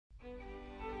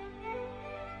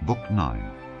Book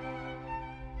 9,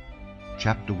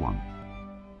 Chapter 1.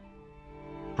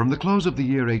 From the close of the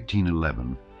year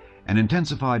 1811, an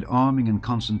intensified arming and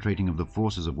concentrating of the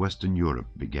forces of Western Europe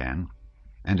began,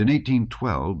 and in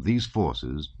 1812 these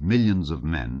forces, millions of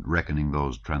men, reckoning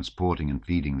those transporting and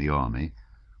feeding the army,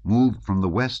 moved from the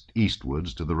west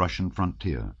eastwards to the Russian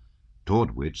frontier,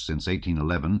 toward which, since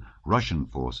 1811, Russian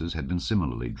forces had been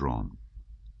similarly drawn.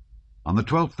 On the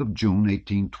 12th of June,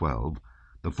 1812,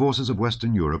 the forces of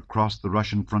Western Europe crossed the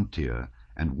Russian frontier,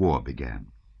 and war began.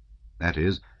 That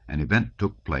is, an event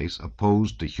took place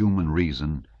opposed to human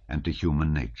reason and to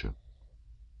human nature.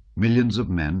 Millions of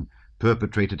men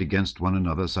perpetrated against one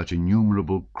another such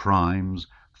innumerable crimes,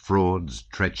 frauds,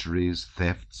 treacheries,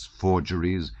 thefts,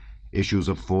 forgeries, issues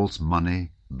of false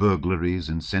money, burglaries,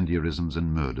 incendiarisms,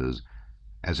 and murders,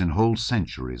 as in whole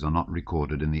centuries are not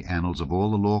recorded in the annals of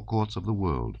all the law courts of the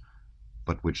world,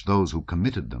 but which those who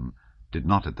committed them did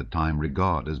not at the time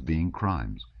regard as being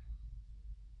crimes.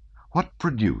 What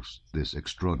produced this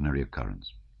extraordinary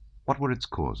occurrence? What were its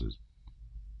causes?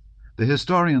 The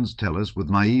historians tell us with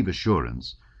naive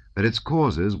assurance that its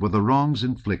causes were the wrongs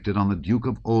inflicted on the Duke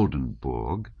of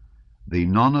Oldenburg, the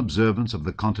non-observance of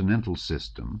the continental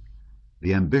system,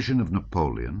 the ambition of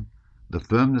Napoleon, the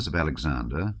firmness of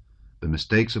Alexander, the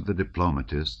mistakes of the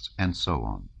diplomatists, and so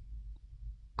on.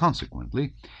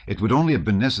 Consequently, it would only have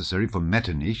been necessary for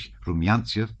Metternich,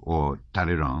 Rumyantsev, or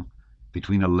Talleyrand,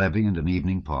 between a levee and an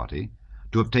evening party,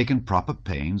 to have taken proper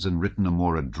pains and written a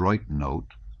more adroit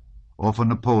note, or for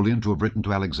Napoleon to have written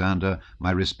to Alexander, "My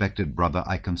respected brother,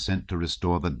 I consent to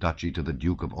restore the duchy to the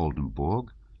Duke of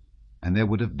Oldenburg," and there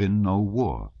would have been no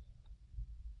war.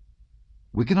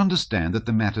 We can understand that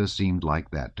the matter seemed like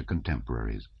that to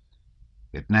contemporaries.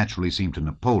 It naturally seemed to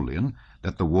Napoleon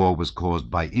that the war was caused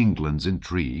by England's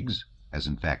intrigues, as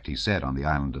in fact he said on the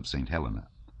island of St. Helena.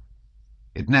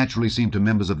 It naturally seemed to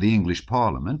members of the English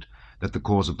Parliament that the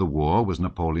cause of the war was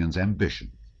Napoleon's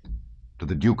ambition, to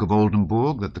the Duke of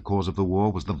Oldenburg that the cause of the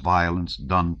war was the violence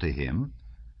done to him,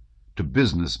 to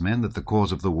businessmen that the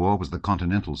cause of the war was the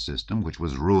continental system which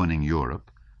was ruining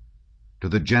Europe, to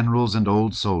the generals and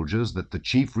old soldiers that the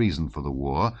chief reason for the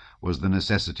war was the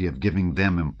necessity of giving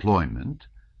them employment,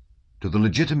 to the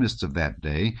legitimists of that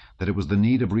day that it was the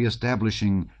need of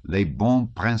re-establishing les bons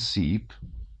principes,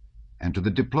 and to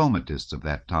the diplomatists of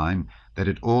that time that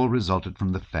it all resulted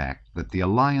from the fact that the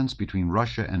alliance between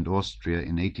Russia and Austria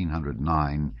in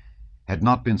 1809 had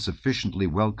not been sufficiently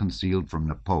well concealed from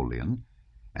Napoleon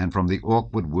and from the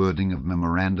awkward wording of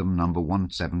Memorandum No.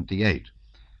 178.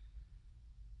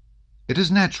 It is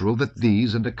natural that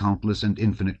these and a countless and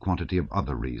infinite quantity of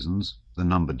other reasons, the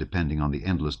number depending on the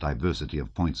endless diversity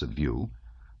of points of view,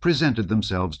 presented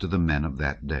themselves to the men of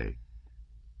that day.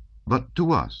 But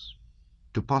to us,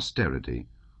 to posterity,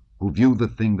 who view the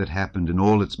thing that happened in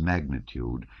all its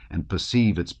magnitude and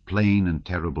perceive its plain and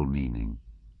terrible meaning,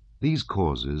 these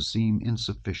causes seem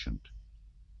insufficient.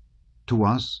 To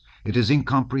us it is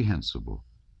incomprehensible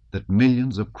that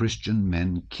millions of Christian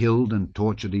men killed and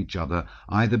tortured each other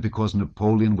either because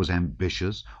Napoleon was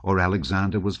ambitious or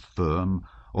Alexander was firm,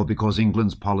 or because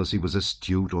England's policy was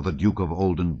astute or the Duke of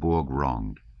Oldenburg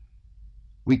wronged.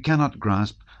 We cannot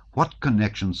grasp what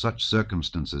connection such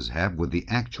circumstances have with the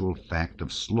actual fact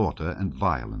of slaughter and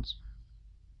violence.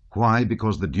 Why,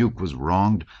 because the Duke was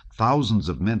wronged, thousands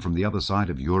of men from the other side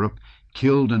of Europe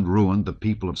killed and ruined the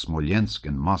people of Smolensk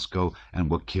and Moscow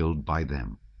and were killed by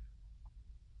them.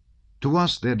 To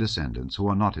us, their descendants, who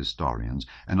are not historians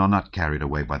and are not carried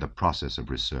away by the process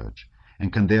of research,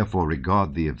 and can therefore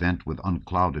regard the event with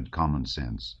unclouded common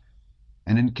sense,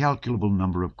 an incalculable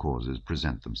number of causes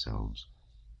present themselves.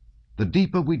 The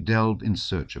deeper we delve in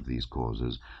search of these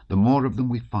causes, the more of them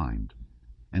we find,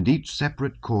 and each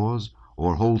separate cause,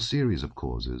 or whole series of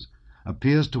causes,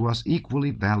 appears to us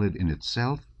equally valid in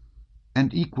itself,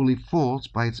 and equally false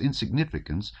by its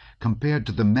insignificance compared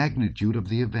to the magnitude of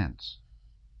the events,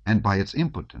 and by its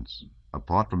impotence,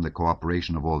 apart from the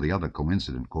cooperation of all the other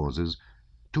coincident causes,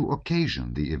 to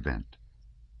occasion the event.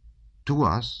 To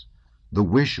us, the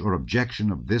wish or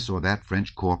objection of this or that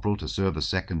French corporal to serve a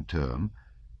second term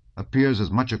appears as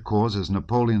much a cause as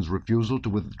Napoleon's refusal to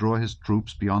withdraw his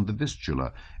troops beyond the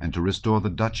Vistula and to restore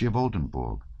the Duchy of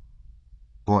Oldenburg.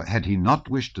 For had he not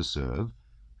wished to serve,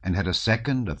 and had a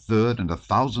second, a third, and a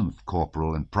thousandth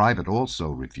corporal and private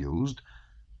also refused,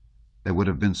 there would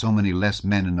have been so many less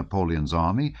men in Napoleon's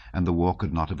army, and the war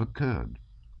could not have occurred.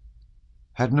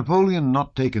 Had Napoleon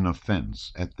not taken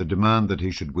offense at the demand that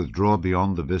he should withdraw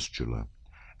beyond the Vistula,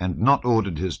 and not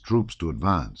ordered his troops to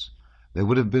advance, there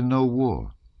would have been no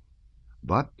war.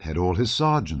 But had all his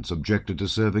sergeants objected to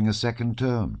serving a second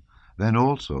term, then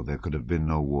also there could have been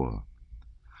no war.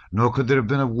 Nor could there have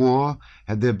been a war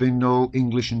had there been no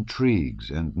English intrigues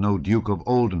and no Duke of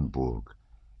Oldenburg,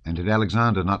 and had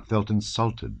Alexander not felt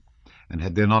insulted, and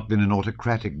had there not been an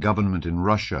autocratic government in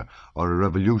Russia, or a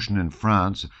revolution in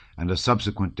France, and a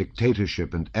subsequent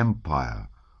dictatorship and empire,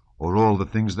 or all the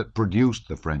things that produced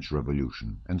the French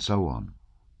Revolution, and so on.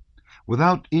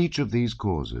 Without each of these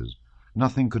causes,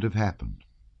 nothing could have happened.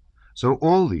 So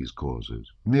all these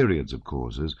causes, myriads of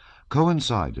causes,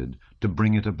 coincided to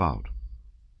bring it about.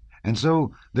 And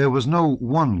so there was no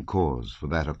one cause for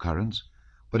that occurrence,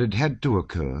 but it had to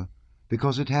occur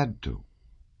because it had to.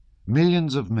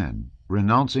 Millions of men,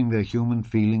 renouncing their human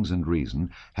feelings and reason,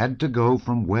 had to go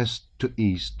from west to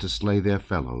east to slay their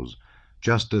fellows,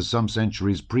 just as some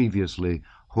centuries previously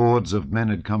hordes of men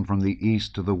had come from the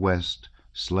east to the west,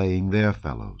 slaying their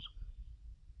fellows.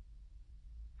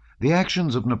 The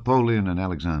actions of Napoleon and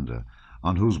Alexander,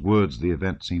 on whose words the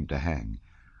event seemed to hang,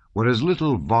 were as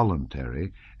little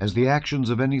voluntary as the actions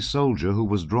of any soldier who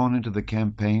was drawn into the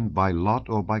campaign by lot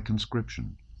or by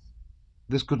conscription.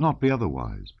 This could not be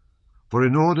otherwise, for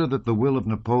in order that the will of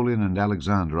Napoleon and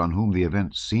Alexander, on whom the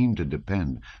event seemed to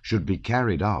depend, should be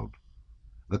carried out,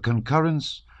 the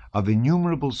concurrence of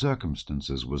innumerable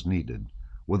circumstances was needed,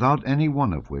 without any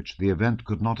one of which the event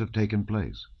could not have taken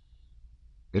place.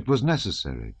 It was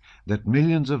necessary that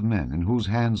millions of men in whose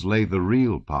hands lay the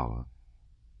real power,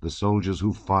 the soldiers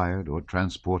who fired or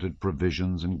transported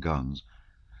provisions and guns,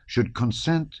 should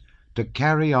consent to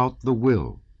carry out the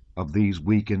will of these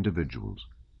weak individuals,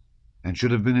 and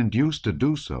should have been induced to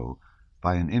do so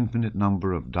by an infinite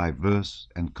number of diverse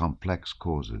and complex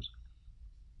causes.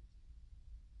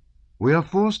 We are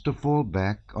forced to fall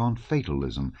back on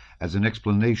fatalism as an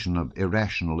explanation of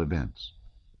irrational events.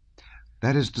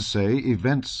 That is to say,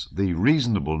 events the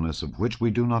reasonableness of which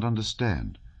we do not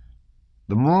understand.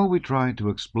 The more we try to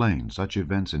explain such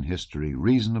events in history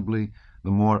reasonably,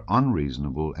 the more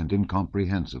unreasonable and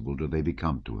incomprehensible do they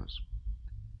become to us.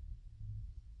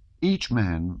 Each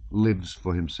man lives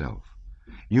for himself,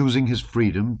 using his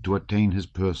freedom to attain his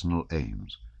personal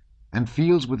aims, and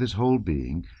feels with his whole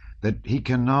being that he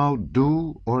can now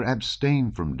do or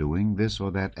abstain from doing this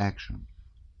or that action.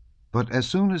 But as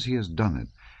soon as he has done it,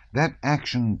 that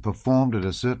action performed at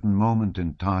a certain moment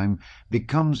in time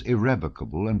becomes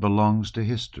irrevocable and belongs to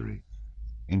history,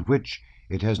 in which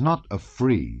it has not a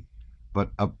free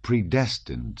but a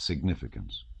predestined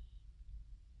significance.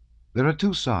 There are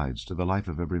two sides to the life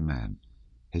of every man: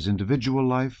 his individual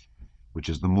life, which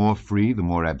is the more free, the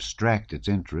more abstract its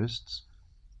interests,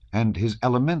 and his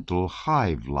elemental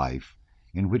hive life,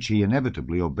 in which he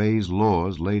inevitably obeys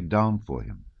laws laid down for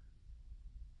him.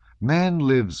 Man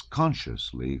lives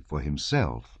consciously for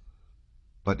himself,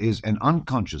 but is an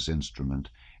unconscious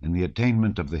instrument in the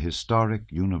attainment of the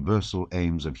historic, universal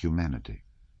aims of humanity.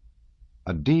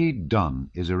 A deed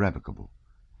done is irrevocable,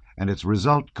 and its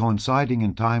result, coinciding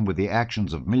in time with the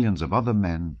actions of millions of other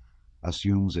men,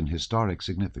 assumes an historic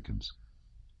significance.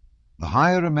 The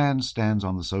higher a man stands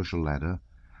on the social ladder,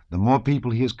 the more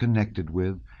people he is connected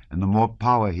with, and the more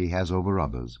power he has over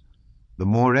others, the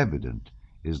more evident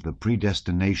is the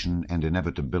predestination and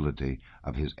inevitability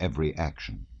of his every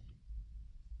action.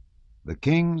 The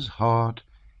king's heart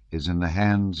is in the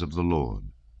hands of the Lord.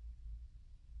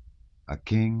 A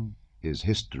king is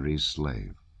history's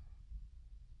slave.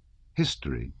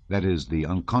 History, that is, the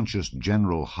unconscious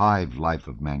general hive life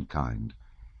of mankind,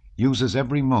 uses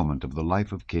every moment of the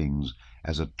life of kings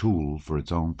as a tool for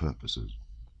its own purposes.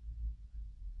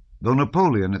 Though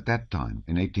Napoleon at that time,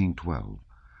 in 1812,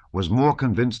 was more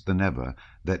convinced than ever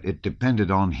that it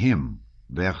depended on him,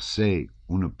 verser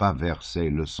ou ne pas verser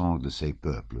le sang de ses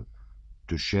peuples,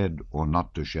 to shed or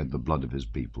not to shed the blood of his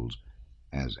peoples,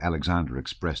 as Alexander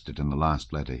expressed it in the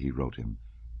last letter he wrote him,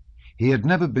 he had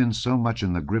never been so much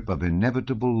in the grip of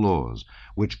inevitable laws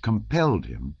which compelled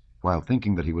him, while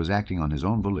thinking that he was acting on his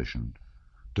own volition,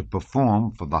 to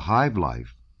perform for the hive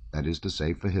life, that is to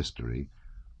say, for history,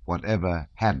 whatever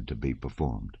had to be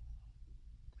performed.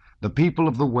 The people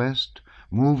of the West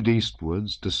moved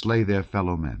eastwards to slay their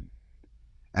fellow men,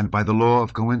 and by the law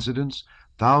of coincidence,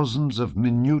 thousands of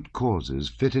minute causes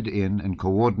fitted in and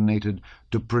coordinated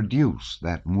to produce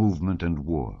that movement and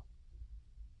war.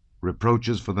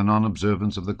 Reproaches for the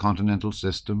non-observance of the continental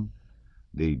system,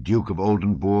 the Duke of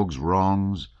Oldenburg's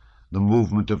wrongs, the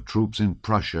movement of troops in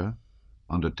Prussia,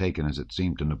 undertaken as it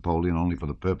seemed to Napoleon only for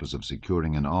the purpose of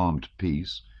securing an armed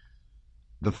peace,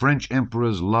 the French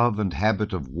emperor's love and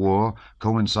habit of war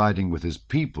coinciding with his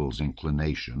people's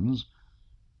inclinations,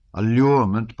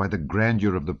 allurement by the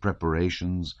grandeur of the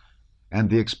preparations,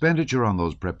 and the expenditure on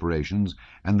those preparations,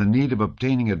 and the need of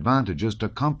obtaining advantages to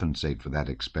compensate for that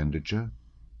expenditure.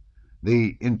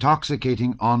 the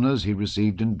intoxicating honors he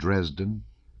received in Dresden,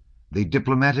 the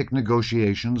diplomatic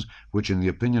negotiations which, in the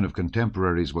opinion of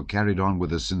contemporaries, were carried on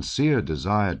with a sincere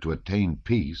desire to attain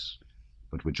peace,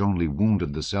 but which only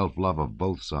wounded the self-love of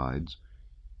both sides,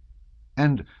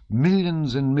 and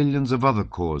millions of other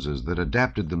causes that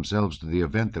adapted themselves to the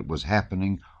event that was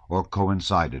happening or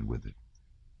coincided with it.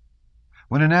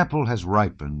 When an apple has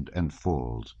ripened and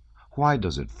falls, why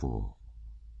does it fall?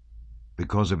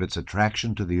 Because of its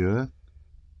attraction to the earth?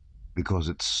 Because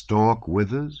its stalk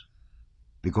withers?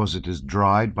 Because it is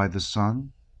dried by the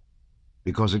sun?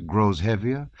 Because it grows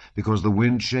heavier? Because the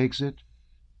wind shakes it?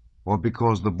 Or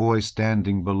because the boy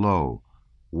standing below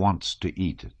wants to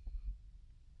eat it?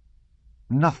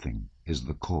 Nothing is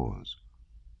the cause.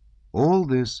 All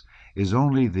this is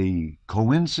only the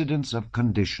coincidence of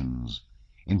conditions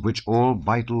in which all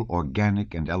vital,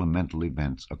 organic, and elemental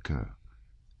events occur.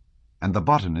 And the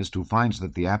botanist who finds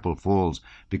that the apple falls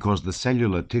because the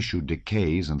cellular tissue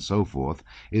decays and so forth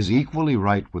is equally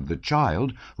right with the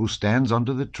child who stands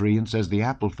under the tree and says the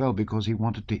apple fell because he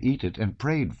wanted to eat it and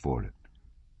prayed for it.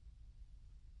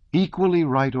 Equally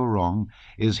right or wrong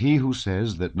is he who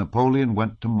says that Napoleon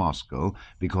went to Moscow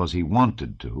because he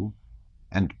wanted to,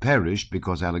 and perished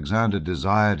because Alexander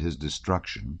desired his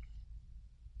destruction,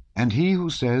 and he who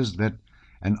says that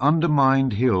an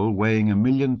undermined hill weighing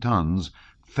 1,000,000 tons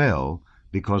fell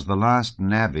because the last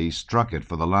navvy struck it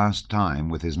for the last time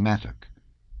with his mattock.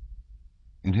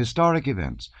 In historic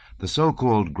events, the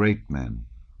so-called great men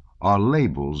are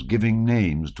labels giving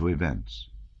names to events,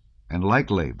 and like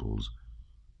labels,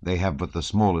 they have but the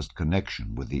smallest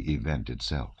connection with the event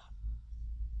itself.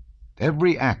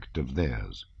 Every act of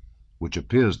theirs, which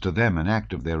appears to them an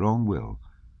act of their own will,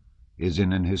 is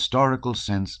in an historical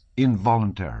sense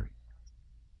involuntary,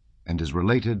 and is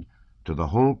related to the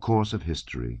whole course of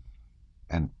history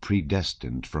and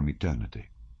predestined from eternity.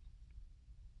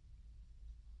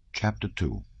 Chapter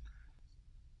 2.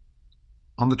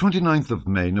 On the 29th of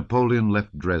May, Napoleon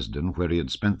left Dresden, where he had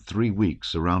spent 3 weeks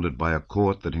surrounded by a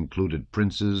court that included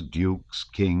princes, dukes,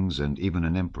 kings, and even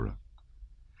an emperor.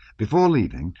 Before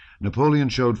leaving, Napoleon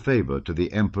showed favor to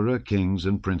the emperor, kings,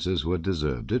 and princes who had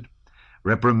deserved it,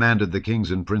 reprimanded the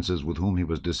kings and princes with whom he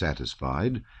was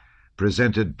dissatisfied,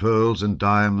 presented pearls and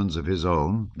diamonds of his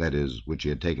own, that is, which he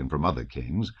had taken from other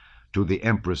kings, to the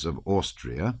Empress of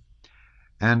Austria,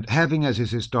 and having, as his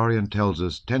historian tells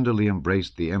us, tenderly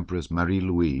embraced the Empress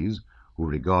Marie-Louise, who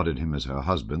regarded him as her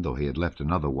husband, though he had left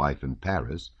another wife in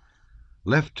Paris,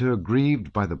 left her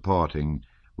grieved by the parting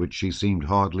which she seemed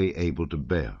hardly able to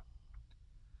bear.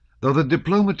 Though the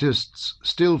diplomatists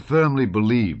still firmly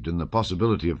believed in the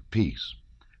possibility of peace,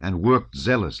 and worked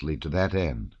zealously to that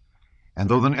end, and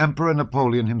though the Emperor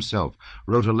Napoleon himself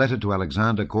wrote a letter to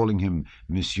Alexander calling him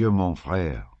Monsieur mon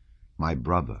frère, my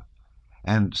brother,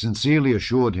 and sincerely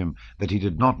assured him that he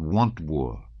did not want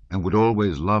war and would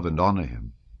always love and honor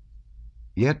him,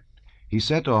 yet he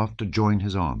set off to join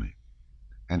his army,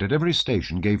 and at every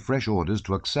station gave fresh orders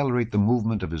to accelerate the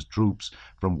movement of his troops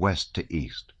from west to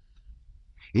east.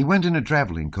 He went in a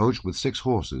traveling coach with 6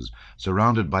 horses,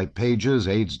 surrounded by pages,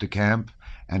 aides-de-camp,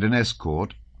 and an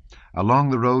escort, along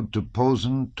the road to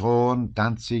Posen, Thorn,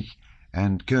 Danzig,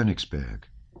 and Königsberg.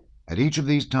 At each of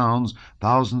these towns,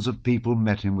 thousands of people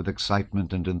met him with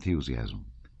excitement and enthusiasm.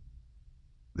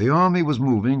 The army was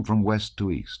moving from west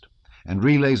to east, and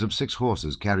relays of 6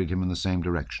 horses carried him in the same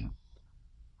direction.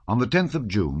 On the 10th of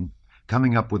June,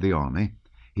 coming up with the army,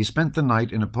 he spent the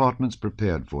night in apartments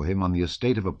prepared for him on the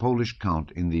estate of a Polish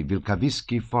count in the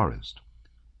Wilkawiski forest.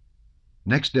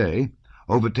 Next day,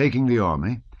 overtaking the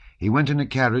army, he went in a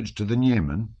carriage to the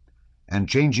Niemen, and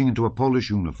changing into a Polish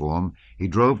uniform, he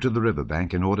drove to the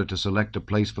river-bank in order to select a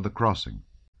place for the crossing.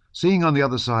 Seeing on the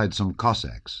other side some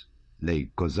Cossacks, les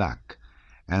Cosaques,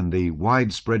 and the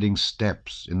wide-spreading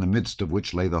steppes in the midst of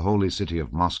which lay the holy city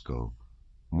of Moscow,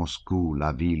 Moscou,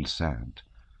 la ville sainte,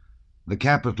 the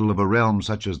capital of a realm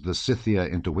such as the Scythia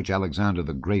into which Alexander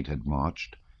the Great had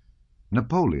marched,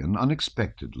 Napoleon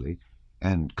unexpectedly,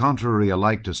 and contrary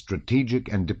alike to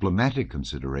strategic and diplomatic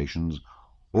considerations,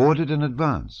 ordered an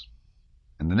advance,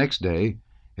 and the next day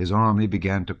his army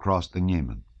began to cross the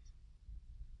Niemen.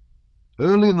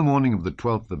 Early in the morning of the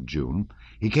 12th of June,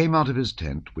 he came out of his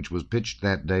tent, which was pitched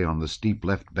that day on the steep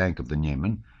left bank of the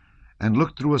Niemen, and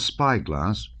looked through a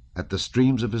spyglass at the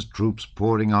streams of his troops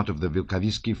pouring out of the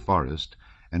Wilkawiski forest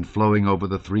and flowing over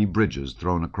the 3 bridges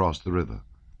thrown across the river.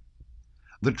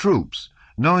 The troops,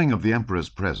 knowing of the emperor's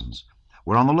presence,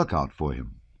 were on the lookout for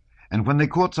him, and when they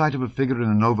caught sight of a figure in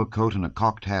an overcoat and a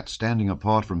cocked hat standing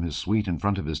apart from his suite in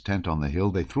front of his tent on the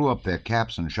hill, they threw up their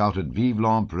caps and shouted "Vive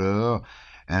l'Empereur!"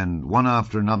 and one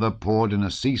after another poured in a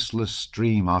ceaseless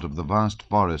stream out of the vast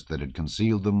forest that had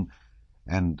concealed them,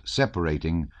 and,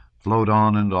 separating, flowed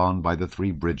on and on by the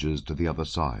 3 bridges to the other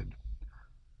side.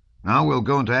 "Now we'll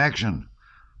go into action.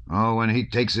 Oh, when he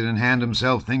takes it in hand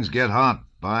himself, things get hot,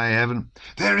 by heaven.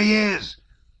 There he is!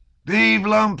 Vive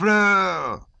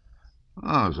l'Empereur!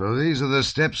 Oh, so these are the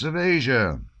steppes of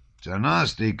Asia. It's a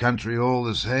nasty country all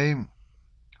the same.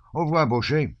 Au revoir,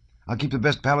 Boucher. I'll keep the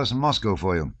best palace in Moscow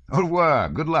for you. Au revoir.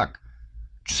 Good luck.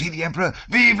 Did you see the Emperor?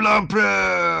 Vive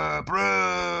l'Empereur!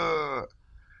 Empereur!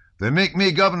 They make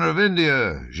me governor of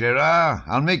India, Gerard.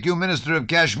 I'll make you minister of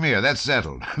Kashmir. That's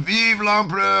settled. Vive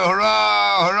l'Empereur!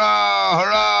 Hurrah! Hurrah!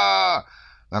 Hurrah!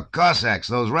 The Cossacks,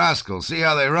 those rascals, see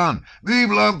how they run.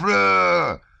 Vive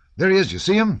l'Empereur! There he is. You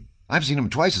see him? I've seen him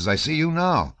twice as I see you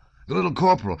now. The little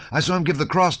corporal. I saw him give the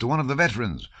cross to one of the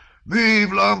veterans.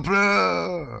 Vive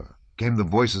l'Empereur! Came the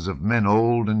voices of men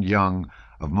old and young,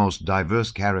 of most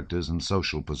diverse characters and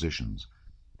social positions.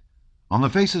 On the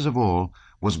faces of all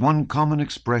was one common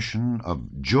expression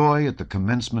of joy at the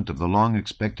commencement of the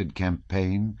long-expected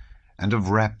campaign, and of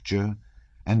rapture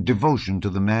and devotion to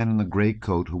the man in the grey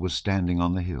coat who was standing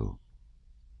on the hill.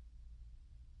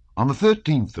 On the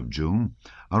 13th of June,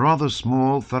 a rather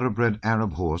small, thoroughbred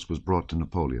Arab horse was brought to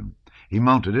Napoleon. He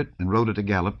mounted it and rode at a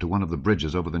gallop to one of the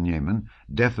bridges over the Niemen,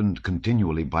 deafened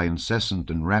continually by incessant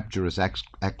and rapturous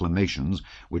acclamations,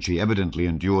 which he evidently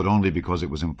endured only because it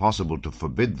was impossible to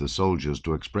forbid the soldiers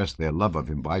to express their love of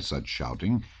him by such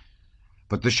shouting.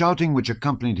 But the shouting which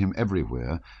accompanied him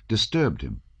everywhere disturbed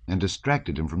him and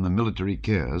distracted him from the military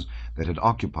cares that had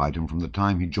occupied him from the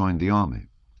time he joined the army.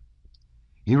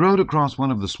 He rode across one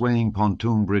of the swaying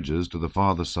pontoon bridges to the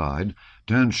farther side,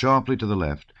 turned sharply to the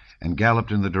left, and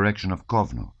galloped in the direction of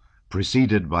Kovno,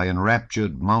 preceded by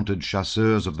enraptured mounted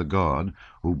chasseurs of the guard,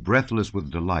 who, breathless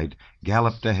with delight,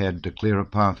 galloped ahead to clear a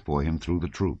path for him through the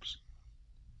troops.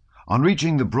 On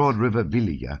reaching the broad river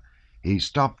Vilia, he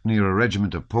stopped near a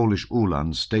regiment of Polish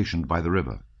Uhlans stationed by the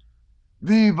river.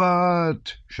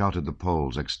 "Vivat!" shouted the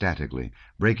Poles ecstatically,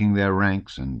 breaking their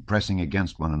ranks and pressing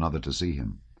against one another to see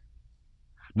him.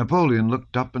 Napoleon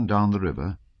looked up and down the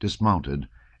river, dismounted,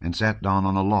 and sat down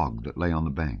on a log that lay on the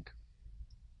bank.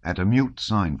 At a mute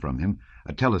sign from him,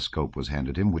 a telescope was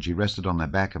handed him, which he rested on the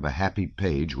back of a happy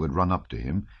page who had run up to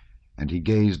him, and he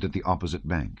gazed at the opposite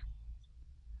bank.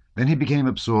 Then he became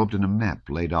absorbed in a map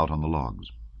laid out on the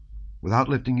logs. Without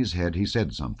lifting his head, he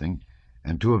said something,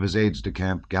 and 2 of his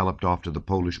aides-de-camp galloped off to the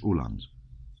Polish Uhlans.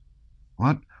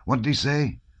 What did he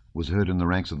say?" was heard in the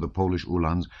ranks of the Polish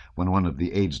Uhlans when one of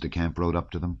the aides-de-camp rode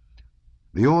up to them.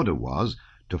 The order was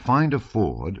to find a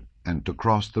ford and to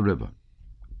cross the river.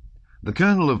 The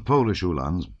colonel of Polish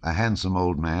Uhlans, a handsome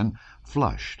old man,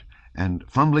 flushed, and,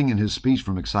 fumbling in his speech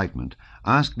from excitement,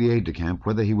 asked the aide-de-camp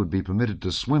whether he would be permitted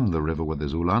to swim the river with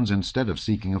his Uhlans instead of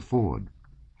seeking a ford.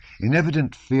 In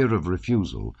evident fear of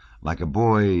refusal, like a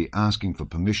boy asking for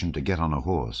permission to get on a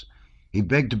horse, he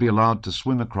begged to be allowed to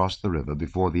swim across the river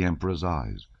before the Emperor's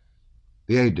eyes.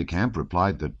 The aide-de-camp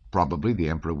replied that probably the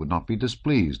Emperor would not be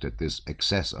displeased at this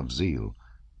excess of zeal.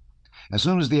 As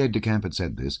soon as the aide-de-camp had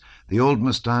said this, the old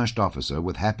moustached officer,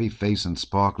 with happy face and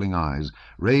sparkling eyes,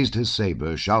 raised his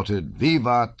sabre, shouted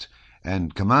 "Vivat!"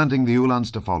 and, commanding the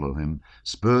Uhlans to follow him,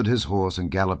 spurred his horse and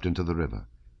galloped into the river.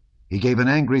 He gave an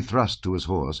angry thrust to his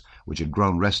horse, which had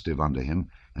grown restive under him,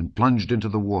 and plunged into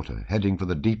the water, heading for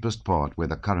the deepest part where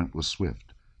the current was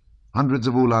swift. Hundreds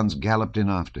of Uhlans galloped in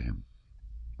after him.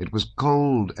 It was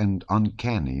cold and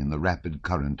uncanny in the rapid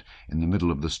current in the middle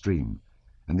of the stream,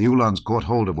 and the Uhlans caught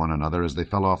hold of one another as they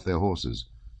fell off their horses.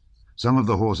 Some of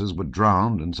the horses were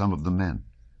drowned and some of the men.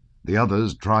 The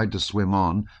others tried to swim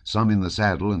on, some in the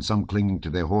saddle and some clinging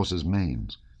to their horses'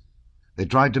 manes. They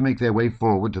tried to make their way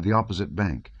forward to the opposite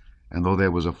bank, and though there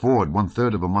was a ford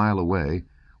 1/3 of a mile away,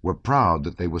 were proud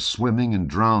that they were swimming and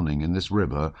drowning in this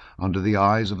river under the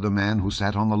eyes of the man who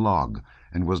sat on the log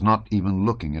and was not even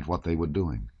looking at what they were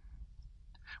doing.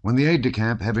 When the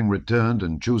aide-de-camp, having returned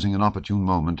and choosing an opportune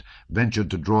moment, ventured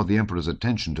to draw the Emperor's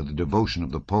attention to the devotion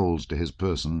of the Poles to his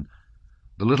person,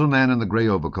 the little man in the grey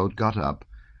overcoat got up,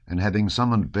 and having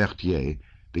summoned Berthier,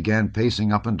 began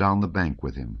pacing up and down the bank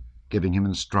with him, giving him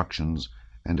instructions,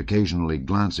 and occasionally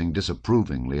glancing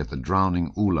disapprovingly at the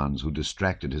drowning Uhlans who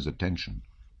distracted his attention.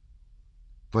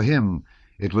 For him,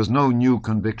 it was no new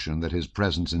conviction that his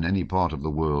presence in any part of the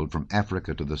world, from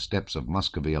Africa to the steppes of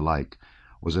Muscovy alike,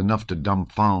 was enough to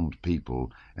dumbfound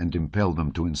people and impel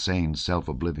them to insane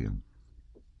self-oblivion.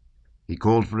 He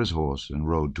called for his horse and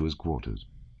rode to his quarters.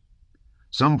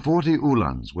 Some 40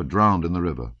 Uhlans were drowned in the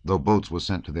river, though boats were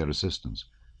sent to their assistance.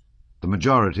 The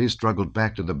majority struggled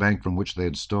back to the bank from which they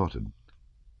had started.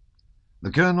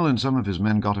 The colonel and some of his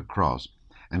men got across,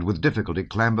 and with difficulty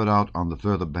clambered out on the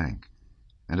further bank.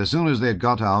 And as soon as they had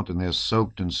got out in their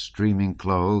soaked and streaming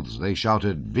clothes, they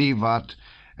shouted "Vivat!"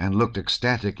 and looked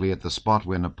ecstatically at the spot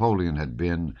where Napoleon had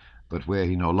been, but where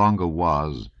he no longer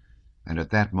was, and at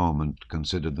that moment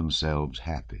considered themselves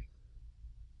happy.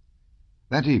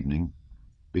 That evening,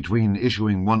 between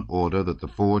issuing one order that the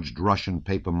forged Russian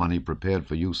paper money prepared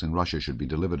for use in Russia should be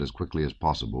delivered as quickly as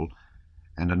possible,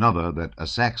 and another that a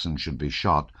Saxon should be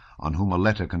shot on whom a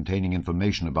letter containing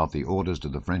information about the orders to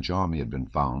the French army had been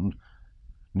found,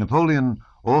 Napoleon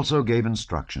also gave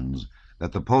instructions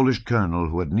that the Polish colonel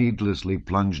who had needlessly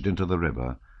plunged into the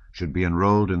river should be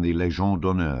enrolled in the Légion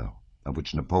d'honneur, of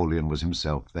which Napoleon was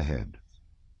himself the head.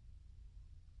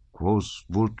 Quos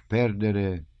vult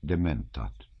perdere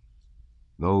dementat.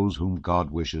 Those whom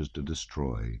God wishes to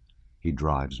destroy, he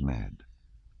drives mad.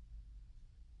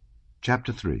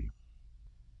 Chapter 3.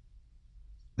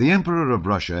 The Emperor of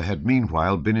Russia had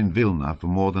meanwhile been in Vilna for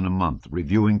more than a month,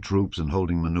 reviewing troops and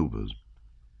holding maneuvers.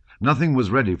 Nothing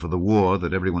was ready for the war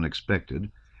that everyone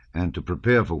expected, and to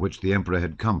prepare for which the Emperor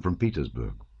had come from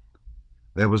Petersburg.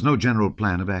 There was no general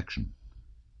plan of action.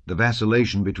 The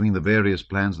vacillation between the various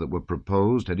plans that were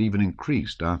proposed had even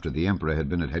increased after the Emperor had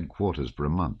been at headquarters for a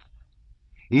month.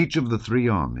 Each of the three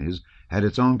armies had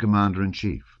its own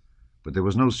commander-in-chief, but there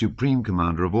was no supreme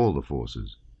commander of all the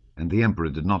forces, and the Emperor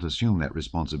did not assume that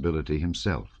responsibility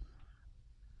himself.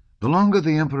 The longer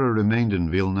the Emperor remained in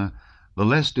Vilna, the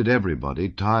less did everybody,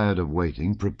 tired of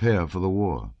waiting, prepare for the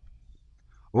war.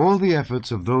 All the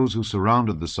efforts of those who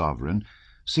surrounded the sovereign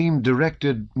seemed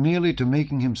directed merely to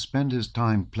making him spend his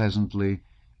time pleasantly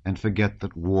and forget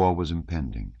that war was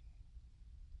impending.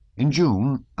 In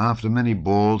June, after many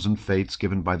balls and fêtes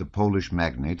given by the Polish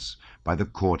magnates, by the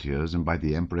courtiers, and by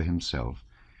the Emperor himself,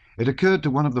 it occurred to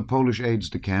one of the Polish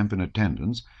aides-de-camp in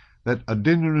attendance that a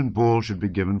dinner and ball should be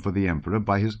given for the Emperor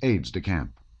by his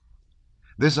aides-de-camp.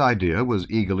 This idea was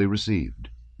eagerly received.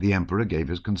 The Emperor gave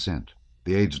his consent.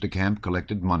 The aides-de-camp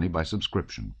collected money by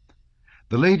subscription.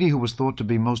 The lady who was thought to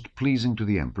be most pleasing to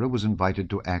the Emperor was invited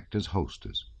to act as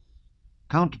hostess.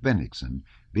 Count Bennigsen,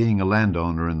 being a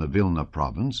landowner in the Vilna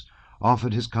province,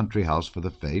 offered his country house for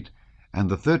the fête, and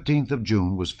the 13th of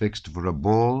June was fixed for a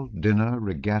ball, dinner,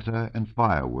 regatta, and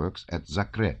fireworks at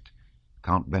Zakret,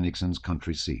 Count Bennigsen's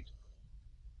country seat.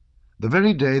 The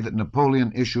very day that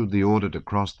Napoleon issued the order to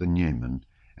cross the Niemen,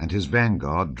 and his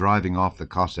vanguard, driving off the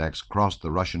Cossacks, crossed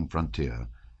the Russian frontier,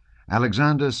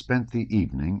 Alexander spent the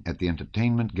evening at the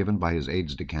entertainment given by his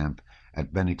aides-de-camp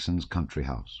at Bennigsen's country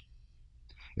house.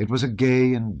 It was a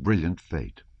gay and brilliant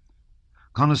fête.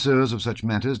 Connoisseurs of such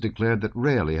matters declared that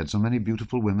rarely had so many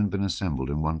beautiful women been assembled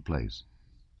in one place.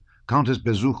 Countess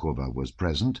Bezukhova was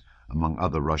present, among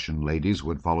other Russian ladies who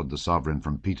had followed the sovereign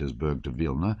from Petersburg to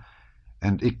Vilna,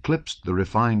 and eclipsed the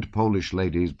refined Polish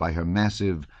ladies by her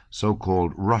massive,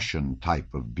 so-called Russian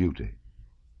type of beauty.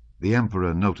 The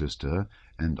Emperor noticed her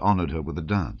and honored her with a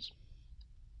dance.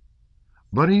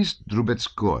 Boris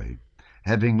Drubetskoy,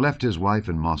 having left his wife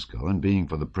in Moscow and being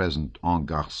for the present en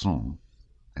garçon,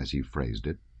 as he phrased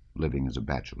it, living as a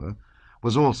bachelor,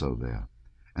 was also there,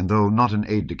 and though not an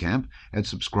aide-de-camp, had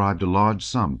subscribed a large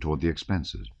sum toward the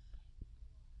expenses.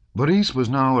 Boris was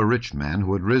now a rich man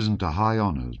who had risen to high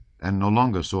honors, and no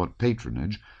longer sought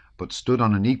patronage, but stood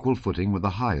on an equal footing with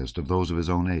the highest of those of his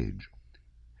own age.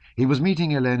 He was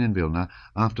meeting Helene in Vilna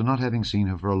after not having seen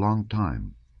her for a long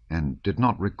time, and did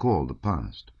not recall the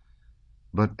past.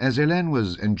 But as Helene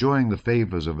was enjoying the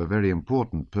favors of a very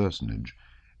important personage,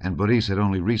 and Boris had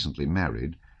only recently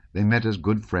married, they met as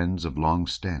good friends of long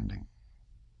standing.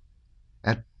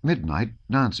 At midnight,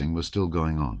 dancing was still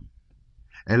going on.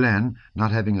 Helene,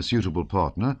 not having a suitable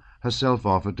partner, herself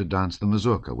offered to dance the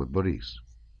mazurka with Boris.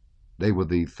 They were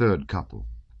the third couple.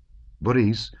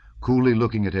 Boris, coolly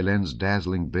looking at Helene's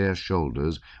dazzling bare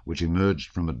shoulders, which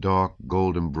emerged from a dark,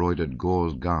 gold-embroidered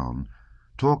gauze gown,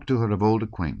 talked to her of old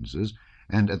acquaintances,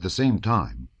 and at the same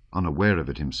time, unaware of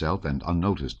it himself and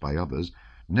unnoticed by others,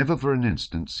 never for an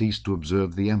instant ceased to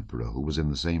observe the Emperor, who was in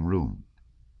the same room.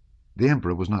 The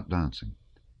Emperor was not dancing.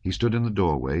 He stood in the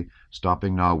doorway,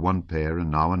 stopping now one pair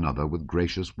and now another with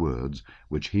gracious words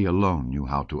which he alone knew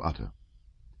how to utter.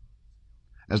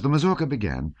 As the mazurka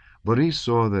began, Boris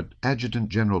saw that Adjutant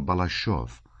General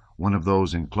Balashov, one of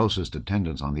those in closest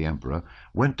attendance on the Emperor,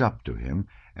 went up to him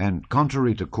and,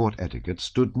 contrary to court etiquette,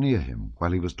 stood near him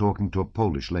while he was talking to a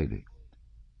Polish lady.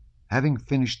 Having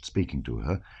finished speaking to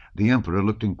her, the Emperor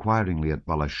looked inquiringly at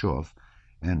Balashov,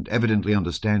 and, evidently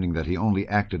understanding that he only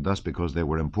acted thus because there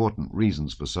were important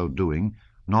reasons for so doing,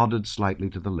 nodded slightly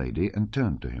to the lady and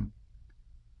turned to him.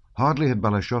 Hardly had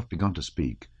Balashov begun to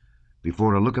speak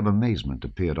before a look of amazement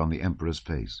appeared on the Emperor's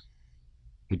face.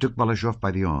 He took Balashov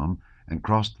by the arm and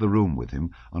crossed the room with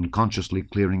him, unconsciously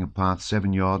clearing a path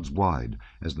 7 yards wide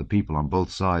as the people on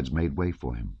both sides made way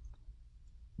for him.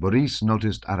 Boris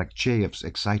noticed Arakcheyev's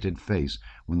excited face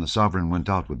when the sovereign went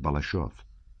out with Balashov.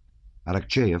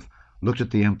 Arakcheyev looked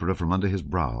at the Emperor from under his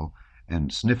brow,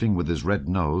 and, sniffing with his red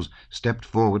nose, stepped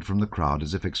forward from the crowd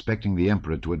as if expecting the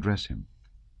Emperor to address him.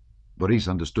 Boris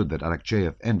understood that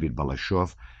Arakcheyev envied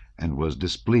Balashov, and was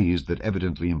displeased that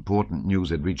evidently important news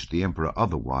had reached the Emperor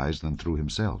otherwise than through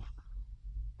himself.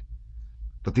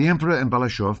 But the Emperor and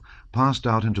Balashov passed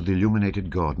out into the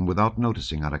illuminated garden without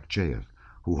noticing Arakcheyev,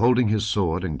 who, holding his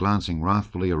sword and glancing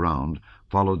wrathfully around,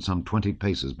 followed some 20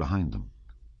 paces behind them.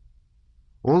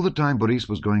 All the time Boris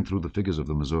was going through the figures of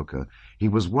the mazurka, he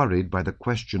was worried by the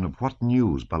question of what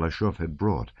news Balashov had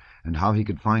brought, and how he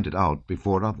could find it out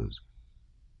before others.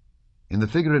 In the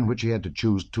figure in which he had to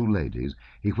choose 2 ladies,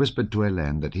 he whispered to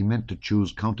Hélène that he meant to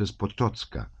choose Countess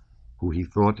Potocka, who he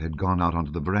thought had gone out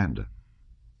onto the veranda,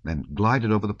 then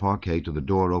glided over the parquet to the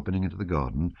door opening into the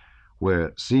garden,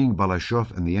 where, seeing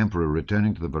Balashov and the Emperor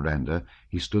returning to the veranda,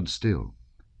 he stood still.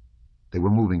 They were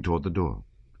moving toward the door.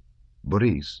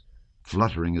 Boris,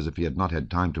 fluttering as if he had not had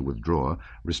time to withdraw,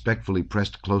 respectfully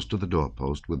pressed close to the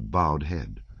doorpost with bowed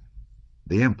head.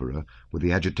 The Emperor, with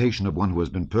the agitation of one who has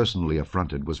been personally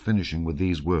affronted, was finishing with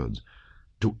these words: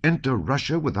 "To enter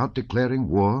Russia without declaring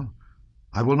war?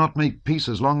 I will not make peace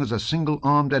as long as a single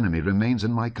armed enemy remains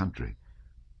in my country."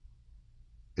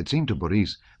 It seemed to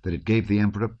Boris that it gave the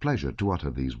Emperor pleasure to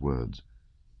utter these words.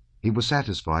 He was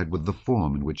satisfied with the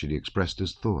form in which he expressed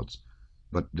his thoughts,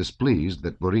 but displeased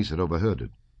that Boris had overheard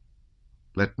it.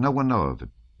 "Let no one know of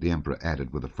it," the Emperor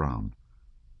added with a frown.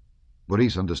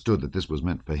 Boris understood that this was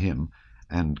meant for him,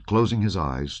 and, closing his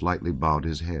eyes, slightly bowed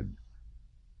his head.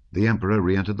 The Emperor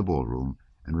re-entered the ballroom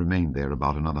and remained there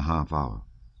about another half-hour.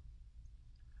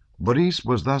 Boris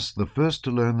was thus the first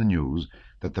to learn the news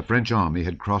that the French army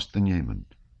had crossed the Niemen,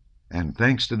 and,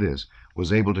 thanks to this,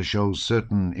 was able to show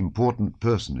certain important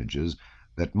personages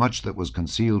that much that was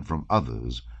concealed from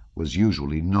others was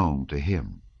usually known to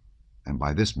him, and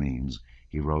by this means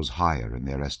he rose higher in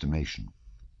their estimation.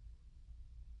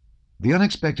 The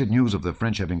unexpected news of the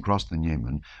French having crossed the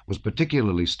Niemen was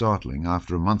particularly startling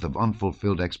after a month of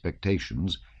unfulfilled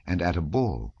expectations and at a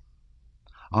ball.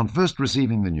 On first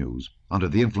receiving the news, under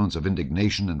the influence of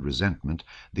indignation and resentment,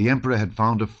 the Emperor had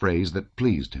found a phrase that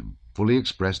pleased him, fully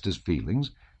expressed his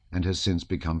feelings, and has since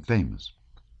become famous.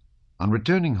 On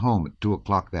returning home at 2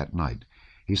 o'clock that night,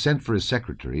 he sent for his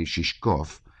secretary,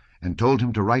 Shishkov, and told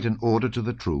him to write an order to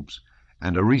the troops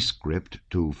and a rescript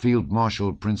to Field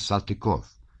Marshal Prince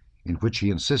Saltykov, in which he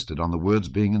insisted on the words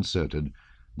being inserted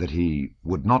that he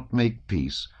would not make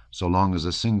peace so long as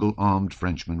a single armed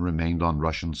Frenchman remained on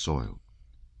Russian soil.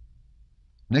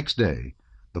 Next day,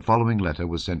 the following letter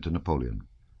was sent to Napoleon.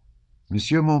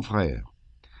 Monsieur mon frère,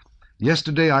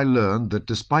 yesterday I learned that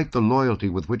despite the loyalty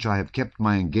with which I have kept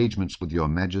my engagements with your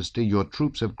Majesty, your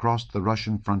troops have crossed the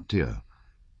Russian frontier,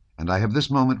 and I have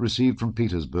this moment received from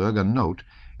Petersburg a note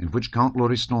in which Count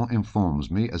Lauriston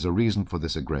informs me, as a reason for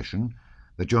this aggression,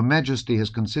 that your Majesty has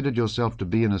considered yourself to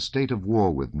be in a state of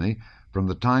war with me from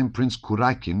the time Prince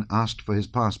Kurákin asked for his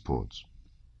passports.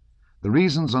 The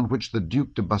reasons on which the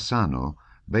Duke de Bassano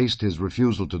based his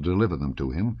refusal to deliver them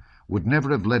to him would never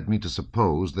have led me to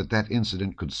suppose that that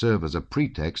incident could serve as a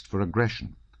pretext for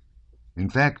aggression. In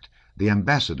fact, the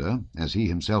ambassador, as he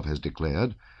himself has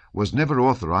declared, was never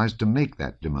authorized to make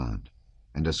that demand,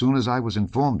 and as soon as I was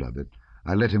informed of it,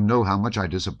 I let him know how much I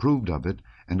disapproved of it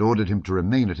and ordered him to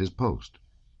remain at his post.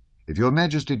 If your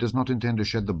Majesty does not intend to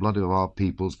shed the blood of our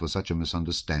peoples for such a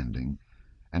misunderstanding,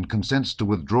 and consents to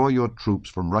withdraw your troops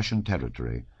from Russian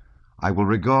territory, I will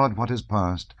regard what has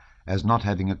passed as not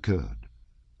having occurred,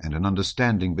 and an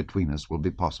understanding between us will be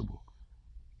possible.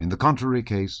 In the contrary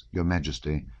case, your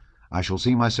Majesty, I shall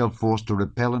see myself forced to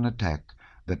repel an attack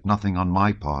that nothing on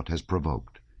my part has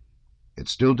provoked. It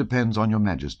still depends on your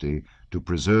Majesty to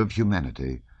preserve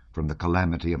humanity from the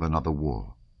calamity of another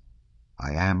war.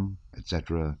 I am,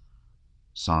 etc.,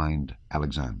 signed,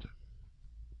 Alexander.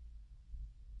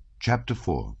 Chapter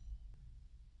 4.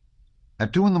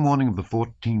 At 2 in the morning of the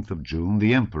 14th of June,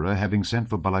 the Emperor, having sent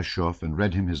for Balashov and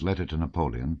read him his letter to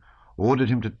Napoleon, ordered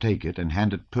him to take it and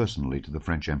hand it personally to the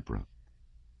French Emperor.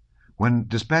 When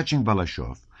dispatching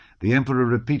Balashov, the Emperor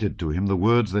repeated to him the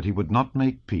words that he would not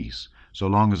make peace so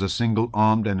long as a single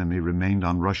armed enemy remained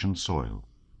on Russian soil,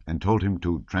 and told him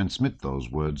to transmit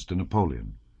those words to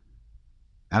Napoleon.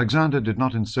 Alexander did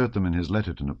not insert them in his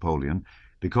letter to Napoleon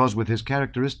because, with his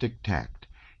characteristic tact,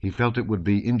 he felt it would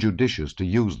be injudicious to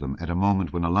use them at a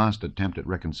moment when a last attempt at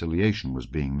reconciliation was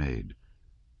being made.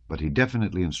 But he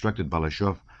definitely instructed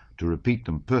Balashov to repeat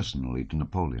them personally to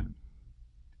Napoleon.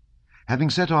 Having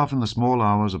set off in the small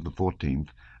hours of the 14th,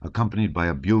 accompanied by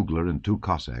a bugler and 2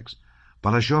 Cossacks,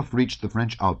 Balashov reached the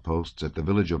French outposts at the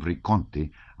village of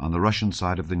Riconti on the Russian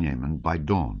side of the Niemen by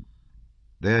dawn.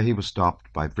 There he was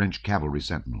stopped by French cavalry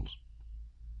sentinels.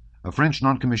 A French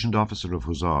non-commissioned officer of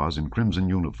hussars in crimson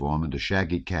uniform and a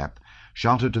shaggy cap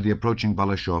shouted to the approaching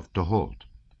Balashov to halt.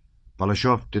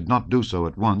 Balashov did not do so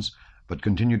at once, but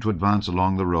continued to advance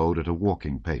along the road at a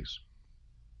walking pace.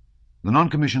 The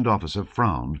non-commissioned officer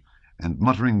frowned, and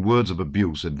muttering words of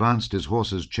abuse, advanced his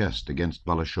horse's chest against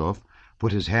Balashov,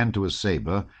 put his hand to his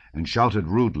sabre, and shouted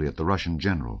rudely at the Russian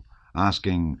general,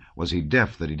 asking was he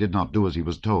deaf that he did not do as he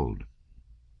was told.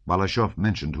 Balashov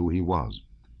mentioned who he was.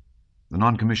 The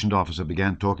non-commissioned officer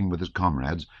began talking with his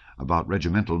comrades about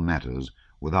regimental matters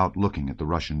without looking at the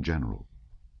Russian general.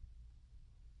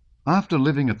 After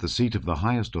living at the seat of the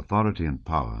highest authority and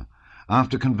power,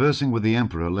 after conversing with the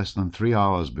Emperor less than 3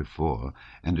 hours before,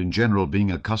 and in general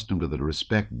being accustomed to the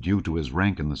respect due to his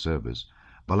rank in the service,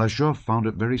 Balashov found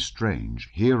it very strange,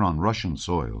 here on Russian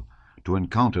soil, to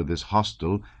encounter this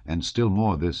hostile and still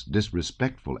more this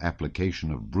disrespectful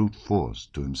application of brute force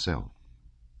to himself.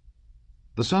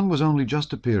 The sun was only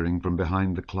just appearing from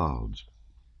behind the clouds.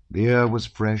 The air was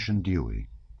fresh and dewy.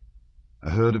 A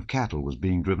herd of cattle was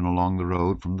being driven along the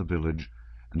road from the village,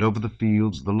 and over the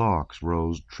fields the larks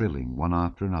rose trilling one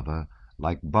after another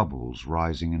like bubbles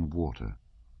rising in water.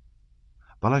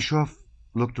 Balashov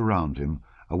looked around him,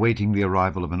 awaiting the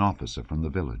arrival of an officer from the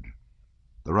village.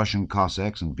 The Russian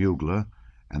Cossacks and bugler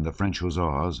and the French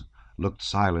hussars looked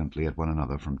silently at one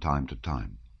another from time to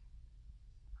time.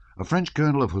 A French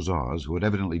colonel of hussars, who had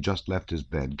evidently just left his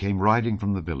bed, came riding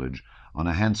from the village on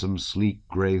a handsome, sleek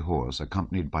grey horse,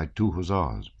 accompanied by 2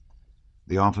 hussars.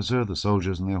 The officer, the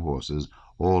soldiers, and their horses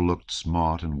all looked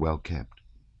smart and well kept.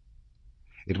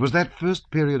 It was that first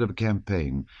period of a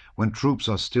campaign when troops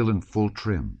are still in full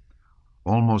trim,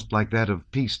 almost like that of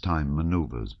peacetime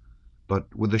manoeuvres,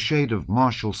 but with a shade of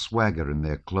martial swagger in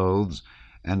their clothes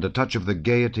and a touch of the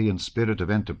gaiety and spirit of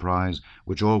enterprise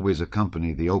which always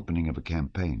accompany the opening of a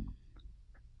campaign.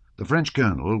 The French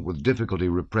colonel with difficulty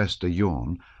repressed a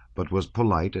yawn, but was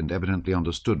polite and evidently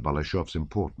understood Balashov's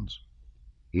importance.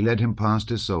 He led him past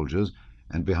his soldiers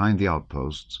and behind the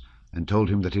outposts, and told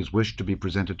him that his wish to be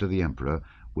presented to the Emperor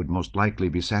would most likely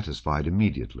be satisfied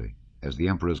immediately, as the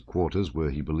Emperor's quarters were,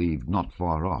 he believed, not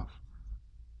far off.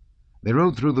 They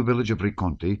rode through the village of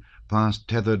Riconti, past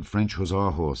tethered French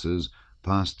hussar horses,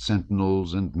 past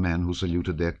sentinels and men who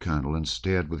saluted their colonel and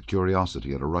stared with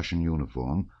curiosity at a Russian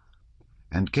uniform,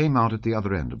 and came out at the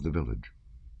other end of the village.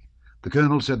 The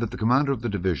colonel said that the commander of the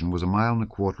division was 1.25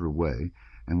 miles away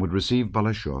and would receive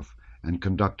Balashov and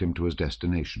conduct him to his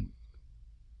destination.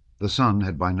 The sun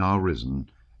had by now risen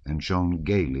and shone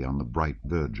gaily on the bright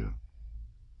verdure.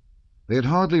 They had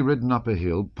hardly ridden up a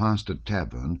hill past a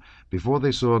tavern before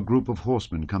they saw a group of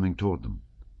horsemen coming toward them.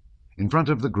 In front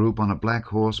of the group, on a black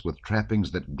horse with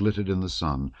trappings that glittered in the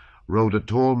sun, rode a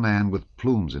tall man with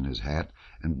plumes in his hat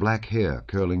and black hair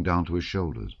curling down to his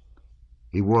shoulders.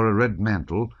 He wore a red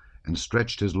mantle and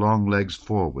stretched his long legs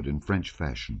forward in French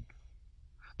fashion.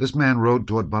 This man rode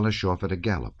toward Balashov at a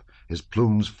gallop, his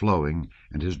plumes flowing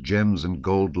and his gems and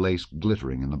gold lace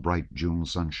glittering in the bright June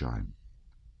sunshine.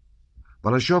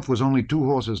 Balashov was only 2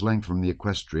 horses' length from the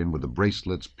equestrian with the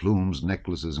bracelets, plumes,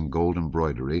 necklaces, and gold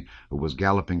embroidery, who was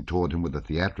galloping toward him with a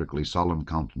theatrically solemn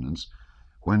countenance,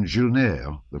 when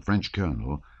Julner, the French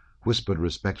colonel, whispered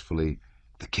respectfully,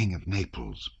 "The King of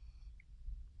Naples."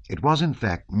 It was in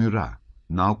fact Murat,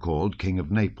 now called King of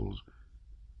Naples.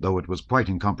 Though it was quite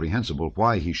incomprehensible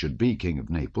why he should be King of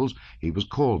Naples, he was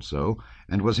called so,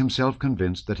 and was himself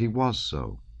convinced that he was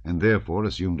so, and therefore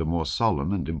assumed a more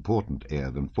solemn and important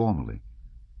air than formerly.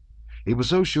 He was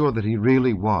so sure that he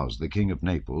really was the King of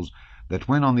Naples that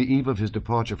when on the eve of his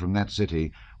departure from that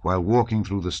city, while walking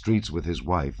through the streets with his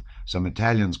wife, some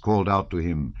Italians called out to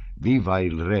him, "Viva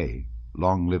il Re,"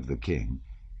 long live the King,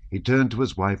 he turned to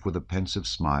his wife with a pensive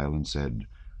smile and said,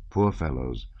 "Poor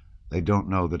fellows, they don't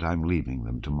know that I'm leaving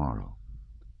them tomorrow."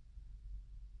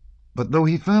 But though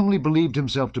he firmly believed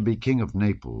himself to be King of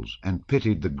Naples, and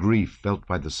pitied the grief felt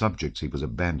by the subjects he was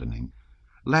abandoning,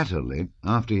 latterly,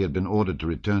 after he had been ordered to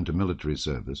return to military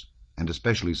service, and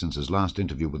especially since his last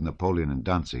interview with Napoleon in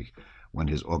Danzig, when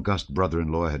his august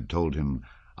brother-in-law had told him,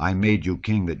 "I made you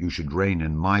king that you should reign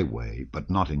in my way,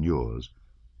 but not in yours,"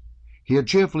 He had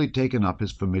cheerfully taken up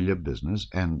his familiar business,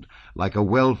 and, like a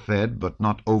well-fed but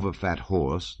not over-fat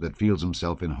horse that feels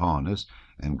himself in harness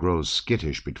and grows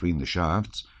skittish between the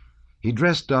shafts, he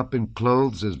dressed up in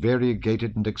clothes as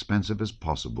variegated and expensive as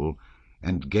possible,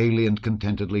 and gaily and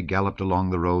contentedly galloped along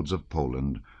the roads of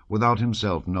Poland, without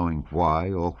himself knowing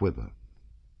why or whither.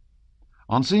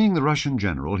 On seeing the Russian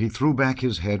general, he threw back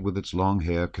his head with its long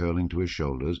hair curling to his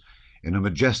shoulders in a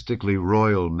majestically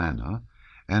royal manner,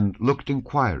 and looked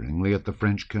inquiringly at the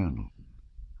French colonel.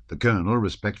 The colonel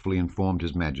respectfully informed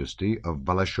His Majesty of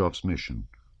Balashöv's mission,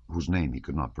 whose name he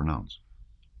could not pronounce.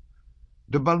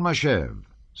 "De Balmashèv,"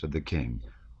 said the king,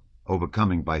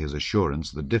 overcoming by his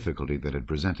assurance the difficulty that had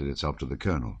presented itself to the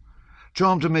colonel.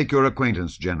 "Charmed to make your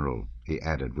acquaintance, General," he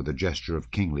added with a gesture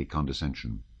of kingly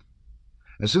condescension.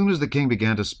 As soon as the king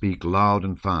began to speak loud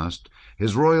and fast,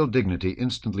 his royal dignity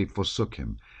instantly forsook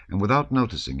him, and without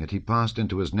noticing it he passed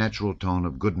into his natural tone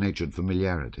of good-natured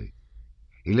familiarity.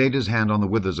 He laid his hand on the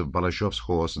withers of Balashöv's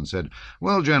horse and said,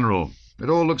 "Well, General,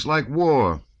 it all looks like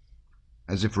war,"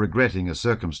 as if regretting a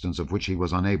circumstance of which he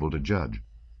was unable to judge.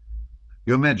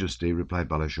 "Your Majesty," replied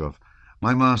Balashöv,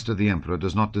 "my master the Emperor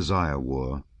does not desire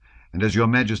war, and as your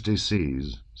Majesty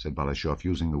sees," said Balashöv,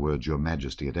 using the words "your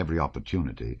Majesty" at every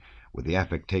opportunity, with the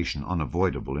affectation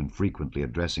unavoidable in frequently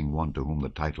addressing one to whom the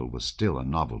title was still a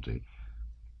novelty.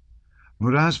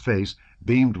 Murat's face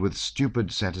beamed with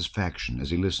stupid satisfaction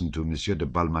as he listened to Monsieur de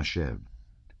Balmashèv.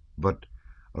 But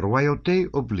royauté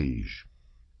oblige.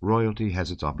 Royalty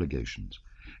has its obligations,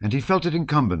 and he felt it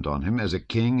incumbent on him, as a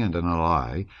king and an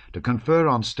ally, to confer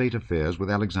on state affairs with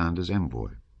Alexander's envoy.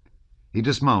 He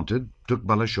dismounted, took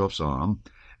Balashöv's arm,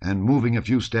 and, moving a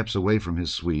few steps away from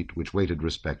his suite, which waited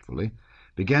respectfully,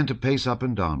 began to pace up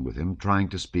and down with him, trying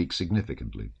to speak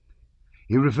significantly.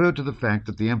 He referred to the fact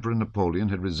that the Emperor Napoleon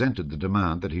had resented the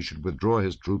demand that he should withdraw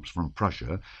his troops from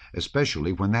Prussia,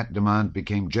 especially when that demand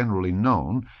became generally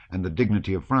known and the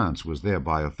dignity of France was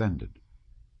thereby offended.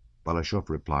 Balashöv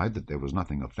replied that there was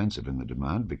nothing offensive in the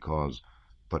demand because—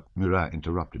 But Murat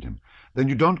interrupted him. "Then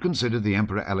you don't consider the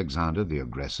Emperor Alexander the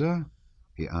aggressor?"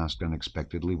 he asked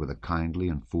unexpectedly, with a kindly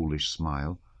and foolish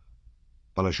smile.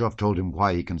 Balashöv told him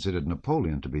why he considered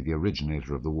Napoleon to be the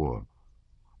originator of the war.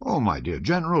 "Oh, my dear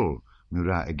General,"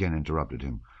 Murat again interrupted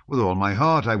him, "with all my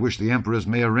heart I wish the emperors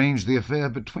may arrange the affair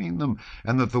between them,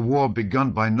 and that the war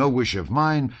begun by no wish of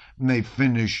mine may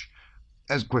finish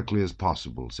as quickly as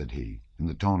possible," said he, in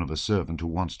the tone of a servant who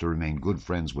wants to remain good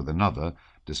friends with another,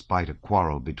 despite a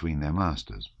quarrel between their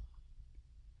masters.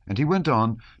 And he went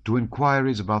on to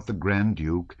inquiries about the Grand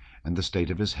Duke and the state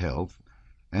of his health,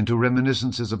 and to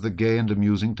reminiscences of the gay and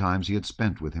amusing times he had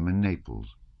spent with him in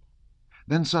Naples.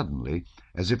 Then suddenly,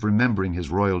 as if remembering his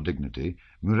royal dignity,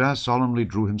 Murat solemnly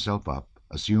drew himself up,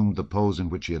 assumed the pose in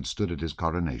which he had stood at his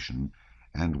coronation,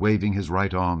 and, waving his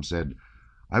right arm, said,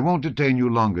 "I won't detain you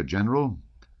longer, General.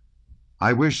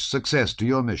 I wish success to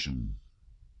your mission."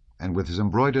 And with his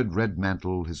embroidered red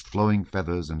mantle, his flowing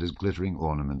feathers, and his glittering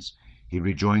ornaments, he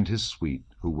rejoined his suite,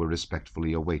 who were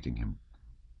respectfully awaiting him.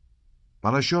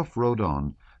 Balashöv rode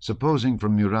on, supposing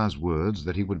from Murat's words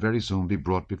that he would very soon be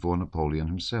brought before Napoleon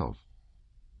himself.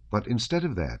 But instead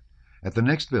of that, at the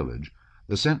next village,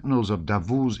 the sentinels of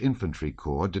Davout's infantry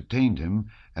corps detained him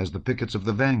as the pickets of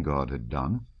the vanguard had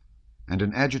done, and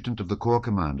an adjutant of the corps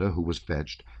commander, who was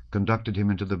fetched, conducted him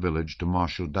into the village to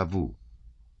Marshal Davout.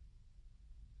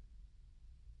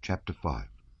 Chapter 5.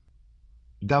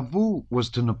 Davout was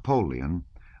to Napoleon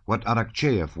what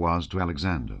Arakcheyev was to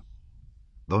Alexander.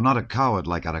 Though not a coward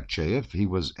like Arakcheyev, he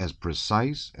was as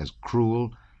precise, as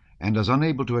cruel, and as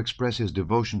unable to express his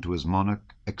devotion to his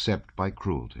monarch except by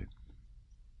cruelty.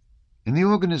 In the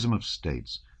organism of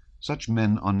states, such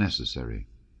men are necessary,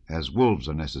 as wolves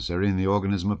are necessary in the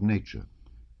organism of nature,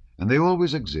 and they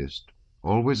always exist,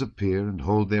 always appear and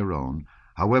hold their own,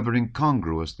 however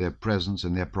incongruous their presence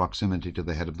and their proximity to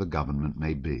the head of the government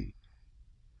may be.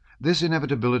 This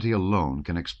inevitability alone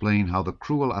can explain how the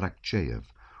cruel Arakcheyev,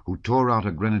 who tore out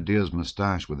a grenadier's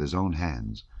moustache with his own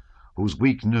hands, whose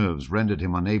weak nerves rendered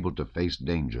him unable to face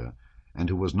danger, and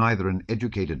who was neither an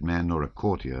educated man nor a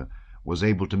courtier, was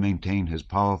able to maintain his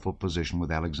powerful position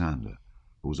with Alexander,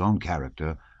 whose own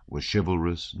character was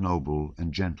chivalrous, noble,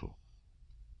 and gentle.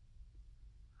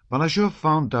 Balashöv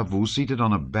found Davout seated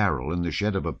on a barrel in the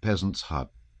shed of a peasant's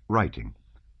hut, writing.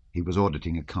 He was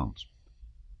auditing accounts.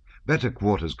 Better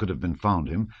quarters could have been found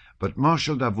him, but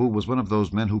Marshal Davout was one of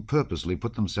those men who purposely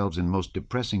put themselves in most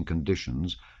depressing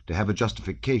conditions to have a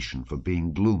justification for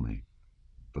being gloomy.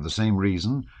 For the same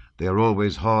reason, they are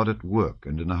always hard at work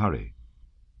and in a hurry.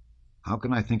 "How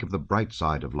can I think of the bright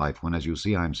side of life when, as you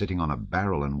see, I am sitting on a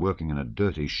barrel and working in a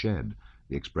dirty shed?"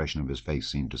 the expression of his face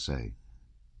seemed to say.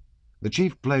 The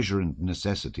chief pleasure and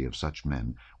necessity of such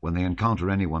men, when they encounter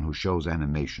anyone who shows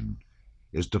animation,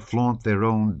 is to flaunt their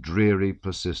own dreary,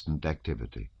 persistent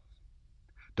activity.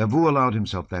 Davout allowed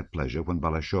himself that pleasure when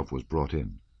Balashov was brought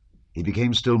in. He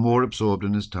became still more absorbed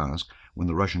in his task when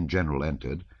the Russian general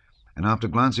entered, and after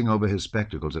glancing over his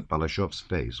spectacles at Balashov's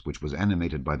face, which was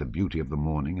animated by the beauty of the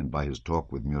morning and by his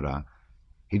talk with Murat,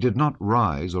 he did not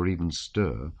rise or even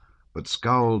stir, but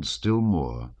scowled still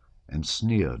more and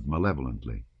sneered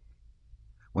malevolently.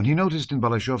 When he noticed in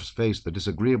Balashov's face the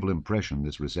disagreeable impression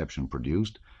this reception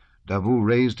produced, Davout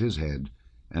raised his head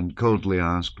and coldly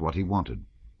asked what he wanted.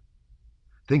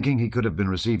 Thinking he could have been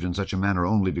received in such a manner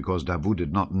only because Davout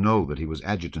did not know that he was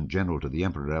adjutant general to the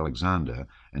Emperor Alexander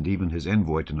and even his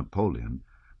envoy to Napoleon,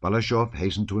 Balashov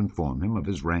hastened to inform him of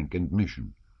his rank and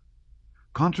mission.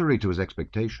 Contrary to his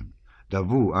expectation,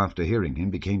 Davout, after hearing him,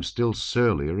 became still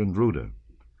surlier and ruder.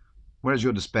 "Where is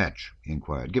your dispatch?" he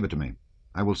inquired. "Give it to me.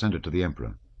 I will send it to the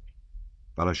Emperor."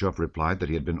 Balashov replied that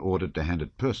he had been ordered to hand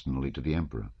it personally to the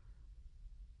Emperor.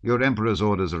 "Your Emperor's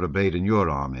orders are obeyed in your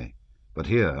army, but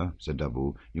here," said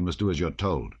Davout, "you must do as you're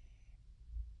told."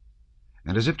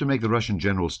 And as if to make the Russian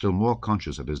general still more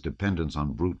conscious of his dependence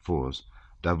on brute force,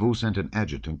 Davout sent an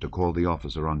adjutant to call the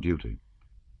officer on duty.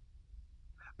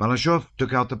 Balashov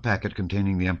took out the packet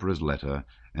containing the Emperor's letter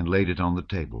and laid it on the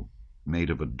table, made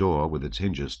of a door with its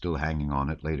hinges still hanging on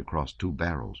it laid across two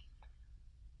barrels.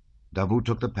 Davout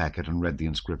took the packet and read the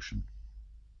inscription.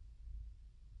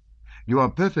 "You are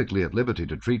perfectly at liberty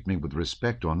to treat me with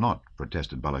respect or not,"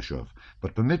 protested Balashov,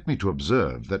 "but permit me to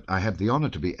observe that I have the honor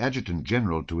to be adjutant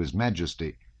general to His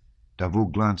Majesty."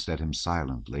 Davout glanced at him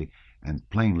silently and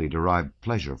plainly derived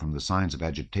pleasure from the signs of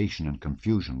agitation and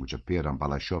confusion which appeared on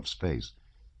Balashov's face.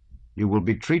 "You will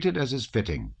be treated as is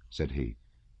fitting," said he,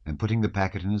 and putting the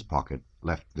packet in his pocket,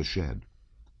 left the shed.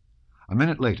 A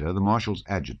minute later the marshal's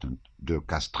adjutant, de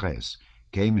Castries,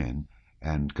 came in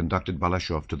and conducted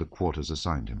Balashov to the quarters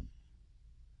assigned him.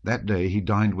 That day he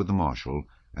dined with the marshal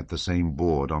at the same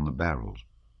board on the barrels.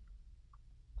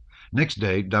 Next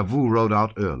day Davout rode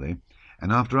out early,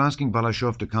 and after asking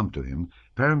Balashov to come to him,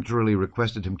 peremptorily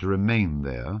requested him to remain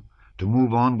there, to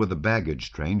move on with the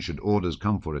baggage train should orders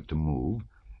come for it to move,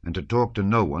 and to talk to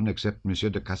no one except M.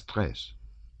 de Castries.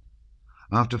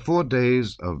 After 4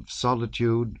 days of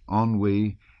solitude,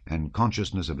 ennui, and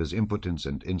consciousness of his impotence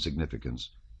and insignificance,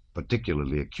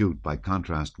 particularly acute by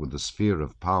contrast with the sphere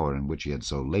of power in which he had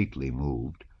so lately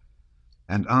moved,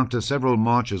 and after several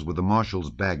marches with the marshal's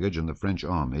baggage and the French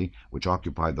army, which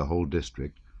occupied the whole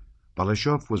district,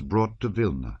 Balashov was brought to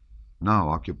Vilna, now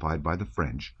occupied by the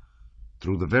French,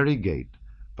 through the very gate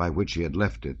by which he had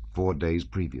left it 4 days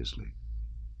previously.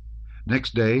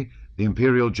 Next day the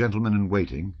imperial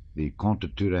gentleman-in-waiting, the Comte de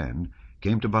Turenne,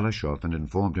 came to Balashov and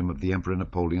informed him of the Emperor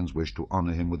Napoleon's wish to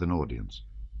honor him with an audience.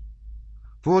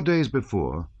 4 days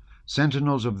before,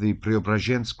 sentinels of the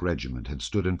Preobrazhensk regiment had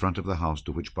stood in front of the house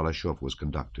to which Balashov was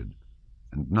conducted,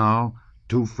 and now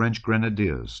 2 French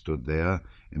grenadiers stood there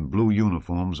in blue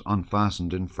uniforms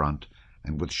unfastened in front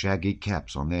and with shaggy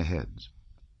caps on their heads,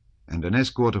 and an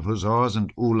escort of hussars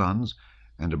and uhlans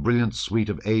and a brilliant suite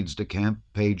of aides-de-camp,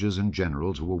 pages, and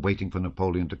generals who were waiting for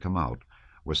Napoleon to come out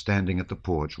were standing at the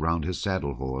porch round his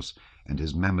saddle-horse and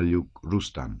his Mameluke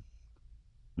Rustan.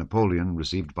 Napoleon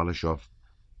received Balashov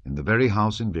in the very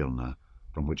house in Vilna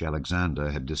from which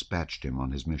Alexander had dispatched him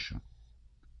on his mission.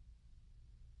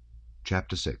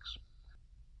 Chapter 6.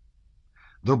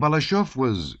 Though Balashov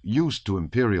was used to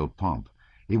imperial pomp,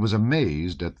 he was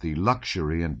amazed at the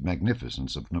luxury and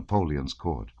magnificence of Napoleon's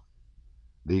court.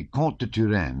 The Comte de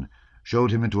Turenne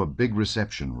showed him into a big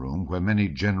reception-room where many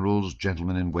generals,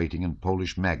 gentlemen-in-waiting, and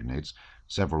Polish magnates,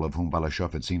 several of whom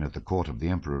Balashov had seen at the court of the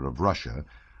Emperor of Russia,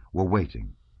 were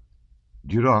waiting.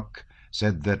 Duroc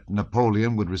said that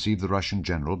Napoleon would receive the Russian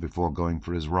general before going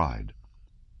for his ride.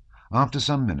 After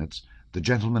some minutes, the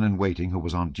gentleman-in-waiting who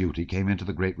was on duty came into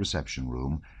the great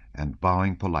reception-room and,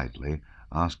 bowing politely,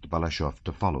 asked Balashov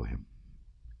to follow him.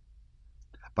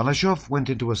 Balashov went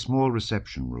into a small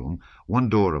reception-room, one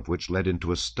door of which led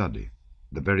into a study,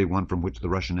 the very one from which the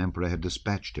Russian Emperor had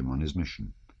dispatched him on his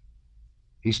mission.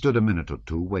 He stood a minute or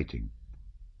two waiting.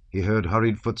 He heard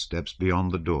hurried footsteps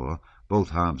beyond the door.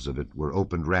 Both halves of it were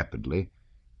opened rapidly.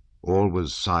 All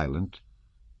was silent,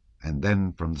 and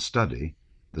then from the study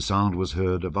the sound was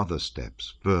heard of other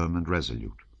steps, firm and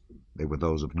resolute. They were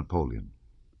those of Napoleon.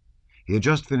 He had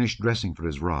just finished dressing for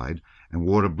his ride, and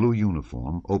wore a blue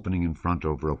uniform, opening in front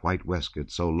over a white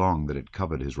waistcoat so long that it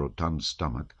covered his rotund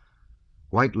stomach,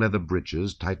 white leather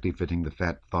breeches tightly fitting the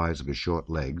fat thighs of his short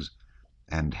legs,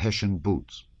 and Hessian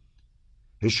boots.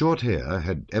 His short hair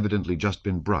had evidently just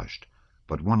been brushed,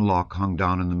 but one lock hung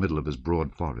down in the middle of his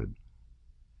broad forehead.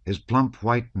 His plump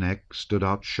white neck stood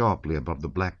out sharply above the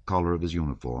black collar of his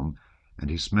uniform, and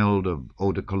he smelled of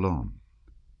eau de cologne.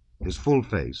 His full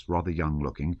face, rather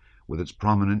young-looking, with its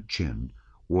prominent chin,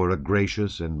 wore a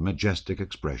gracious and majestic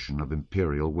expression of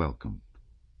imperial welcome.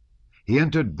 He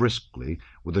entered briskly,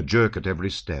 with a jerk at every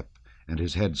step, and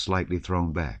his head slightly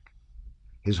thrown back.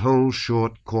 His whole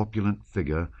short, corpulent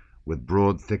figure, with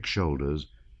broad, thick shoulders,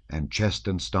 and chest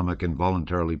and stomach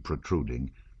involuntarily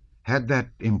protruding, had that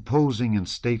imposing and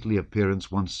stately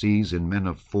appearance one sees in men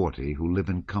of 40 who live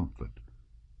in comfort.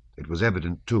 It was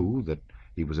evident, too, that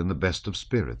he was in the best of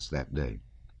spirits that day.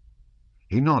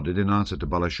 He nodded in answer to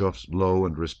Balashof's low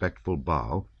and respectful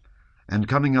bow, and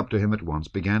coming up to him at once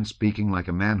began speaking like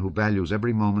a man who values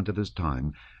every moment of his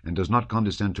time and does not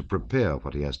condescend to prepare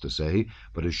what he has to say,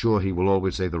 but is sure he will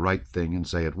always say the right thing and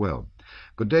say it well.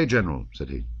 "Good day, General," said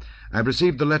he. "I've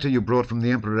received the letter you brought from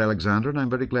the Emperor Alexander, and I'm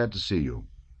very glad to see you."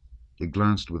 He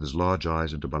glanced with his large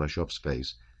eyes into Balashof's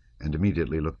face, and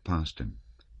immediately looked past him.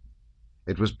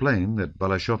 It was plain that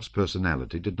Balashof's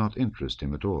personality did not interest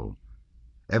him at all.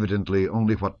 Evidently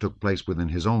only what took place within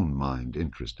his own mind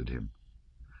interested him.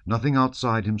 Nothing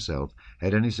outside himself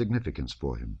had any significance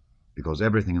for him, because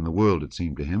everything in the world, it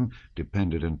seemed to him,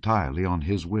 depended entirely on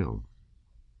his will.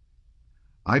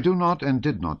 "I do not and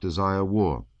did not desire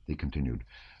war," he continued,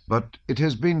 "but it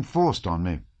has been forced on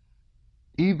me.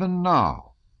 Even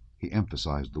now," he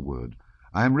emphasized the word,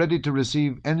 "I am ready to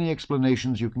receive any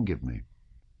explanations you can give me."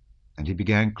 And he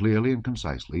began clearly and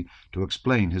concisely to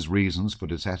explain his reasons for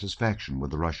dissatisfaction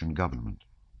with the Russian government.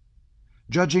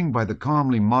 Judging by the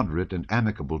calmly moderate and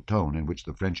amicable tone in which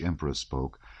the French Emperor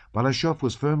spoke, Balashov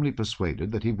was firmly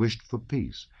persuaded that he wished for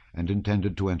peace and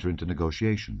intended to enter into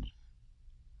negotiations.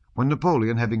 When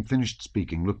Napoleon, having finished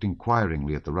speaking, looked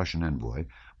inquiringly at the Russian envoy,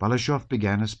 Balashov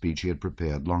began a speech he had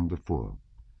prepared long before.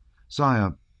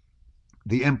 "Sire,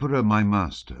 the Emperor, my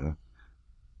master—"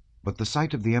 But the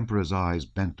sight of the Emperor's eyes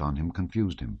bent on him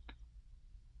confused him.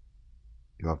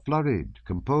 "You are flurried.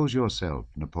 Compose yourself,"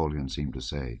 Napoleon seemed to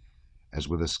say, as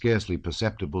with a scarcely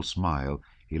perceptible smile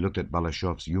he looked at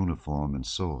Balashov's uniform and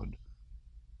sword.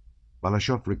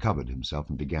 Balashov recovered himself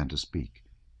and began to speak.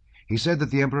 He said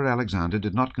that the Emperor Alexander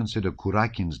did not consider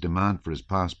Kurakin's demand for his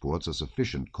passports a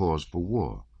sufficient cause for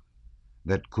war,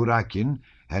 that Kurakin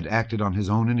had acted on his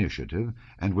own initiative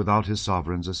and without his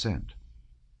sovereign's assent,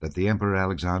 that the Emperor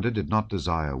Alexander did not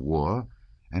desire war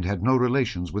and had no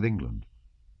relations with England.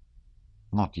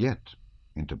 "Not yet,"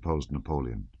 interposed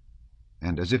Napoleon,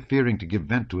 and as if fearing to give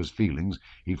vent to his feelings,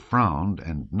 he frowned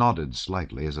and nodded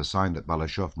slightly as a sign that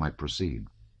Balashov might proceed.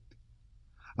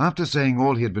 After saying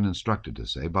all he had been instructed to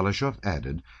say, Balashov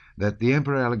added that the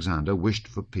Emperor Alexander wished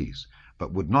for peace,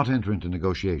 but would not enter into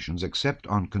negotiations except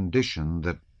on condition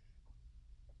that—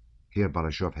 Here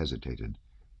Balashov hesitated.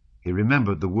 He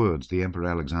remembered the words the Emperor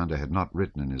Alexander had not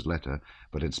written in his letter,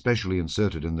 but had specially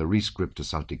inserted in the rescript to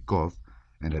Saltykov,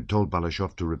 and had told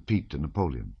Balashov to repeat to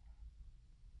Napoleon.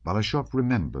 Balashov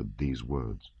remembered these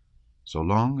words: "So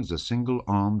long as a single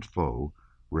armed foe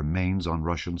remains on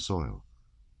Russian soil."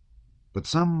 But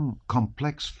some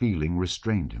complex feeling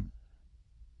restrained him.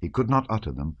 He could not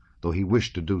utter them, though he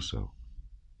wished to do so.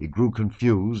 He grew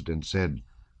confused and said,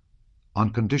 "On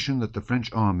condition that the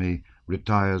French army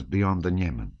retires beyond the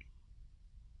Niemen."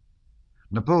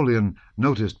 Napoleon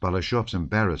noticed Balashov's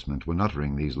embarrassment when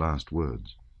uttering these last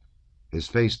words. His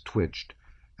face twitched,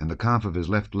 and the calf of his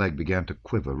left leg began to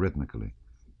quiver rhythmically.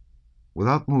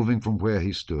 Without moving from where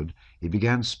he stood, he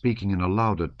began speaking in a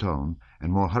louder tone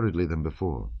and more hurriedly than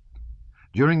before.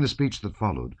 During the speech that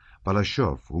followed,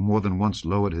 Balashov, who more than once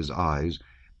lowered his eyes,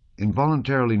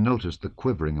 involuntarily noticed the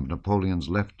quivering of Napoleon's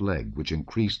left leg, which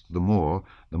increased the more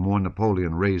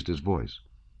Napoleon raised his voice.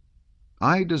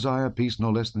 "I desire peace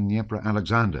no less than the Emperor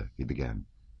Alexander," he began.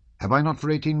 "Have I not for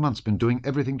 18 months been doing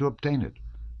everything to obtain it?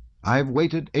 I have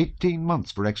waited 18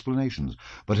 months for explanations,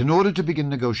 but in order to begin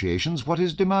negotiations, what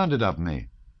is demanded of me?"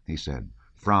 he said,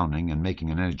 frowning and making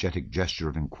an energetic gesture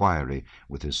of inquiry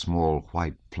with his small,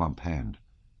 white, plump hand.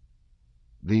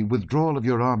 "The withdrawal of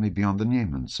your army beyond the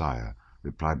Niemen, sire,"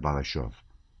 replied Balashov.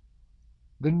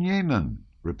 "The Niemen,"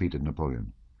 repeated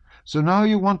Napoleon. "So now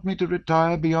you want me to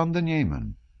retire beyond the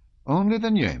Niemen?" "Only the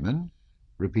Niemen?"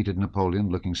 repeated Napoleon,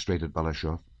 looking straight at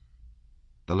Balashov.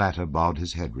 The latter bowed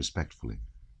his head respectfully.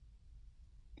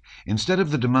 Instead of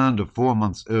the demand of 4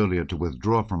 months earlier to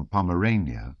withdraw from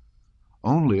Pomerania,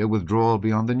 only a withdrawal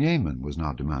beyond the Niemen was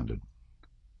now demanded.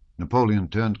 Napoleon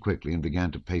turned quickly and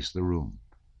began to pace the room.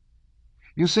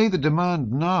 "You say the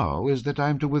demand now is that I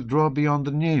am to withdraw beyond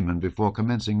the Niemen before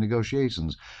commencing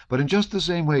negotiations, but in just the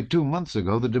same way 2 months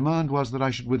ago the demand was that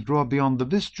I should withdraw beyond the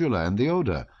Vistula and the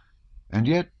Oder, and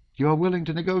yet you are willing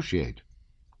to negotiate."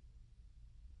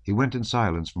 He went in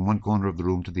silence from one corner of the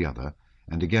room to the other,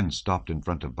 and again stopped in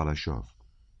front of Balashov.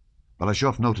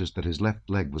 Balashov noticed that his left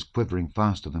leg was quivering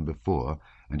faster than before,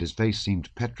 and his face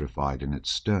seemed petrified in its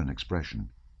stern expression.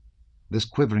 This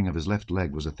quivering of his left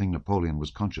leg was a thing Napoleon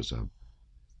was conscious of.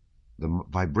 "The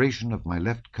vibration of my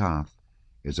left calf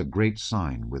is a great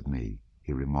sign with me,"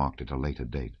 he remarked at a later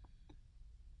date.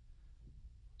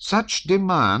 "Such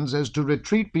demands as to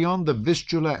retreat beyond the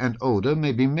Vistula and Oder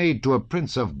may be made to a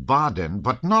Prince of Baden,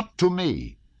 but not to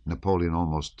me," Napoleon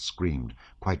almost screamed,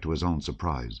 quite to his own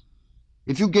surprise.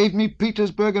 "If you gave me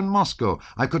Petersburg and Moscow,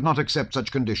 I could not accept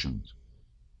such conditions.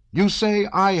 You say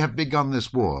I have begun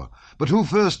this war, but who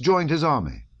first joined his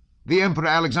army? The Emperor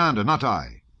Alexander, not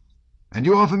I. And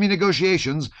you offer me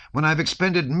negotiations when I've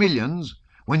expended millions,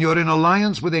 when you're in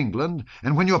alliance with England,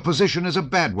 and when your position is a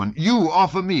bad one. You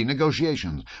offer me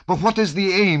negotiations. But what is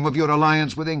the aim of your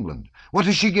alliance with England? What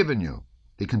has she given you?"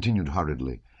 He continued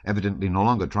hurriedly, evidently no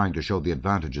longer trying to show the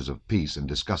advantages of peace and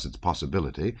discuss its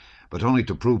possibility, but only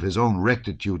to prove his own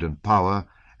rectitude and power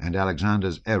and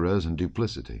Alexander's errors and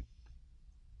duplicity.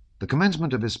 The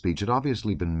commencement of his speech had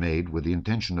obviously been made with the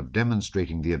intention of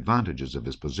demonstrating the advantages of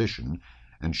his position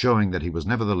and showing that he was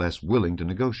nevertheless willing to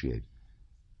negotiate.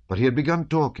 But he had begun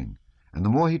talking, and the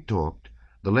more he talked,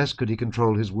 the less could he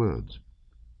control his words.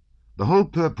 The whole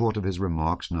purport of his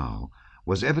remarks now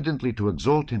was evidently to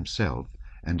exalt himself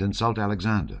and insult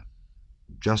Alexander,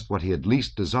 just what he had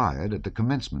least desired at the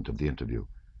commencement of the interview.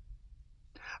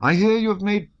 "I hear you have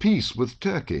made peace with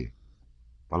Turkey."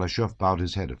 Balashov bowed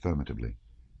his head affirmatively.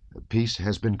 "Peace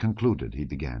has been concluded," he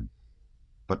began.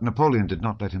 But Napoleon did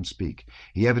not let him speak.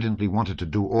 He evidently wanted to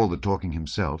do all the talking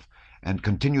himself, and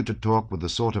continued to talk with the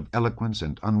sort of eloquence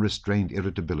and unrestrained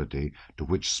irritability to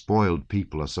which spoiled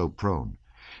people are so prone.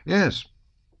 "Yes,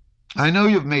 I know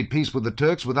you've made peace with the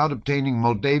Turks without obtaining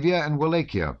Moldavia and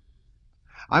Wallachia.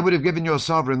 I would have given your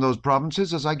sovereign those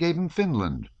provinces as I gave him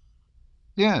Finland.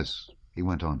 Yes," he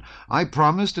went on, "I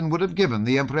promised and would have given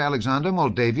the Emperor Alexander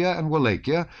Moldavia and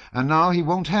Wallachia, and now he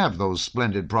won't have those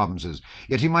splendid provinces.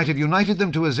 Yet he might have united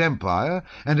them to his empire,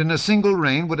 and in a single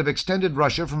reign would have extended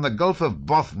Russia from the Gulf of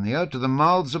Bothnia to the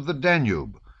mouths of the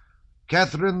Danube.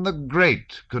 Catherine the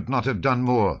Great could not have done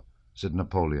more," said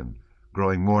Napoleon,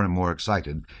 growing more and more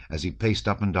excited as he paced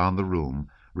up and down the room,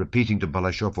 repeating to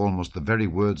Balashov almost the very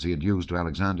words he had used to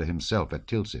Alexander himself at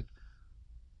Tilsit.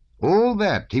 "All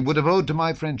that he would have owed to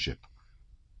my friendship.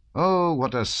 Oh,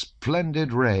 what a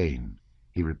splendid reign!"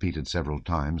 he repeated several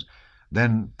times,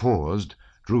 then paused,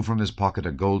 drew from his pocket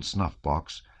a gold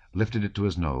snuff-box, lifted it to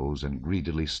his nose, and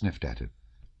greedily sniffed at it.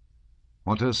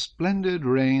 "What a splendid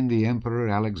reign the Emperor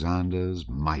Alexander's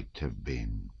might have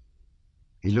been!"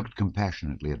 He looked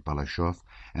compassionately at Balashov,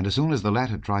 and as soon as the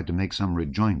latter tried to make some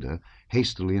rejoinder,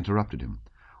 hastily interrupted him.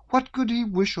 "What could he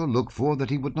wish or look for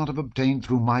that he would not have obtained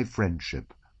through my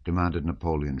friendship?" demanded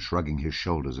Napoleon, shrugging his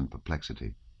shoulders in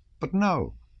perplexity. "But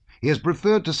no, he has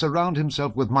preferred to surround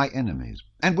himself with my enemies.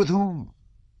 And with whom?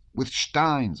 With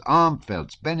Steins,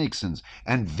 Armfeldts, Bennigsen's,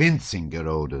 and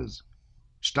Wintzingerodes.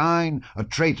 Stein, a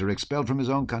traitor expelled from his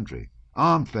own country.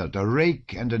 Armfeldt, a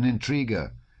rake and an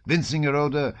intriguer.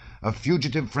 Wintzingerode, a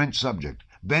fugitive French subject.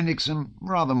 Bennigsen,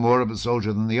 rather more of a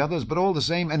soldier than the others, but all the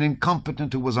same an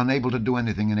incompetent who was unable to do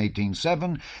anything in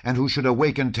 1807, and who should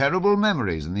awaken terrible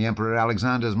memories in the Emperor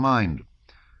Alexander's mind.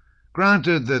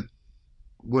 Granted that,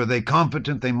 were they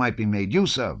competent, they might be made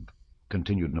use of,"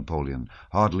 continued Napoleon,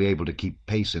 hardly able to keep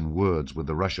pace in words with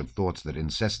the rush of thoughts that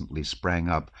incessantly sprang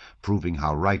up, proving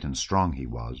how right and strong he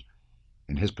was.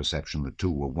 In his perception the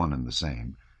two were one and the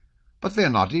same. "But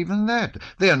they're not even that.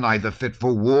 They are neither fit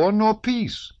for war nor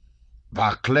peace.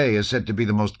 Barclay is said to be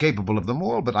the most capable of them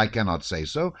all, but I cannot say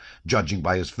so, judging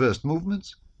by his first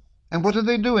movements. And what are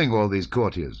they doing, all these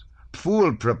courtiers?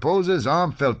 Pfuel proposes,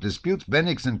 Armfeldt disputes,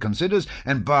 Bennigsen considers,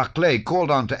 and Barclay,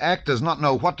 called on to act, does not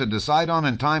know what to decide on,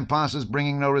 and time passes,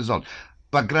 bringing no result.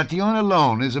 Bagration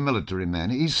alone is a military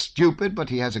man. He's stupid, but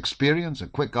he has experience, a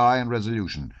quick eye, and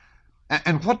resolution.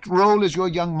 And what role is your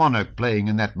young monarch playing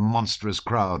in that monstrous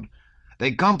crowd?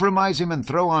 They compromise him and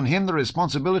throw on him the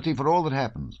responsibility for all that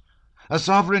happens. A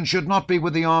sovereign should not be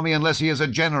with the army unless he is a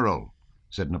general,"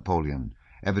 said Napoleon,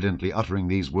 evidently uttering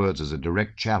these words as a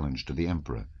direct challenge to the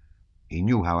emperor. He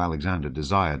knew how Alexander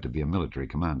desired to be a military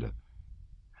commander.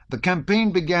 "The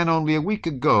campaign began only a week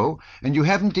ago, and you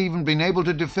haven't even been able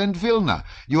to defend Vilna.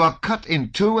 You are cut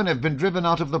in two and have been driven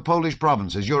out of the Polish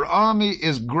provinces. Your army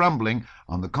is grumbling—"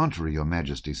 "On the contrary, your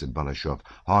Majesty," said Balashov,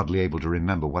 hardly able to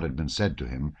remember what had been said to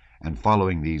him, and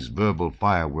following these verbal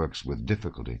fireworks with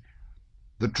difficulty.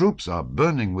 "The troops are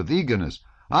burning with eagerness."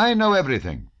 "I know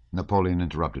everything," Napoleon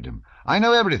interrupted him. "I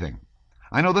know everything.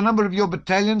 I know the number of your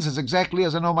battalions as exactly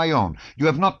as I know my own. You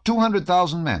have not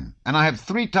 200,000 men, and I have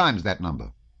 3 times that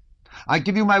number. I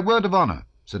give you my word of honor,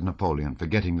 said Napoleon,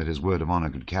 forgetting that his word of honor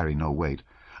could carry no weight.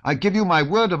 I give you my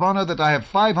word of honor that I have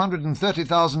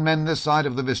 530,000 men this side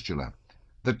of the Vistula.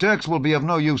 The Turks will be of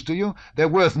no use to you. They're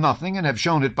worth nothing, and have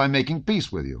shown it by making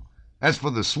peace with you. As for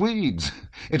the Swedes,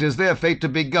 it is their fate to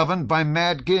be governed by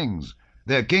mad kings.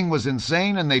 Their king was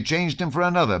insane, and they changed him for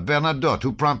another, Bernadotte,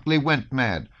 who promptly went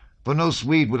mad. For no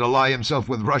Swede would ally himself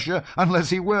with Russia unless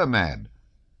he were mad.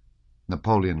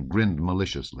 Napoleon grinned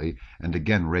maliciously, and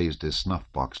again raised his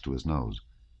snuff-box to his nose.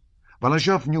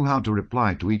 Balashov knew how to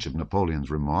reply to each of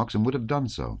Napoleon's remarks, and would have done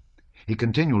so. He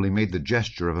continually made the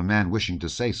gesture of a man wishing to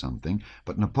say something,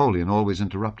 but Napoleon always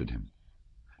interrupted him.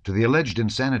 To the alleged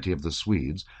insanity of the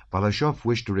Swedes, Balashov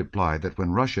wished to reply that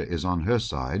when Russia is on her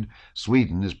side,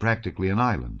 Sweden is practically an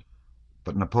island.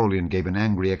 But Napoleon gave an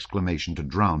angry exclamation to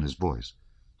drown his voice.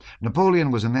 Napoleon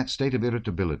was in that state of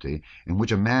irritability in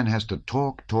which a man has to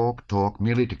talk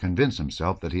merely to convince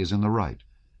himself that he is in the right.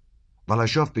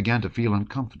 Balashov began to feel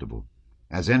uncomfortable.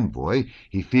 As envoy,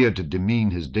 he feared to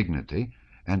demean his dignity,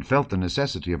 and felt the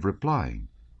necessity of replying.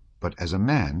 But as a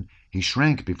man, he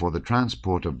shrank before the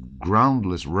transport of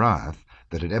groundless wrath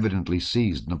that had evidently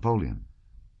seized Napoleon.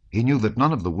 He knew that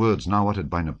none of the words now uttered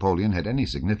by Napoleon had any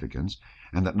significance,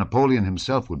 and that Napoleon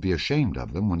himself would be ashamed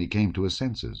of them when he came to his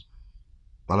senses.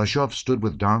 Balashov stood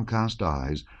with downcast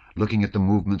eyes, looking at the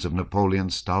movements of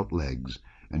Napoleon's stout legs,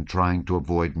 and trying to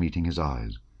avoid meeting his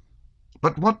eyes.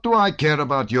 "But what do I care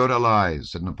about your allies?"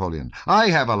 said Napoleon. "I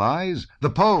have allies, the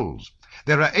Poles.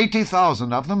 There are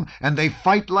 80,000 of them, and they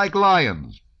fight like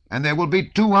lions, and there will be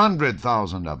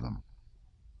 200,000 of them."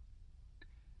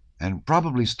 And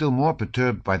probably still more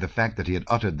perturbed by the fact that he had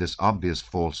uttered this obvious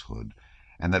falsehood,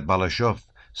 and that Balashov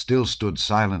still stood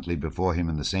silently before him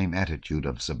in the same attitude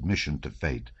of submission to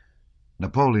fate,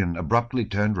 Napoleon abruptly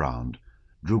turned round,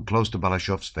 drew close to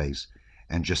Balashov's face,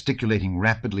 and gesticulating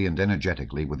rapidly and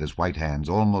energetically with his white hands,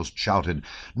 almost shouted,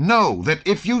 "Know that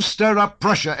if you stir up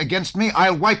Prussia against me,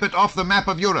 I'll wipe it off the map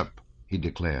of Europe," he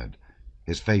declared,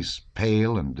 his face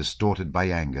pale and distorted by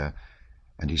anger,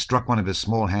 and he struck one of his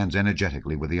small hands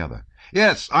energetically with the other.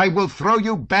 "Yes, I will throw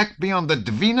you back beyond the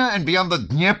Dvina and beyond the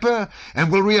Dnieper,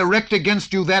 and will re-erect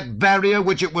against you that barrier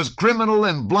which it was criminal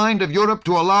and blind of Europe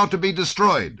to allow to be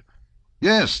destroyed.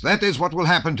 Yes, that is what will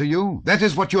happen to you. That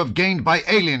is what you have gained by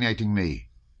alienating me."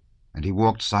 And he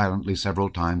walked silently several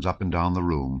times up and down the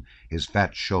room, his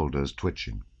fat shoulders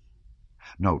twitching.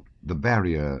 Note, the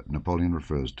barrier Napoleon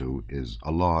refers to is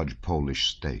a large Polish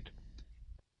state.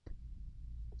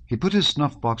 He put his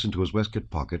snuff-box into his waistcoat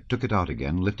pocket, took it out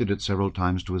again, lifted it several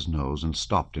times to his nose, and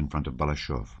stopped in front of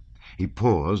Balashov. He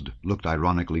paused, looked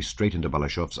ironically straight into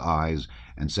Balashov's eyes,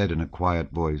 and said in a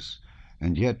quiet voice,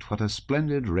 "And yet what a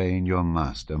splendid reign your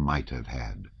master might have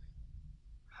had."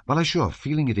 Balashov,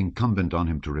 feeling it incumbent on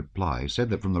him to reply, said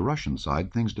that from the Russian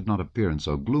side things did not appear in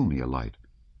so gloomy a light.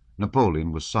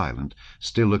 Napoleon was silent,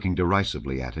 still looking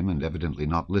derisively at him and evidently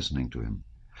not listening to him.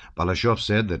 Balashov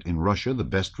said that in Russia the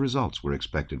best results were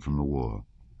expected from the war.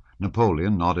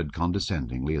 Napoleon nodded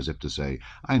condescendingly, as if to say,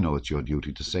 "I know it's your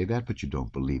duty to say that, but you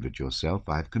don't believe it yourself.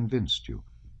 I've convinced you."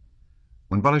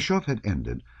 When Balashov had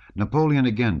ended, Napoleon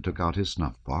again took out his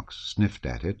snuff-box, sniffed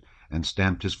at it, and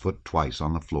stamped his foot twice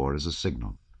on the floor as a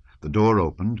signal. The door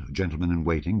opened, a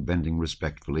gentleman-in-waiting, bending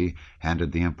respectfully,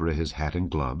 handed the Emperor his hat and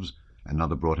gloves.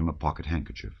 Another brought him a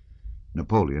pocket-handkerchief.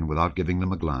 Napoleon, without giving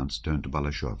them a glance, turned to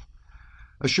Balashov.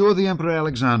 "Assure the Emperor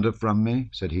Alexander from me,"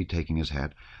 said he, taking his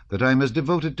hat, "that I am as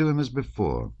devoted to him as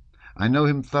before. I know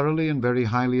him thoroughly and very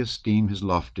highly esteem his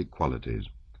lofty qualities.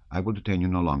 I will detain you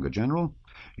no longer, General.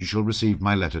 You shall receive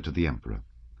my letter to the Emperor."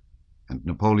 And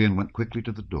Napoleon went quickly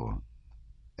to the door.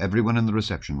 Everyone in the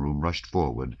reception-room rushed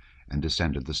forward and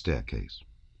descended the staircase.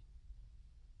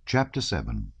 Chapter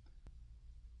 7.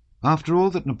 After all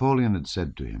that Napoleon had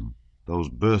said to him, those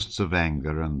bursts of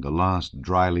anger and the last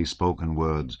dryly spoken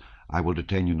words, "I will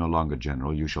detain you no longer,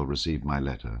 General, you shall receive my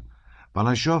letter,"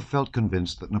 Balashov felt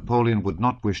convinced that Napoleon would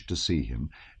not wish to see him,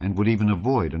 and would even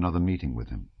avoid another meeting with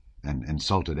him, an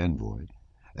insulted envoy,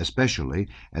 especially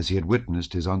as he had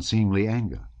witnessed his unseemly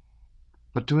anger.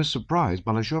 But to his surprise,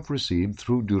 Balashov received,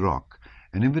 through Duroc,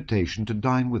 an invitation to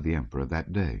dine with the Emperor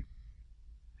that day.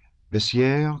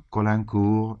 Bessières,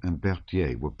 Caulaincourt, and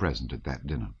Berthier were present at that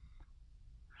dinner.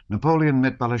 Napoleon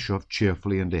met Balashov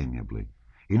cheerfully and amiably.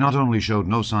 He not only showed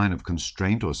no sign of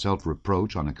constraint or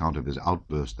self-reproach on account of his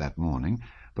outburst that morning,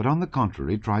 but on the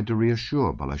contrary tried to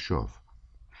reassure Balashov.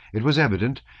 It was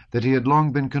evident that he had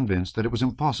long been convinced that it was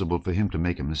impossible for him to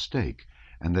make a mistake,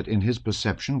 and that in his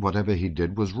perception whatever he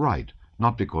did was right,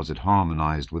 not because it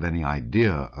harmonized with any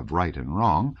idea of right and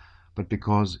wrong, but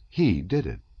because he did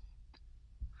it.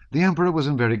 The Emperor was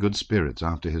in very good spirits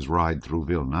after his ride through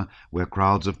Vilna, where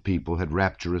crowds of people had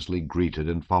rapturously greeted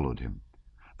and followed him.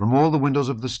 From all the windows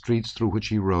of the streets through which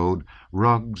he rode,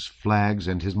 rugs, flags,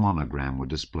 and his monogram were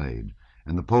displayed,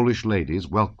 and the Polish ladies,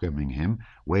 welcoming him,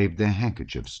 waved their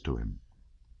handkerchiefs to him.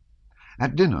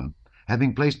 At dinner,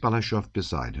 having placed Balashov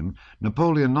beside him,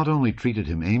 Napoleon not only treated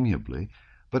him amiably,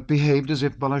 but behaved as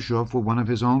if Balashov were one of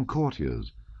his own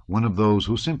courtiers, one of those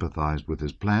who sympathized with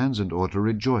his plans and ought to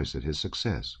rejoice at his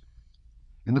success.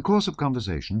 In the course of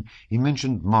conversation he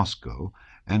mentioned Moscow,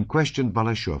 and questioned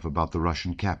Balashov about the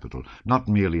Russian capital, not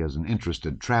merely as an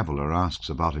interested traveler asks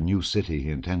about a new city he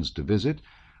intends to visit,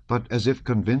 but as if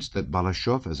convinced that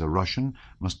Balashov, as a Russian,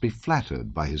 must be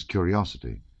flattered by his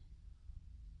curiosity.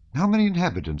 "How many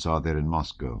inhabitants are there in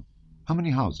Moscow? How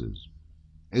many houses?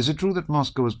 Is it true that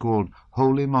Moscow is called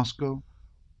Holy Moscow?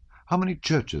 How many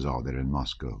churches are there in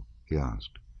Moscow?" he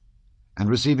asked. And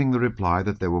receiving the reply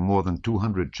that there were more than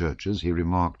 200 churches, he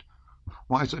remarked,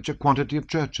 "Why such a quantity of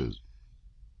churches?"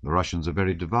 "The Russians are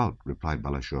very devout," replied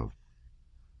Balashov.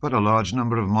 "But a large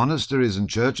number of monasteries and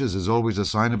churches is always a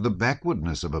sign of the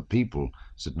backwardness of a people,"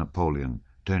 said Napoleon,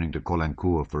 turning to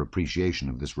Caulaincourt for appreciation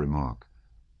of this remark.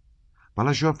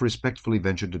 Balashov respectfully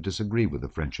ventured to disagree with the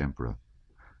French Emperor.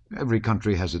 "Every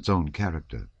country has its own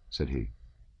character," said he.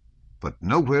 "But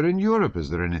nowhere in Europe is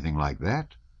there anything like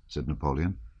that," said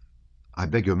Napoleon. "I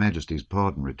beg your Majesty's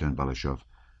pardon," returned Balashov.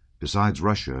 "Besides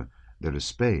Russia, there is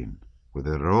Spain, where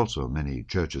there are also many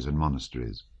churches and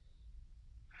monasteries."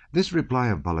 This reply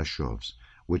of Balashov's,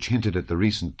 which hinted at the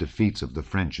recent defeats of the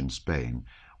French in Spain,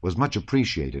 was much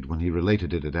appreciated when he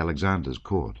related it at Alexander's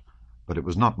court, but it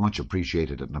was not much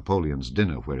appreciated at Napoleon's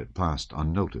dinner, where it passed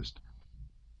unnoticed.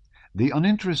 The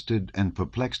uninterested and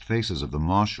perplexed faces of the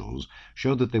marshals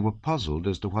showed that they were puzzled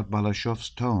as to what Balashov's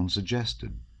tone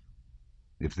suggested.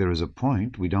 "If there is a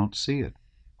point, we don't see it,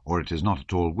 or it is not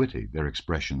at all witty," their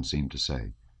expression seemed to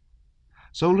say.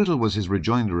 So little was his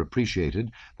rejoinder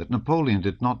appreciated that Napoleon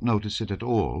did not notice it at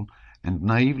all, and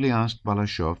naively asked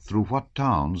Balashov through what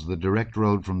towns the direct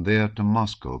road from there to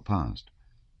Moscow passed.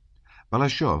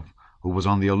 Balashov, who was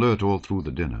on the alert all through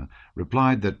the dinner,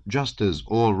 replied that just as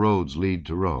all roads lead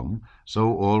to Rome,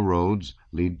 so all roads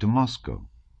lead to Moscow.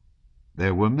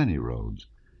 There were many roads,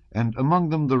 and among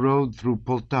them the road through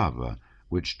Poltava,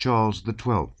 which Charles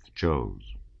XII chose.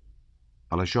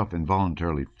 Balashov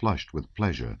involuntarily flushed with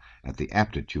pleasure at the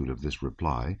aptitude of this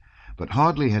reply, but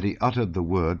hardly had he uttered the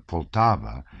word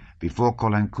Poltava before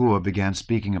Caulaincourt began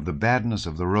speaking of the badness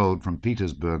of the road from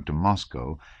Petersburg to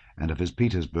Moscow and of his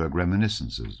Petersburg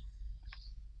reminiscences.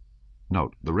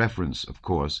 Note, the reference, of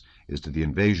course, is to the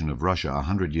invasion of Russia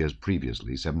 100 years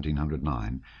previously,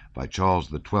 1709, by Charles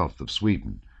XII of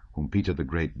Sweden, whom Peter the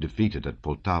Great defeated at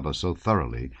Poltava so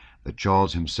thoroughly that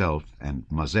Charles himself and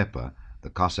Mazepa, the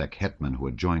Cossack hetman who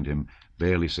had joined him,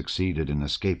 barely succeeded in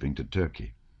escaping to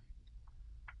Turkey.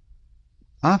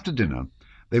 After dinner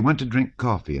they went to drink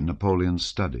coffee in Napoleon's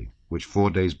study, which 4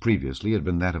 days previously had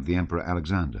been that of the Emperor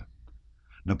Alexander.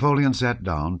 Napoleon sat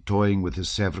down, toying with his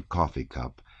Sèvres coffee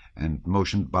cup, and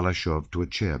motioned Balashov to a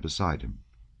chair beside him.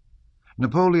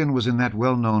 Napoleon was in that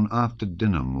well-known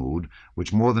after-dinner mood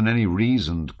which more than any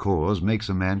reasoned cause makes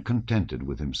a man contented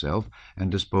with himself and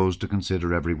disposed to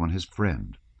consider everyone his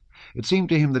friend. It seemed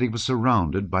to him that he was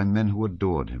surrounded by men who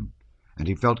adored him, and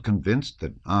he felt convinced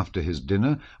that after his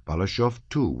dinner Balashov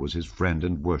too was his friend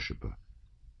and worshipper.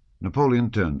 Napoleon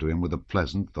turned to him with a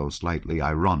pleasant, though slightly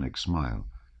ironic smile.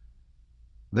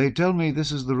 "They tell me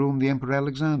this is the room the Emperor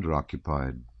Alexander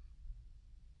occupied."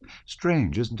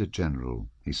 "Strange, isn't it, General?"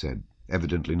 he said,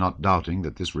 evidently not doubting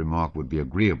that this remark would be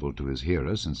agreeable to his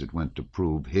hearer, since it went to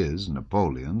prove his,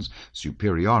 Napoleon's,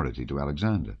 superiority to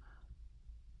Alexander.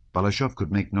 Balashov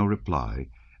could make no reply,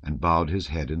 and bowed his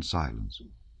head in silence.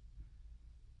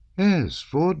 "Yes,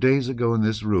 4 days ago in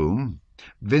this room,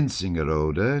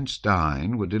 Winsingerode and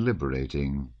Stein were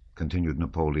deliberating," continued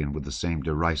Napoleon with the same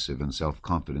derisive and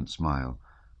self-confident smile.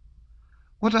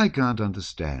 "What I can't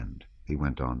understand," he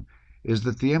went on, "is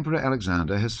that the Emperor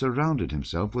Alexander has surrounded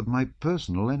himself with my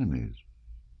personal enemies.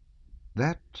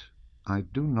 That I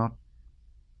do not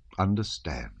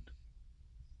understand.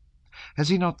 Has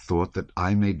he not thought that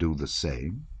I may do the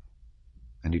same?"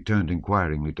 And he turned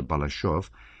inquiringly to Balashov,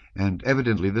 and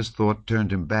evidently this thought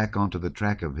turned him back onto the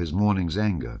track of his morning's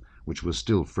anger, which was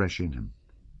still fresh in him.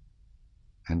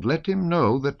 "And let him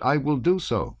know that I will do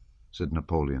so," said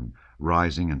Napoleon,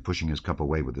 rising and pushing his cup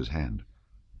away with his hand.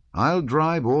 "I'll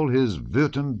drive all his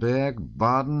Württemberg,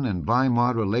 Baden, and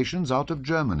Weimar relations out of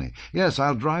Germany. Yes,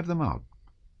 I'll drive them out.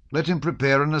 Let him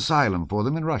prepare an asylum for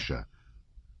them in Russia.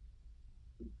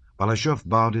 Balashov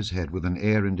bowed his head with an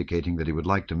air indicating that he would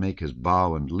like to make his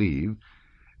bow and leave,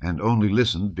 and only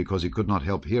listened because he could not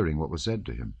help hearing what was said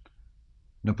to him.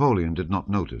 Napoleon did not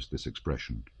notice this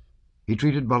expression. He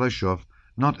treated Balashov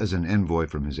not as an envoy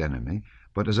from his enemy,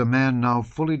 but as a man now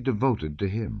fully devoted to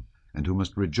him, and who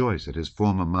must rejoice at his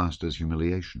former master's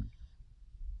humiliation.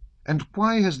 "And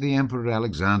why has the Emperor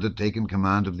Alexander taken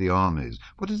command of the armies?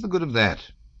 What is the good of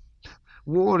that?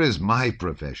 War is my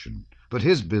profession, but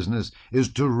his business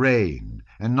is to reign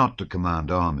and not to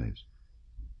command armies.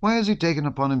 Why has he taken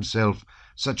upon himself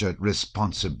such a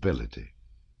responsibility?"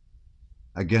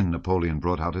 Again Napoleon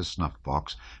brought out his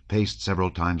snuff-box, paced several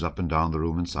times up and down the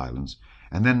room in silence,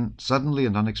 and then, suddenly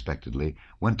and unexpectedly,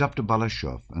 went up to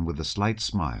Balashov, and with a slight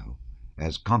smile,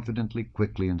 as confidently,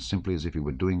 quickly, and simply as if he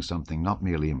were doing something not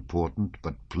merely important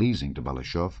but pleasing to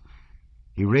Balashov,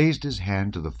 he raised his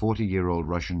hand to the 40-year-old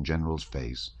Russian general's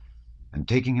face, and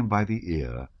taking him by the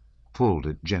ear, pulled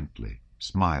it gently,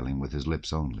 smiling with his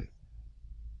lips only.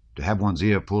 To have one's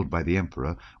ear pulled by the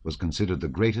emperor was considered the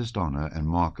greatest honor and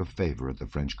mark of favor at the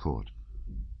French court.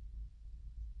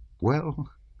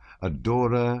 "Well,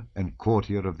 adorer and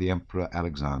courtier of the Emperor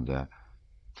Alexander,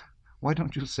 why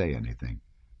don't you say anything?"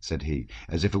 said he,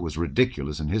 as if it was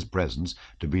ridiculous in his presence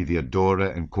to be the adorer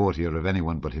and courtier of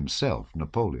anyone but himself,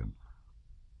 Napoleon.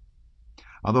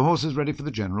 "Are the horses ready for the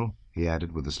general?" he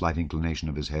added, with a slight inclination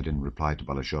of his head in reply to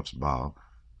Balashov's bow.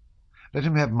 "Let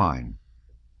him have mine.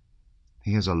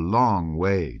 He has a long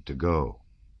way to go."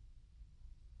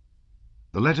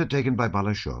 The letter taken by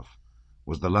Balashov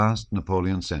was the last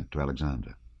Napoleon sent to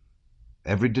Alexander.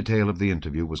 Every detail of the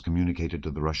interview was communicated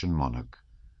to the Russian monarch,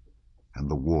 and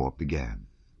the war began.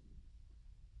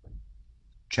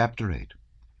 Chapter 8.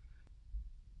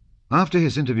 After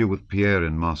his interview with Pierre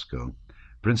in Moscow,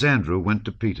 Prince Andrew went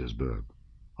to Petersburg,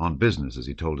 on business, as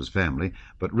he told his family,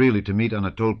 but really to meet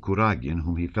Anatole Kuragin,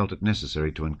 whom he felt it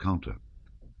necessary to encounter.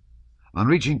 On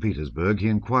reaching Petersburg, he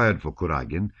inquired for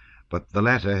Kuragin, but the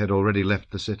latter had already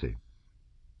left the city.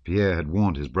 Pierre had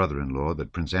warned his brother-in-law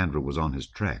that Prince Andrew was on his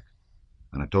track.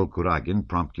 Anatole Kuragin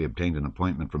promptly obtained an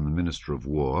appointment from the Minister of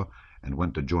War and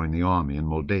went to join the army in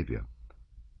Moldavia.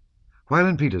 While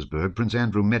in Petersburg, Prince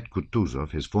Andrew met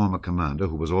Kutuzov, his former commander,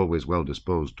 who was always well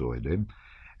disposed toward him,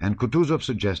 and Kutuzov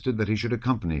suggested that he should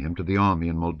accompany him to the army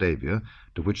in Moldavia,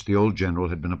 to which the old general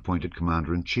had been appointed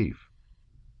commander-in-chief.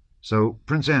 So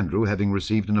Prince Andrew, having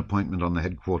received an appointment on the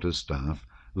headquarters staff,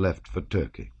 left for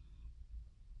Turkey.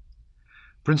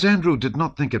 Prince Andrew did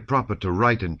not think it proper to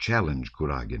write and challenge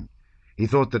Kuragin. He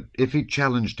thought that if he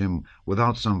challenged him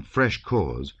without some fresh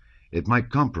cause, it might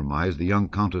compromise the young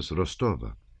Countess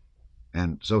Rostova,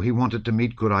 and so he wanted to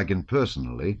meet Kuragin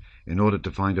personally in order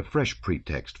to find a fresh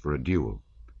pretext for a duel.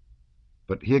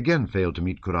 But he again failed to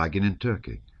meet Kuragin in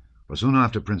Turkey, for soon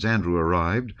after Prince Andrew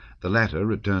arrived, the latter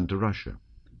returned to Russia.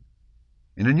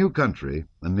 In a new country,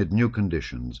 amid new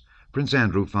conditions, Prince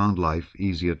Andrew found life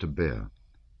easier to bear.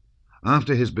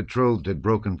 After his betrothed had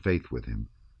broken faith with him,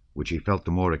 which he felt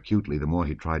the more acutely the more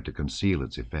he tried to conceal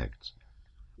its effects,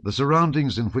 the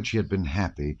surroundings in which he had been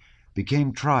happy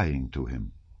became trying to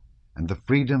him, and the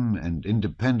freedom and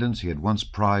independence he had once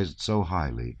prized so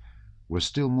highly were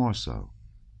still more so.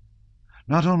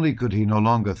 Not only could he no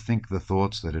longer think the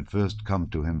thoughts that had first come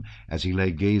to him as he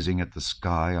lay gazing at the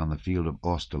sky on the field of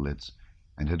Austerlitz,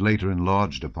 and had later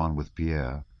enlarged upon with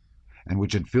Pierre, and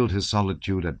which had filled his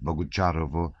solitude at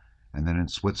Bogucharovo and then in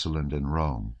Switzerland and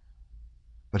Rome,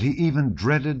 but he even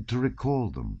dreaded to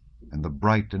recall them and the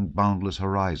bright and boundless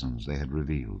horizons they had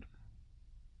revealed.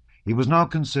 He was now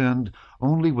concerned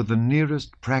only with the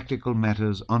nearest practical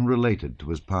matters unrelated to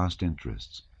his past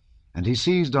interests, and he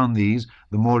seized on these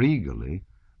the more eagerly,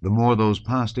 the more those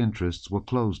past interests were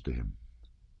closed to him.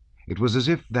 It was as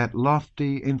if that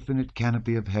lofty, infinite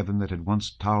canopy of heaven that had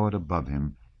once towered above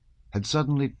him had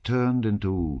suddenly turned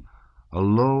into a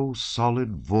low,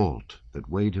 solid vault that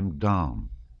weighed him down,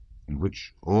 in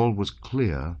which all was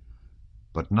clear,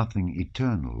 but nothing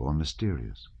eternal or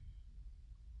mysterious.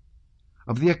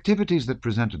 Of the activities that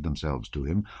presented themselves to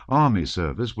him, army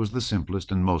service was the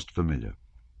simplest and most familiar.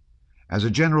 As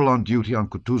a general on duty on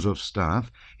Kutuzov's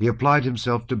staff, he applied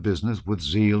himself to business with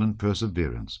zeal and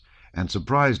perseverance, and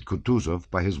surprised Kutuzov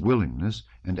by his willingness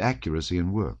and accuracy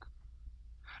in work.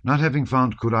 Not having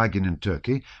found Kuragin in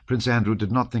Turkey, Prince Andrew did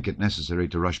not think it necessary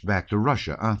to rush back to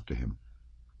Russia after him.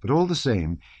 But all the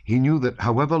same, he knew that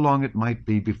however long it might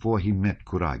be before he met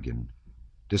Kuragin,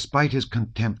 despite his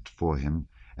contempt for him,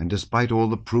 and despite all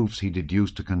the proofs he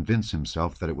deduced to convince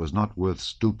himself that it was not worth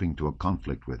stooping to a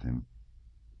conflict with him,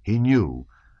 he knew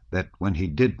that when he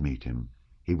did meet him,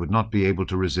 he would not be able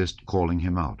to resist calling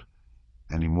him out,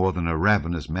 any more than a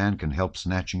ravenous man can help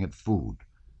snatching at food,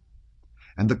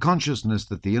 and the consciousness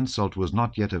that the insult was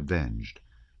not yet avenged,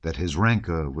 that his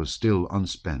rancour was still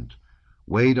unspent,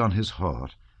 weighed on his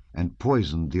heart and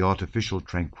poisoned the artificial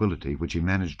tranquillity which he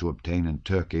managed to obtain in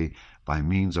Turkey by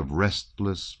means of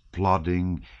restless,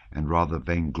 plodding, and rather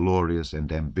vainglorious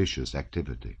and ambitious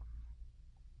activity.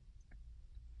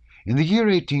 In the year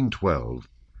 1812,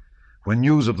 when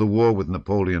news of the war with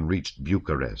Napoleon reached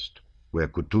Bucharest, where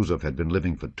Kutuzov had been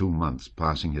living for 2 months,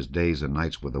 passing his days and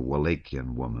nights with a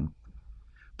Wallachian woman,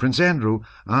 Prince Andrew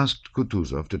asked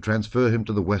Kutuzov to transfer him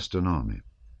to the Western Army.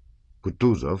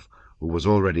 Kutuzov, who was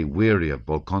already weary of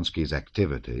Bolkonsky's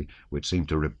activity, which seemed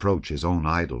to reproach his own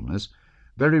idleness,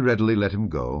 very readily let him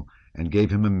go and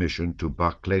gave him a mission to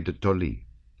Barclay de Tolly.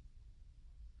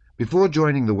 Before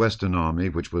joining the Western Army,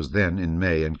 which was then in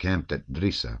May encamped at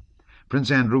Drissa, Prince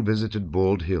Andrew visited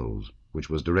Bald Hills, which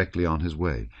was directly on his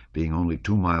way, being only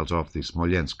 2 miles off the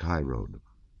Smolensk high road.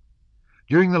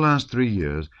 During the last 3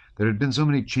 years there had been so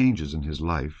many changes in his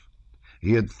life.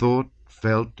 He had thought,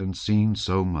 felt, and seen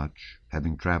so much,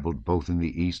 having travelled both in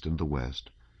the East and the West,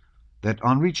 that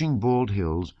on reaching Bald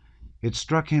Hills it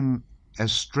struck him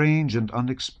as strange and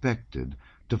unexpected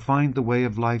to find the way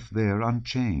of life there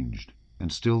unchanged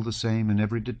and still the same in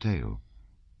every detail.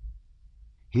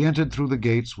 He entered through the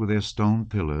gates with their stone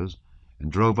pillars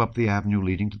and drove up the avenue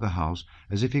leading to the house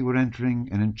as if he were entering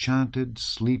an enchanted,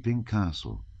 sleeping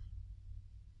castle.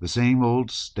 The same old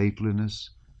stateliness,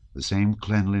 the same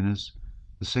cleanliness,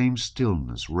 the same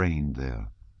stillness reigned there.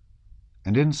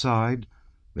 And inside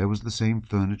there was the same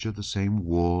furniture, the same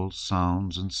walls,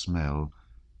 sounds, and smell,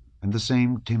 and the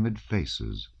same timid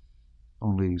faces,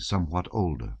 only somewhat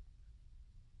older.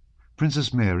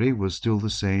 Princess Mary was still the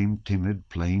same timid,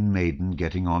 plain maiden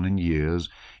getting on in years,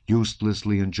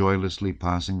 uselessly and joylessly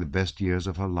passing the best years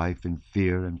of her life in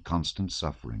fear and constant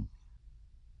suffering.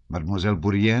 Mademoiselle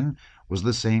Bourienne was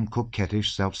the same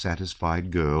coquettish,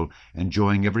 self-satisfied girl,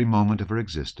 enjoying every moment of her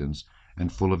existence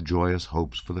and full of joyous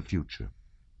hopes for the future.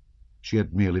 She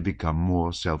had merely become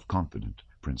more self-confident,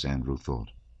 Prince Andrew thought.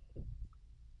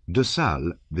 De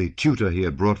Salles, the tutor he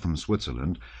had brought from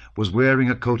Switzerland, was wearing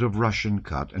a coat of Russian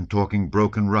cut and talking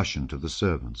broken Russian to the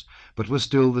servants, but was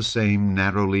still the same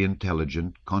narrowly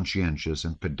intelligent, conscientious,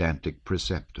 and pedantic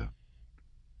preceptor.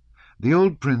 The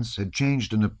old prince had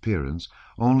changed in appearance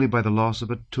only by the loss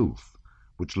of a tooth,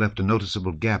 which left a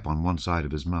noticeable gap on one side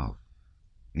of his mouth.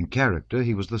 In character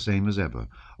he was the same as ever,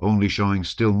 only showing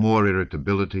still more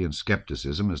irritability and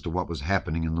skepticism as to what was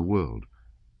happening in the world.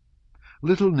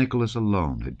 Little Nicholas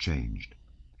alone had changed.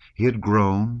 He had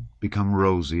grown, become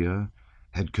rosier,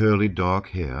 had curly dark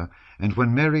hair, and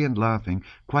when merry and laughing,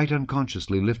 quite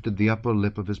unconsciously lifted the upper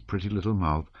lip of his pretty little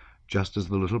mouth, just as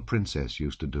the little princess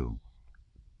used to do.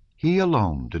 He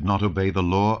alone did not obey the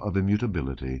law of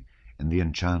immutability in the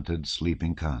enchanted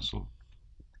sleeping castle.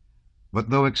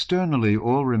 But though externally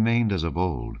all remained as of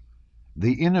old,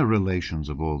 the inner relations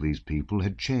of all these people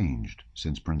had changed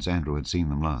since Prince Andrew had seen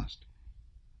them last.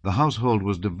 The household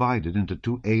was divided into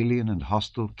 2 alien and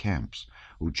hostile camps,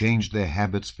 who changed their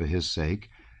habits for his sake,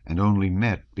 and only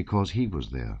met because he was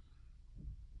there.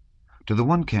 To the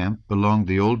one camp belonged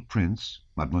the old prince,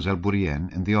 Mademoiselle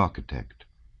Bourienne, and the architect.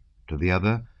 To the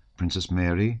other, Princess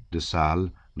Mary, de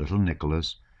Salles, little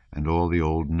Nicholas, and all the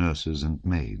old nurses and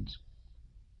maids.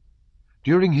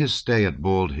 During his stay at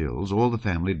Bald Hills, all the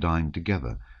family dined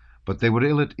together, but they were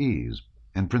ill at ease,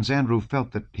 and Prince Andrew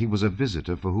felt that he was a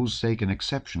visitor for whose sake an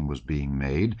exception was being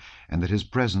made, and that his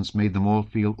presence made them all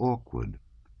feel awkward.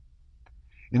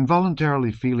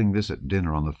 Involuntarily feeling this at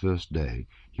dinner on the first day,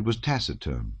 he was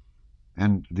taciturn,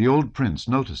 and the old prince,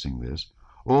 noticing this,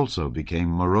 also became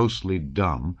morosely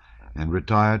dumb and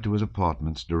retired to his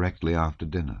apartments directly after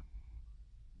dinner.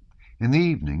 In the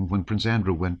evening, when Prince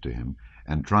Andrew went to him,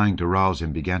 and trying to rouse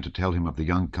him began to tell him of the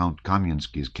young Count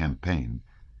Kamiensky's campaign,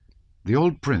 the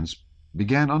old prince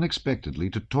began unexpectedly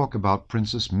to talk about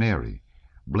Princess Mary,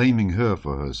 blaming her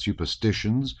for her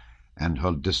superstitions and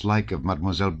her dislike of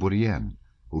Mademoiselle Bourienne,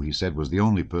 who he said was the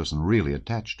only person really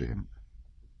attached to him.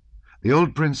 The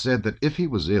old prince said that if he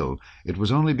was ill, it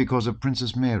was only because of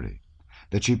Princess Mary,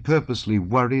 that she purposely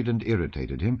worried and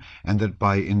irritated him, and that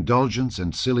by indulgence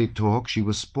and silly talk she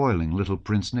was spoiling little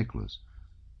Prince Nicholas.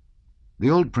 The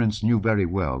old prince knew very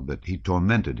well that he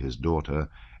tormented his daughter,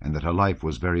 and that her life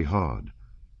was very hard,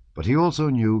 but he also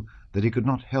knew that he could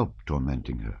not help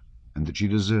tormenting her, and that she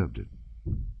deserved it.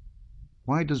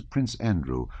 Why does Prince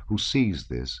Andrew, who sees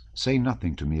this, say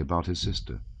nothing to me about his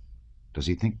sister? Does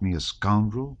he think me a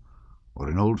scoundrel, or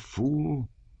an old fool,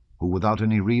 who without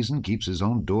any reason keeps his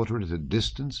own daughter at a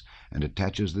distance and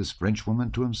attaches this Frenchwoman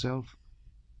to himself?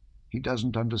 He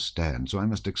doesn't understand, so I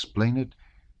must explain it,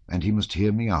 and he must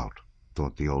hear me out,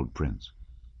 thought the old prince.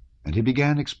 and he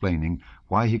began explaining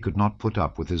why he could not put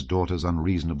up with his daughter's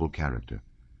unreasonable character.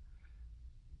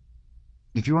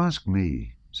 "If you ask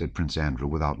me," said Prince Andrew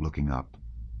without looking up,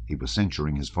 he was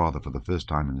censuring his father for the first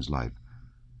time in his life,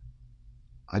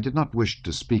 "I did not wish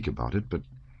to speak about it, but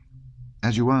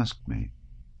as you asked me,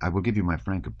 I will give you my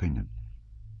frank opinion.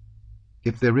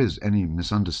 If there is any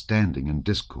misunderstanding and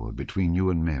discord between you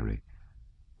and Mary,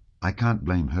 I can't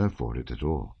blame her for it at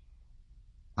all.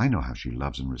 I know how she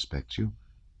loves and respects you.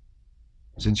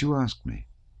 Since you asked me,"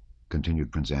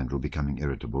 continued Prince Andrew, becoming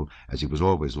irritable, as he was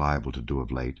always liable to do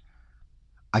of late,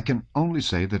 "I can only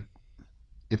say that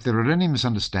if there are any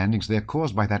misunderstandings, they are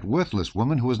caused by that worthless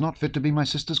woman who is not fit to be my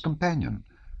sister's companion."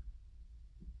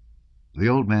 The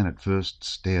old man at first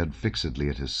stared fixedly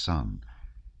at his son,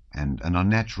 and an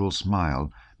unnatural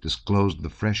smile disclosed the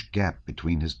fresh gap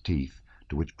between his teeth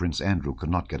to which Prince Andrew could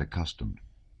not get accustomed.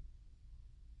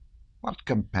 "What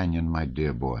companion, my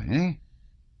dear boy, eh?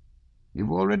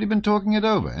 You've already been talking it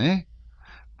over, eh?"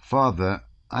 "Father,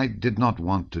 I did not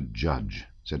want to judge,"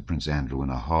 said Prince Andrew in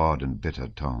a hard and bitter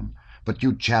tone, "but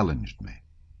you challenged me.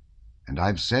 And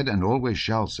I've said and always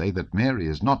shall say that Mary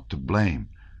is not to blame.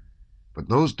 But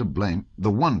those to blame,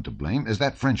 the one to blame, is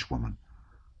that Frenchwoman."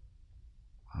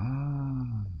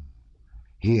 "Ah,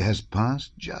 he has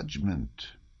passed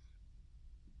judgment."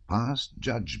 "Passed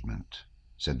judgment,"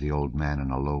 said the old man in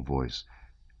a low voice,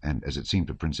 and, as it seemed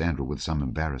to Prince Andrew, with some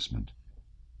embarrassment.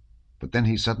 But then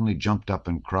he suddenly jumped up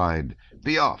and cried,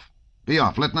 "Be off! Be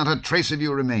off! Let not a trace of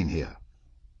you remain here!"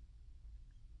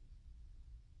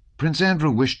 Prince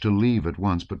Andrew wished to leave at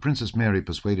once, but Princess Mary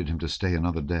persuaded him to stay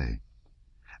another day.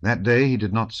 That day he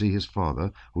did not see his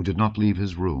father, who did not leave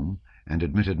his room, and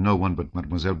admitted no one but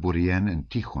Mademoiselle Bourienne and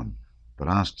Tichon, but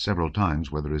asked several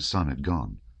times whether his son had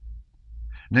gone.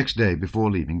 Next day,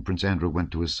 before leaving, Prince Andrew went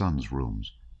to his son's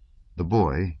rooms. The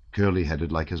boy,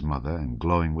 curly-headed like his mother and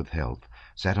glowing with health,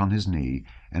 sat on his knee,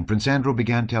 and Prince Andrew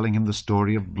began telling him the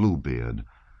story of Bluebeard,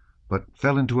 but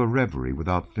fell into a reverie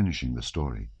without finishing the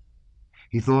story.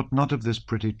 He thought not of this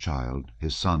pretty child,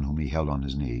 his son whom he held on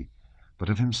his knee, but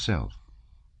of himself.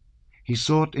 He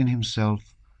sought in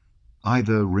himself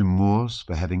either remorse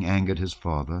for having angered his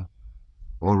father,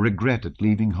 or regret at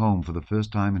leaving home for the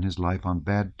first time in his life on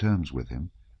bad terms with him,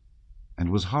 and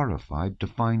was horrified to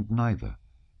find neither.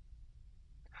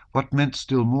 What meant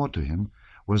still more to him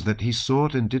was that he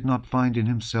sought and did not find in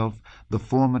himself the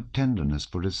former tenderness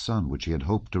for his son which he had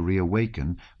hoped to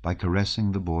reawaken by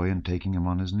caressing the boy and taking him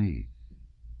on his knee.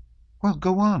 "Well,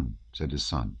 go on," said his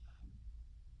son.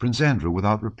 Prince Andrew,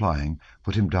 without replying,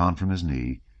 put him down from his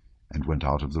knee and went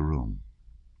out of the room.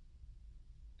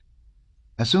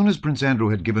 As soon as Prince Andrew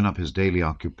had given up his daily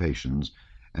occupations,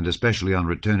 and especially on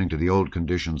returning to the old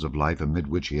conditions of life amid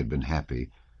which he had been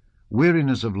happy,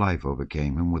 weariness of life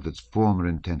overcame him with its former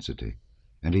intensity,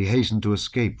 and he hastened to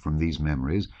escape from these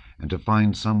memories and to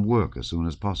find some work as soon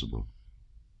as possible.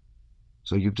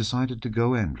 "So you've decided to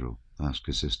go, Andrew?" asked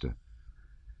his sister.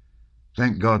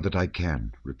 "Thank God that I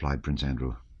can," replied Prince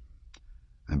Andrew.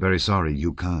 "I'm very sorry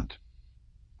you can't."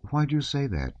 "Why do you say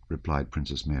that?" replied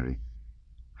Princess Mary.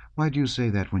 "Why do you say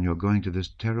that when you're going to this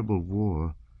terrible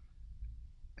war,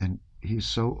 and he's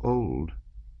so old?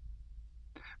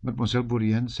 Mademoiselle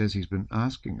Bourienne says he's been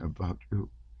asking about you."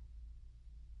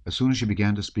 As soon as she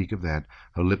began to speak of that,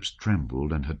 her lips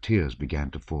trembled and her tears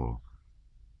began to fall.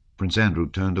 Prince Andrew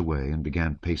turned away and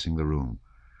began pacing the room.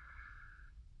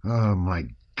 "Oh,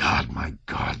 my God, my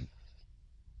God!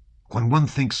 When one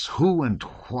thinks who and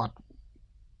what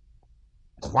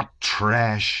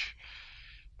trash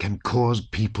can cause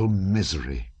people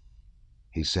misery,"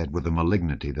 he said with a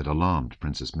malignity that alarmed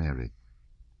Princess Mary.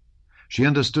 She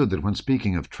understood that when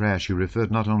speaking of trash he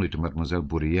referred not only to Mademoiselle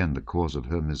Bourienne, the cause of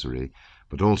her misery,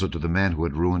 but also to the man who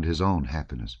had ruined his own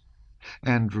happiness.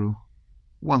 "Andrew,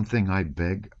 one thing I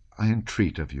beg, I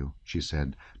entreat of you," she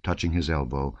said, touching his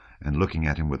elbow and looking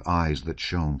at him with eyes that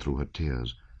shone through her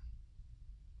tears.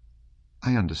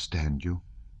 "I understand you."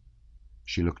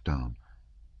 She looked down.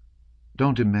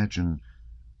 "Don't imagine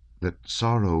that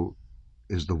sorrow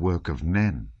is the work of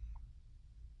men.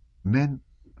 Men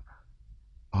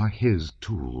are his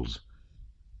tools."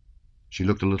 She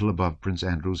looked a little above Prince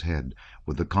Andrew's head,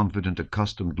 with the confident,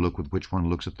 accustomed look with which one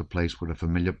looks at the place where a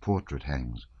familiar portrait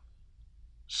hangs.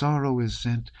 "Sorrow is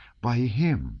sent by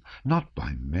him, not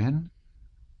by men.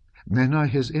 Men are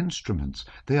his instruments.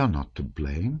 They are not to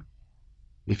blame.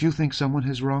 If you think someone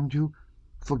has wronged you,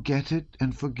 forget it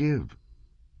and forgive.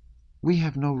 We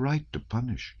have no right to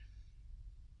punish.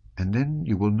 And then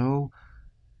you will know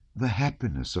the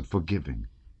happiness of forgiving."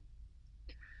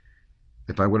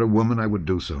 "If I were a woman I would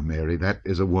do so, Mary. That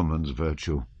is a woman's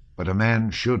virtue. "But a man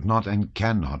should not and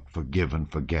cannot forgive and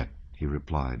forget," he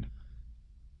replied.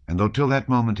 And though till that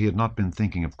moment he had not been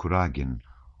thinking of Kuragin,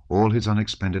 all his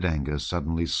unexpended anger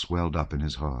suddenly swelled up in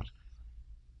his heart.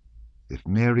 "If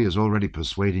Mary is already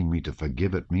persuading me to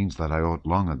forgive, it means that I ought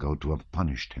long ago to have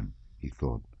punished him," he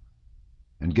thought.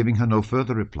 And giving her no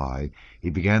further reply, he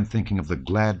began thinking of the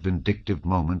glad vindictive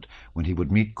moment when he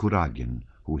would meet Kuragin,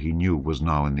 who he knew was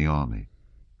now in the army.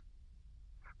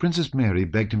 Princess Mary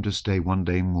begged him to stay one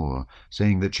day more,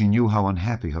 saying that she knew how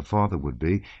unhappy her father would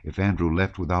be if Andrew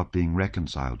left without being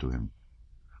reconciled to him.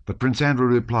 But Prince Andrew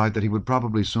replied that he would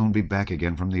probably soon be back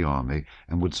again from the army,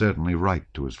 and would certainly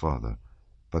write to his father,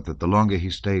 but that the longer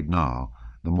he stayed now,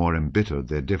 the more embittered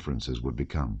their differences would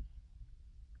become.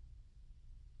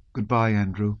 "Goodbye,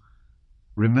 Andrew.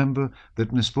 Remember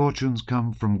that misfortunes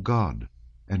come from God,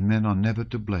 and men are never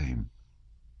to blame,"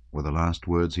 were the last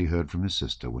words he heard from his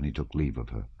sister when he took leave of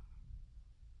her.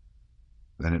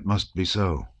 "Then it must be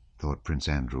so," thought Prince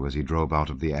Andrew as he drove out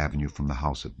of the avenue from the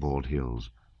house at Bald Hills.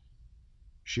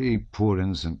 "She, poor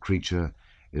innocent creature,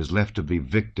 is left to be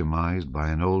victimized by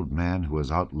an old man who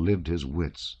has outlived his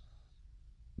wits.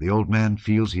 The old man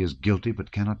feels he is guilty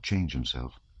but cannot change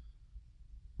himself.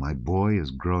 My boy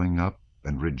is growing up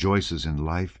and rejoices in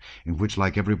life, in which,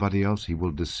 like everybody else, he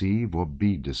will deceive or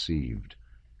be deceived.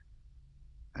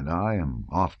 And I am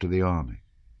off to the army.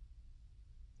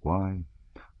 Why,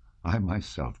 I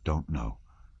myself don't know.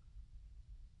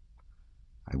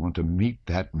 I want to meet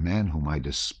that man whom I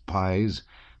despise,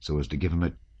 so as to give him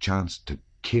a chance to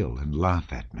kill and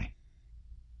laugh at me."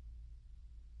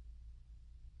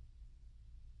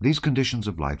 These conditions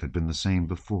of life had been the same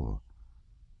before,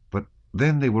 but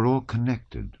then they were all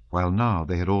connected, while now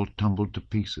they had all tumbled to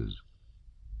pieces.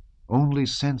 Only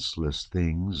senseless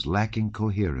things, lacking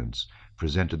coherence,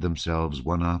 presented themselves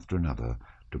one after another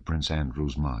to Prince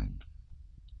Andrew's mind.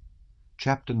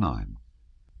 Chapter 9.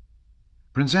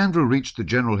 Prince Andrew reached the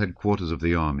general headquarters of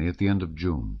the army at the end of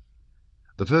June.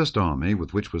 The first army,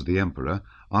 with which was the Emperor,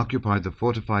 occupied the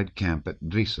fortified camp at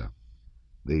Drissa.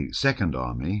 The second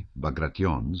army,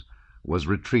 Bagration's, was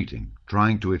retreating,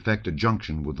 trying to effect a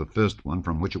junction with the first one,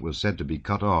 from which it was said to be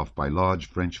cut off by large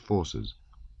French forces.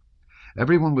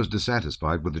 Everyone was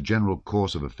dissatisfied with the general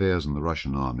course of affairs in the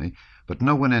Russian army, but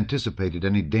no one anticipated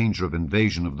any danger of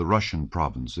invasion of the Russian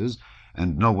provinces,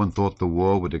 and no one thought the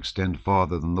war would extend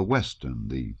farther than the western,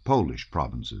 the Polish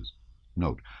provinces.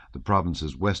 Note, the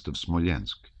provinces west of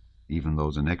Smolensk, even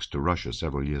those annexed to Russia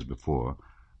several years before,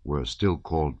 were still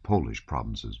called Polish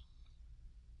provinces.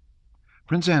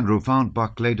 Prince Andrew found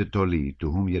Barclay de Tolly,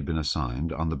 to whom he had been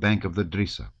assigned, on the bank of the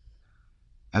Drissa.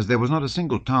 As there was not a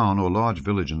single town or large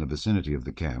village in the vicinity of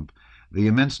the camp, the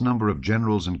immense number of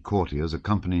generals and courtiers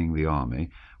accompanying the army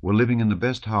were living in the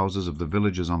best houses of the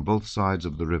villages on both sides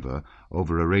of the river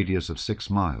over a radius of 6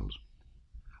 miles.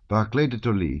 Barclay de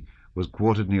Tolly was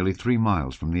quartered nearly 3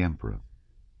 miles from the Emperor.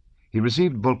 He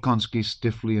received Bolkonsky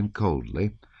stiffly and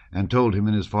coldly, and told him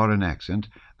in his foreign accent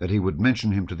that he would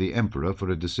mention him to the Emperor for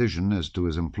a decision as to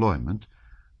his employment,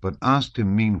 but asked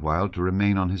him meanwhile to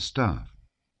remain on his staff.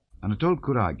 Anatole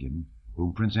Kuragin,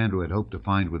 whom Prince Andrew had hoped to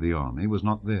find with the army, was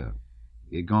not there.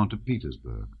 He had gone to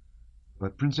Petersburg.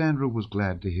 But Prince Andrew was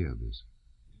glad to hear this.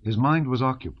 His mind was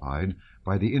occupied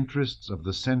by the interests of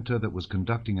the centre that was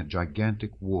conducting a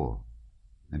gigantic war,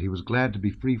 and he was glad to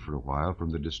be free for a while from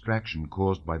the distraction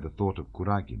caused by the thought of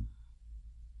Kuragin.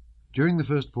 During the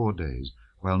first 4 days,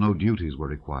 while no duties were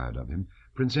required of him,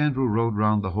 Prince Andrew rode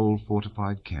round the whole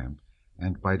fortified camp,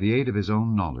 and by the aid of his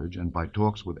own knowledge and by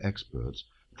talks with experts,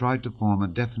 tried to form a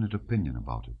definite opinion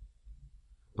about it.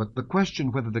 But the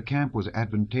question whether the camp was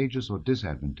advantageous or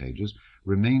disadvantageous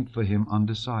remained for him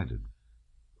undecided.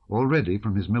 Already,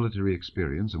 from his military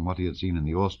experience and what he had seen in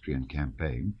the Austrian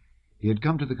campaign, he had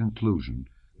come to the conclusion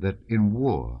that in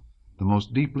war the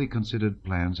most deeply considered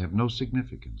plans have no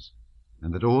significance,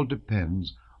 and that all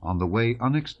depends on the way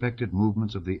unexpected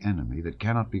movements of the enemy that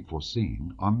cannot be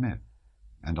foreseen are met,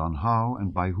 and on how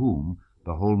and by whom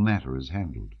the whole matter is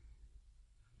handled.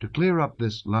 To clear up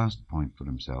this last point for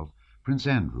himself, Prince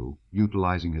Andrew,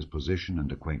 utilizing his position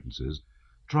and acquaintances,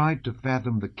 tried to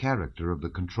fathom the character of the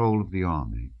control of the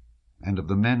army and of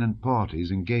the men and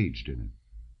parties engaged in it,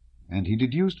 and he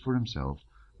deduced for himself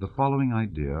the following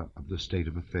idea of the state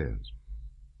of affairs.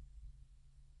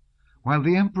 While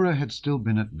the Emperor had still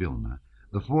been at Vilna,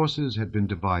 the forces had been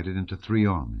divided into 3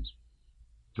 armies.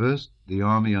 First, the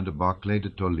army under Barclay de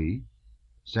Tolly,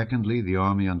 secondly, the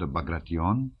army under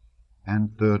Bagration,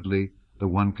 and thirdly, the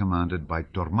one commanded by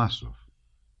Tormasov.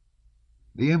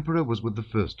 The Emperor was with the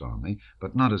first army,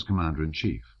 but not as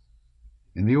commander-in-chief.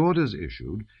 In the orders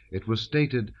issued, it was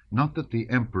stated not that the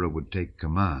Emperor would take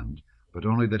command, but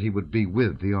only that he would be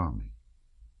with the army.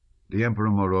 The emperor,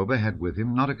 moreover, had with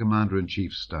him not a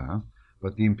commander-in-chief's staff,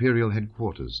 but the imperial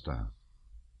headquarters staff.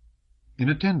 In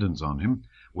attendance on him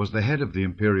was the head of the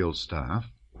imperial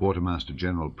staff, Quartermaster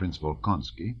General Prince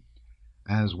Volkonsky,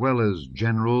 as well as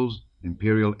generals,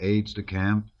 imperial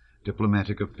aides-de-camp,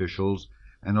 diplomatic officials,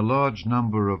 and a large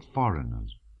number of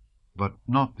foreigners, but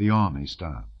not the army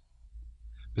staff.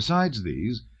 Besides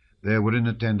these, there were in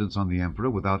attendance on the emperor,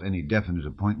 without any definite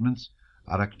appointments,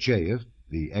 Arakcheyev,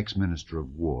 the ex-minister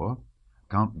of war,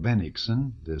 Count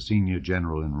Bennigsen, the senior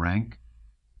general in rank,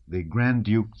 the Grand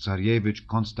Duke Tsarevich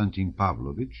Konstantin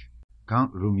Pavlovich,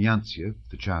 Count Rumyantsev,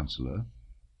 the chancellor,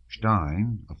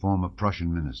 Stein, a former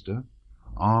Prussian minister,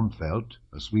 Armfeldt,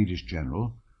 a Swedish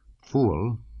general,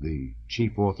 Pfuel, the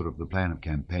chief author of the plan of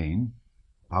campaign,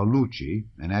 Paulucci,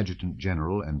 an adjutant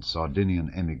general and Sardinian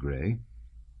émigré,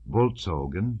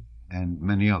 Boltzogen, and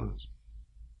many others.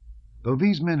 Though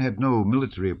these men had no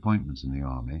military appointments in the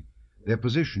army, their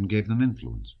position gave them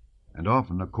influence, and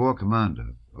often a corps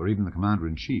commander, or even the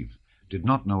commander-in-chief, did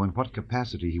not know in what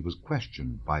capacity he was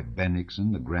questioned by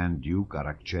Bennigsen, the Grand Duke,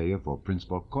 Arakcheyev, or Prince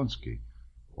Volkonsky,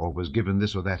 or was given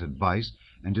this or that advice,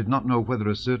 and did not know whether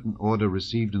a certain order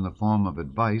received in the form of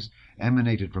advice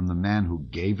emanated from the man who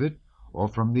gave it or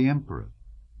from the emperor,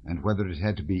 and whether it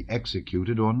had to be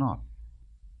executed or not.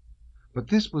 But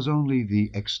this was only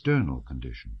the external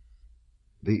condition.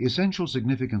 The essential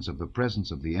significance of the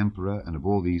presence of the emperor and of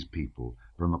all these people,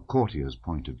 from a courtier's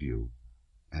point of view,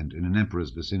 and in an emperor's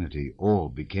vicinity all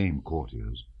became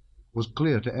courtiers, was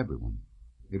clear to everyone.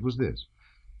 It was this: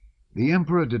 the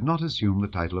emperor did not assume the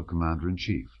title of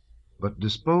commander-in-chief, but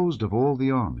disposed of all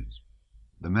the armies.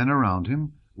 The men around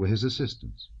him were his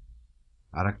assistants.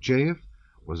 Arakcheyev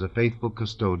was a faithful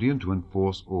custodian to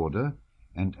enforce order,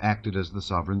 and acted as the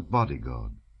sovereign's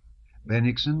bodyguard.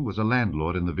 Bennigsen was a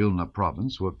landlord in the Vilna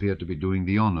province who appeared to be doing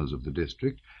the honors of the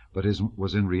district, but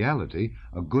was in reality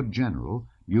a good general,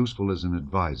 useful as an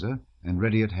adviser, and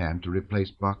ready at hand to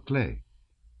replace Barclay.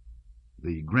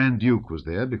 The Grand Duke was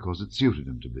there because it suited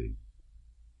him to be.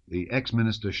 The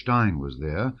ex-minister Stein was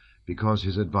there because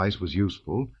his advice was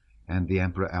useful, and the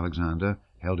Emperor Alexander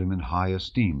held him in high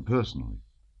esteem personally.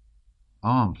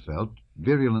 Armfeldt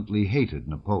virulently hated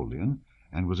Napoleon,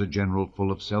 and was a general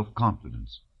full of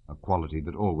self-confidence, a quality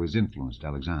that always influenced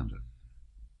Alexander.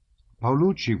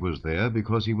 Paulucci was there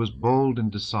because he was bold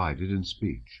and decided in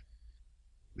speech.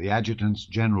 The adjutants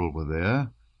general were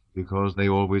there because they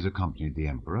always accompanied the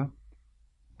emperor.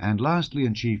 And lastly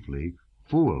and chiefly,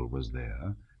 Pfuel was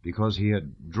there because he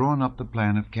had drawn up the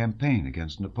plan of campaign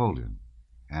against Napoleon,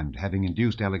 and having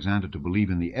induced Alexander to believe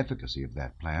in the efficacy of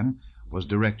that plan, was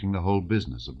directing the whole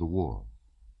business of the war.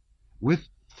 With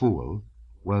Pfuel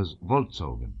was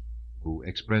Boltzogen, who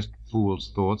expressed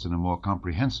Pfuel's thoughts in a more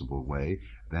comprehensible way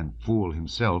than Pfuel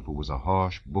himself, who was a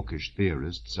harsh, bookish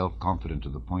theorist, self-confident to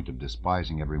the point of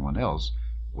despising everyone else,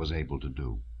 was able to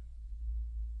do.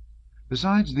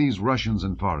 Besides these Russians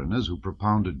and foreigners who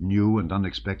propounded new and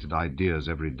unexpected ideas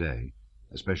every day,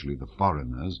 especially the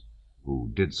foreigners,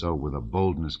 who did so with a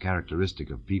boldness characteristic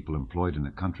of people employed in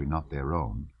a country not their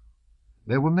own,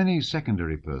 there were many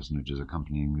secondary personages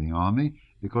accompanying the army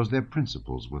because their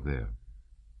principles were there.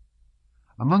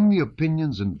 Among the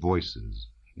opinions and voices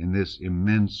in this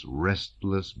immense,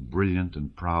 restless, brilliant,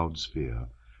 and proud sphere,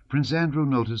 Prince Andrew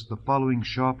noticed the following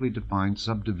sharply defined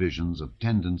subdivisions of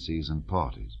tendencies and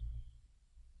parties.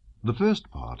 The first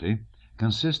party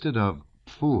consisted of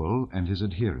Pfuel and his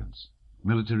adherents,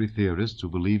 military theorists who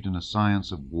believed in a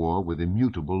science of war with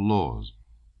immutable laws,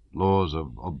 laws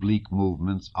of oblique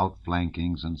movements,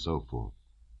 outflankings, and so forth.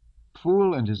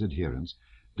 Pfuel and his adherents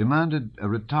demanded a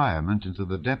retirement into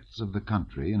the depths of the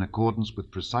country in accordance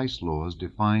with precise laws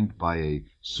defined by a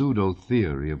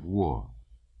pseudo-theory of war,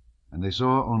 and they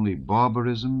saw only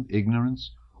barbarism,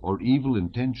 ignorance, or evil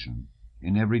intention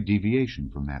in every deviation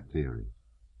from that theory.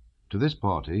 To this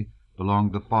party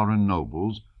belonged the foreign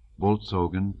nobles,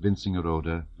 Boltzogen,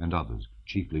 Wintzingerode, and others,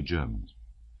 chiefly Germans.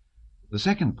 The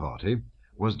second party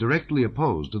was directly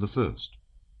opposed to the first.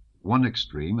 One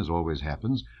extreme, as always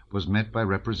happens, was met by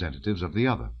representatives of the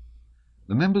other.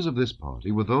 The members of this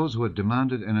party were those who had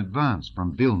demanded an advance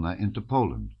from Vilna into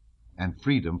Poland, and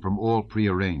freedom from all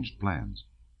prearranged plans.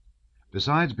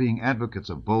 Besides being advocates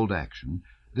of bold action,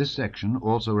 this section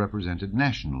also represented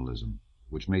nationalism,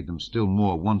 which made them still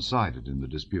more one-sided in the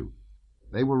dispute.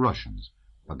 They were Russians,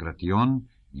 Bagration,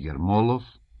 Yermolov,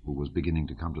 who was beginning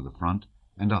to come to the front,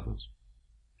 and others.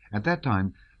 At that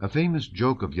time, a famous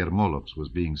joke of Yermolov's was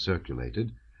being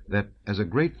circulated, that as a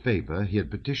great favor he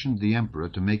had petitioned the emperor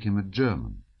to make him a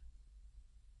German.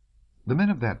 The men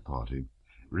of that party,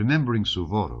 remembering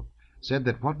Suvorov, said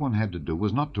that what one had to do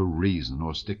was not to reason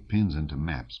or stick pins into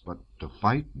maps, but to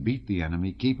fight, beat the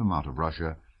enemy, keep him out of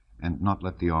Russia, and not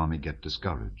let the army get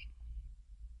discouraged.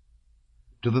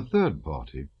 To the third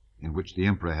party, in which the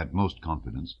emperor had most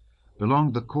confidence,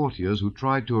 belonged the courtiers who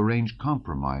tried to arrange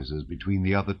compromises between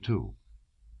the other two.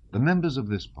 The members of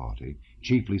this party,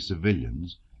 chiefly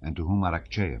civilians, and to whom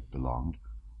Arakcheyev belonged,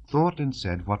 thought and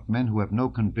said what men who have no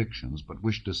convictions but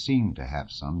wish to seem to have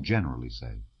some generally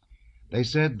say. They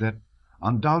said that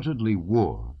undoubtedly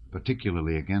war,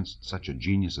 particularly against such a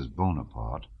genius as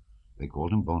Bonaparte, they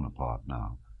called him Bonaparte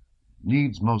now,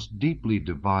 needs most deeply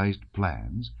devised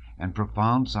plans and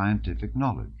profound scientific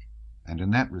knowledge, and in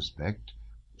that respect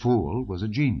Pfuel was a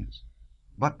genius.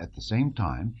 But at the same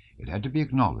time it had to be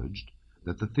acknowledged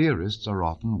that the theorists are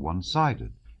often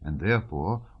one-sided, and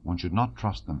therefore one should not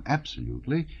trust them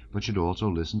absolutely, but should also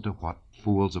listen to what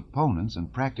Pfuel's opponents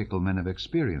and practical men of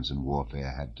experience in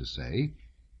warfare had to say,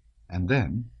 and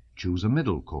then choose a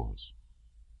middle course.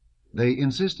 They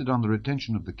insisted on the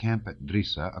retention of the camp at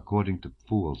Drissa according to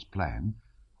Pfuel's plan,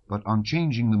 but on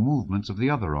changing the movements of the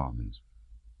other armies.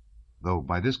 Though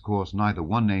by this course neither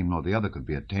one aim nor the other could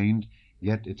be attained,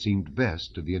 yet it seemed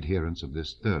best to the adherents of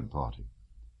this third party.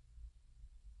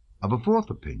 Of a fourth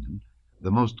opinion,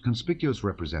 the most conspicuous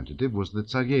representative was the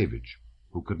Tsarevich,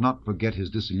 who could not forget his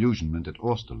disillusionment at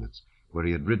Austerlitz, where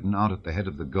he had ridden out at the head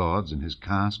of the guards in his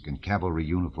casque and cavalry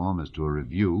uniform as to a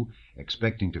review,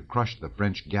 expecting to crush the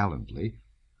French gallantly,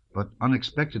 but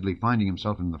unexpectedly finding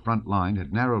himself in the front line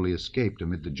had narrowly escaped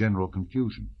amid the general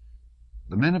confusion.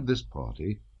 The men of this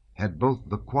party had both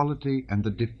the quality and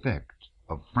the defect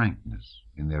of frankness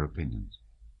in their opinions.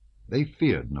 They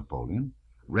feared Napoleon,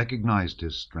 recognized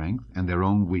his strength and their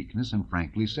own weakness, and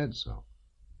frankly said so.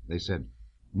 They said,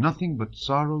 "Nothing but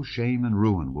sorrow, shame, and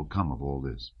ruin will come of all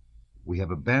this. We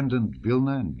have abandoned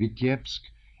Vilna and Vitebsk,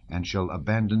 and shall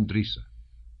abandon Drissa.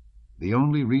 The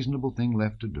only reasonable thing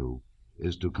left to do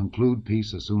is to conclude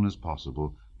peace as soon as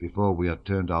possible before we are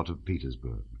turned out of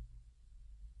Petersburg."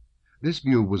 This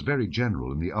view was very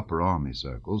general in the upper army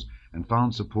circles, and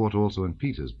found support also in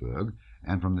Petersburg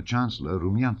and from the Chancellor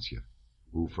Rumyantsev,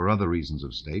 who for other reasons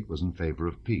of state was in favor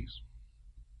of peace.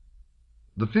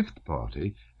 The fifth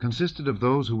party consisted of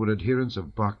those who were adherents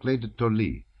of Barclay de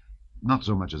Tolly, not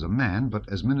so much as a man, but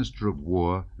as Minister of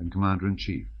War and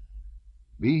Commander-in-Chief.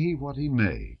 "Be he what he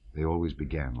may," they always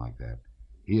began like that,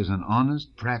 "he is an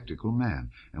honest, practical man,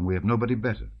 and we have nobody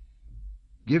better.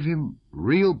 Give him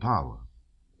real power,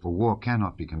 for war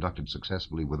cannot be conducted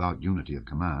successfully without unity of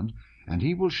command, and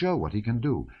he will show what he can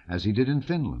do, as he did in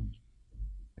Finland.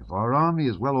 If our army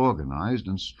is well organized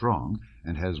and strong,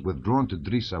 and has withdrawn to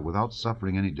Drissa without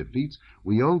suffering any defeats,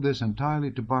 we owe this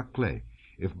entirely to Barclay.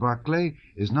 If Barclay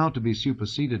is now to be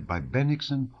superseded by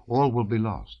Bennigsen, all will be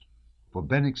lost, for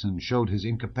Bennigsen showed his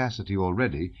incapacity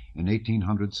already in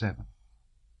 1807.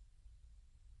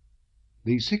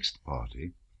 The sixth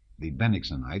party, the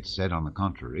Bennigsenites, said on the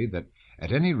contrary that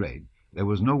at any rate there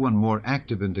was no one more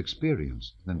active and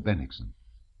experienced than Bennigsen.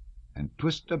 "And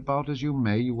twist about as you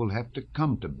may, you will have to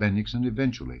come to Bennigsen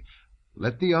eventually.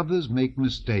 Let the others make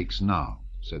mistakes now,"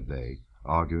 said they,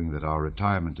 arguing that our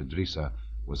retirement to Drissa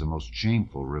was a most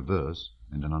shameful reverse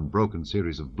and an unbroken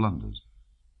series of blunders.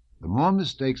 "The more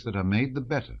mistakes that are made, the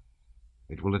better.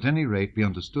 It will at any rate be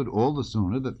understood all the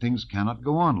sooner that things cannot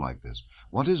go on like this.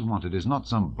 What is wanted is not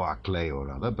some Barclay or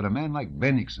other, but a man like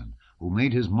Bennigsen, who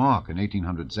made his mark in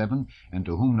 1807, and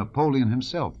to whom Napoleon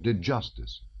himself did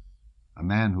justice. A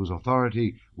man whose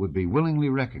authority would be willingly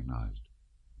recognized,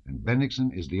 and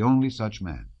Bennigsen is the only such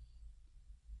man."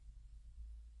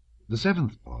 The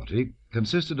seventh party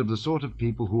consisted of the sort of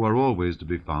people who are always to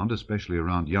be found, especially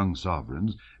around young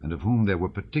sovereigns, and of whom there were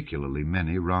particularly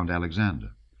many round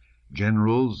Alexander.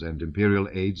 Generals and imperial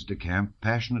aides-de-camp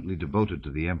passionately devoted to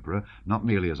the emperor, not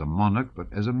merely as a monarch,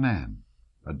 but as a man,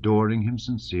 adoring him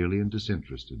sincerely and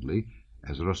disinterestedly,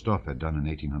 as Rostov had done in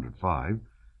 1805,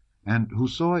 and who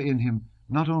saw in him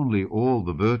not only all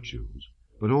the virtues,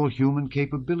 but all human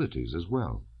capabilities as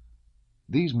well.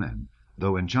 These men,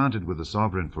 though enchanted with the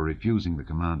sovereign for refusing the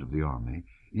command of the army,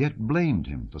 yet blamed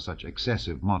him for such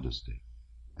excessive modesty,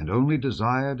 and only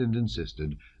desired and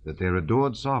insisted that their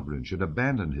adored sovereign should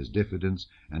abandon his diffidence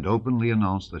and openly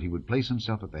announce that he would place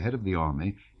himself at the head of the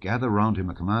army, gather round him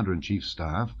a commander-in-chief's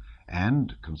staff,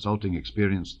 and, consulting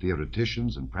experienced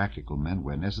theoreticians and practical men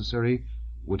where necessary,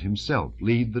 would himself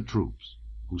lead the troops,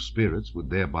 whose spirits would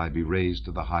thereby be raised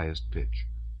to the highest pitch.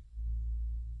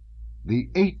 The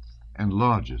eighth and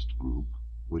largest group,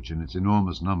 which in its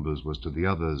enormous numbers was to the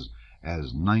others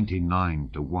as 99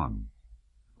 to 1,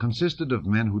 consisted of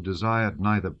men who desired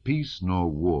neither peace nor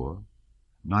war,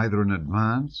 neither an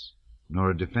advance nor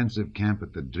a defensive camp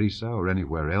at the Drissa or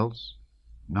anywhere else,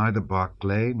 neither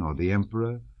Barclay nor the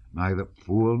Emperor, neither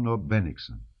Pfuel nor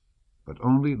Bennigsen, but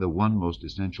only the one most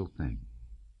essential thing: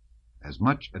 as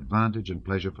much advantage and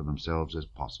pleasure for themselves as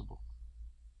possible.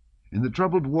 In the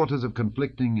troubled waters of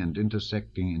conflicting and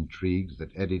intersecting intrigues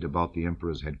that eddied about the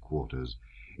Emperor's headquarters,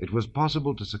 it was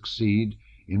possible to succeed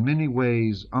in many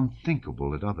ways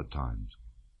unthinkable at other times.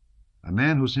 A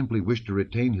man who simply wished to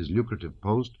retain his lucrative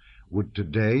post would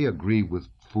today agree with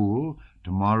Pfuel,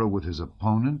 tomorrow with his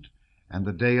opponent, and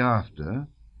the day after,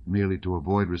 merely to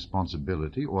avoid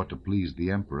responsibility or to please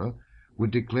the Emperor,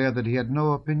 would declare that he had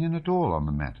no opinion at all on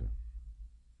the matter.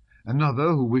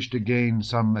 Another, who wished to gain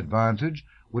some advantage,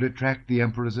 would attract the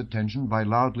Emperor's attention by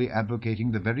loudly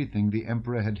advocating the very thing the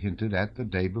Emperor had hinted at the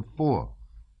day before,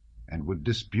 and would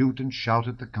dispute and shout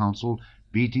at the council,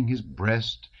 beating his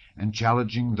breast and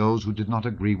challenging those who did not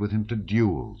agree with him to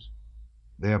duels,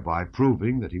 thereby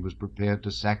proving that he was prepared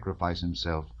to sacrifice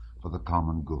himself for the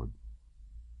common good.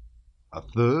 A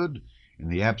third, in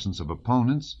the absence of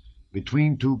opponents,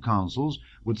 between two councils,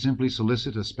 would simply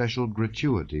solicit a special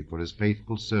gratuity for his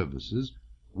faithful services,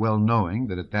 well knowing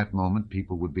that at that moment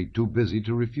people would be too busy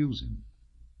to refuse him.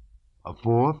 A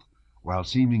fourth, while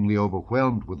seemingly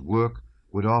overwhelmed with work,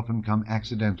 would often come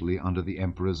accidentally under the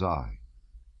Emperor's eye.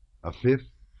 A fifth,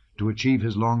 to achieve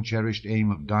his long-cherished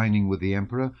aim of dining with the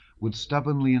Emperor, would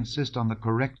stubbornly insist on the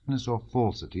correctness or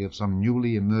falsity of some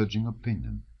newly emerging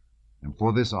opinion, and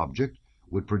for this object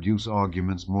would produce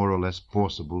arguments more or less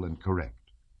forcible and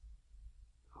correct.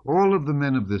 All of the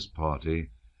men of this party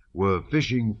were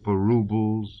fishing for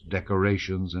roubles,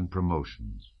 decorations, and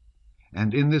promotions,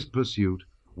 and in this pursuit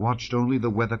watched only the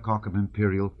weathercock of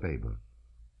imperial favor,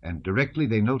 and directly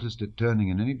they noticed it turning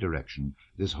in any direction,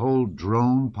 this whole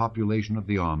drone population of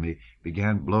the army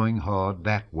began blowing hard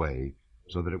that way,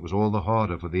 so that it was all the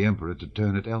harder for the Emperor to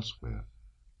turn it elsewhere.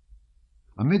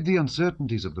 Amid the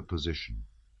uncertainties of the position,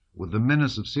 with the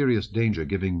menace of serious danger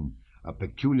giving a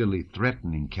peculiarly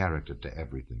threatening character to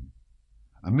everything,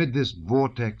 amid this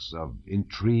vortex of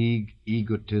intrigue,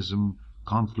 egotism,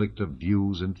 conflict of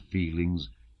views and feelings,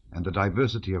 and the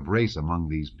diversity of race among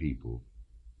these people,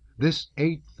 this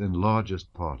eighth and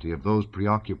largest party of those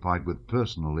preoccupied with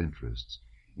personal interests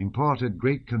imparted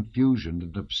great confusion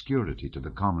and obscurity to the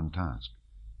common task.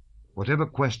 Whatever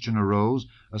question arose,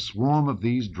 a swarm of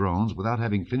these drones, without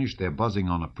having finished their buzzing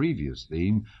on a previous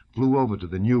theme, flew over to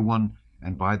the new one,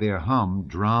 and by their hum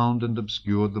drowned and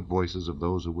obscured the voices of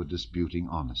those who were disputing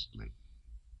honestly.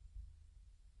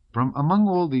 From among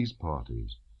all these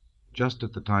parties, just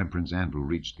at the time Prince Andrew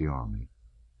reached the army,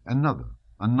 another,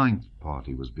 a ninth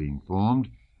party, was being formed,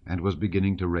 and was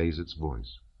beginning to raise its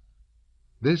voice.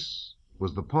 This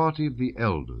was the party of the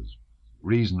elders,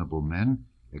 reasonable men,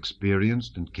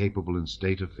 experienced and capable in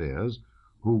state affairs,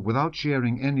 who, without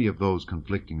sharing any of those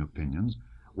conflicting opinions,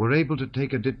 were able to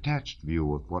take a detached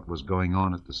view of what was going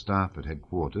on at the staff at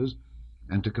headquarters,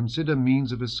 and to consider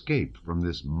means of escape from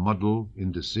this muddle,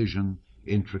 indecision,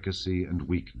 intricacy, and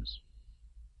weakness.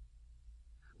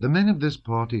 The men of this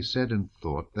party said and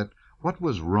thought that what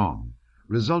was wrong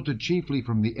resulted chiefly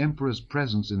from the Emperor's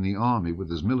presence in the army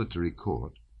with his military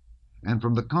court, and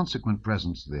from the consequent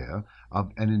presence there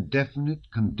of an indefinite,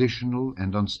 conditional,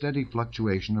 and unsteady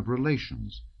fluctuation of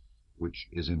relations, which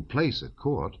is in place at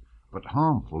court, but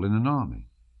harmful in an army,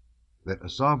 that a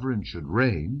sovereign should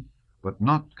reign, but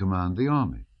not command the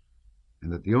army,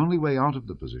 and that the only way out of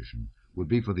the position would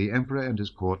be for the Emperor and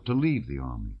his court to leave the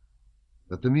army,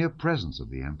 that the mere presence of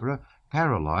the Emperor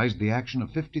paralyzed the action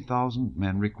of 50,000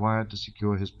 men required to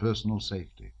secure his personal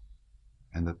safety,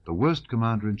 and that the worst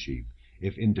commander-in-chief,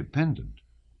 if independent,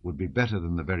 would be better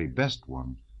than the very best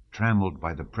one, trammeled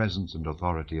by the presence and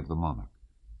authority of the monarch.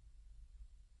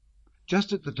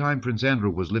 Just at the time Prince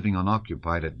Andrew was living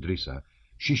unoccupied at Drissa,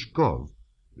 Shishkov,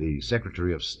 the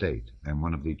Secretary of State and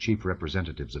one of the chief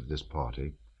representatives of this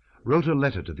party, wrote a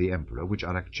letter to the Emperor which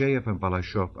Arakcheyev and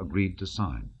Balashov agreed to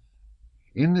sign.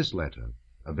 In this letter,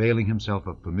 availing himself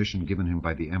of permission given him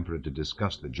by the Emperor to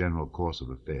discuss the general course of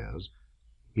affairs,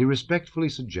 he respectfully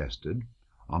suggested,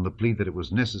 on the plea that it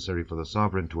was necessary for the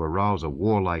sovereign to arouse a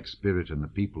warlike spirit in the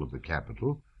people of the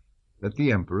capital, that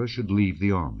the Emperor should leave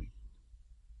the army.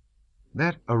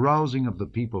 That arousing of the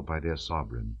people by their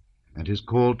sovereign, and his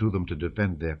call to them to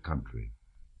defend their country,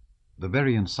 the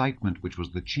very incitement which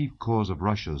was the chief cause of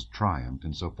Russia's triumph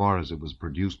in so far as it was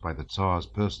produced by the Tsar's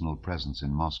personal presence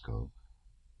in Moscow,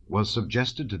 was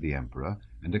suggested to the Emperor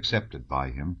and accepted by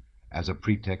him as a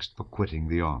pretext for quitting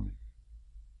the army.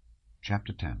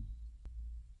 Chapter 10.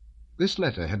 This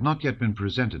letter had not yet been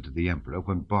presented to the Emperor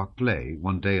when Barclay,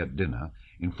 one day at dinner,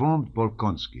 informed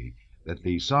Bolkonsky that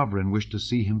the sovereign wished to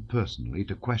see him personally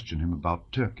to question him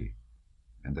about Turkey,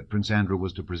 and that Prince Andrew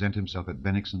was to present himself at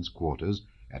Bennigsen's quarters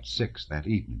at 6 that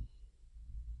evening.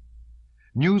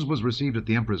 News was received at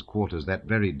the Emperor's quarters that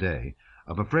very day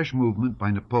of a fresh movement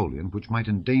by Napoleon which might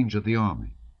endanger the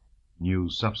army.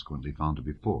 News subsequently found to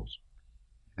be false.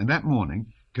 And that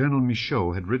morning Colonel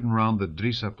Michaud had ridden round the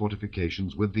Drissa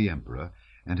fortifications with the Emperor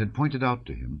and had pointed out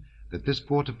to him that this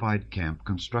fortified camp,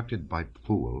 constructed by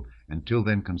Pfuel, and till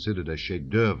then considered a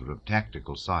chef-d'oeuvre of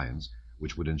tactical science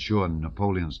which would ensure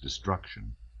Napoleon's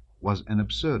destruction, was an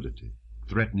absurdity,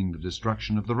 threatening the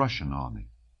destruction of the Russian army.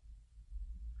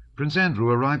 Prince Andrew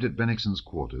arrived at Bennigsen's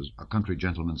quarters, a country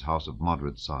gentleman's house of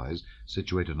moderate size,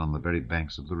 situated on the very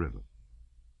banks of the river.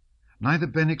 Neither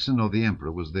Bennigsen nor the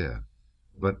Emperor was there,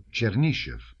 but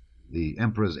Chernyshев, the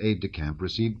Emperor's aide-de-camp,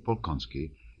 received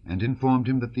Bolkonsky and informed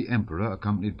him that the Emperor,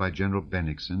 accompanied by General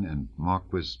Bennigsen and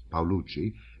Marquis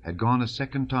Paulucci, had gone a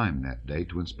second time that day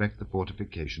to inspect the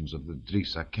fortifications of the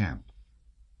Drissa camp,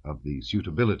 of the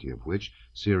suitability of which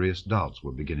serious doubts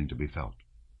were beginning to be felt.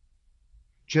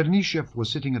 Chernyshев was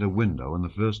sitting at a window in the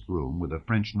first room with a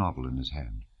French novel in his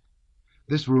hand.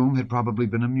 This room had probably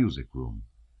been a music room.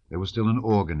 There was still an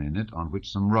organ in it on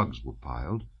which some rugs were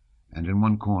piled, and in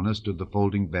one corner stood the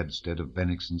folding bedstead of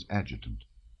Bennigsen's adjutant.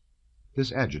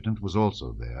 This adjutant was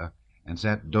also there, and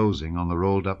sat dozing on the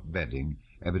rolled-up bedding,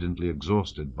 evidently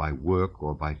exhausted by work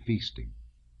or by feasting.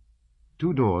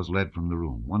 2 doors led from the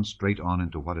room, one straight on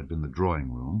into what had been the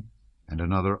drawing-room, and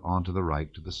another on to the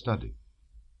right to the study.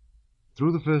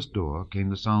 Through the first door came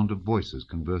the sound of voices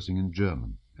conversing in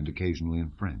German, and occasionally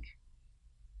in French.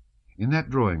 In that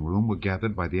drawing-room were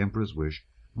gathered, by the Emperor's wish,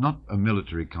 not a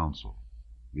military council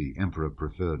 — the Emperor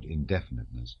preferred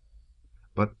indefiniteness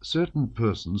 — but certain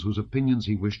persons whose opinions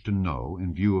he wished to know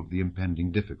in view of the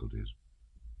impending difficulties.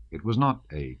 It was not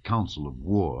a council of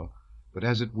war, but,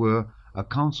 as it were, a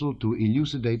council to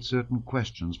elucidate certain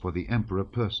questions for the Emperor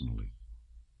personally.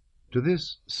 To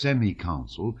this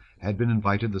semi-council had been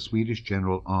invited the Swedish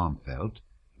General Armfeldt,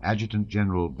 Adjutant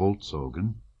General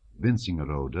Boltzogen,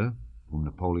 Vincingerode, whom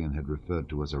Napoleon had referred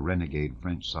to as a renegade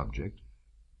French subject,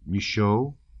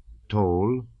 Michaud,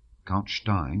 Toll, Count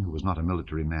Stein, who was not a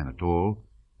military man at all,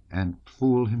 and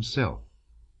Pfuel himself,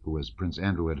 who, as Prince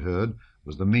Andrew had heard,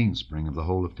 was the mainspring of the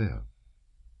whole affair.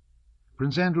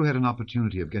 Prince Andrew had an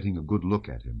opportunity of getting a good look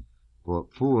at him, for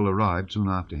Pfuel arrived soon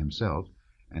after himself,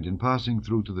 and in passing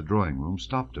through to the drawing-room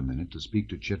stopped a minute to speak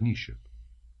to Chernyshев.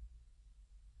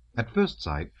 At first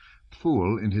sight,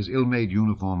 Pfuel, in his ill-made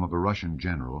uniform of a Russian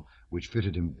general, which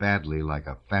fitted him badly like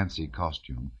a fancy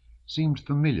costume, seemed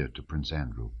familiar to Prince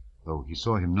Andrew, though he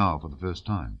saw him now for the first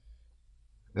time.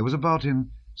 There was about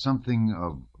him something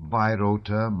of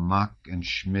Weyrother, Mack, and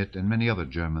Schmidt, and many other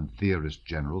German theorist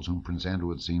generals whom Prince Andrew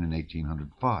had seen in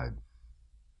 1805.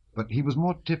 But he was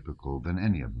more typical than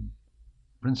any of them.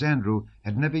 Prince Andrew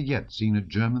had never yet seen a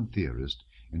German theorist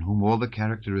in whom all the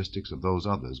characteristics of those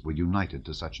others were united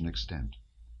to such an extent.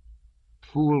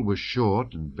 Pfuel was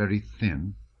short and very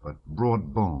thin, but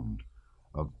broad-boned,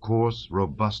 of coarse,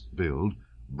 robust build,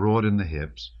 broad in the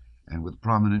hips, and with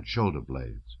prominent shoulder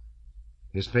blades.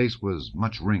 His face was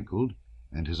much wrinkled,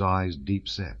 and his eyes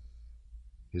deep-set.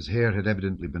 His hair had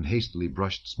evidently been hastily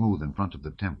brushed smooth in front of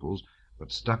the temples,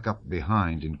 but stuck up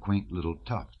behind in quaint little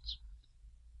tufts.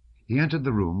 He entered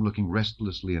the room, looking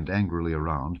restlessly and angrily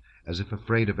around, as if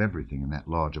afraid of everything in that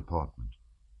large apartment.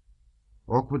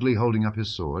 Awkwardly holding up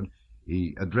his sword,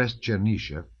 he addressed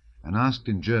Chernyshев, and asked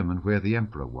in German where the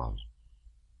Emperor was.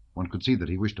 One could see that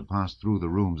he wished to pass through the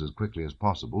rooms as quickly as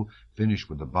possible, finish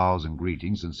with the bows and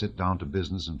greetings, and sit down to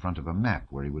business in front of a map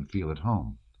where he would feel at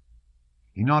home.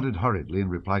 He nodded hurriedly in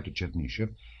reply to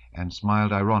Chernyshев, and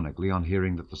smiled ironically on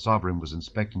hearing that the sovereign was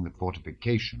inspecting the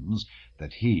fortifications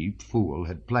that he, Pfuel,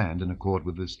 had planned in accord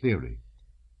with his theory.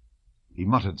 He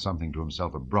muttered something to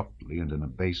himself abruptly and in a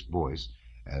bass voice,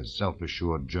 as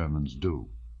self-assured Germans do.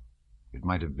 It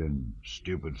might have been,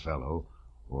 "Stupid fellow,"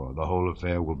 or "The whole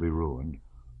affair will be ruined,"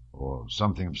 or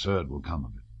 "Something absurd will come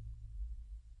of it."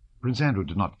 Prince Andrew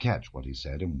did not catch what he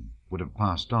said, and would have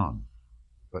passed on,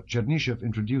 but Chernyshев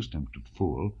introduced him to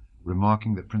Pfuel,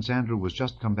 remarking that Prince Andrew was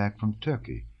just come back from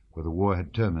Turkey, where the war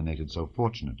had terminated so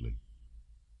fortunately.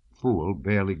 Pfuel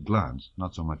barely glanced,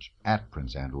 not so much at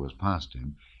Prince Andrew as past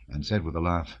him, and said with a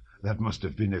laugh, "That must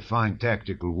have been a fine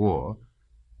tactical war,"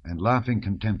 and, laughing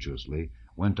contemptuously,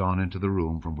 went on into the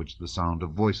room from which the sound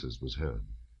of voices was heard.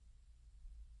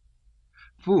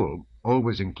 Pfuel,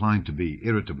 always inclined to be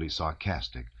irritably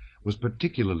sarcastic, was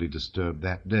particularly disturbed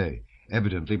that day,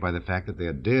 evidently by the fact that they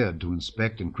had dared to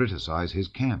inspect and criticize his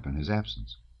camp in his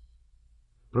absence.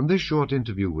 From this short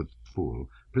interview with Pfuel,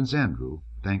 Prince Andrew,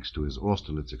 thanks to his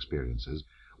Austerlitz experiences,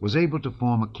 was able to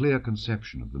form a clear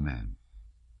conception of the man.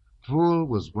 Pfuel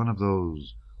was one of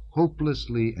those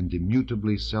hopelessly and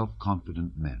immutably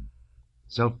self-confident men,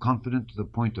 self-confident to the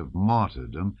point of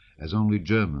martyrdom, as only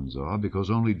Germans are, because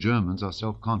only Germans are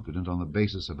self-confident on the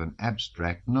basis of an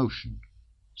abstract notion,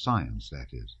 science, that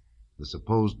is, the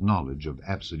supposed knowledge of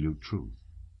absolute truth.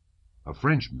 A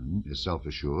Frenchman is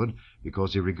self-assured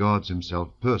because he regards himself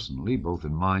personally, both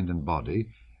in mind and body,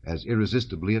 as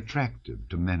irresistibly attractive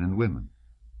to men and women.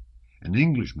 An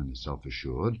Englishman is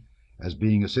self-assured as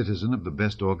being a citizen of the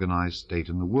best organized state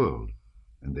in the world,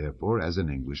 and therefore, as an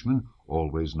Englishman,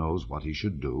 always knows what he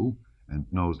should do, and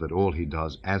knows that all he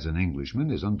does as an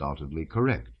Englishman is undoubtedly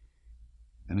correct.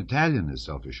 An Italian is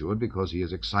self-assured because he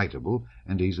is excitable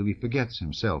and easily forgets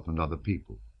himself and other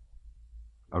people.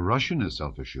 A Russian is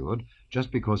self-assured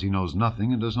just because he knows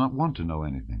nothing and does not want to know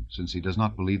anything, since he does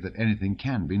not believe that anything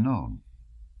can be known.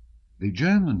 The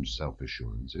German's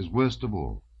self-assurance is worst of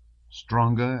all,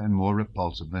 stronger and more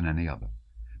repulsive than any other,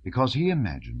 because he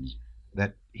imagines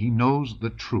that he knows the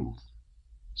truth,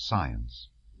 science,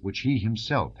 which he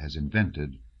himself has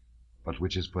invented, but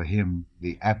which is for him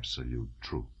the absolute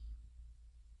truth.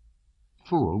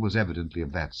 Pfuel was evidently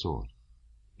of that sort.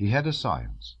 He had a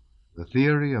science, the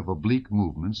theory of oblique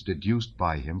movements deduced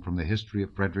by him from the history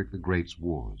of Frederick the Great's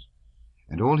wars,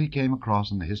 and all he came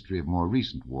across in the history of more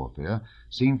recent warfare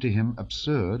seemed to him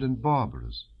absurd and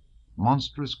barbarous,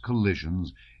 monstrous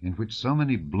collisions in which so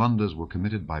many blunders were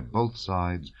committed by both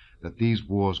sides that these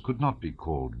wars could not be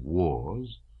called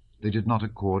wars. They did not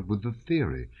accord with the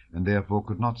theory, and therefore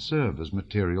could not serve as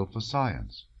material for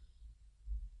science.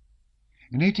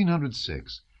 In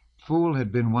 1806, Pfuel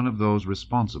had been one of those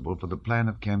responsible for the plan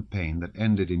of campaign that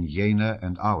ended in Jena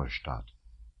and Auerstadt,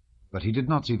 but he did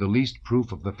not see the least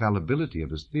proof of the fallibility of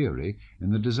his theory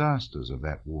in the disasters of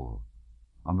that war.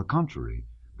 On the contrary,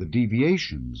 the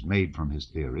deviations made from his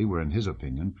theory were, in his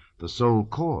opinion, the sole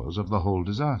cause of the whole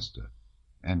disaster,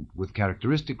 and with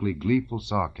characteristically gleeful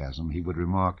sarcasm he would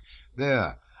remark,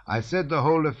 "There, I said the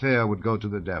whole affair would go to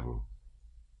the devil."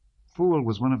 Pfuel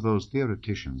was one of those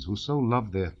theoreticians who so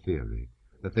love their theory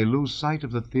that they lose sight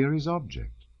of the theory's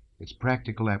object, its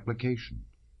practical application.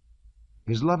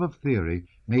 His love of theory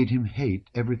made him hate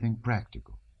everything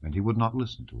practical, and he would not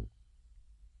listen to it.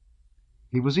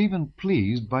 He was even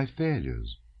pleased by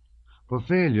failures, for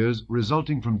failures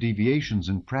resulting from deviations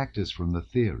in practice from the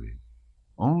theory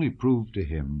only proved to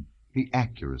him the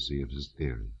accuracy of his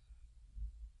theory.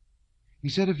 He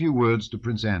said a few words to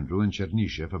Prince Andrew and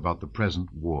Chernyshев about the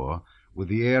present war, with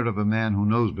the air of a man who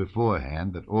knows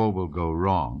beforehand that all will go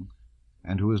wrong,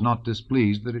 and who is not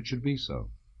displeased that it should be so.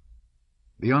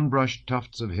 The unbrushed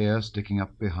tufts of hair sticking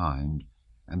up behind,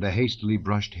 and the hastily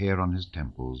brushed hair on his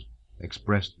temples,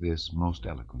 expressed this most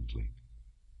eloquently.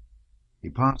 He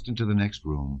passed into the next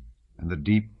room, and the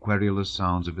deep, querulous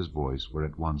sounds of his voice were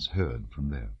at once heard from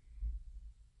there.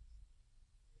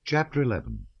 Chapter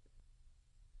 11.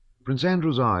 Prince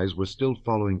Andrew's eyes were still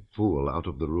following Pfuel out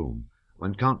of the room,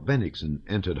 when Count Bennigsen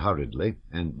entered hurriedly,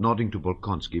 and, nodding to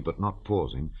Bolkonsky but not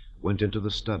pausing, went into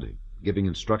the study, giving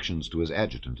instructions to his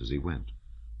adjutant as he went.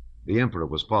 The Emperor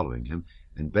was following him,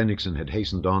 and Bennigsen had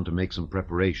hastened on to make some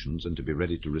preparations and to be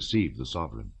ready to receive the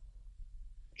sovereign.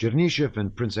 Chernyshев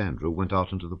and Prince Andrew went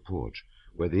out into the porch,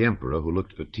 where the Emperor, who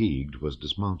looked fatigued, was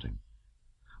dismounting.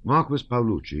 Marquis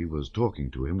Paolucci was talking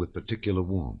to him with particular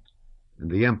warmth, and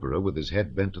the Emperor, with his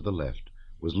head bent to the left,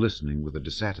 was listening with a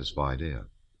dissatisfied air.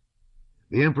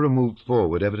 The Emperor moved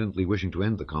forward, evidently wishing to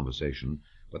end the conversation,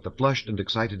 but the flushed and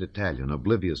excited Italian,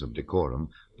 oblivious of decorum,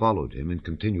 followed him and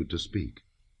continued to speak.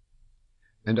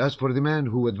 "And as for the man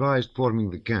who advised forming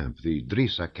the camp, the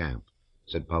Drissa camp,"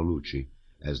 said Paolucci,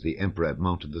 as the Emperor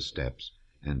mounted the steps,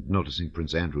 and, noticing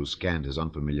Prince Andrew, scanned his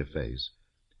unfamiliar face.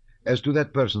 "As to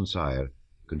that person, sire,"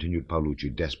 continued Paolucci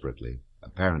desperately,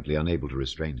 apparently unable to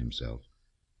restrain himself,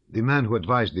 "the man who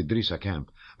advised the Drissa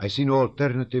camp, I see no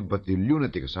alternative but the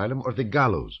lunatic asylum or the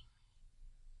gallows."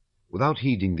 Without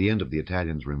heeding the end of the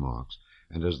Italian's remarks,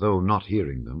 and as though not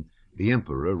hearing them, the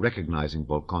Emperor, recognizing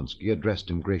Bolkonsky,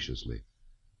 addressed him graciously.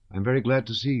 "I am very glad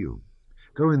to see you.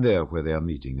 Go in there where they are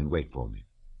meeting and wait for me."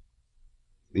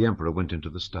 The Emperor went into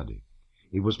the study.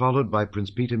 He was followed by Prince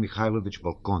Peter Mikhailovich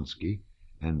Bolkonsky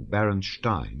and Baron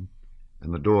Stein,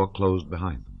 and the door closed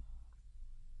behind them.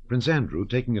 Prince Andrew,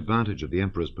 taking advantage of the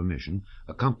Emperor's permission,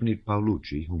 accompanied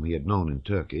Paolucci, whom he had known in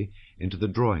Turkey, into the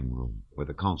drawing-room where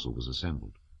the council was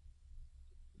assembled.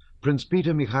 Prince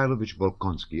Peter Mikhailovich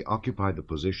Bolkonsky occupied the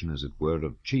position, as it were,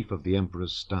 of chief of the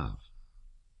Emperor's staff.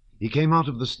 He came out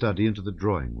of the study into the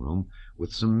drawing-room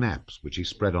with some maps which he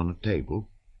spread on a table,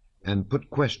 and put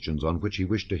questions on which he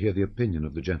wished to hear the opinion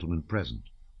of the gentlemen present.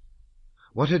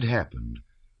 What had happened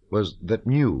was that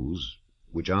news,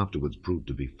 which afterwards proved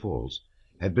to be false,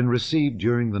 had been received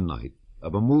during the night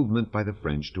of a movement by the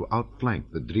French to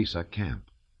outflank the Drissa camp.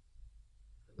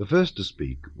 The first to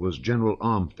speak was General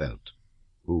Armfeldt,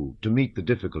 who, to meet the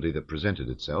difficulty that presented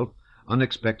itself,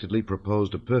 unexpectedly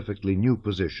proposed a perfectly new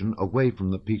position away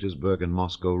from the Petersburg and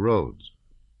Moscow roads.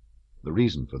 The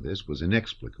reason for this was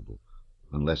inexplicable,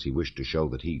 unless he wished to show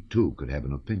that he, too, could have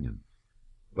an opinion.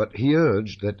 But he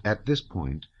urged that at this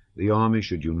point the army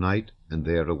should unite and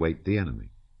there await the enemy.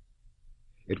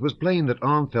 It was plain that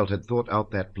Armfeldt had thought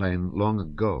out that plan long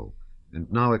ago,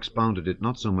 and now expounded it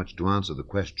not so much to answer the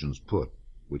questions put,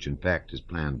 which in fact his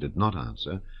plan did not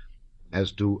answer,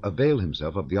 as to avail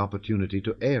himself of the opportunity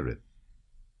to air it.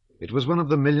 It was one of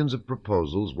the millions of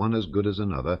proposals, one as good as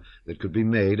another, that could be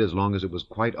made as long as it was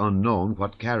quite unknown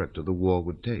what character the war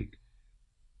would take.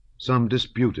 Some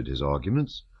disputed his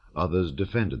arguments, others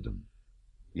defended them.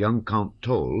 Young Count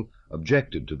Toll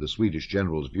objected to the Swedish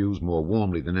general's views more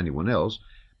warmly than anyone else,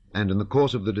 and in the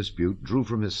course of the dispute drew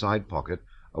from his side pocket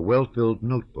a well-filled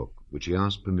notebook, which he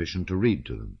asked permission to read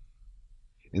to them.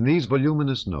 In these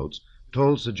voluminous notes,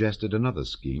 Toll suggested another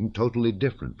scheme totally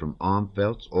different from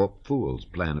Armfeldt's or Pfuel's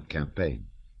plan of campaign.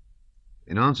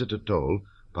 In answer to Toll,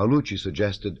 Paolucci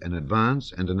suggested an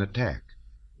advance and an attack,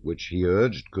 which he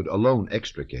urged could alone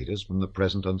extricate us from the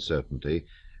present uncertainty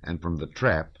and from the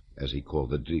trap, as he called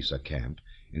the Drissa camp,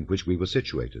 in which we were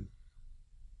situated.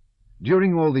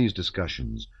 During all these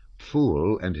discussions,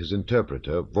 Pfuel and his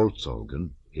interpreter,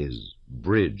 Volkshogen, his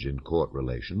bridge in court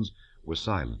relations, were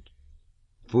silent.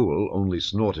 Pfuel only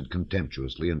snorted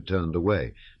contemptuously and turned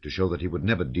away, to show that he would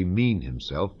never demean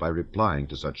himself by replying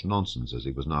to such nonsense as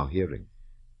he was now hearing.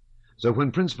 So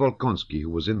when Prince Volkonsky, who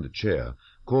was in the chair,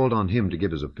 called on him to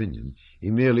give his opinion,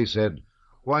 he merely said,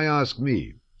 "Why ask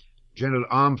me? General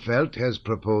Armfeldt has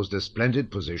proposed a splendid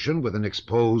position with an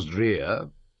exposed rear.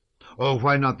 Or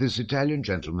why not this Italian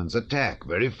gentleman's attack?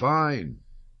 Very fine.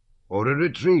 Or a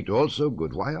retreat, also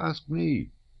good. Why ask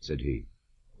me?" said he.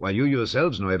 "Why, you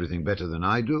yourselves know everything better than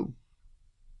I do."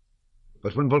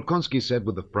 But when Volkonsky said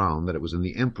with a frown that it was in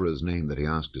the Emperor's name that he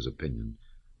asked his opinion,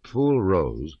 Pfuel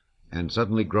rose, and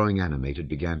suddenly growing animated,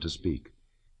 began to speak.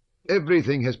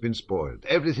 "Everything has been spoiled,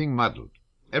 everything muddled.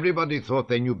 Everybody thought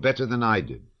they knew better than I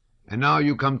did. And now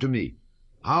you come to me.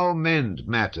 How mend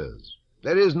matters?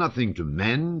 There is nothing to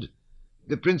mend.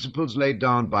 The principles laid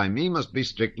down by me must be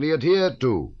strictly adhered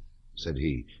to," said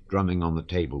he, drumming on the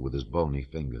table with his bony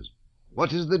fingers.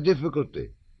 "What is the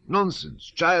difficulty?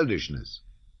 Nonsense, childishness."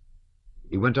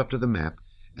 He went up to the map,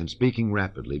 and speaking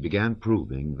rapidly, began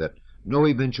proving that no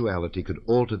eventuality could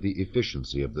alter the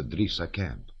efficiency of the Drissa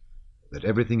camp, that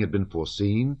everything had been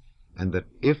foreseen, and that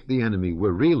if the enemy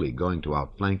were really going to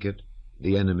outflank it,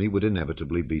 the enemy would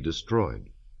inevitably be destroyed.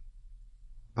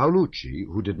 Paolucci,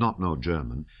 who did not know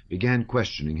German, began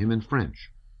questioning him in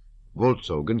French.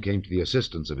 Volkshogen came to the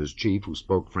assistance of his chief, who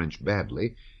spoke French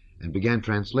badly, and began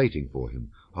translating for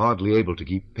him, hardly able to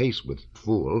keep pace with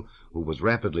Pfuel, who was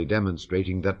rapidly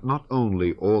demonstrating that not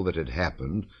only all that had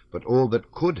happened, but all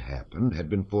that could happen, had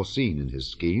been foreseen in his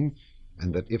scheme,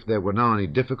 and that if there were now any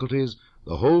difficulties,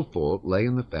 the whole fault lay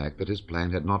in the fact that his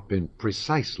plan had not been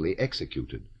precisely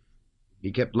executed.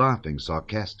 He kept laughing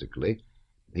sarcastically.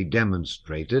 He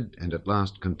demonstrated, and at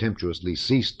last contemptuously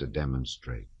ceased to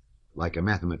demonstrate, like a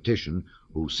mathematician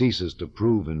who ceases to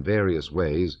prove in various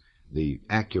ways the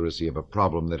accuracy of a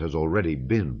problem that has already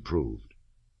been proved.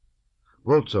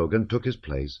 Volkshogen took his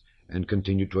place and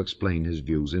continued to explain his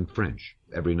views in French,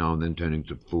 every now and then turning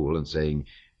to Pfuel and saying,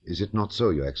 "Is it not so,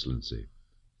 Your Excellency?"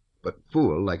 But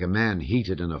Pfuel, like a man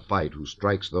heated in a fight who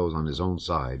strikes those on his own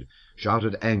side,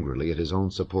 shouted angrily at his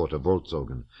own supporter,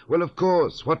 Volkshogen, "Well, of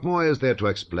course, what more is there to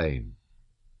explain?"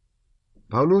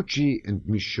 Paolucci and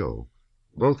Michaud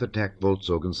both attacked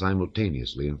Volkshogen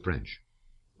simultaneously in French.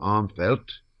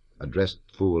 Armfeldt addressed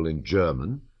Pfuel in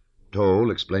German.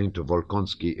 Toll explained to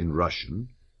Volkonsky in Russian.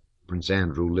 Prince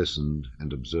Andrew listened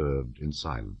and observed in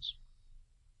silence.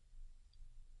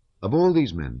 Of all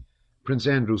these men, Prince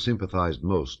Andrew sympathized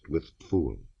most with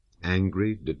Pfuel,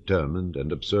 angry, determined,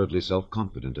 and absurdly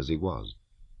self-confident as he was.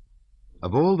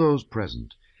 Of all those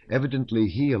present, evidently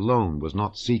he alone was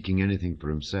not seeking anything for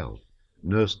himself,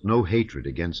 nursed no hatred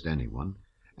against anyone,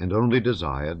 and only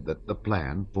desired that the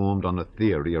plan, formed on a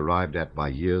theory arrived at by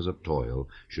years of toil,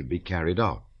 should be carried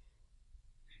out.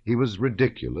 He was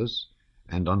ridiculous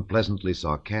and unpleasantly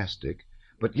sarcastic,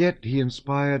 but yet he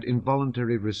inspired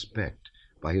involuntary respect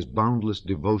by his boundless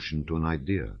devotion to an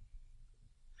idea.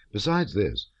 Besides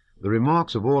this, the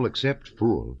remarks of all except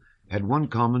Pfuel had one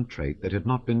common trait that had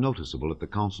not been noticeable at the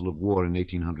Council of War in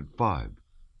 1805.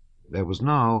 There was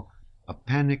now a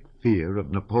panic fear of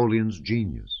Napoleon's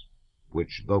genius,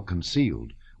 which, though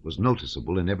concealed, was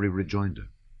noticeable in every rejoinder.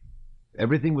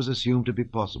 Everything was assumed to be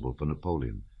possible for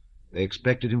Napoleon. They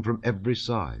expected him from every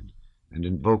side, and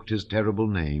invoked his terrible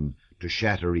name to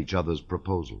shatter each other's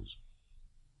proposals.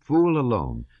 Fool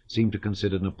alone seemed to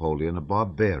consider Napoleon a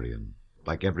barbarian,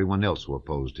 like everyone else who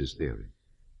opposed his theory.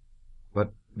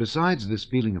 But besides this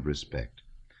feeling of respect,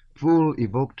 Fool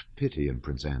evoked pity in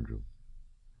Prince Andrew.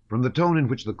 From the tone in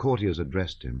which the courtiers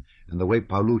addressed him, and the way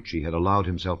Paolucci had allowed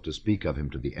himself to speak of him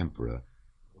to the Emperor,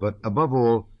 but above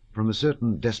all from a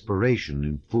certain desperation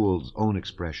in Fool's own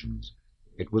expressions,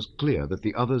 it was clear that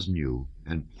the others knew,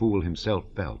 and Fool himself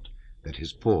felt, that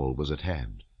his fall was at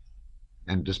hand.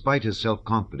 And despite his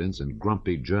self-confidence and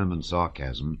grumpy German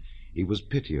sarcasm, he was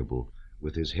pitiable,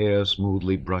 with his hair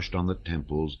smoothly brushed on the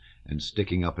temples and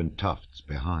sticking up in tufts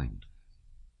behind.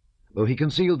 Though he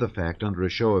concealed the fact under a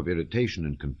show of irritation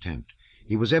and contempt,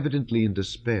 he was evidently in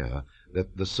despair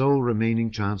that the sole remaining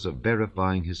chance of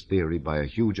verifying his theory by a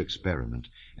huge experiment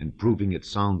and proving its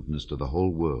soundness to the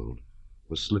whole world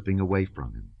was slipping away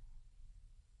from him.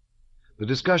 The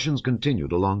discussions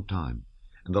continued a long time,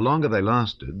 and the longer they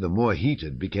lasted, the more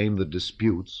heated became the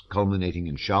disputes, culminating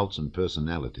in shouts and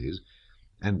personalities,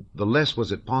 and the less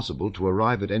was it possible to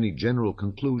arrive at any general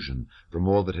conclusion from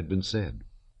all that had been said.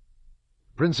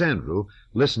 Prince Andrew,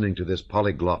 listening to this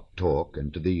polyglot talk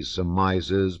and to these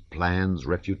surmises, plans,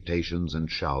 refutations,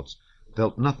 and shouts,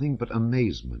 felt nothing but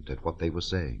amazement at what they were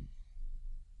saying.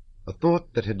 A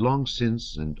thought that had long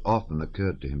since and often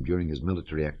occurred to him during his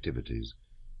military activities,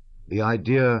 the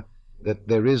idea that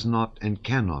there is not and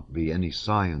cannot be any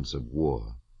science of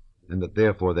war, and that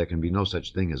therefore there can be no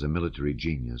such thing as a military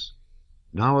genius,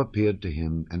 now appeared to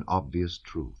him an obvious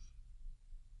truth.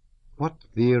 What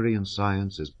theory and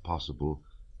science is possible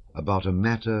about a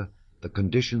matter the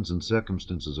conditions and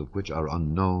circumstances of which are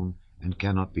unknown and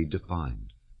cannot be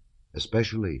defined,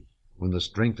 especially when the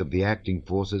strength of the acting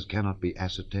forces cannot be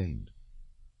ascertained?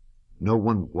 No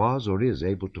one was or is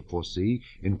able to foresee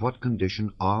in what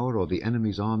condition our or the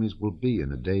enemy's armies will be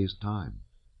in a day's time,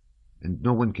 and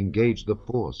no one can gauge the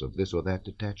force of this or that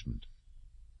detachment.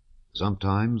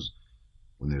 Sometimes,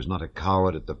 when there is not a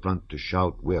coward at the front to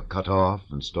shout, "We're cut off,"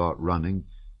 and start running,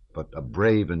 but a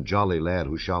brave and jolly lad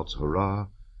who shouts, "Hurrah!"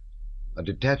 a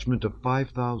detachment of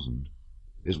 5,000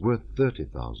 is worth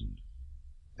 30,000,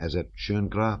 as at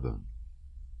Schöngraben,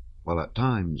 while at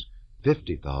times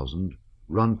 50,000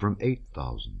 run from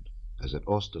 8,000, as at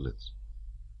Austerlitz.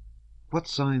 What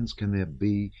science can there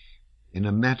be in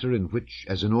a matter in which,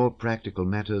 as in all practical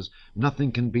matters,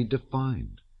 nothing can be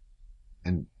defined,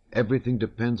 and everything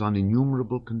depends on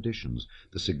innumerable conditions,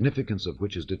 the significance of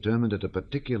which is determined at a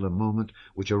particular moment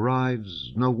which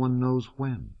arrives no one knows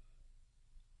when?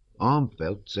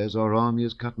 Armfeldt says our army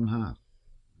is cut in half,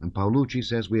 and Paolucci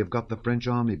says we have got the French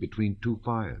army between two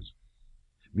fires.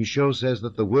 Michaud says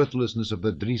that the worthlessness of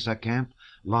the Drissa camp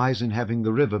lies in having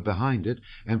the river behind it,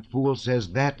 and Fool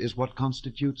says that is what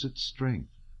constitutes its strength.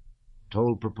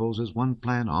 Toll proposes one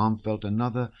plan, Armfeldt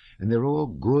another, and they're all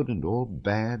good and all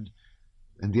bad,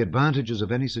 and the advantages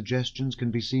of any suggestions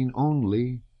can be seen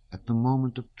only at the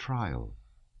moment of trial.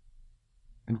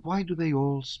 And why do they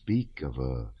all speak of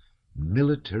a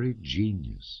military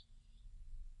genius?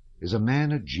 Is a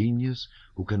man a genius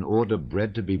who can order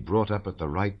bread to be brought up at the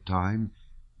right time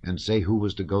and say who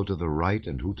was to go to the right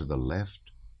and who to the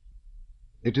left?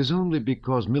 It is only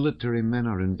because military men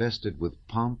are invested with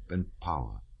pomp and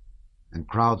power, and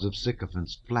crowds of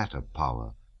sycophants flatter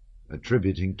power,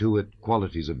 attributing to it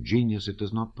qualities of genius it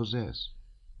does not possess.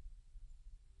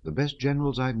 The best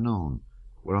generals I've known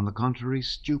were, on the contrary,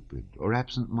 stupid or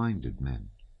absent-minded men.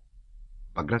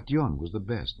 Bagration was the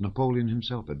best. Napoleon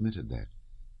himself admitted that.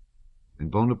 And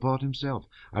Bonaparte himself,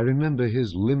 I remember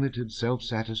his limited,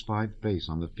 self-satisfied face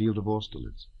on the field of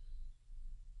Austerlitz.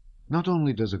 Not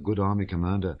only does a good army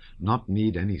commander not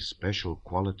need any special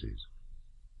qualities.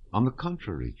 On the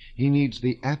contrary, he needs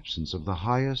the absence of the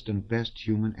highest and best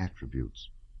human attributes: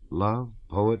 love,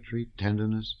 poetry,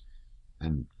 tenderness,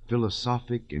 and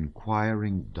philosophic,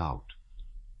 inquiring doubt.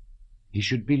 He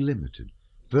should be limited,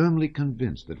 firmly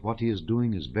convinced that what he is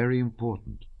doing is very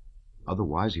important.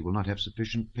 Otherwise he will not have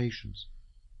sufficient patience,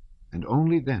 and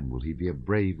only then will he be a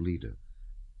brave leader.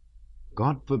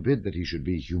 God forbid that he should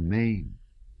be humane,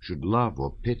 should love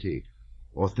or pity,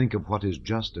 or think of what is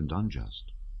just and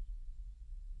unjust.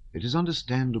 It is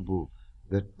understandable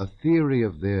that a theory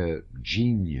of their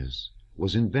genius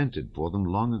was invented for them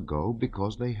long ago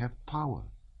because they have power.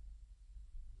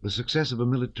 The success of a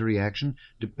military action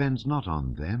depends not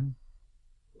on them,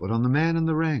 but on the man in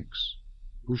the ranks,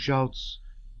 who shouts,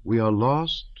 "We are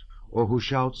lost," or who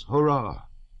shouts, "Hurrah!"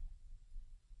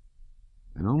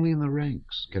 And only in the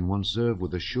ranks can one serve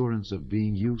with assurance of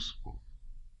being useful.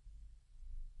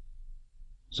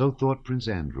 So thought Prince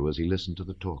Andrew as he listened to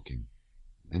the talking,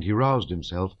 and he roused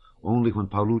himself only when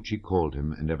Paolucci called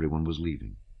him and everyone was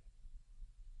leaving.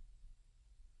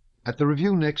 At the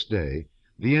review next day,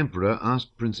 the Emperor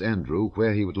asked Prince Andrew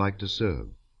where he would like to serve,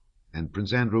 and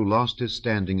Prince Andrew lost his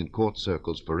standing in court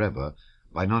circles forever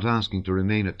by not asking to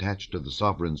remain attached to the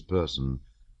sovereign's person,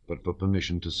 but for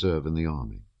permission to serve in the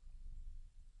army.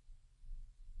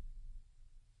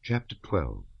 Chapter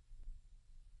 12.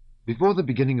 Before the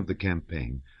beginning of the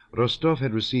campaign, Rostov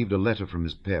had received a letter from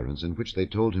his parents in which they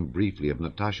told him briefly of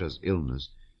Natasha's illness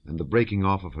and the breaking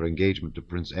off of her engagement to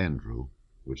Prince Andrew,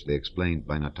 which they explained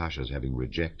by Natasha's having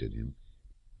rejected him,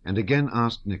 and again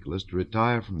asked Nicholas to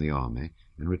retire from the army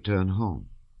and return home.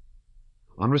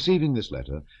 On receiving this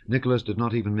letter, Nicholas did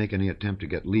not even make any attempt to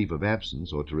get leave of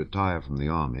absence or to retire from the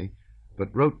army,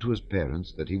 but wrote to his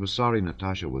parents that he was sorry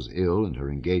Natasha was ill and her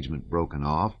engagement broken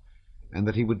off, and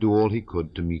that he would do all he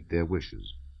could to meet their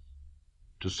wishes.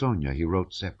 To Sonia he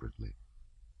wrote separately.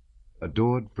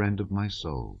 "Adored friend of my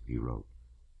soul," he wrote,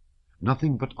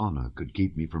 "nothing but honor could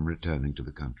keep me from returning to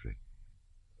the country.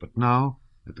 But now,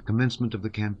 at the commencement of the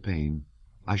campaign,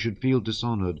 I should feel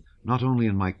dishonored not only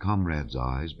in my comrades'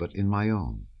 eyes, but in my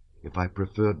own, if I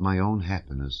preferred my own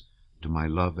happiness to my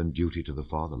love and duty to the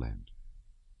fatherland.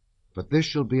 But this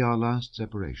shall be our last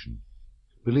separation.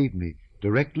 Believe me,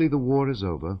 directly the war is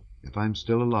over, if I am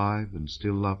still alive and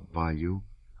still loved by you,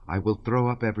 I will throw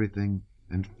up everything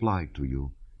and fly to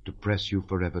you, to press you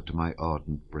forever to my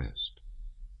ardent breast."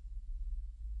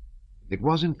 It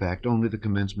was, in fact, only the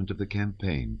commencement of the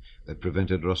campaign that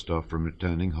prevented Rostov from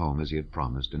returning home as he had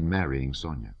promised and marrying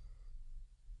Sonia.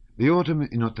 The autumn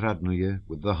in Otradnoye,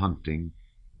 with the hunting,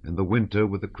 and the winter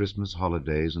with the Christmas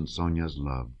holidays and Sonia's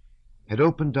love, had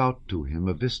opened out to him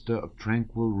a vista of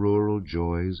tranquil rural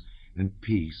joys and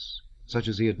peace such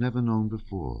as he had never known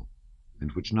before,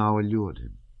 and which now allured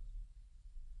him.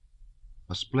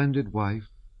 A splendid wife,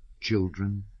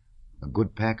 children, a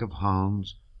good pack of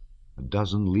hounds, a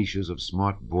dozen leashes of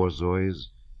smart borzois,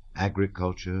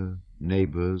 agriculture,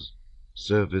 neighbors,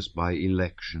 service by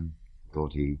election,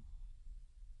 thought he.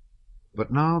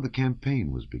 But now the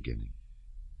campaign was beginning,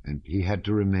 and he had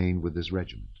to remain with his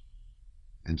regiment.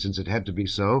 And since it had to be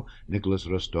so, Nicholas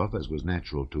Rostov, as was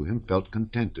natural to him, felt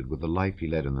contented with the life he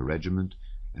led in the regiment,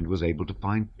 and was able to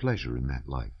find pleasure in that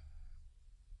life.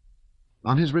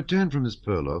 On his return from his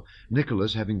furlough,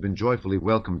 Nicholas, having been joyfully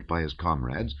welcomed by his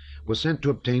comrades, was sent to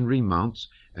obtain remounts,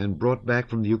 and brought back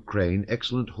from the Ukraine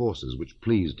excellent horses which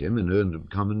pleased him and earned him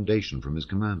commendation from his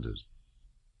commanders.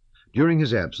 During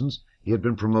his absence he had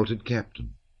been promoted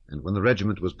captain, and when the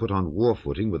regiment was put on war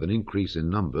footing with an increase in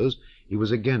numbers, he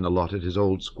was again allotted his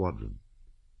old squadron.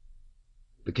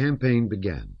 The campaign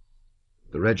began.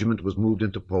 The regiment was moved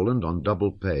into Poland on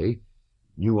double pay.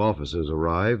 New officers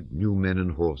arrived, new men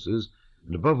and horses,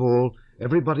 and above all,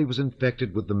 everybody was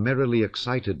infected with the merrily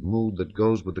excited mood that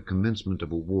goes with the commencement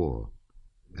of a war,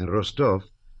 and Rostov,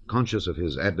 conscious of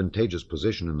his advantageous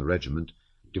position in the regiment,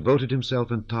 devoted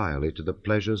himself entirely to the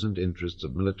pleasures and interests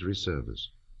of military service,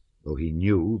 though he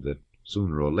knew that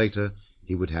sooner or later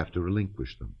he would have to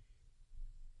relinquish them.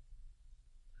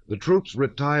 The troops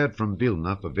retired from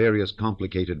Vilna for various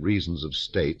complicated reasons of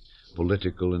state,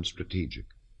 political and strategic.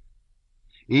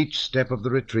 Each step of the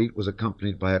retreat was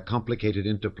accompanied by a complicated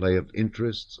interplay of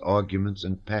interests, arguments,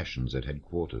 and passions at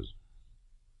headquarters.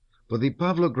 For the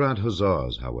Pavlograd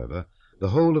Hussars, however,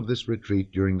 the whole of this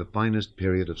retreat during the finest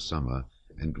period of summer,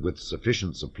 and with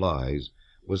sufficient supplies,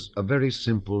 was a very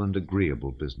simple and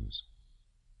agreeable business.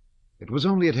 It was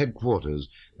only at headquarters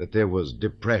that there was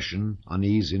depression,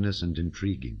 uneasiness, and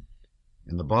intriguing.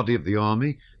 In the body of the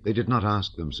army, they did not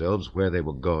ask themselves where they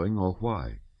were going or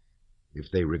why.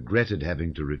 If they regretted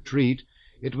having to retreat,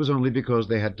 it was only because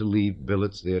they had to leave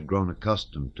billets they had grown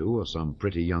accustomed to, or some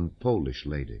pretty young Polish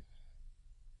lady.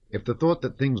 If the thought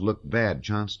that things looked bad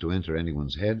chanced to enter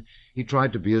anyone's head, he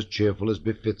tried to be as cheerful as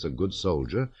befits a good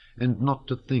soldier, and not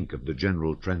to think of the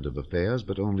general trend of affairs,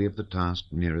 but only of the task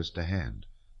nearest to hand.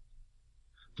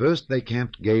 First they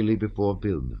camped gaily before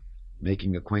Vilna,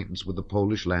 making acquaintance with the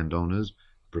Polish landowners,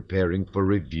 preparing for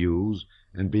reviews,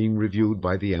 and being reviewed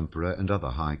by the Emperor and other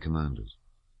high commanders.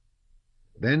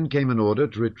 Then came an order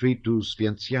to retreat to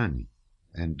Svientsiani,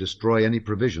 and destroy any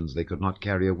provisions they could not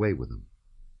carry away with them.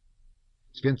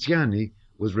 Svientsiani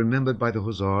was remembered by the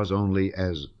Hussars only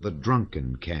as the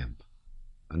drunken camp,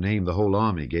 a name the whole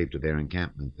army gave to their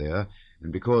encampment there,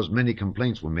 and because many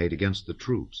complaints were made against the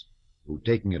troops. who,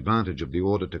 taking advantage of the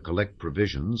order to collect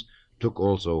provisions, took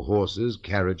also horses,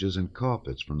 carriages, and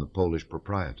carpets from the Polish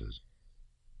proprietors.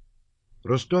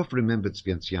 Rostov remembered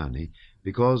Sviantsiani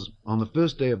because, on the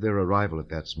first day of their arrival at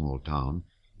that small town,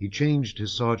 he changed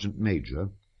his sergeant major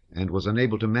and was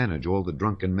unable to manage all the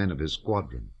drunken men of his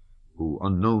squadron, who,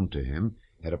 unknown to him,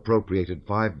 had appropriated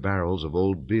 5 barrels of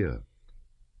old beer.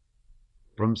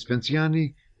 From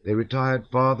Sviantsiani they retired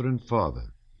farther and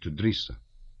farther to Drissa,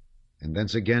 and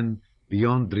thence again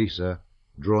beyond Drissa,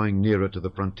 drawing nearer to the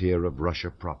frontier of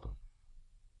Russia proper.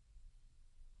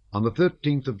 On the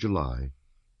 13th of July,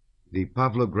 the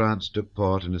Pavlograds took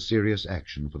part in a serious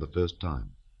action for the first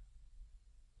time.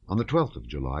 On the 12th of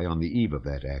July, on the eve of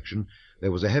that action,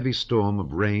 there was a heavy storm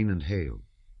of rain and hail.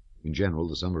 In general,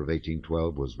 the summer of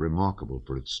 1812 was remarkable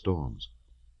for its storms.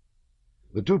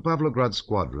 The 2 Pavlograd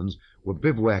squadrons were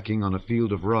bivouacking on a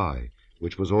field of rye,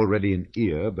 which was already in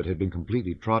ear, but had been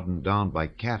completely trodden down by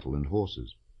cattle and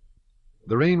horses.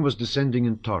 The rain was descending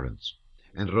in torrents,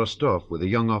 and Rostov, with a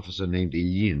young officer named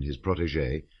Ilyin, his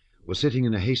protégé, was sitting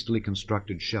in a hastily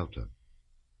constructed shelter.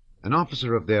 An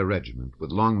officer of their regiment,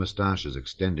 with long moustaches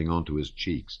extending onto his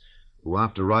cheeks, who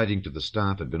after riding to the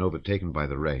staff had been overtaken by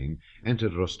the rain,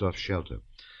 entered Rostov's shelter.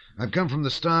 "I've come from the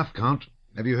staff, Count.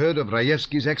 Have you heard of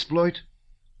Raevski's exploit?"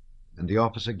 And the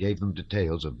officer gave them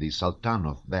details of the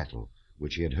Saltanov battle,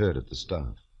 which he had heard at the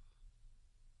staff.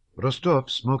 Rostov,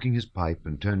 smoking his pipe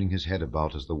and turning his head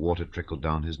about as the water trickled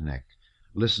down his neck,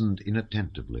 listened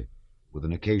inattentively, with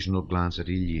an occasional glance at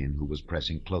Ilyin, who was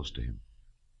pressing close to him.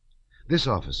 This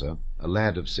officer, a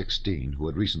lad of 16, who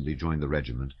had recently joined the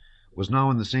regiment, was now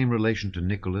in the same relation to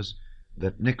Nicholas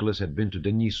that Nicholas had been to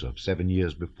Denisov 7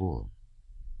 years before.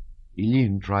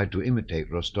 Ilyin tried to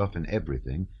imitate Rostov in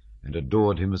everything, and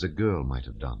adored him as a girl might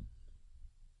have done.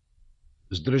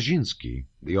 Zdrzhinsky,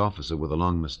 the officer with a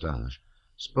long moustache,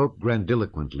 spoke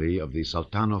grandiloquently of the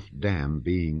Saltanov Dam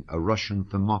being a Russian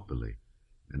Thermopylae,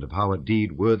 and of how a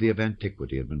deed worthy of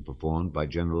antiquity had been performed by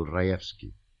General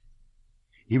Raevski.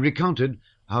 He recounted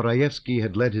how Raevski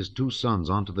had led his 2 sons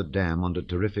onto the dam under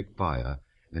terrific fire,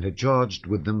 and had charged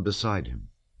with them beside him.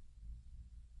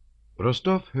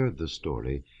 Rostov heard the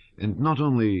story, and not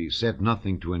only said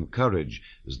nothing to encourage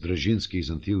Zdrzhinsky's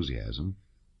enthusiasm,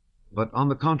 but on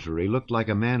the contrary looked like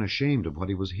a man ashamed of what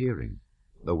he was hearing,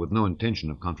 though with no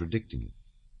intention of contradicting it.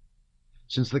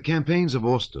 Since the campaigns of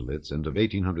Austerlitz and of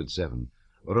 1807,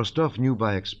 Rostov knew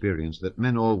by experience that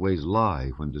men always lie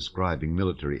when describing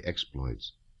military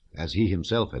exploits, as he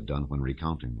himself had done when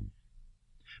recounting them.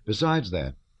 Besides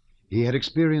that, he had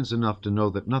experience enough to know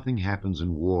that nothing happens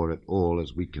in war at all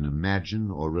as we can imagine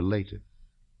or relate it.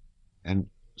 And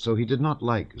so he did not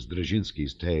like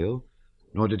Zdrzhinsky's tale,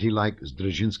 nor did he like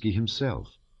Zdrzhinsky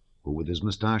himself, who, with his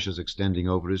moustaches extending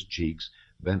over his cheeks,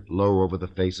 bent low over the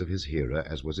face of his hearer,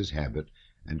 as was his habit,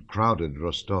 and crowded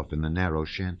Rostov in the narrow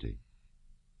shanty.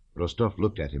 Rostov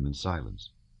looked at him in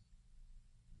silence.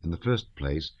 In the first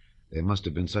place, there must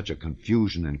have been such a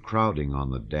confusion and crowding on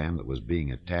the dam that was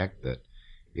being attacked that,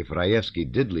 if Raevski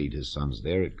did lead his sons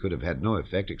there, it could have had no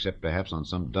effect except perhaps on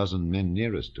some dozen men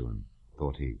nearest to him,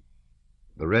 thought he.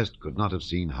 The rest could not have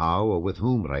seen how or with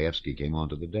whom Raevski came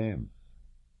onto the dam.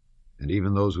 And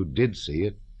even those who did see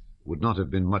it would not have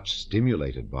been much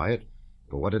stimulated by it,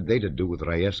 for what had they to do with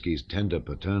Raevski's tender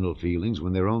paternal feelings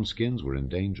when their own skins were in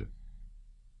danger?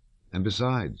 And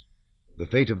besides, the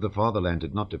fate of the fatherland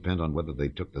did not depend on whether they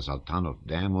took the Saltanov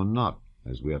Dam or not,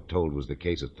 as we are told was the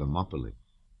case at Thermopylae.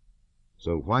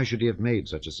 So why should he have made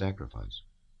such a sacrifice?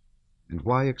 And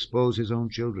why expose his own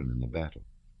children in the battle?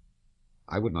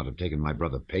 I would not have taken my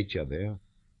brother Petya there,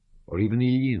 or even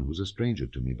Ilyin, who's a stranger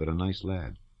to me, but a nice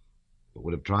lad, but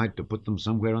would have tried to put them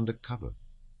somewhere under cover.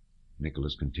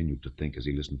 Nicholas continued to think as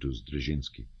he listened to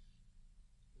Zdrzhinsky.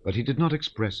 But he did not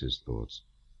express his thoughts,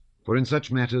 for in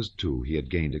such matters, too, he had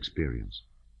gained experience.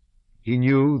 He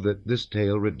knew that this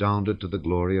tale redounded to the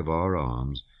glory of our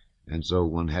arms, and so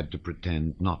one had to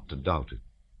pretend not to doubt it,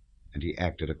 and he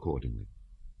acted accordingly.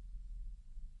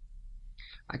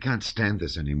 "I can't stand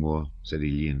this any more," said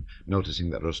Ilyin, noticing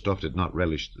that Rostov did not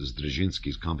relish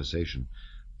Zdrzhinsky's conversation.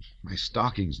 "My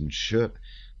stockings and shirt.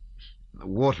 The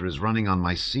water is running on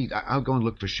my seat. I'll go and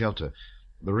look for shelter.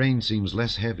 The rain seems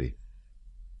less heavy."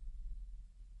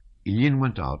 Ilyin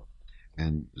went out,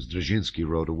 and Zdrzhinsky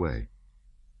rode away.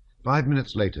 5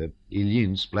 minutes later,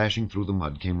 Ilyin, splashing through the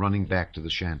mud, came running back to the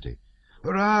shanty.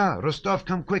 "Hurrah! Rostov,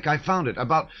 come quick! I found it.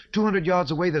 About 200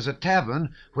 yards away there's a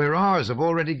tavern where ours have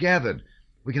already gathered.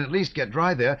 We can at least get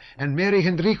dry there, and Mary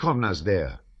Hendrikovna's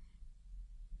there."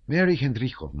 Mary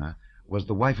Hendrikovna was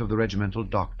the wife of the regimental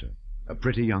doctor, a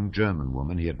pretty young German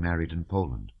woman he had married in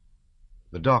Poland.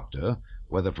 The doctor,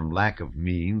 whether from lack of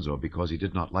means or because he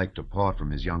did not like to part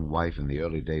from his young wife in the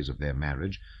early days of their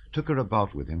marriage, took her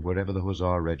about with him wherever the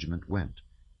hussar regiment went,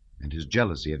 and his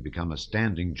jealousy had become a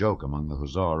standing joke among the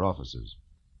hussar officers.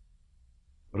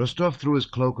 Rostov threw his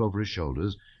cloak over his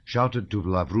shoulders, shouted to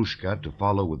Lavrushka to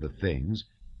follow with the things,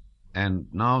 and,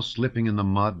 now slipping in the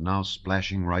mud, now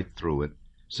splashing right through it,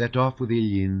 set off with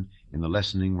Ilyin in the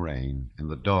lessening rain and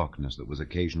the darkness that was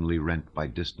occasionally rent by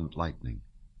distant lightning.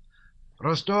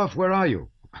 "Rostov, where are you?"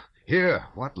 "Here,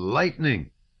 what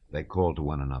lightning!" they called to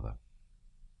one another.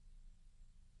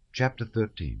 Chapter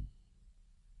 13.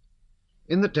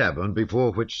 In the tavern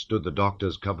before which stood the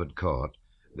doctor's covered cart,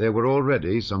 there were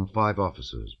already some 5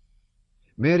 officers.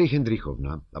 Mary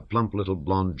Hendrikovna, a plump little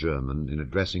blonde German in a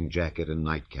dressing jacket and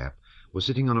nightcap, was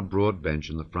sitting on a broad bench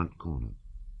in the front corner.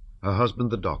 Her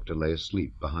husband, the doctor, lay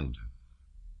asleep behind her.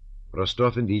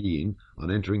 Rostov and Ilyin,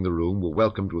 on entering the room, were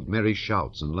welcomed with merry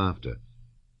shouts and laughter.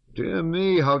 "Dear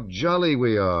me, how jolly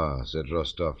we are," said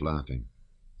Rostov, laughing.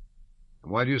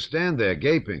 "Why do you stand there,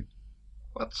 gaping?"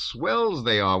 "What swells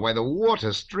they are! Why, the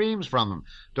water streams from them.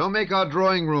 Don't make our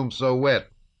drawing-room so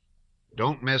wet."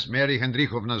 "Don't mess Mary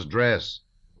Hendrikovna's dress,"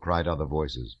 cried other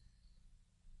voices.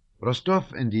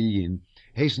 Rostov and Ilyin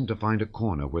hastened to find a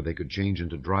corner where they could change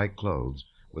into dry clothes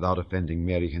without offending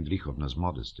Mary Hendrikovna's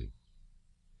modesty.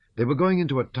 They were going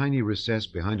into a tiny recess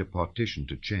behind a partition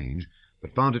to change,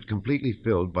 but found it completely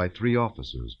filled by 3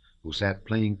 officers who sat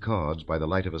playing cards by the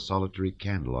light of a solitary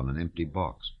candle on an empty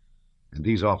box, and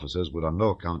these officers would on no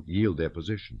account yield their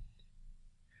position.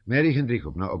 Mary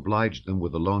Hendrikovna obliged them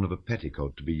with the loan of a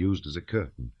petticoat to be used as a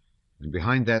curtain, and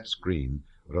behind that screen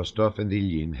Rostov and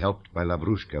Ilyin, helped by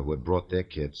Lavrushka, who had brought their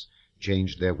kits,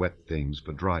 changed their wet things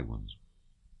for dry ones.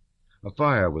 A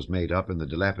fire was made up in the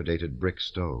dilapidated brick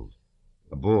stove.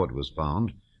 A board was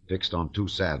found, fixed on 2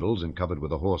 saddles and covered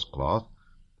with a horse-cloth.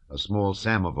 A small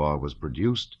samovar was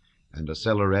produced, and a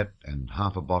cellaret and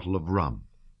half a bottle of rum,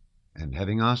 and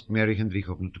having asked Mary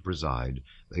Hendrikovna to preside,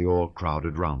 they all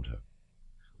crowded round her.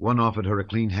 One offered her a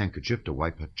clean handkerchief to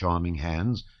wipe her charming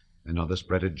hands, another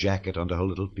spread a jacket under her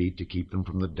little feet to keep them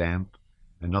from the damp,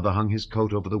 another hung his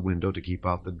coat over the window to keep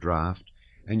out the draught,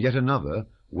 and yet another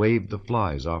waved the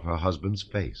flies off her husband's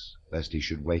face, lest he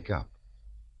should wake up.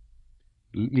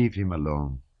 "Leave him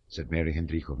alone," said Mary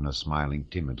Hendrikovna, smiling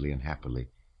timidly and happily.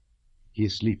 "He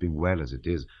is sleeping well as it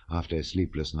is, after a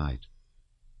sleepless night."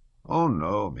 "Oh,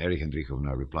 no, Mary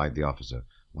Hendrikovna," replied the officer.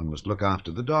 "One must look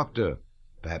after the doctor.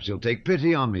 Perhaps he'll take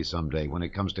pity on me some day when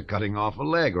it comes to cutting off a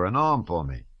leg or an arm for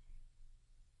me."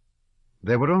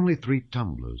 There were only 3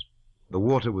 tumblers. The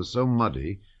water was so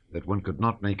muddy that one could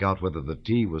not make out whether the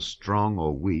tea was strong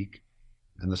or weak,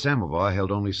 and the samovar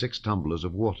held only 6 tumblers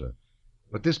of water.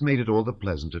 But this made it all the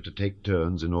pleasanter to take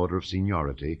turns in order of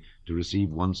seniority to receive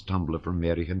one's tumbler from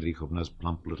Mary Hendrikovna's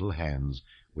plump little hands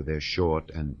with their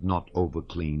short and not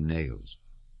over-clean nails.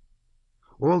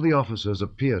 All the officers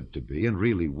appeared to be, and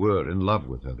really were, in love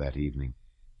with her that evening.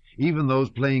 Even those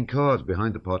playing cards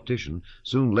behind the partition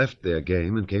soon left their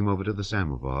game and came over to the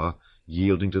samovar,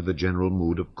 yielding to the general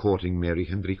mood of courting Mary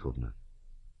Hendrikovna.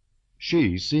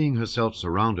 She, seeing herself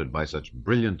surrounded by such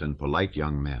brilliant and polite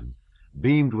young men,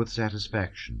 beamed with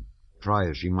satisfaction, try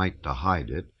as she might to hide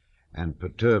it, and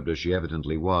perturbed as she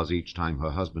evidently was each time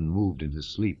her husband moved in his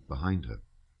sleep behind her.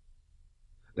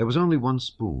 There was only 1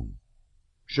 spoon.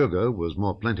 Sugar was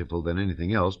more plentiful than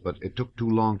anything else, but it took too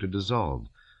long to dissolve,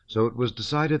 so it was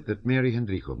decided that Mary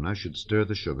Hendrikovna should stir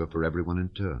the sugar for everyone in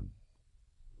turn.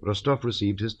 Rostov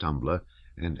received his tumbler,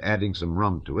 and adding some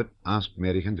rum to it, asked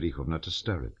Mary Hendrikovna to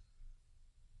stir it.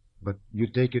 "But you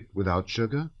take it without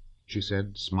sugar?" she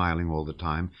said, smiling all the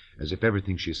time, as if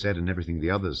everything she said and everything the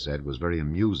others said was very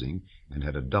amusing and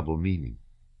had a double meaning.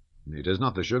 "It is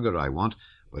not the sugar I want,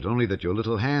 but only that your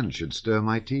little hand should stir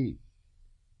my tea."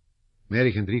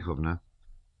 Mary Hendrikovna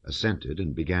assented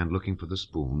and began looking for the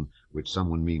spoon, which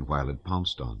someone meanwhile had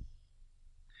pounced on.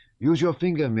 "Use your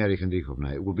finger, Mary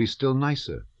Hendrikovna. It will be still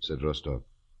nicer," said Rostov.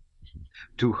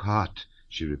 "Too hot,"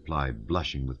 she replied,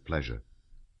 blushing with pleasure.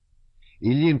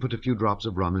 Ilyin put a few drops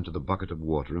of rum into the bucket of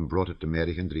water and brought it to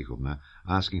Mary Hendrikovna,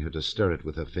 asking her to stir it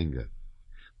with her finger.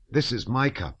 "This is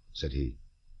my cup," said he.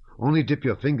 "Only dip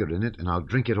your finger in it, and I'll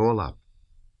drink it all up."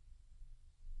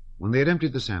 When they had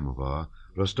emptied the samovar,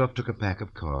 Rostov took a pack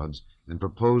of cards and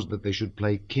proposed that they should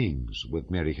play kings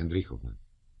with Mary Hendrikovna.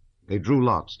 They drew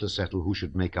lots to settle who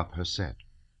should make up her set.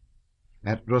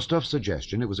 At Rostov's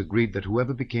suggestion, it was agreed that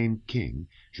whoever became king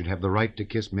should have the right to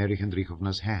kiss Mary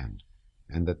Hendrikovna's hand,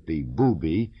 and that the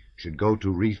booby should go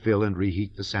to refill and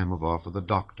reheat the samovar for the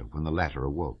doctor when the latter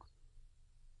awoke.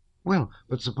 "Well,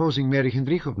 but supposing Mary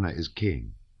Hendrikovna is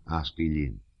king?" asked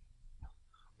Ilyin.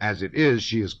 As it is,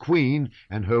 she is queen,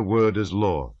 and her word is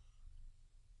law."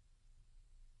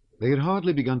 They had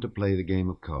hardly begun to play the game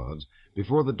of cards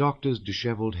before the doctor's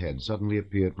dishevelled head suddenly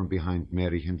appeared from behind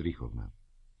Mary Hendrikovna.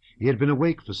 He had been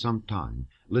awake for some time,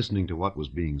 listening to what was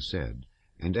being said,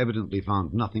 and evidently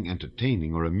found nothing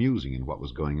entertaining or amusing in what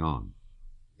was going on.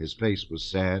 His face was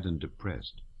sad and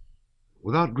depressed.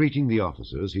 Without greeting the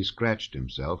officers, he scratched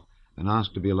himself and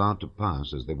asked to be allowed to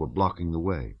pass, as they were blocking the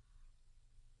way.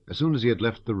 As soon as he had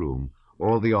left the room,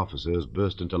 all the officers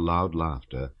burst into loud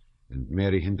laughter, and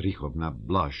Mary Hendrikovna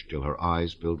blushed till her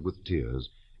eyes filled with tears,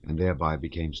 and thereby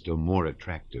became still more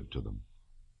attractive to them.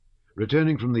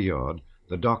 Returning from the yard,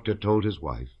 the doctor told his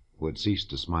wife, who had ceased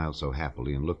to smile so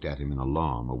happily and looked at him in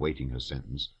alarm, awaiting her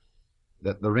sentence,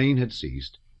 that the rain had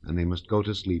ceased, and they must go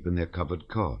to sleep in their covered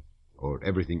cart, or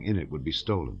everything in it would be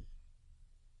stolen.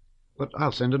 "But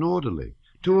I'll send an orderly.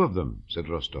 2 of them," said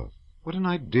Rostov. "What an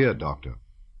idea, doctor!"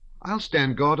 "I'll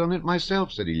stand guard on it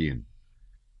myself," said Ilyin.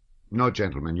 "No,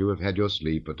 gentlemen, you have had your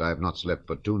sleep, but I have not slept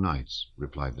for 2 nights,"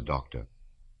 replied the doctor,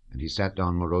 and he sat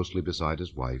down morosely beside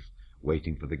his wife,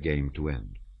 waiting for the game to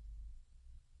end.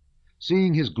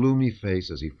 Seeing his gloomy face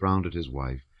as he frowned at his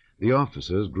wife, the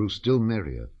officers grew still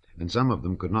merrier, and some of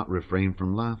them could not refrain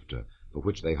from laughter, for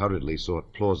which they hurriedly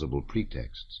sought plausible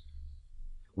pretexts.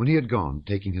 When he had gone,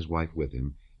 taking his wife with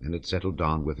him, and had settled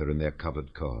down with her in their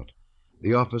covered cart,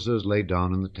 the officers lay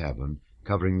down in the tavern,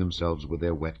 covering themselves with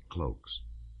their wet cloaks.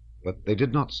 But they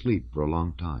did not sleep for a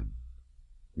long time.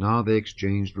 Now they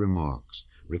exchanged remarks,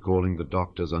 recalling the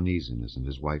doctor's uneasiness and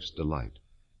his wife's delight.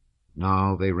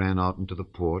 Now they ran out into the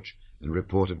porch and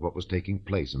reported what was taking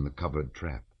place in the covered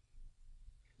trap.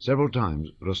 Several times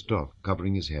Rostov,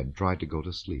 covering his head, tried to go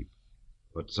to sleep,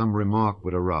 but some remark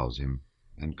would arouse him,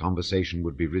 and conversation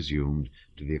would be resumed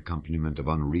to the accompaniment of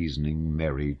unreasoning,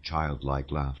 merry,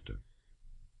 childlike laughter.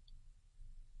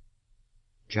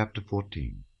 Chapter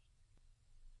 14.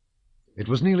 It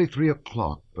was nearly 3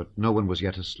 o'clock, but no one was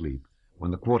yet asleep,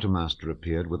 when the quartermaster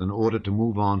appeared with an order to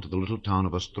move on to the little town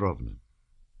of Ostrovna.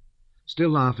 Still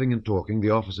laughing and talking, the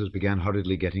officers began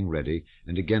hurriedly getting ready,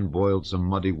 and again boiled some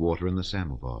muddy water in the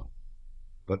samovar.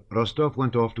 But Rostov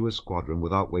went off to his squadron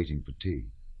without waiting for tea.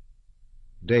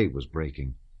 Day was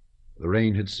breaking. The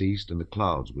rain had ceased, and the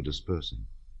clouds were dispersing.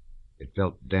 It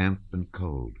felt damp and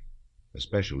cold,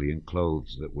 especially in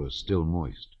clothes that were still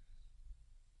moist.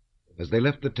 As they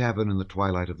left the tavern in the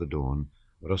twilight of the dawn,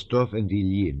 Rostov and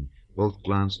Ilyin both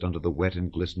glanced under the wet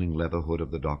and glistening leather hood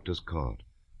of the doctor's cart,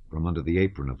 from under the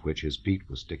apron of which his feet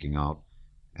were sticking out,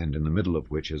 and in the middle of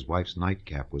which his wife's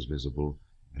nightcap was visible,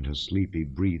 and her sleepy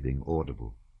breathing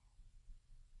audible.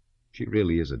 "She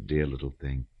really is a dear little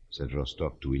thing," said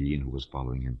Rostov to Ilyin, who was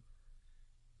following him.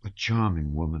 "A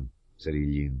charming woman," said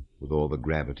Ilyin, with all the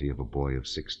gravity of a boy of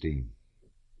 16.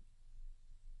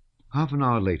 Half an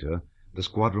hour later, the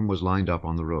squadron was lined up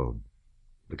on the road.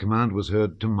 The command was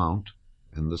heard to mount,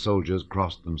 and the soldiers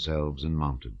crossed themselves and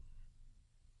mounted.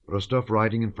 Rostov,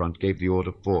 riding in front, gave the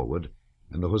order forward,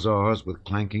 and the hussars, with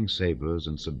clanking sabres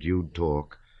and subdued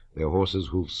talk, their horses'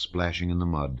 hoofs splashing in the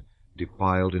mud,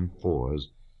 defiled in 4s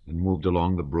and moved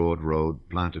along the broad road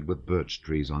planted with birch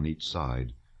trees on each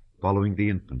side, following the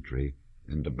infantry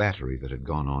and a battery that had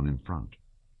gone on in front.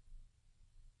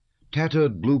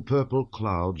 Tattered blue-purple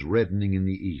clouds, reddening in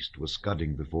the east, were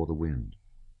scudding before the wind.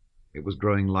 It was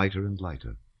growing lighter and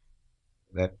lighter.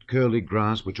 That curly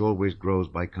grass which always grows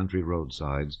by country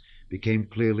roadsides became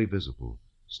clearly visible,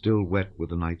 still wet with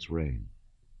the night's rain.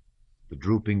 The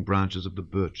drooping branches of the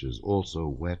birches, also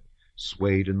wet,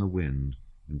 swayed in the wind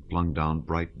and flung down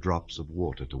bright drops of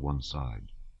water to one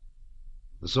side.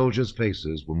 The soldiers'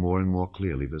 faces were more and more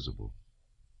clearly visible.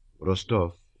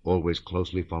 Rostov, always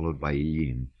closely followed by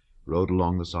Ilyin, rode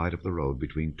along the side of the road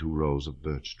between 2 rows of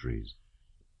birch trees.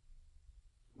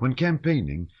 When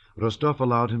campaigning, Rostov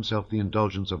allowed himself the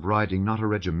indulgence of riding not a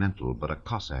regimental but a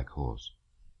Cossack horse.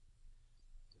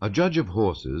 A judge of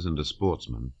horses and a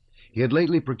sportsman, he had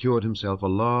lately procured himself a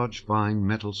large, fine,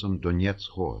 mettlesome Donetsk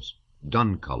horse,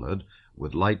 dun-colored,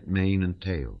 with light mane and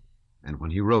tail, and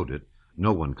when he rode it,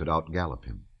 no one could outgallop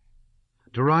him.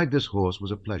 To ride this horse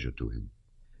was a pleasure to him,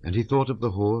 and he thought of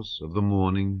the horse, of the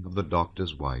morning, of the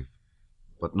doctor's wife,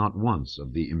 but not once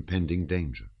of the impending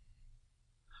danger.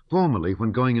 Formerly,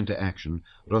 when going into action,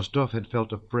 Rostov had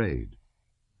felt afraid.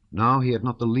 Now he had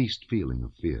not the least feeling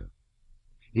of fear.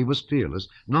 He was fearless,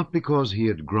 not because he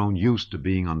had grown used to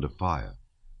being under fire.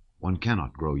 One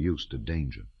cannot grow used to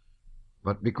danger.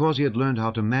 But because he had learned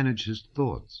how to manage his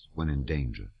thoughts when in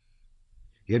danger.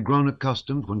 He had grown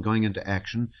accustomed, when going into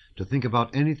action, to think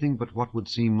about anything but what would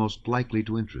seem most likely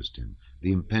to interest him,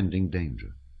 the impending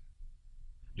danger.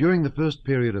 During the first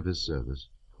period of his service,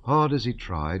 Hard as he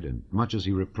tried, and much as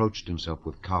he reproached himself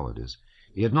with cowardice,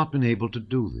 he had not been able to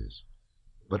do this.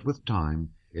 But with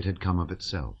time it had come of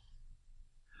itself.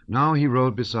 Now he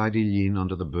rode beside Ilyín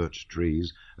under the birch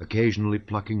trees, occasionally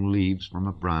plucking leaves from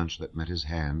a branch that met his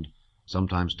hand,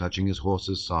 sometimes touching his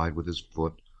horse's side with his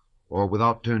foot, or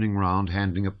without turning round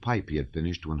handing a pipe he had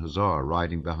finished to an hussar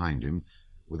riding behind him,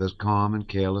 with as calm and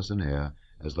careless an air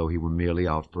as though he were merely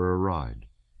out for a ride.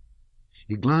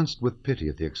 He glanced with pity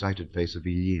at the excited face of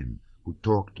Ilyín, who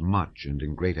talked much and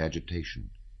in great agitation.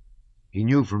 He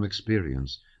knew from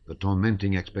experience the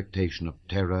tormenting expectation of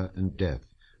terror and death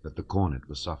that the cornet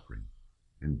was suffering,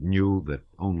 and knew that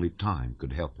only time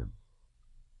could help him.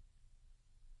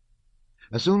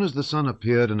 As soon as the sun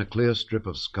appeared in a clear strip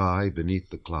of sky beneath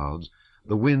the clouds,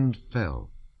 the wind fell,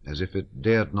 as if it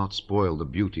dared not spoil the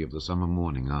beauty of the summer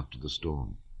morning after the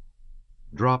storm.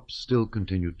 Drops still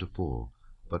continued to fall,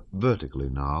 but vertically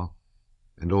now,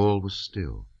 and all was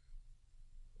still.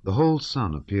 The whole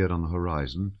sun appeared on the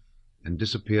horizon, and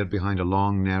disappeared behind a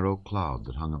long, narrow cloud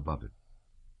that hung above it.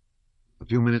 A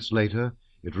few minutes later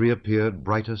it reappeared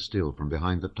brighter still from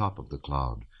behind the top of the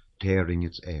cloud, tearing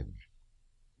its edge.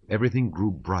 Everything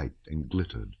grew bright and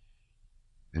glittered,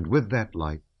 and with that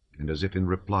light, and as if in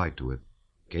reply to it,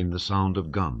 came the sound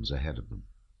of guns ahead of them.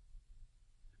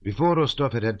 Before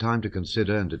Rostov had had time to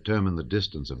consider and determine the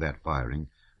distance of that firing,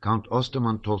 Count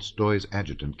Osterman Tolstoy's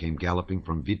adjutant came galloping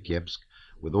from Vitebsk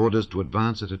with orders to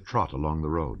advance at a trot along the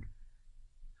road.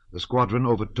 The squadron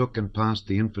overtook and passed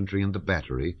the infantry and the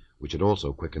battery, which had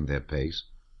also quickened their pace,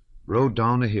 rode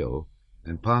down a hill,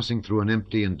 and passing through an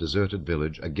empty and deserted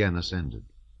village, again ascended.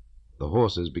 The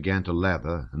horses began to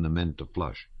lather and the men to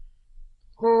flush.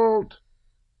 "Halt!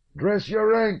 Dress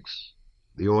your ranks!"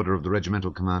 The order of the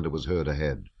regimental commander was heard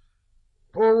ahead.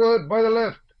 "Forward by the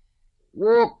left!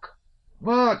 Walk!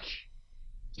 March!"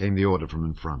 came the order from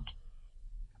in front.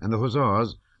 And the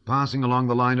hussars, passing along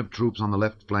the line of troops on the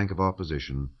left flank of our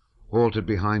position, halted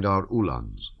behind our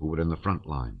uhlans, who were in the front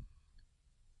line.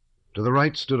 To the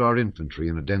right stood our infantry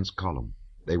in a dense column.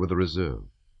 They were the reserve.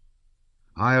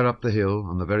 Higher up the hill,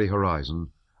 on the very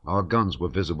horizon, our guns were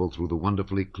visible through the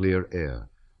wonderfully clear air,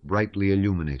 brightly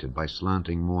illuminated by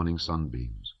slanting morning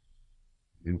sunbeams.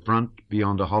 In front,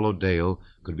 beyond a hollow dale,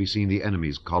 could be seen the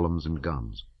enemy's columns and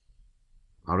guns.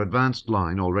 Our advanced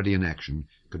line, already in action,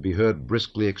 could be heard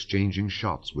briskly exchanging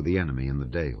shots with the enemy in the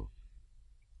dale.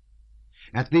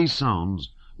 At these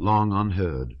sounds, long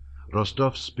unheard,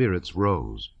 Rostov's spirits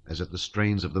rose, as at the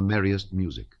strains of the merriest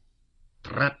music.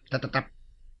 Trap-ta-ta-tap!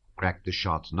 Cracked the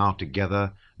shots, now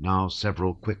together, now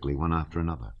several quickly, one after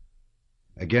another.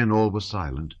 Again all was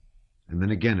silent, and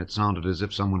then again it sounded as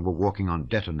if someone were walking on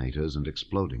detonators and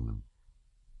exploding them.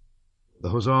 The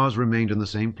hussars remained in the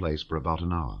same place for about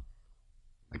an hour.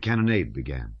 A cannonade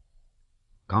began.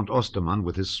 Count Osterman,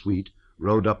 with his suite,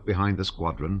 rode up behind the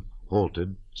squadron,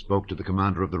 halted, spoke to the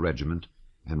commander of the regiment,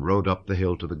 and rode up the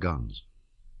hill to the guns.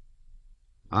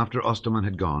 After Osterman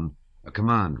had gone, a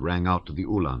command rang out to the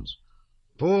uhlans.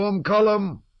 "Form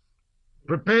column!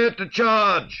 Prepare to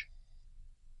charge!"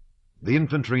 The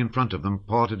infantry in front of them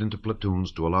parted into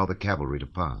platoons to allow the cavalry to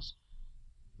pass.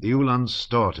 The uhlans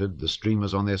started, the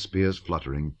streamers on their spears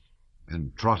fluttering,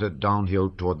 and trotted downhill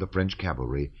toward the French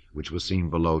cavalry, which was seen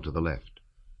below to the left.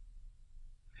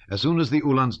 As soon as the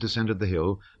uhlans descended the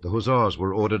hill, the hussars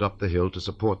were ordered up the hill to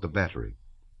support the battery.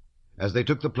 As they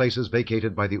took the places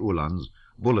vacated by the uhlans,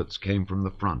 bullets came from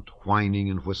the front, whining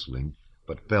and whistling,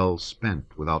 but fell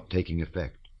spent without taking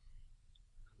effect.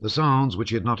 The sounds,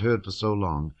 which he had not heard for so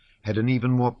long, had an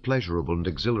even more pleasurable and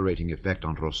exhilarating effect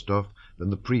on Rostov than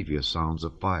the previous sounds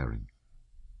of firing.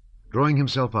 Drawing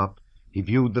himself up, he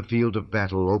viewed the field of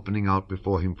battle opening out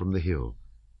before him from the hill,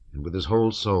 and with his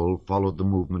whole soul followed the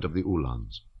movement of the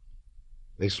uhlans.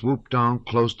 They swooped down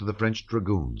close to the French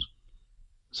dragoons.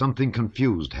 Something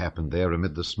confused happened there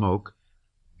amid the smoke,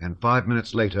 and 5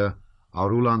 minutes later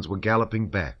our uhlans were galloping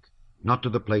back, not to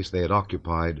the place they had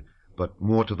occupied, but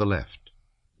more to the left,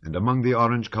 and among the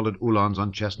orange-colored uhlans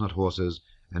on chestnut horses,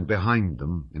 and behind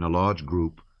them, in a large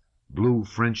group, blue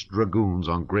French dragoons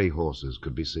on gray horses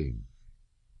could be seen.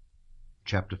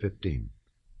 Chapter 15.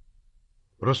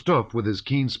 Rostov, with his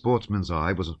keen sportsman's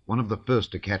eye, was one of the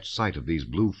first to catch sight of these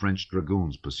blue French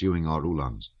dragoons pursuing our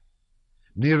uhlans.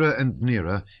 Nearer and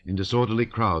nearer, in disorderly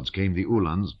crowds, came the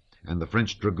uhlans and the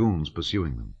French dragoons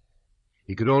pursuing them.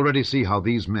 He could already see how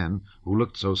these men, who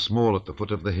looked so small at the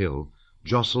foot of the hill,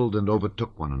 jostled and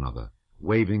overtook one another,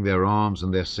 waving their arms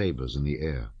and their sabers in the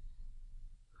air.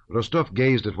 Rostov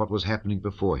gazed at what was happening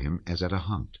before him as at a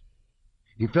hunt.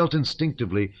 He felt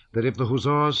instinctively that if the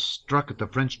hussars struck at the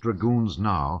French dragoons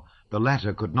now, the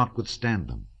latter could not withstand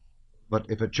them. But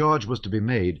if a charge was to be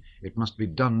made, it must be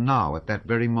done now, at that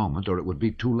very moment, or it would be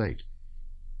too late.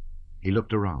 He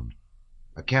looked around.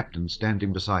 A captain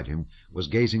standing beside him was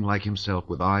gazing like himself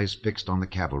with eyes fixed on the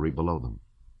cavalry below them.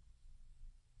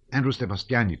 "Andrew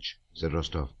Sebastianich," said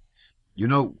Rostov, "you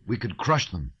know, we could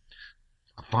crush them."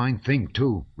 "A fine thing,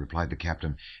 too," replied the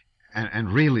captain.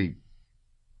 And really—"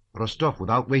 Rostov,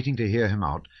 without waiting to hear him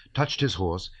out, touched his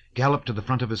horse, galloped to the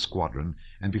front of his squadron,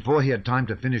 and before he had time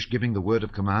to finish giving the word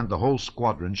of command, the whole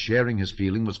squadron, sharing his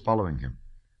feeling, was following him.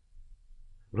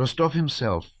 Rostov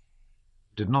himself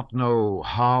did not know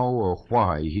how or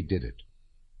why he did it.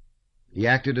 He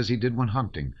acted as he did when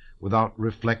hunting, without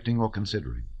reflecting or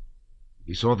considering.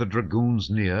 He saw the dragoons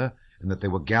near, and that they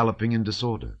were galloping in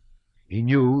disorder. He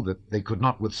knew that they could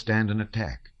not withstand an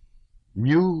attack.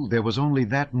 Knew there was only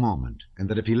that moment, and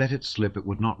that if he let it slip it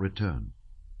would not return.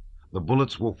 The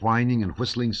bullets were whining and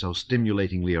whistling so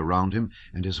stimulatingly around him,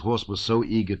 and his horse was so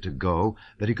eager to go,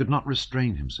 that he could not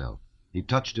restrain himself. He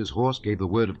touched his horse, gave the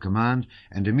word of command,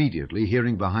 and immediately,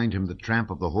 hearing behind him the tramp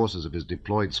of the horses of his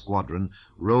deployed squadron,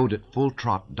 rode at full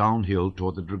trot downhill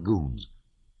toward the dragoons.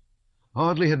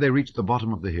 Hardly had they reached the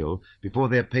bottom of the hill before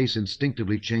their pace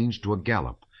instinctively changed to a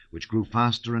gallop, which grew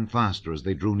faster and faster as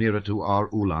they drew nearer to our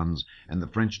Uhlans and the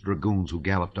French dragoons who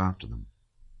galloped after them.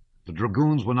 The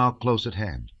dragoons were now close at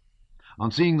hand.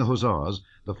 On seeing the hussars,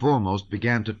 the foremost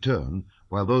began to turn,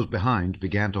 while those behind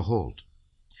began to halt.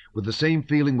 With the same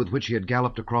feeling with which he had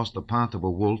galloped across the path of a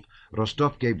wolf,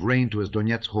 Rostov gave rein to his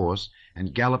Donetsk horse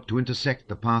and galloped to intersect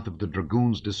the path of the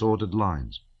dragoons' disordered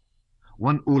lines.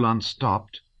 One Uhlan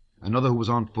stopped, another who was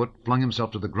on foot flung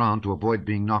himself to the ground to avoid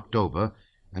being knocked over,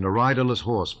 and a riderless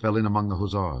horse fell in among the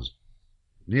hussars.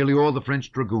 Nearly all the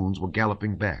French dragoons were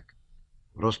galloping back.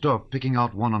 Rostov, picking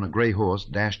out one on a grey horse,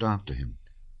 dashed after him.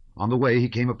 On the way he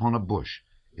came upon a bush.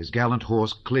 His gallant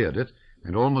horse cleared it,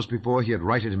 and almost before he had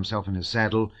righted himself in his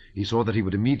saddle, he saw that he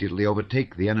would immediately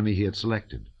overtake the enemy he had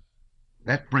selected.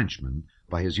 That Frenchman,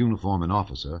 by his uniform an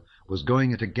officer, was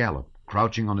going at a gallop,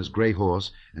 crouching on his grey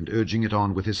horse and urging it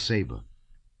on with his sabre.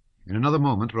 In another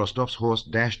moment Rostov's horse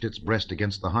dashed its breast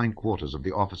against the hind quarters of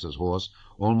the officer's horse,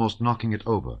 almost knocking it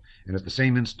over, and at the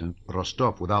same instant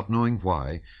Rostov, without knowing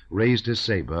why, raised his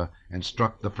sabre and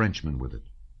struck the Frenchman with it.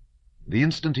 The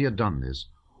instant he had done this,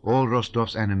 all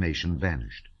Rostov's animation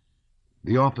vanished.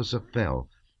 The officer fell,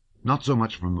 not so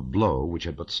much from a blow which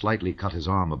had but slightly cut his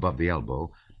arm above the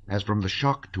elbow, as from the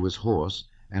shock to his horse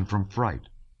and from fright.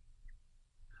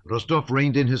 Rostov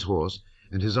reined in his horse,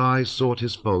 and his eyes sought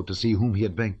his foe to see whom he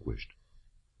had vanquished.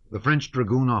 The French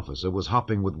dragoon officer was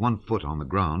hopping with one foot on the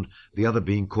ground, the other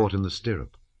being caught in the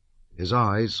stirrup. His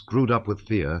eyes, screwed up with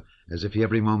fear, as if he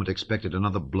every moment expected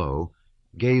another blow,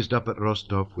 gazed up at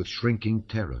Rostov with shrinking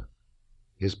terror.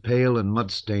 His pale and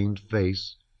mud-stained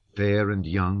face, fair and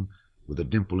young, with a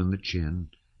dimple in the chin,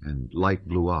 and light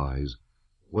blue eyes,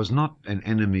 was not an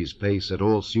enemy's face at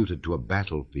all suited to a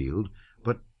battlefield,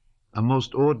 but a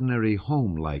most ordinary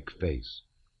home-like face.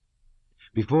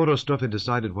 Before Rostov had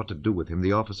decided what to do with him,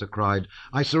 the officer cried,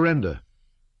 "I surrender!"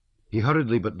 He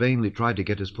hurriedly but vainly tried to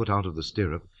get his foot out of the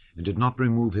stirrup, and did not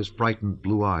remove his frightened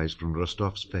blue eyes from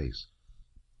Rostov's face.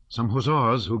 Some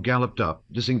hussars who galloped up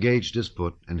disengaged his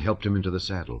foot and helped him into the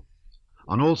saddle.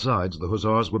 On all sides the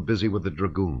hussars were busy with the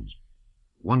dragoons.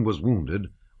 One was wounded,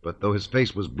 but though his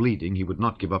face was bleeding, he would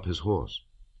not give up his horse.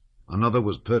 Another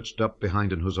was perched up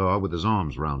behind an hussar with his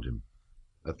arms round him.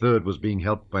 A third was being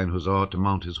helped by an hussar to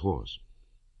mount his horse.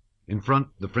 In front,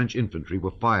 the French infantry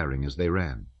were firing as they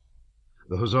ran.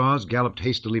 The hussars galloped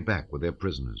hastily back with their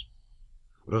prisoners.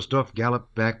 Rostov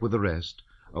galloped back with the rest,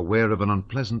 aware of an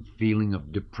unpleasant feeling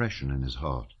of depression in his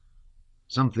heart.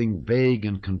 Something vague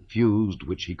and confused,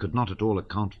 which he could not at all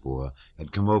account for,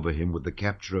 had come over him with the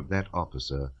capture of that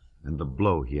officer and the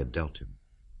blow he had dealt him.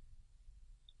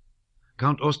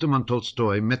 Count Osterman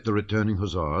Tolstoy met the returning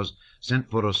hussars,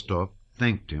 sent for Rostov,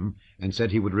 thanked him, and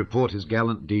said he would report his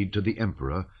gallant deed to the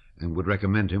Emperor, and would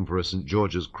recommend him for a St.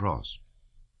 George's Cross.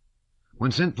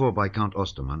 When sent for by Count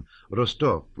Osterman,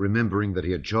 Rostov, remembering that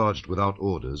he had charged without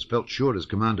orders, felt sure his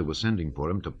commander was sending for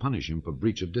him to punish him for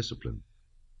breach of discipline.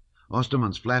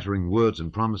 Osterman's flattering words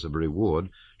and promise of a reward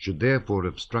should therefore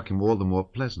have struck him all the more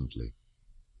pleasantly.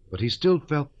 But he still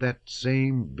felt that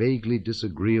same vaguely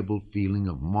disagreeable feeling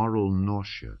of moral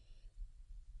nausea.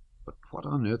 "But what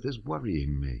on earth is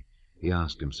worrying me?" he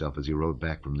asked himself as he rode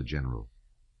back from the general.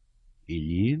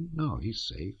 Ilyin? No, he's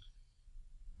safe.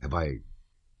 Have I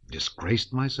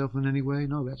disgraced myself in any way?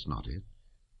 No, that's not it.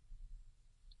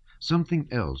 Something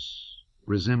else,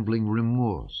 resembling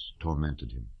remorse,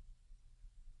 tormented him.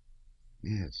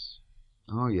 Yes,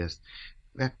 oh yes,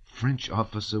 that French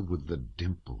officer with the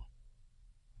dimple.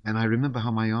 and I remember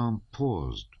how my arm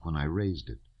paused when I raised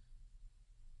it.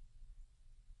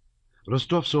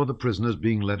 Rostov saw the prisoners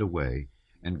being led away,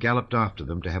 and galloped after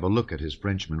them to have a look at his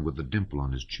Frenchman with the dimple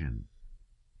on his chin.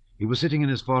 He was sitting in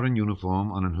his foreign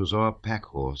uniform on an hussar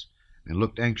pack-horse, and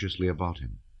looked anxiously about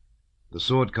him. The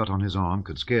sword cut on his arm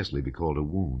could scarcely be called a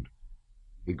wound.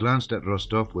 He glanced at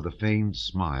Rostov with a feigned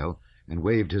smile, and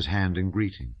waved his hand in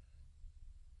greeting.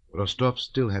 Rostov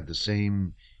still had the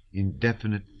same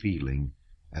indefinite feeling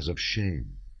as of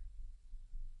shame.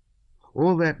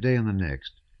 All that day and the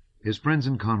next, his friends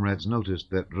and comrades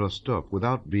noticed that Rostov,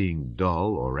 without being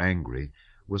dull or angry,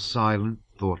 was silent,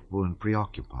 thoughtful, and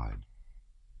preoccupied.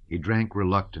 He drank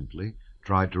reluctantly,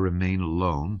 tried to remain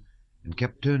alone, and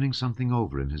kept turning something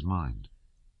over in his mind.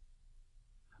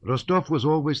 Rostov was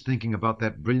always thinking about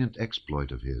that brilliant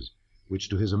exploit of his, which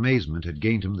to his amazement had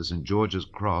gained him the St. George's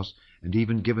Cross and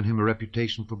even given him a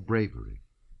reputation for bravery.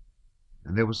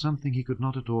 And there was something he could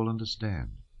not at all understand.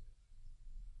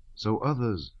 So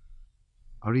others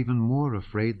are even more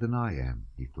afraid than I am,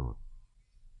 he thought.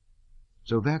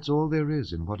 So that's all there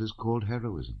is in what is called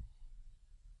heroism.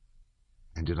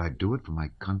 And did I do it for my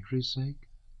country's sake?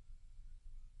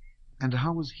 And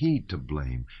how was he to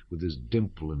blame, with his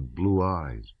dimple and blue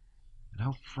eyes? And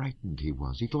how frightened he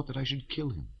was. He thought that I should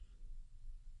kill him.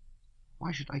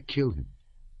 Why should I kill him?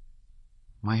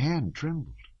 My hand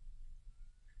trembled.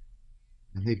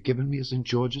 And they've given me a St.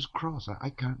 George's Cross. I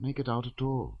can't make it out at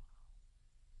all.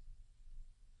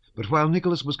 But while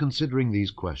Nicholas was considering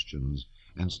these questions,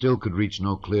 and still could reach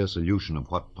no clear solution of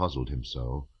what puzzled him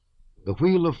so, the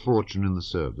wheel of fortune in the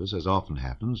service, as often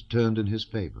happens, turned in his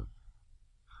favor.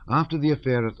 After the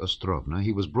affair at Ostrovna,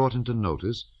 he was brought into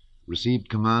notice, received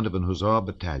command of an hussar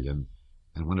battalion,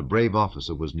 and when a brave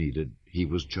officer was needed, he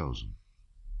was chosen.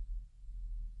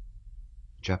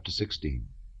 Chapter 16.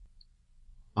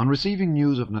 On receiving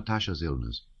news of Natasha's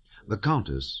illness, the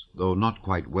Countess, though not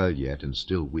quite well yet and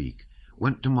still weak,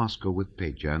 went to Moscow with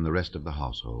Petya and the rest of the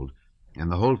household,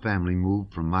 and the whole family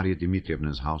moved from Marya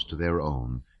Dmitrievna's house to their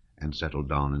own and settled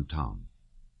down in town.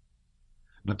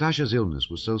 Natasha's illness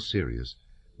was so serious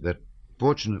that,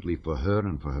 fortunately for her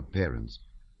and for her parents,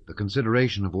 the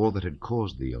consideration of all that had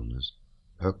caused the illness,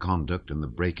 her conduct and the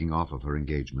breaking off of her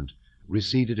engagement,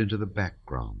 receded into the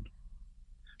background.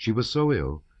 She was so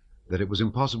ill that it was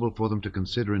impossible for them to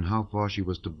consider in how far she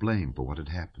was to blame for what had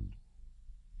happened.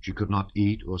 She could not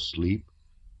eat or sleep,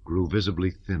 grew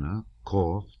visibly thinner,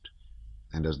 coughed,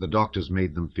 and, as the doctors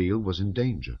made them feel, was in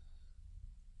danger.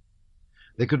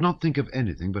 They could not think of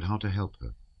anything but how to help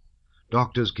her.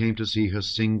 Doctors came to see her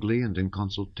singly and in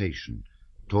consultation,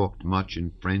 talked much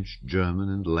in French, German,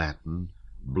 and Latin,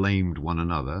 blamed one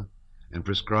another, and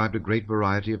prescribed a great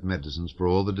variety of medicines for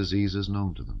all the diseases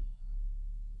known to them.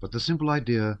 But the simple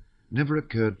idea never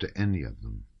occurred to any of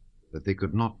them that they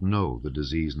could not know the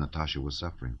disease Natasha was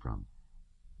suffering from.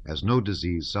 As no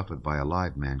disease suffered by a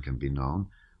live man can be known,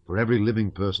 for every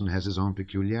living person has his own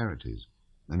peculiarities,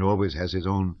 and always has his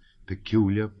own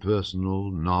peculiar,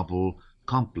 personal, novel,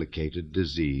 complicated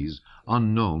disease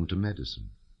unknown to medicine.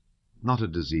 Not a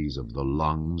disease of the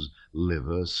lungs,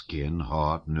 liver, skin,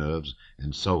 heart, nerves,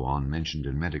 and so on mentioned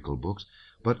in medical books,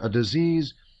 but a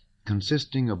disease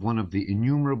consisting of one of the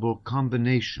innumerable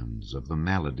combinations of the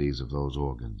maladies of those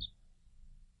organs.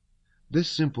 This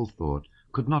simple thought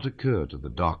could not occur to the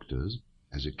doctors,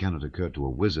 as it cannot occur to a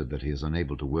wizard that he is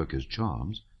unable to work his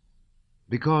charms,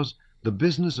 because the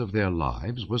business of their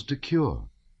lives was to cure,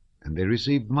 and they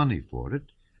received money for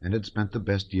it, and had spent the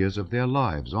best years of their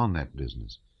lives on that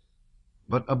business.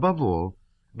 But above all,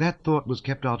 that thought was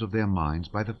kept out of their minds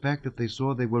by the fact that they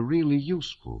saw they were really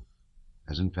useful,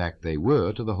 as in fact they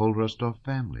were to the whole Rostov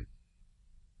family.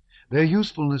 Their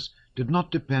usefulness did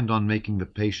not depend on making the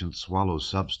patient swallow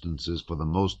substances for the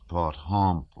most part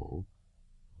harmful.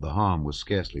 The harm was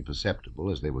scarcely perceptible,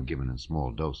 as they were given in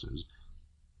small doses.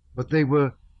 But they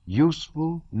were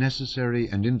useful, necessary,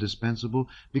 and indispensable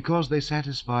because they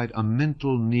satisfied a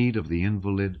mental need of the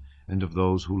invalid and of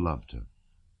those who loved her.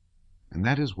 And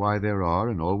that is why there are,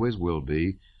 and always will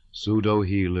be,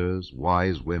 pseudo-healers,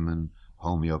 wise women,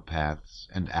 homeopaths,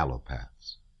 and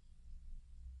allopaths.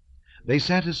 They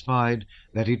satisfied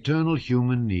that eternal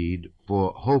human need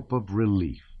for hope of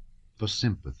relief, for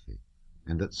sympathy,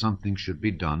 and that something should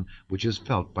be done which is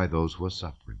felt by those who are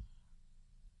suffering.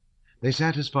 They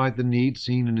satisfied the need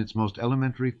seen in its most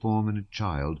elementary form in a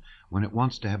child when it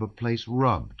wants to have a place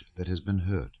rubbed that has been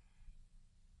hurt.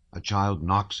 A child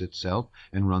knocks itself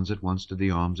and runs at once to the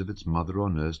arms of its mother or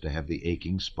nurse to have the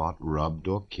aching spot rubbed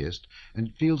or kissed,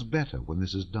 and feels better when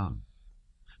this is done.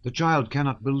 The child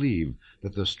cannot believe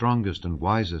that the strongest and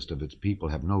wisest of its people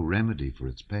have no remedy for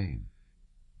its pain.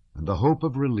 and the hope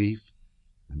of relief,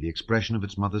 and the expression of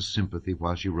its mother's sympathy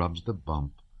while she rubs the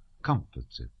bump,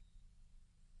 comforts it.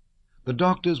 The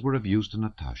doctors were of use to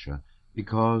Natasha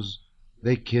because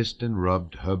they kissed and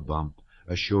rubbed her bump,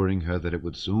 assuring her that it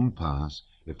would soon pass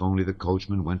if only the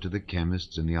coachman went to the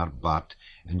chemist's in the Arbat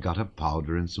and got a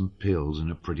powder and some pills in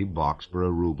a pretty box for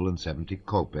 1 rouble and 70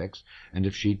 kopecks, and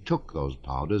if she took those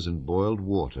powders in boiled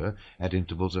water at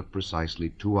intervals of precisely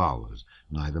 2 hours,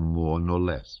 neither more nor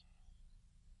less.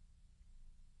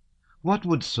 What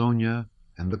would Sonia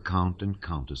and the Count and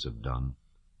Countess have done?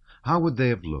 How would they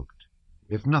have looked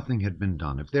if nothing had been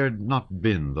done, if there had not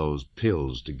been those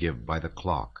pills to give by the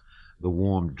clock, the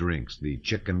warm drinks, the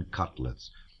chicken cutlets,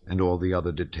 and all the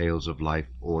other details of life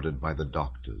ordered by the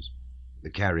doctors, the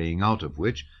carrying out of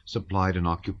which supplied an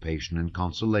occupation and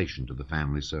consolation to the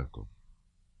family circle?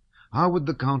 How would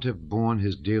the Count have borne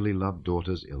his dearly loved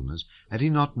daughter's illness had he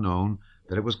not known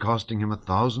that it was costing him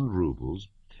 1,000 roubles,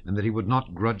 and that he would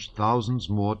not grudge thousands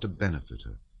more to benefit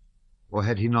her? Or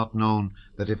had he not known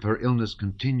that if her illness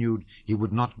continued, he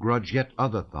would not grudge yet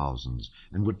other thousands,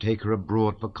 and would take her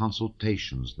abroad for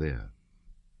consultations there?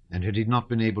 And had he not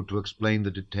been able to explain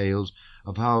the details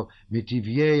of how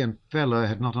Métivier and Feller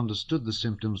had not understood the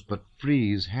symptoms, but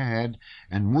Fries had,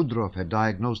 and Mudrov had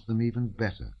diagnosed them even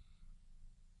better?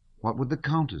 What would the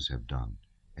Countess have done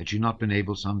had she not been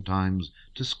able sometimes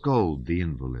to scold the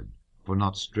invalid for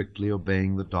not strictly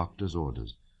obeying the doctor's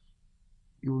orders?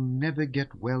 "You'll never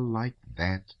get well like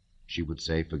that," she would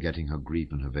say, forgetting her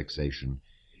grief and her vexation,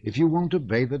 "if you won't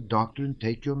obey the doctor and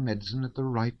take your medicine at the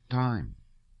right time.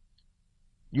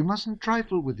 You mustn't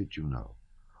trifle with it, you know,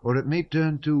 or it may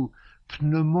turn to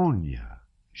pneumonia,"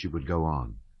 she would go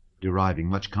on, deriving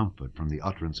much comfort from the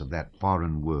utterance of that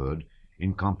foreign word,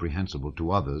 incomprehensible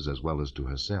to others as well as to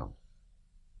herself.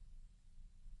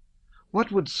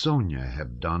 What would Sonia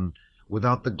have done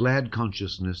without the glad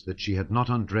consciousness that she had not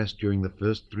undressed during the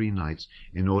first 3 nights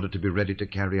in order to be ready to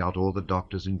carry out all the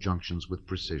doctor's injunctions with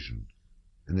precision,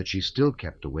 and that she still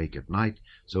kept awake at night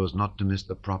so as not to miss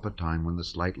the proper time when the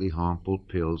slightly harmful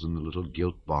pills in the little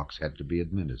gilt box had to be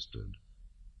administered?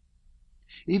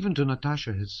 Even to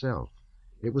Natasha herself,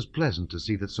 it was pleasant to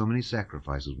see that so many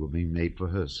sacrifices were being made for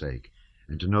her sake,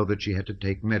 and to know that she had to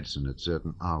take medicine at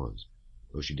certain hours,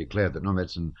 though she declared that no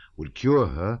medicine would cure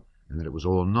her, and that it was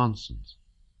all nonsense.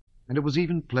 And it was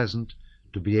even pleasant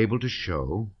to be able to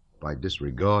show, by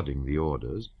disregarding the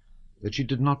orders, that she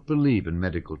did not believe in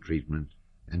medical treatment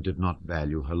and did not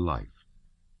value her life.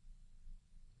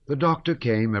 The doctor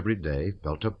came every day,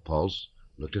 felt her pulse,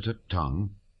 looked at her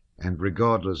tongue, and,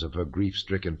 regardless of her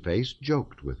grief-stricken face,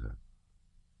 joked with her.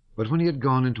 But when he had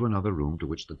gone into another room, to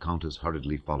which the Countess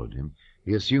hurriedly followed him,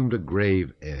 he assumed a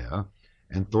grave air,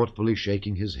 and thoughtfully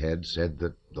shaking his head, said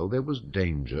that, though there was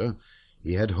danger,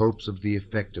 he had hopes of the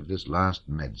effect of this last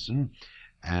medicine,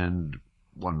 and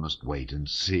one must wait and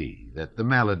see, that the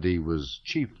malady was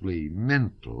chiefly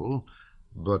mental,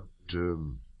 but...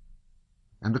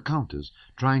 And the Countess,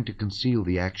 trying to conceal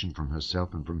the action from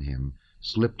herself and from him,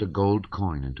 slipped a gold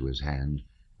coin into his hand,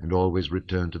 and always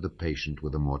returned to the patient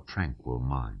with a more tranquil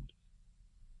mind.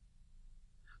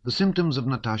 The symptoms of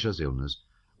Natasha's illness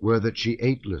were that she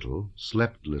ate little,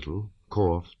 slept little,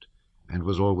 coughed, and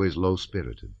was always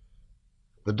low-spirited.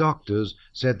 The doctors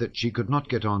said that she could not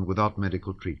get on without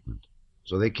medical treatment,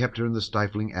 so they kept her in the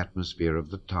stifling atmosphere of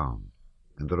the town,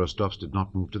 and the Rostovs did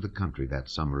not move to the country that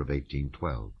summer of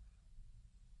 1812.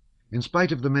 In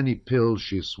spite of the many pills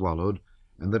she swallowed,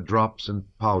 and the drops and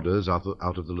powders out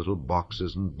of the little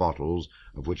boxes and bottles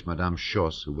of which Madame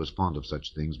Schoss, who was fond of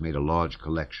such things, made a large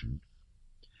collection,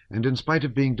 and in spite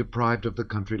of being deprived of the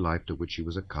country life to which she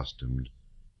was accustomed,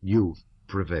 youth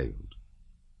prevailed.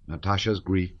 Natasha's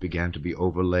grief began to be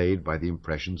overlaid by the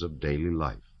impressions of daily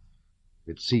life.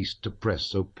 It ceased to press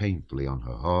so painfully on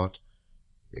her heart.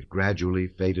 It gradually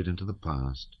faded into the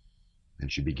past, and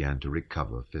she began to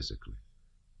recover physically.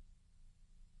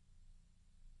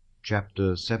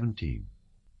 Chapter 17.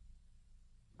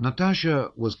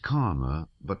 Natasha was calmer,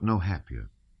 but no happier.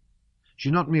 She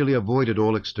not merely avoided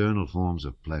all external forms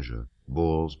of pleasure,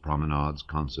 balls, promenades,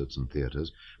 concerts, and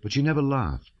theatres, but she never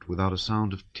laughed without a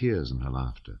sound of tears in her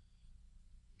laughter.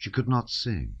 She could not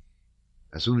sing.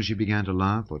 As soon as she began to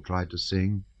laugh or tried to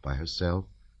sing by herself,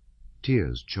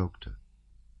 tears choked her.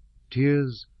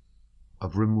 Tears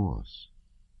of remorse.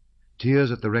 Tears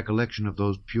at the recollection of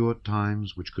those pure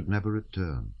times which could never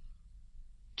return.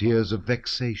 Tears of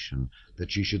vexation that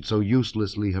she should so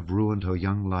uselessly have ruined her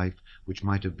young life, which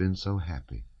might have been so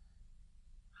happy.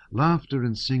 Laughter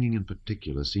and singing in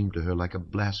particular seemed to her like a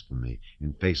blasphemy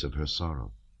in face of her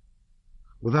sorrow.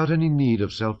 Without any need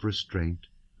of self-restraint,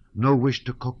 no wish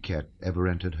to coquette ever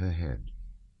entered her head.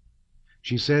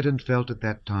 She said and felt at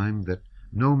that time that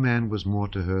no man was more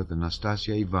to her than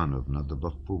Nastasia Ivanovna the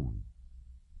buffoon.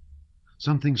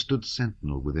 Something stood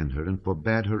sentinel within her and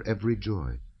forbade her every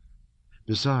joy.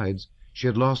 Besides, she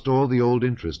had lost all the old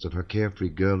interest of her carefree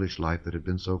girlish life that had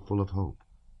been so full of hope.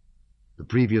 The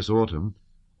previous autumn,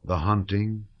 the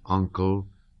hunting, uncle,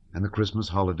 and the Christmas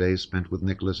holidays spent with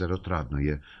Nicholas at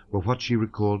Otradnoye were what she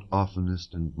recalled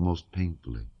oftenest and most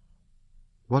painfully.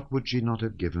 What would she not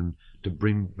have given to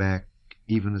bring back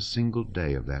even a single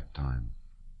day of that time?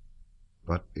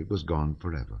 But it was gone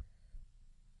forever.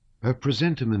 Her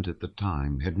presentiment at the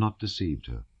time had not deceived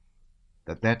her,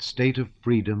 that state of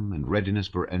freedom and readiness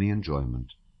for any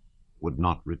enjoyment would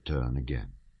not return again.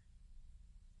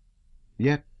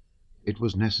 Yet it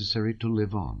was necessary to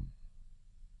live on.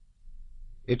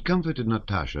 It comforted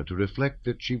Natasha to reflect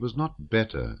that she was not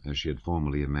better, as she had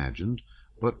formerly imagined,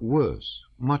 but worse,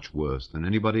 much worse than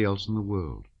anybody else in the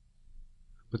world.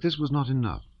 But this was not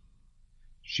enough.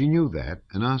 She knew that,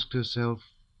 and asked herself,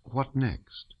 what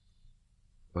next?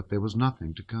 But there was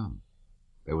nothing to come.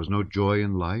 There was no joy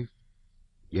in life,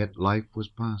 yet life was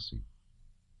passing.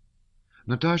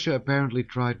 Natasha apparently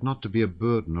tried not to be a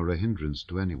burden or a hindrance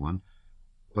to anyone,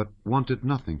 but wanted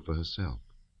nothing for herself.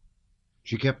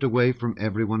 She kept away from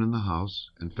everyone in the house,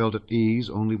 and felt at ease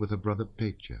only with her brother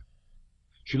Petya.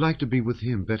 She liked to be with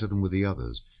him better than with the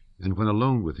others, and when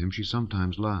alone with him she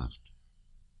sometimes laughed.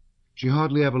 She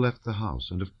hardly ever left the house,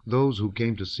 and of those who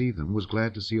came to see them was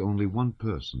glad to see only one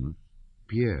person,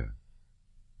 Pierre.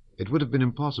 It would have been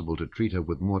impossible to treat her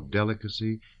with more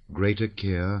delicacy, greater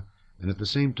care, and at the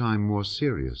same time more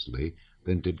seriously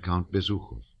than did Count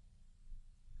Bezúkhov.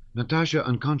 Natasha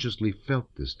unconsciously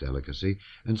felt this delicacy,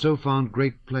 and so found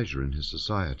great pleasure in his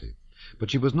society,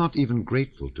 but she was not even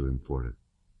grateful to him for it.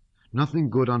 Nothing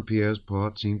good on Pierre's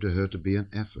part seemed to her to be an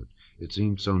effort. It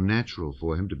seemed so natural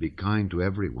for him to be kind to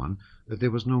everyone that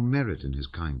there was no merit in his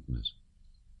kindness.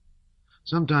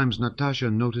 Sometimes Natasha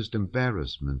noticed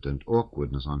embarrassment and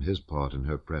awkwardness on his part in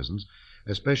her presence,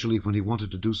 especially when he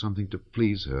wanted to do something to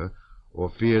please her, or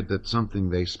feared that something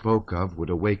they spoke of would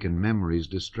awaken memories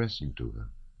distressing to her.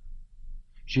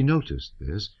 She noticed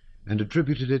this, and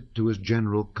attributed it to his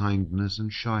general kindness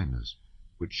and shyness,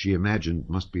 which she imagined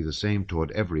must be the same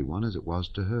toward everyone as it was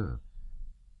to her.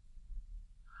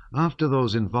 After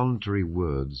those involuntary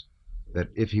words, that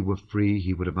if he were free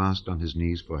he would have asked on his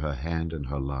knees for her hand and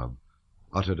her love,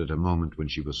 uttered at a moment when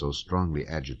she was so strongly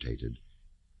agitated,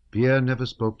 Pierre never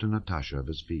spoke to Natasha of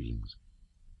his feelings,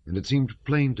 and it seemed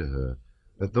plain to her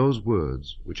that those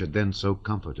words, which had then so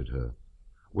comforted her,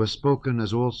 were spoken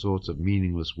as all sorts of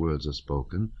meaningless words are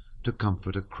spoken to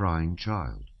comfort a crying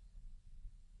child.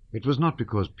 It was not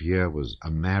because Pierre was a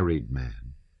married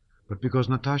man, but because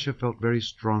Natasha felt very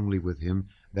strongly with him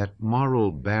that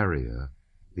moral barrier,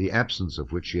 the absence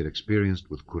of which she had experienced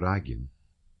with Kuragin,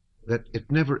 that it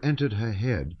never entered her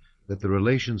head that the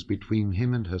relations between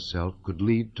him and herself could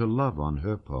lead to love on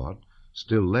her part,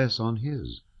 still less on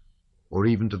his, or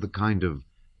even to the kind of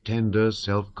tender,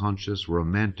 self-conscious,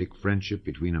 romantic friendship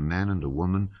between a man and a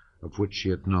woman of which she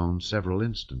had known several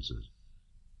instances.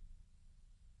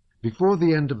 Before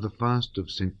the end of the fast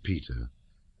of St. Peter,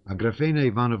 Agrafena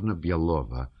Ivanovna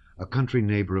Byalova, a country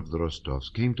neighbor of the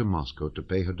Rostovs, came to Moscow to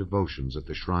pay her devotions at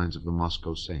the shrines of the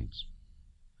Moscow saints.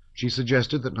 She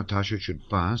suggested that Natasha should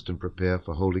fast and prepare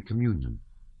for Holy Communion,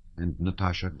 and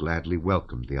Natasha gladly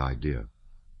welcomed the idea.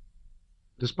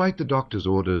 Despite the doctor's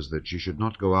orders that she should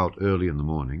not go out early in the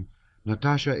morning,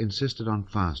 Natasha insisted on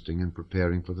fasting and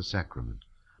preparing for the sacrament,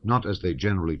 not as they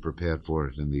generally prepared for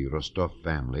it in the Rostov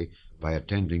family by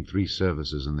attending 3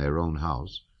 services in their own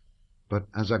house, but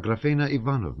as Agrafena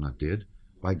Ivanovna did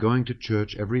by going to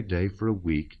church every day for a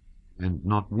week and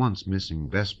not once missing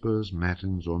vespers,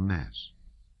 matins, or mass.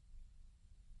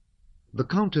 The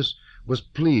Countess was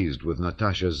pleased with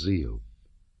Natasha's zeal.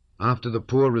 After the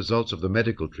poor results of the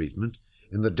medical treatment,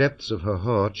 in the depths of her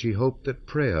heart she hoped that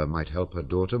prayer might help her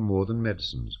daughter more than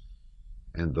medicines,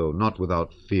 and though not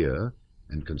without fear,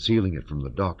 and concealing it from the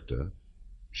doctor,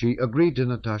 she agreed to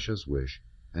Natasha's wish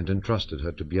and entrusted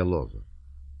her to Byalova.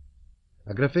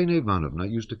 Agrafena Ivanovna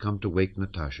used to come to wake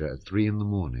Natasha at 3 in the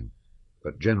morning,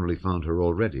 but generally found her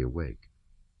already awake.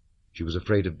 She was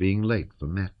afraid of being late for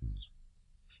matins.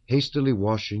 Hastily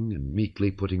washing and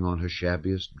meekly putting on her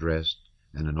shabbiest dress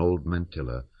and an old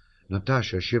mantilla,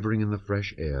 Natasha, shivering in the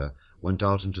fresh air, went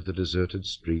out into the deserted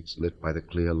streets lit by the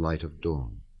clear light of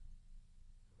dawn.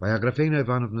 By Agrafena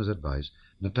Ivanovna's advice,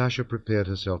 Natasha prepared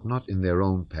herself not in their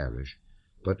own parish,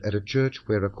 but at a church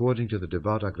where, according to the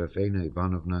devout Agrafena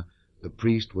Ivanovna, the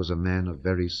priest was a man of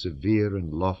very severe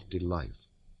and lofty life.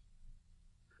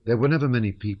 There were never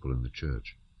many people in the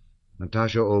church.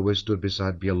 Natasha always stood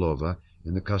beside Belova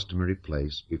in the customary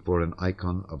place before an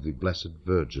icon of the Blessed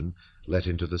Virgin let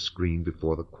into the screen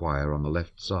before the choir on the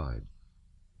left side,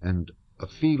 and a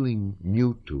feeling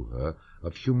new to her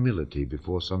of humility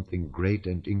before something great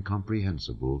and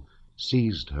incomprehensible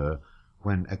seized her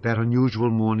when, at that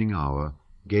unusual morning hour,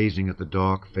 gazing at the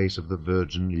dark face of the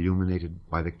Virgin illuminated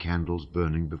by the candles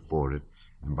burning before it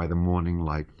and by the morning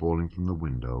light falling from the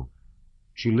window,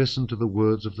 she listened to the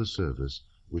words of the service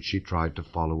which she tried to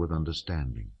follow with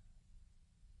understanding.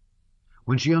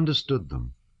 When she understood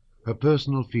them, her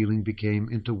personal feeling became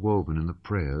interwoven in the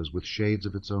prayers with shades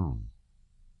of its own.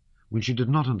 When she did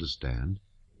not understand,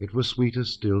 it was sweeter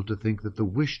still to think that the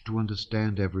wish to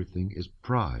understand everything is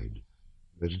pride,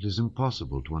 that it is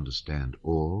impossible to understand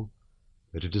all,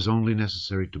 that it is only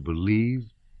necessary to believe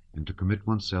and to commit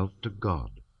oneself to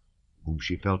God, whom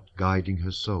she felt guiding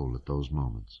her soul at those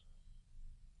moments.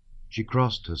 She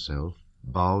crossed herself,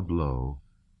 bowed low,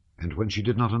 and when she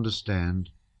did not understand,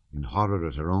 in horror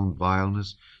at her own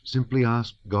vileness, simply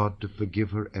asked God to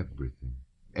forgive her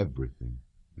everything,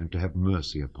 and to have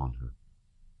mercy upon her.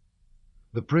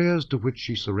 The prayers to which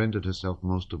she surrendered herself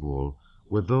most of all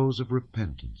were those of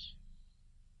repentance.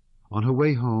 On her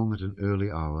way home at an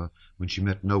early hour, when she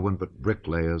met no one but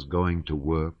bricklayers going to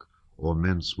work or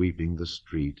men sweeping the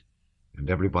street,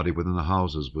 and everybody within the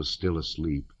houses was still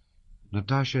asleep,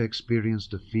 Natasha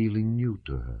experienced a feeling new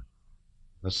to her,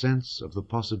 a sense of the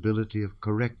possibility of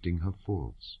correcting her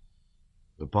faults,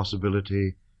 the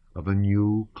possibility of a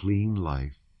new, clean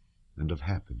life and of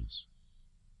happiness.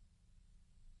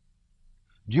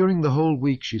 During the whole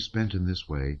week she spent in this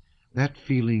way, that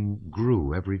feeling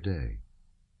grew every day,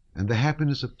 and the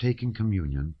happiness of taking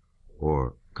communion,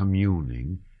 or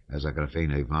communing, as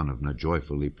Agrafena Ivanovna,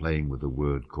 joyfully playing with the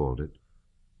word, called it,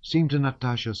 seemed to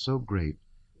Natasha so great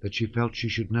that she felt she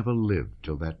should never live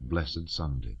till that blessed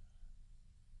Sunday.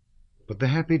 But the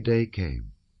happy day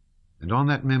came, and on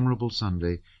that memorable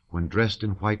Sunday, when dressed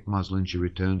in white muslin she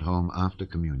returned home after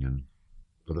communion,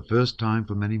 for the first time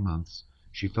for many months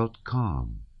she felt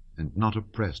calm and not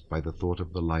oppressed by the thought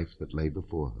of the life that lay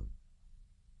before her.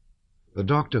 The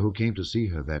doctor who came to see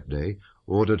her that day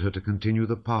ordered her to continue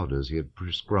the powders he had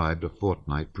prescribed a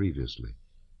fortnight previously.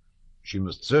 "She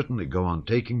must certainly go on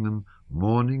taking them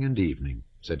morning and evening,"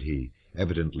 said he,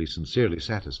 evidently sincerely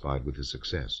satisfied with his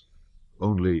success.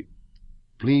 "Only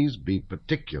please be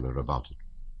particular about it.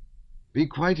 Be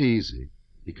quite easy,"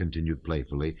 he continued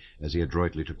playfully, as he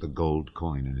adroitly took the gold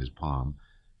coin in his palm.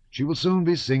 "She will soon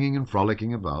be singing and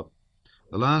frolicking about.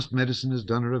 The last medicine has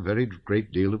done her a very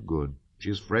great deal of good. She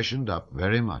has freshened up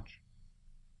very much."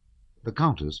 The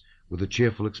Countess, with a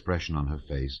cheerful expression on her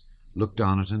face, looked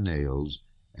down at her nails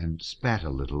and spat a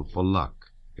little for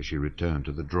luck as she returned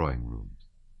to the drawing-room.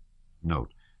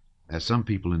 Note: as some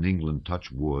people in England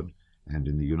touch wood, and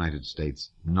in the United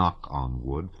States knock on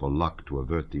wood for luck to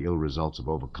avert the ill results of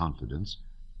overconfidence,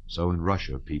 so in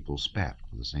Russia people spat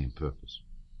for the same purpose.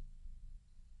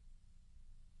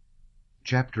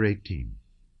 Chapter 18.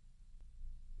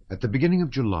 At the beginning of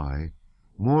July,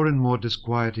 more and more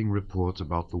disquieting reports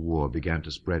about the war began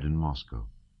to spread in Moscow.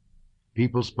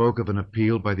 People spoke of an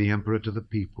appeal by the Emperor to the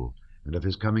people, and of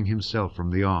his coming himself from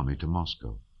the army to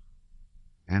Moscow.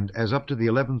 And as up to the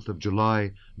 11th of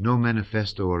July no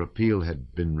manifesto or appeal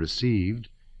had been received,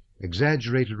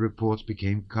 exaggerated reports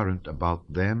became current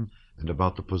about them and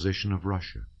about the position of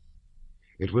Russia.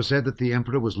 It was said that the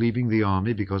Emperor was leaving the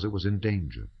army because it was in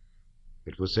danger.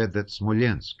 It was said that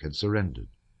Smolensk had surrendered,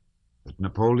 that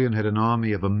Napoleon had an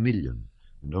army of 1 million,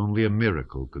 and only a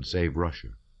miracle could save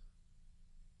Russia.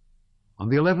 On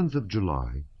the 11th of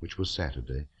July, which was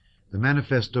Saturday, the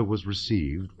manifesto was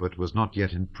received, but was not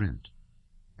yet in print,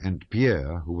 and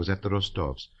Pierre, who was at the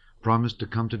Rostovs, promised to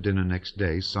come to dinner next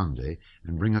day, Sunday,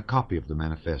 and bring a copy of the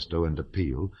manifesto and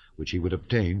appeal, which he would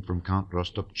obtain from Count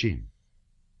Rostopchin.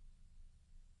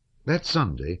 That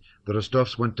Sunday the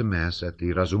Rostovs went to Mass at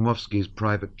the Razumovskys'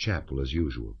 private chapel as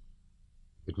usual.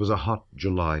 It was a hot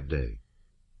July day.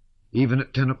 Even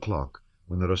at 10 o'clock,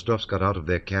 when the Rostovs got out of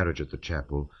their carriage at the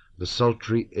chapel, the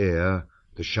sultry air,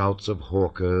 the shouts of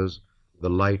hawkers,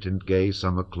 the light and gay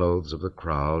summer clothes of the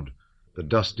crowd, the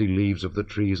dusty leaves of the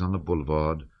trees on the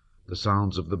boulevard, the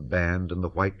sounds of the band and the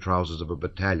white trousers of a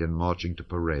battalion marching to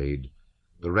parade,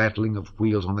 the rattling of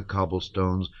wheels on the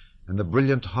cobblestones, and the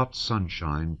brilliant hot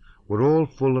sunshine were all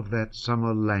full of that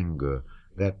summer languor,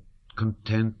 that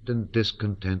content and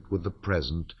discontent with the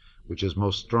present, which is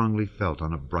most strongly felt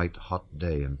on a bright hot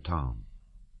day in town.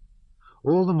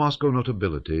 All the Moscow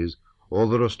notabilities, all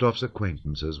the Rostovs'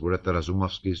 acquaintances were at the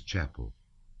Razumovskys' chapel.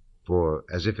 for,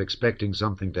 as if expecting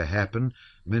something to happen,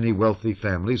 many wealthy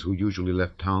families who usually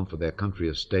left town for their country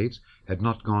estates had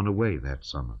not gone away that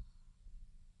summer.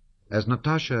 As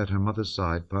Natasha at her mother's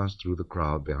side passed through the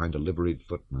crowd behind a liveried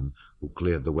footman who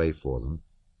cleared the way for them,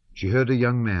 she heard a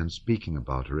young man speaking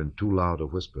about her in too loud a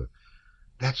whisper.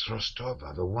 "That's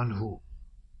Rostova, the one who—"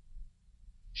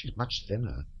 "She's much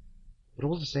thinner, but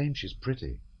all the same she's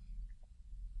pretty."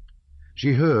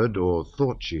 She heard, or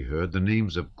thought she heard, the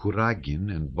names of Kuragin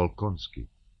and Bolkonsky,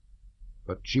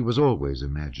 but she was always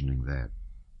imagining that.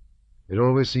 It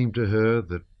always seemed to her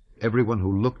that everyone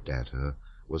who looked at her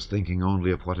was thinking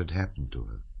only of what had happened to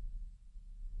her.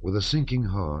 With a sinking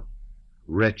heart,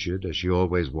 wretched as she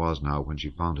always was now when she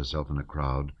found herself in a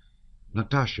crowd,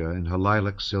 Natasha, in her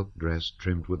lilac silk dress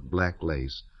trimmed with black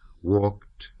lace,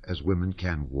 walked as women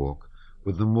can walk,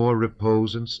 with the more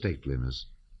repose and stateliness,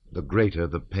 the greater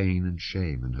the pain and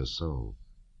shame in her soul.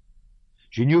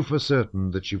 She knew for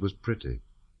certain that she was pretty,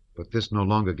 but this no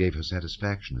longer gave her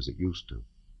satisfaction as it used to.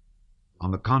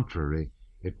 On the contrary,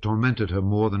 it tormented her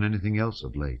more than anything else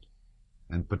of late,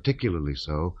 and particularly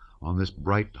so on this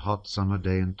bright, hot summer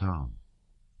day in town.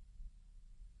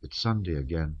 It's Sunday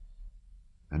again.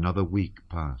 Another week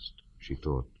passed, she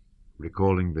thought,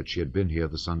 recalling that she had been here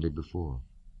the Sunday before.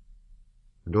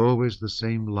 And always the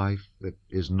same life that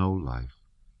is no life,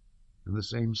 and the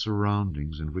same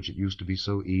surroundings in which it used to be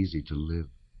so easy to live.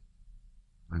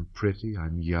 I'm pretty,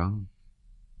 I'm young,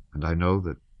 and I know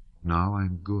that now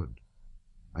I'm good.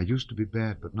 I used to be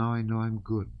bad, but now I know I'm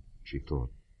good, she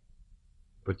thought.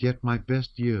 But yet my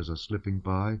best years are slipping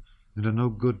by and are no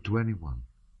good to anyone.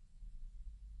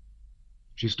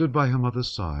 She stood by her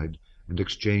mother's side and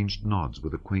exchanged nods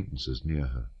with acquaintances near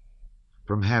her.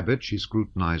 From habit she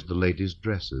scrutinized the ladies'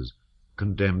 dresses,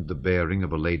 condemned the bearing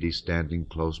of a lady standing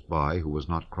close by who was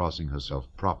not crossing herself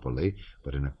properly,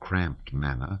 but in a cramped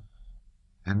manner,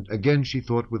 and again she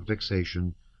thought with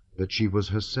vexation that she was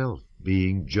herself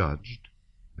being judged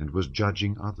and was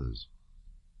judging others.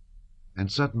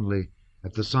 And suddenly,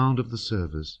 at the sound of the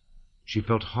service, she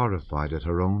felt horrified at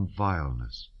her own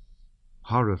vileness,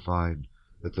 horrified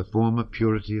that the former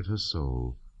purity of her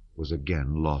soul was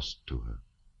again lost to her.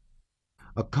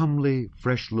 A comely,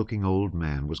 fresh-looking old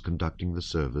man was conducting the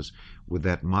service with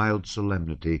that mild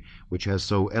solemnity which has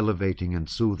so elevating and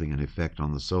soothing an effect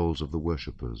on the souls of the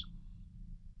worshippers.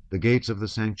 The gates of the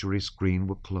sanctuary screen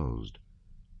were closed.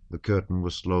 The curtain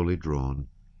was slowly drawn,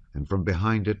 and from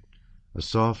behind it a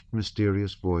soft,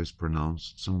 mysterious voice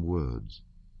pronounced some words.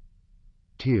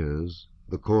 Tears,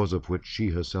 the cause of which she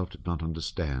herself did not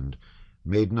understand,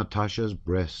 made Natasha's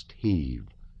breast heave,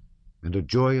 and a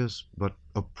joyous but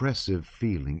oppressive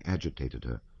feeling agitated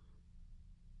her.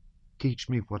 "Teach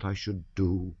me what I should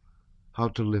do, how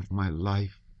to live my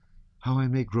life, how I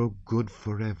may grow good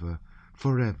forever,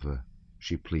 forever,"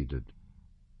 she pleaded.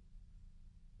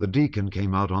 The deacon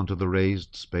came out onto the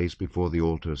raised space before the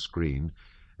altar screen,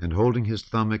 and holding his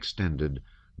thumb extended,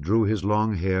 drew his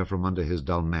long hair from under his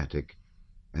dalmatic,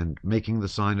 and, making the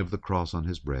sign of the cross on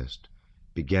his breast,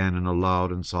 began in a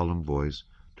loud and solemn voice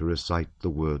to recite the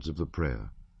words of the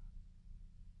prayer.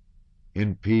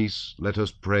 "In peace let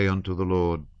us pray unto the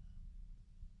Lord."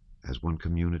 As one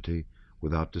community,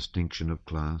 without distinction of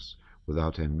class,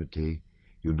 without enmity,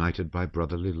 united by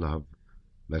brotherly love,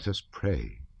 let us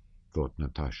pray, thought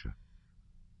Natasha.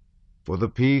 "For the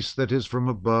peace that is from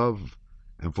above,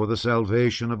 and for the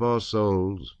salvation of our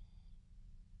souls,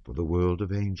 for the world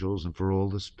of angels, and for all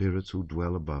the spirits who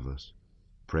dwell above us,"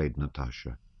 prayed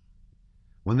Natasha.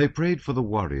 When they prayed for the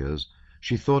warriors,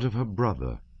 she thought of her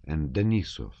brother and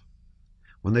Denisov.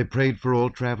 When they prayed for all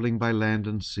traveling by land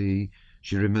and sea,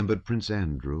 she remembered Prince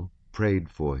Andrew, prayed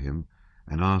for him,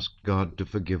 and asked God to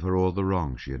forgive her all the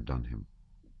wrong she had done him.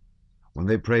 When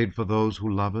they prayed for those who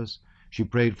love us, she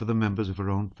prayed for the members of her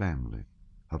own family,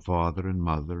 her father and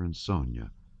mother and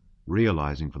Sonia,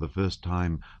 realizing for the first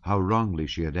time how wrongly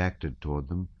she had acted toward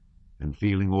them, and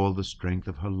feeling all the strength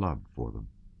of her love for them.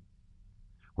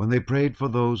 When they prayed for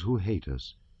those who hate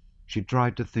us, she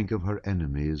tried to think of her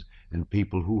enemies and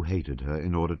people who hated her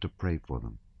in order to pray for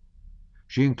them.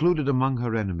 She included among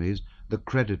her enemies the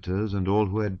creditors and all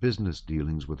who had business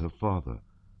dealings with her father.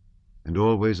 And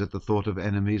always at the thought of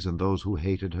enemies and those who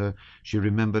hated her, she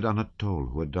remembered Anatole,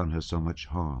 who had done her so much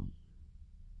harm.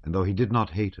 And though he did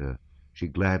not hate her, she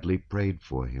gladly prayed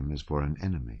for him as for an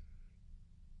enemy.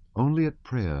 Only at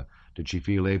prayer did she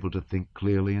feel able to think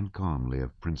clearly and calmly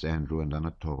of Prince Andrew and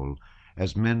Anatole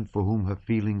as men for whom her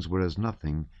feelings were as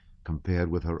nothing compared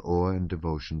with her awe and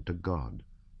devotion to God.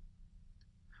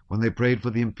 When they prayed for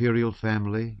the imperial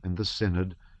family and the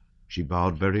synod, she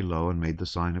bowed very low and made the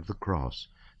sign of the cross,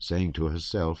 saying to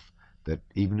herself that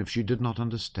even if she did not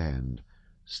understand,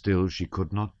 still she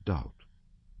could not doubt,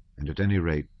 and at any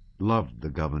rate loved the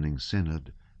governing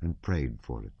synod and prayed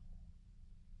for it.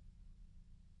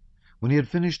 When he had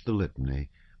finished the litany,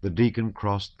 the deacon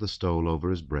crossed the stole over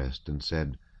his breast and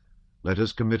said, "Let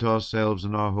us commit ourselves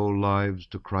and our whole lives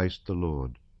to Christ the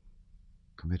Lord."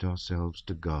 "Commit ourselves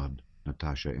to God,"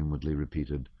 Natasha inwardly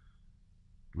repeated.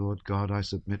 "Lord God, I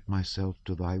submit myself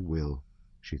to thy will,"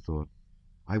 she thought.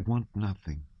 "I want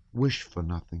nothing, wish for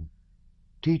nothing.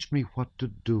 Teach me what to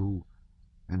do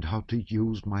and how to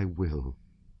use my will.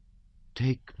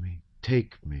 Take me,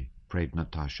 prayed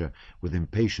Natasha, with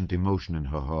impatient emotion in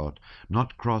her heart,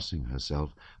 not crossing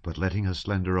herself, but letting her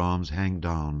slender arms hang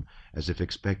down, as if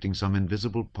expecting some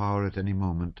invisible power at any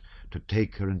moment to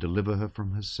take her and deliver her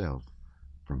from herself,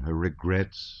 from her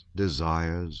regrets,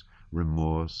 desires,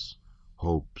 remorse,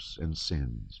 hopes, and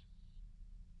sins.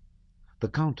 The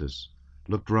Countess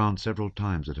looked round several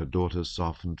times at her daughter's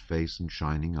softened face and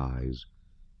shining eyes,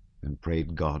 and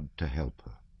prayed God to help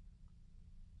her.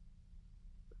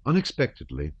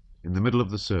 Unexpectedly, in the middle of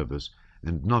the service,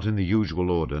 and not in the usual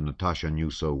order Natasha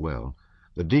knew so well,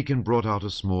 the deacon brought out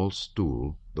a small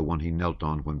stool, the one he knelt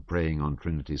on when praying on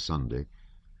Trinity Sunday,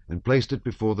 and placed it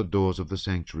before the doors of the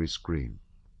sanctuary screen.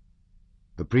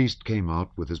 The priest came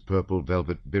out with his purple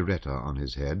velvet biretta on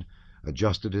his head,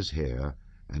 adjusted his hair,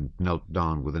 and knelt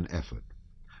down with an effort.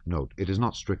 Note, it is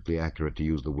not strictly accurate to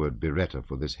use the word biretta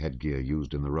for this headgear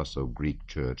used in the Russo-Greek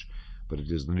Church, but it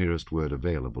is the nearest word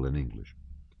available in English.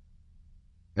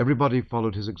 Everybody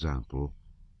followed his example,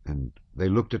 and they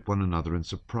looked at one another in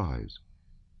surprise.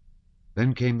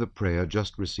 Then came the prayer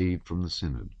just received from the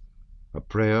Synod, a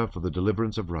prayer for the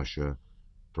deliverance of Russia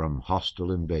from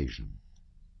hostile invasion.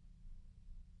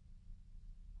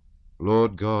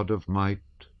 Lord God of might,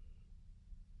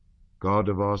 God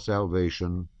of our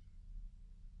salvation,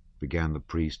 began the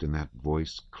priest in that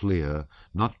voice, clear,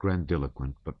 not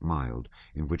grandiloquent, but mild,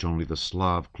 in which only the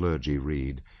Slav clergy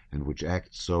read, and which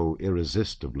acts so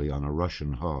irresistibly on a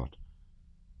Russian heart.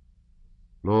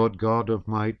 Lord God of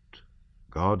might,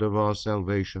 God of our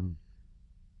salvation,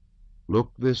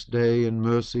 look this day in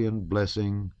mercy and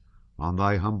blessing on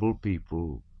thy humble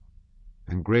people,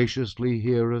 and graciously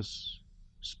hear us,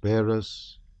 spare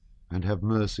us, and have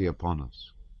mercy upon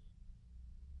us.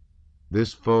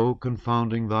 This foe,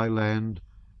 confounding thy land,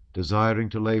 desiring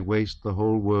to lay waste the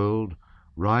whole world,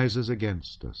 rises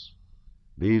against us.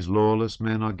 These lawless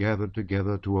men are gathered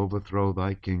together to overthrow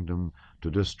thy kingdom,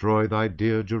 to destroy thy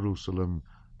dear Jerusalem,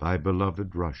 thy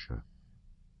beloved Russia,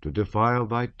 to defile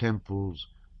thy temples,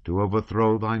 to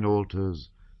overthrow thine altars,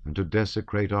 and to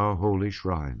desecrate our holy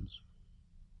shrines.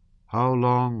 How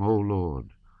long, O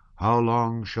Lord, how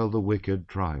long shall the wicked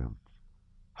triumph?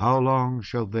 How long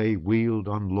shall they wield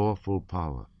unlawful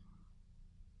power?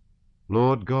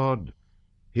 Lord God,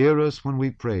 hear us when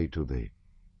we pray to thee.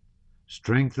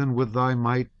 Strengthen with thy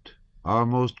might our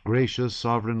most gracious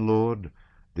sovereign Lord,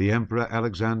 the Emperor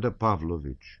Alexander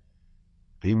Pavlovich.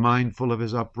 Be mindful of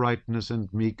his uprightness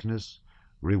and meekness,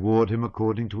 reward him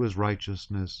according to his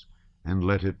righteousness, and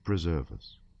let it preserve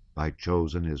us, thy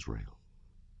chosen Israel.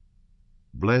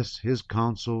 Bless his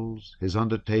counsels, his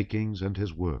undertakings, and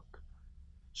his work.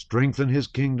 Strengthen his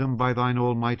kingdom by thine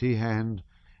almighty hand,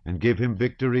 and give him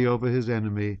victory over his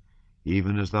enemy,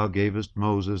 even as thou gavest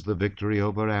Moses the victory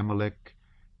over Amalek,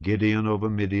 Gideon over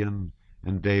Midian,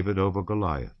 and David over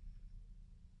Goliath.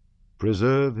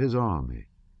 Preserve his army.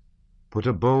 Put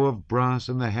a bow of brass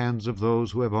in the hands of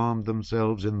those who have armed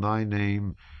themselves in thy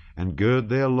name, and gird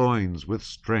their loins with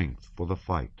strength for the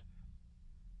fight.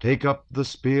 Take up the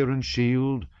spear and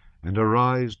shield, and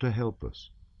arise to help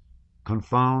us.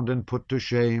 Confound and put to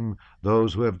shame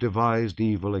those who have devised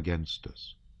evil against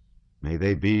us. May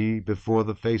they be before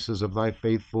the faces of thy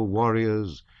faithful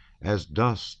warriors as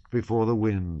dust before the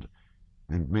wind,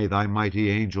 and may thy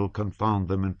mighty angel confound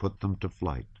them and put them to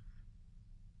flight.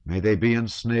 May they be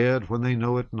ensnared when they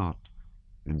know it not,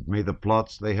 and may the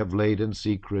plots they have laid in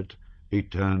secret be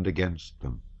turned against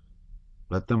them.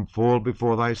 Let them fall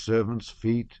before thy servants'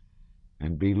 feet,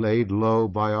 and be laid low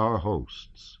by our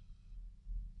hosts.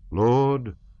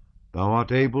 Lord, thou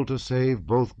art able to save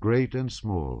both great and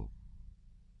small.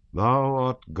 Thou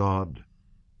art God,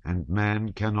 and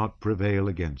man cannot prevail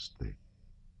against thee.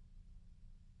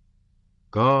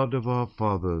 God of our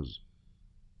fathers,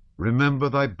 remember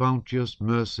thy bounteous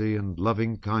mercy and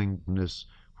loving kindness,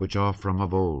 which are from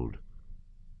of old.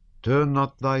 Turn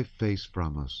not thy face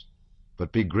from us,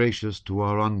 but be gracious to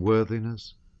our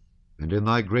unworthiness, and in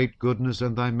thy great goodness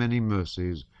and thy many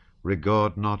mercies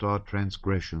regard not our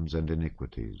transgressions and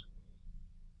iniquities.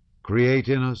 Create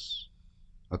in us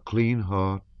a clean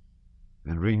heart,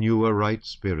 and renew a right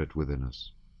spirit within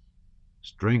us.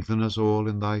 Strengthen us all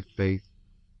in thy faith,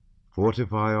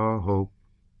 fortify our hope,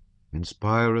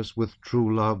 inspire us with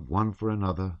true love one for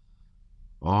another,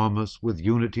 arm us with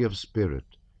unity of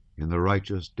spirit in the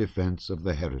righteous defense of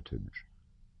the heritage.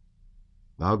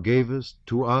 Thou gavest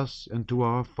to us and to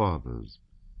our fathers,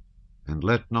 and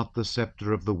let not the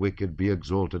scepter of the wicked be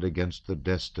exalted against the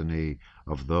destiny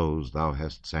of those thou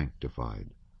hast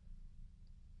sanctified.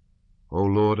 O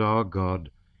Lord our God,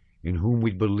 in whom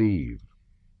we believe,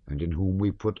 and in whom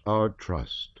we put our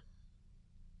trust,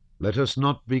 let us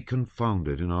not be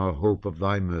confounded in our hope of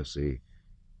thy mercy,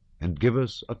 and give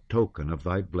us a token of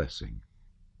thy blessing,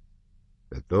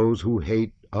 that those who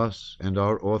hate us and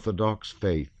our orthodox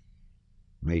faith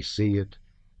may see it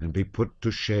and be put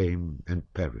to shame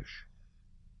and perish.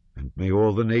 And may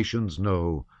all the nations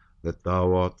know that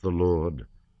thou art the Lord,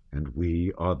 and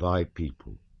we are thy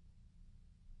people.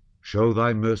 Show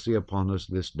thy mercy upon us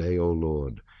this day, O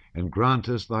Lord, and grant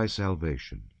us thy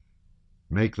salvation.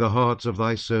 Make the hearts of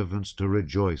thy servants to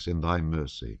rejoice in thy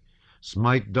mercy.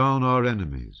 Smite down our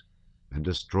enemies, and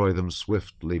destroy them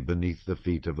swiftly beneath the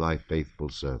feet of thy faithful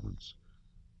servants.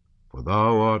 For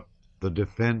thou art the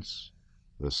defense,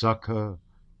 the succor,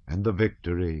 and the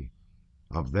victory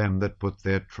of them that put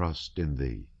their trust in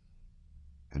thee.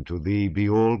 And to thee be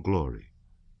all glory,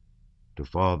 to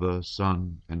Father,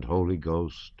 Son, and Holy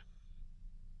Ghost,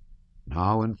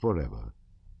 now and forever,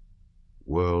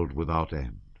 world without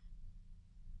end.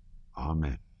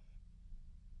 Amen.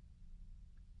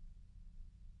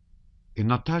 In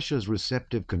Natasha's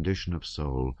receptive condition of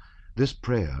soul, this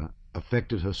prayer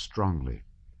affected her strongly.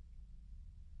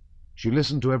 She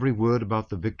listened to every word about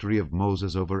the victory of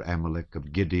Moses over Amalek,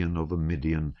 of Gideon over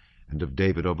Midian, and of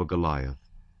David over Goliath,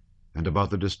 and about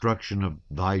the destruction of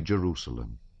thy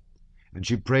Jerusalem. And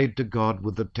she prayed to God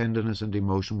with the tenderness and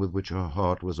emotion with which her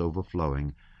heart was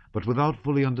overflowing, but without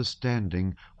fully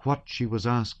understanding what she was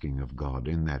asking of God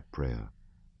in that prayer.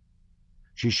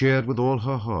 She shared with all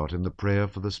her heart in the prayer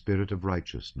for the spirit of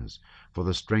righteousness, for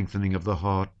the strengthening of the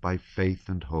heart by faith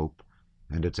and hope,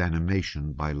 and its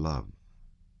animation by love.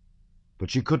 But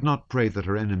she could not pray that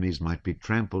her enemies might be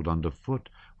trampled under foot,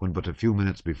 when but a few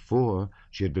minutes before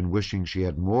she had been wishing she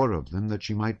had more of them, that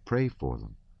she might pray for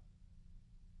them.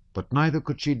 But neither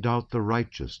could she doubt the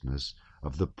righteousness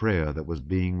of the prayer that was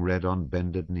being read on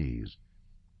bended knees.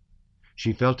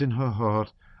 She felt in her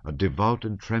heart a devout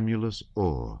and tremulous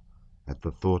awe at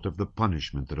the thought of the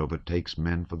punishment that overtakes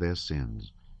men for their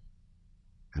sins,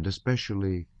 and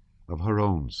especially of her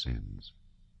own sins,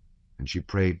 and she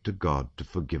prayed to God to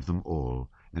forgive them all,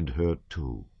 and her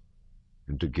too,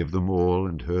 and to give them all,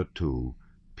 and her too,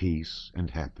 peace and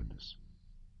happiness.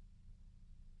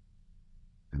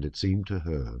 And it seemed to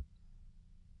her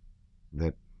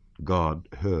that God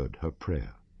heard her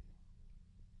prayer.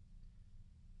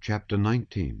 Chapter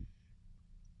 19.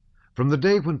 From the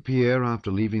day when Pierre,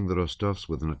 after leaving the Rostovs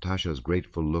with Natasha's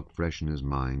grateful look fresh in his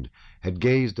mind, had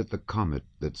gazed at the comet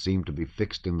that seemed to be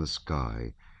fixed in the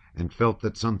sky, and felt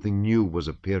that something new was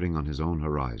appearing on his own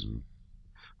horizon,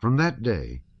 from that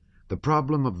day the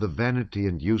problem of the vanity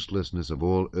and uselessness of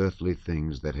all earthly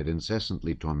things that had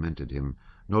incessantly tormented him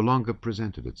no longer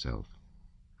presented itself.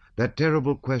 That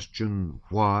terrible question,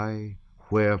 why,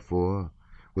 wherefore,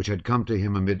 which had come to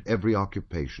him amid every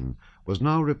occupation, was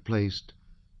now replaced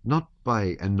not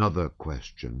by another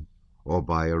question, or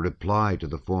by a reply to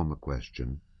the former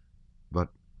question, but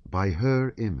by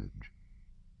her image.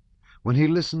 When he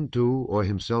listened to or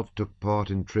himself took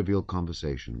part in trivial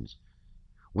conversations,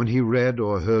 when he read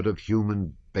or heard of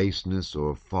human baseness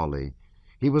or folly,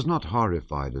 he was not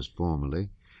horrified as formerly,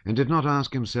 and did not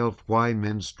ask himself why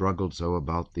men struggled so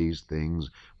about these things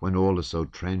when all is so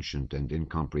transient and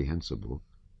incomprehensible.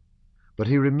 But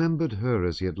he remembered her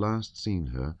as he had last seen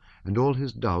her, and all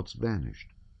his doubts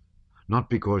vanished, not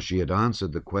because she had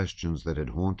answered the questions that had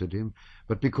haunted him,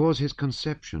 but because his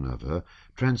conception of her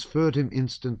transferred him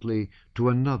instantly to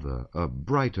another, a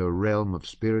brighter realm of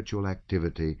spiritual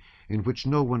activity in which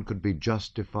no one could be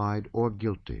justified or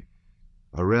guilty,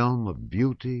 a realm of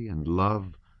beauty and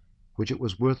love which it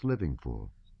was worth living for.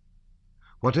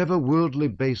 Whatever worldly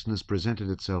baseness presented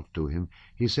itself to him,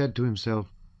 he said to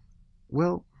himself,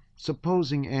 "Well,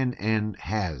 supposing N.N.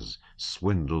 has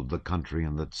swindled the country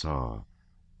and the Tsar,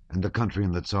 and the country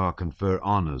and the Tsar confer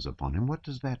honors upon him, what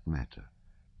does that matter?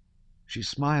 She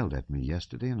smiled at me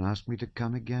yesterday and asked me to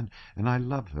come again, and I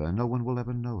love her, and no one will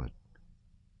ever know it."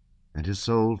 And his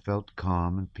soul felt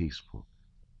calm and peaceful.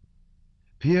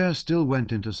 Pierre still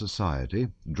went into society,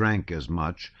 drank as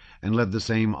much, and led the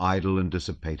same idle and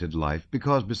dissipated life,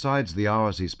 because besides the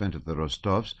hours he spent at the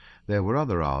Rostovs, there were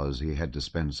other hours he had to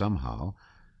spend somehow,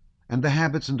 and the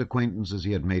habits and acquaintances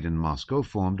he had made in Moscow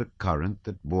formed a current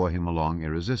that bore him along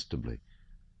irresistibly.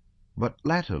 But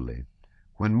latterly,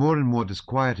 when more and more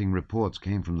disquieting reports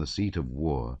came from the seat of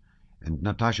war, and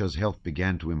Natasha's health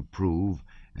began to improve,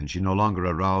 and she no longer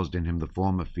aroused in him the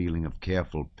former feeling of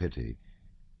careful pity,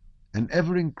 an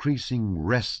ever-increasing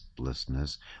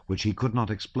restlessness, which he could not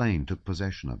explain, took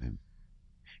possession of him.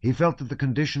 He felt that the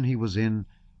condition he was in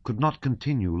could not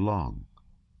continue long,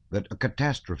 that a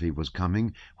catastrophe was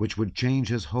coming which would change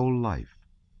his whole life,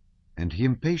 and he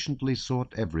impatiently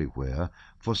sought everywhere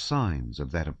for signs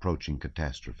of that approaching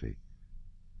catastrophe.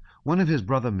 One of his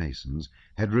brother Masons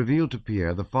had revealed to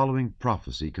Pierre the following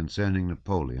prophecy concerning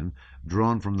Napoleon,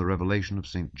 drawn from the revelation of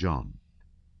St. John.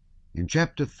 In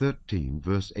chapter 13,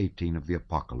 verse 18 of the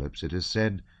Apocalypse, it is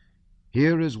said,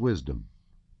 "Here is wisdom.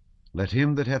 Let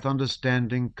him that hath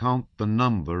understanding count the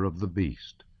number of the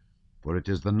beast, for it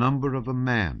is the number of a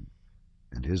man,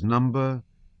 and his number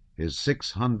is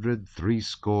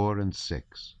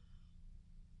 666.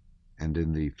 And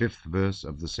in the 5th verse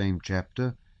of the same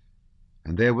chapter,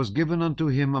 "And there was given unto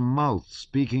him a mouth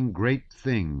speaking great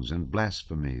things and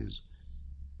blasphemies,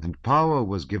 and power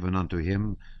was given unto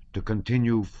him to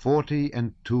continue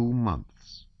 42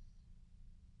 months.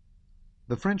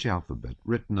 The French alphabet,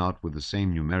 written out with the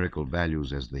same numerical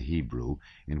values as the Hebrew,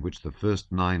 in which the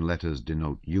first 9 letters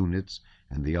denote units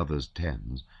and the others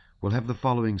tens, will have the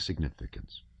following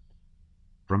significance.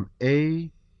 From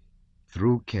A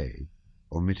through K,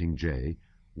 omitting J,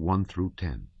 1 through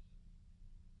 10.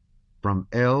 From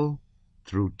L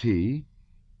through T,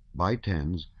 by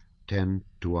tens, 10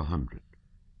 to 100.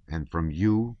 And from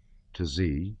U to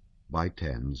Z, by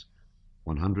tens,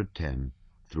 110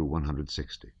 through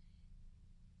 160.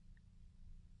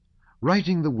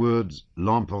 Writing the words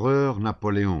L'Empereur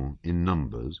Napoleon in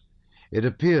numbers, it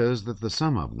appears that the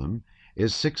sum of them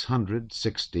is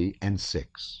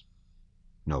 666.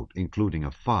 Note, including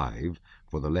a 5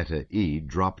 for the letter E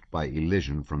dropped by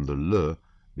elision from the Le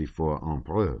before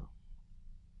Empereur.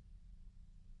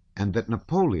 And that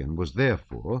Napoleon was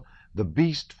therefore the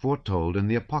beast foretold in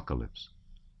the Apocalypse.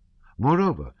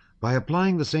 Moreover, by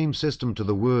applying the same system to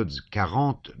the words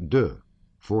 42,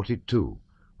 42,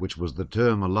 which was the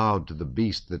term allowed to the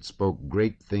beast that spoke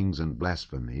great things and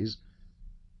blasphemies,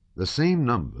 the same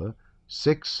number,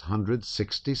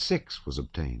 666, was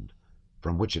obtained,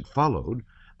 from which it followed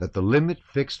that the limit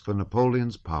fixed for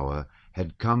Napoleon's power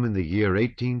had come in the year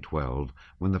 1812,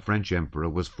 when the French emperor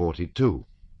was 42.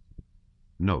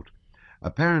 Note,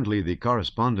 apparently the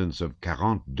correspondence of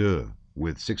 42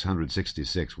 with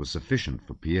 666 was sufficient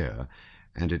for Pierre,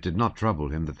 and it did not trouble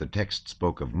him that the text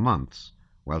spoke of months,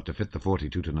 while to fit the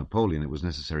 42 to Napoleon it was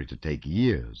necessary to take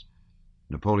years.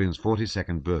 Napoleon's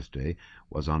 42nd birthday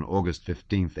was on August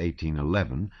 15th,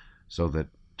 1811, so that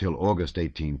till August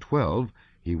 1812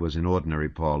 he was in ordinary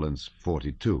parlance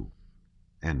 42.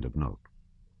 End of note.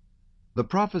 The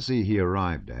prophecy he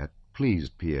arrived at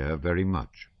pleased Pierre very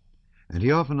much, and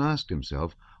he often asked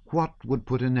himself what would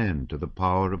put an end to the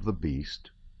power of the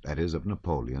beast, that is, of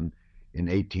Napoleon, in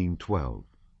 1812,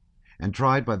 and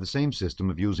tried by the same system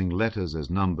of using letters as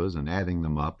numbers and adding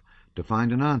them up to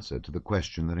find an answer to the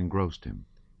question that engrossed him.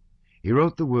 He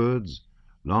wrote the words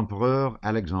L'Empereur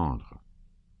Alexandre,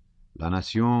 La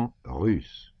Nation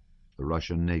Russe, the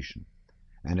Russian nation,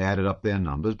 and added up their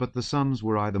numbers, but the sums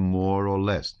were either more or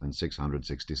less than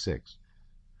 666.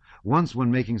 Once, when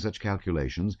making such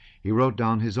calculations, he wrote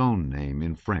down his own name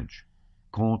in French,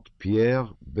 Comte Pierre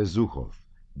Bezukhov,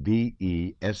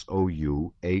 Besouhoff,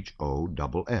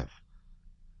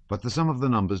 but the sum of the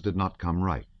numbers did not come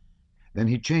right. Then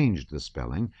he changed the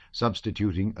spelling,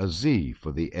 substituting a Z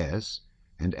for the S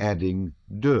and adding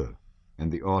de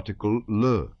and the article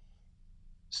le,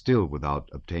 still without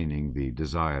obtaining the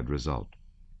desired result.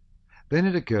 Then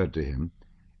it occurred to him,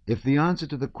 if the answer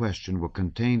to the question were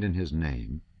contained in his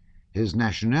name, his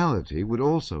nationality would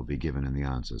also be given in the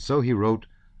answer. So he wrote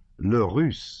Le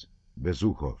Russe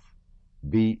Bezukhov,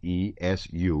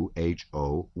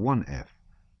 Besuho1F,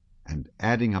 and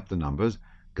adding up the numbers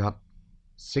got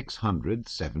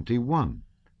 671.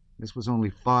 This was only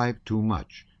 5 too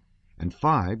much, and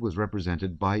 5 was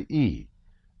represented by E,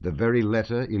 the very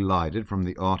letter elided from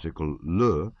the article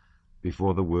le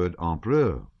before the word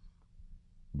empereur.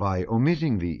 By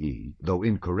omitting the E, though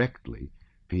incorrectly,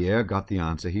 Pierre got the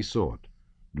answer he sought.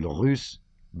 Le Russe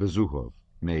Bezukhov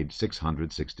made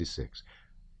 666.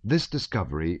 This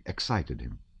discovery excited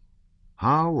him.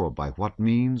 How or by what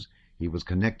means he was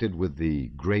connected with the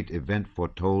great event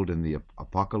foretold in the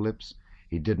Apocalypse,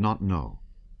 he did not know,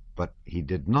 but he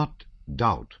did not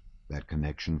doubt that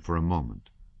connection for a moment.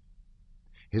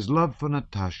 His love for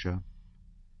Natasha,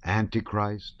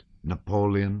 Antichrist,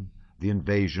 Napoleon, the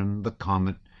invasion, the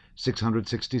comet,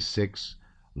 666,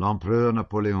 l'Empereur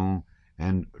Napoleon,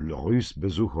 and le Russe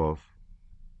Bezukhov,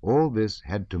 all this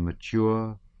had to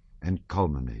mature and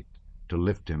culminate to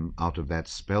lift him out of that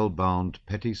spellbound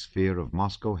petty sphere of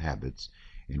Moscow habits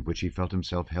in which he felt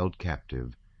himself held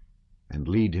captive, and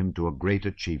lead him to a great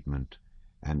achievement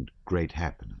and great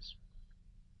happiness.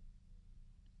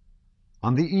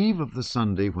 On the eve of the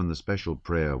Sunday when the special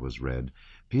prayer was read,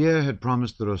 Pierre had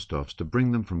promised the Rostovs to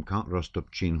bring them from Count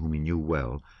Rostopchin, whom he knew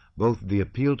well, both the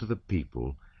appeal to the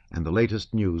people and the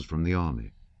latest news from the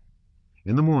army.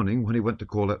 In the morning, when he went to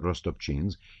call at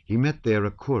Rostopchin's, he met there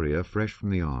a courier fresh from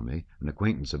the army, an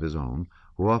acquaintance of his own,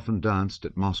 who often danced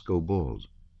at Moscow balls.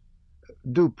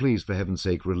 "Do please, for heaven's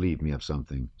sake, relieve me of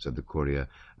something," said the courier.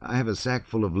 "I have a sack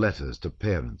full of letters to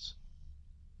parents."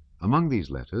 Among these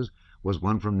letters was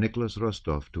one from Nicholas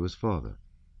Rostov to his father.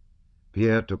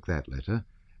 Pierre took that letter,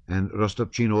 and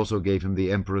Rostopchin also gave him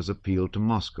the Emperor's appeal to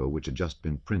Moscow, which had just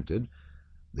been printed,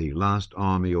 the last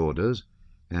army orders,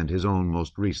 and his own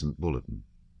most recent bulletin.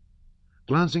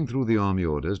 Glancing through the army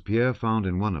orders, Pierre found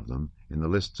in one of them, in the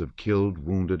lists of killed,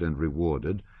 wounded, and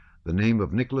rewarded, the name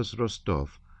of Nicholas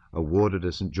Rostov, awarded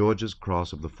a St. George's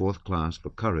Cross of the 4th class for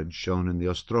courage shown in the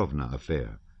Ostrovna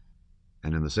affair,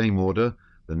 and in the same order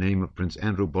the name of Prince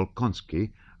Andrew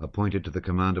Bolkonsky, appointed to the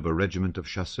command of a regiment of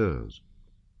chasseurs.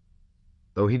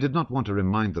 Though he did not want to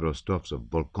remind the Rostovs of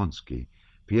Bolkonsky,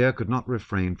 Pierre could not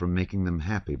refrain from making them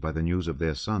happy by the news of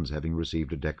their sons having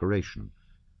received a decoration.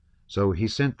 So he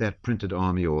sent that printed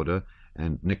army order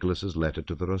and Nicholas's letter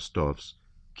to the Rostovs,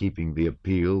 keeping the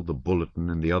appeal, the bulletin,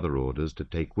 and the other orders to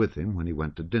take with him when he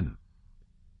went to dinner.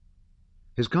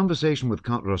 His conversation with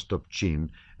Count Rostopchin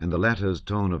and the latter's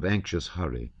tone of anxious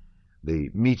hurry,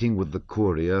 the meeting with the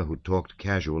courier who talked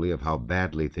casually of how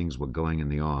badly things were going in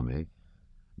the army,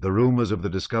 the rumors of the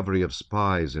discovery of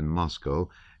spies in Moscow,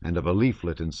 and of a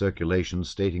leaflet in circulation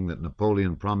stating that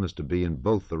Napoleon promised to be in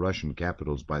both the Russian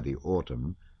capitals by the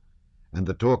autumn, and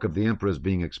the talk of the Emperor's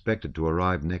being expected to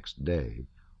arrive next day,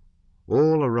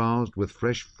 all aroused with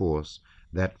fresh force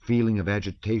that feeling of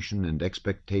agitation and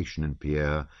expectation in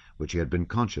Pierre which he had been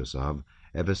conscious of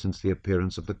ever since the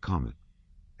appearance of the comet,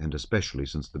 and especially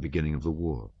since the beginning of the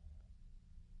war.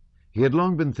 He had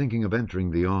long been thinking of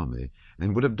entering the army,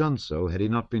 and would have done so had he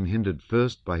not been hindered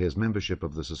first by his membership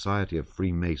of the Society of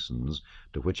Freemasons,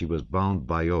 to which he was bound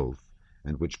by oath,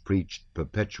 and which preached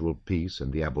perpetual peace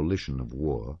and the abolition of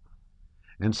war,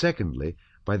 and secondly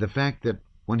by the fact that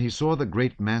when he saw the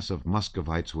great mass of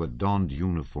Muscovites who had donned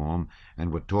uniform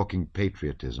and were talking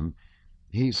patriotism,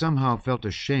 he somehow felt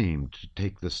ashamed to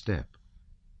take the step.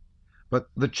 But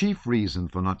the chief reason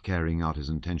for not carrying out his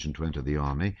intention to enter the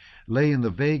army lay in the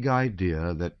vague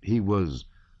idea that he was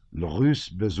le Russe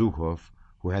Bezukhov,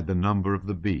 who had the number of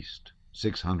the beast,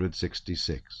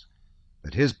 666,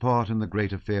 that his part in the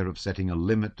great affair of setting a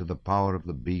limit to the power of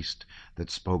the beast that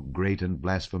spoke great and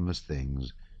blasphemous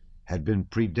things had been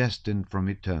predestined from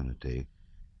eternity,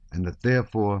 and that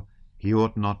therefore he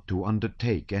ought not to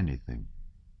undertake anything,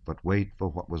 but wait for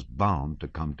what was bound to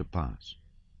come to pass.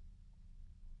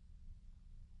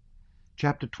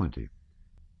 Chapter 20.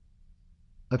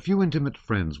 A few intimate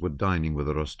friends were dining with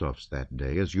the Rostovs that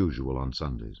day, as usual on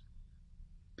Sundays.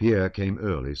 Pierre came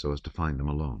early so as to find them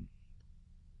alone.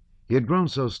 He had grown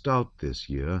so stout this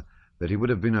year that he would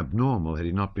have been abnormal had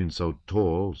he not been so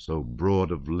tall, so broad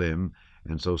of limb,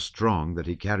 and so strong that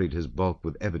he carried his bulk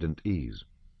with evident ease.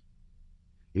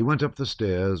 He went up the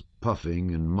stairs,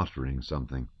 puffing and muttering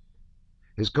something.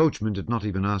 His coachman did not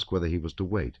even ask whether he was to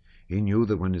wait. He knew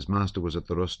that when his master was at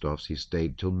the Rostovs he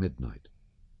stayed till midnight.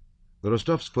 The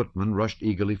Rostovs' footman rushed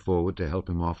eagerly forward to help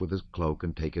him off with his cloak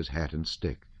and take his hat and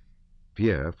stick.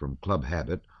 Pierre, from club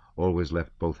habit, always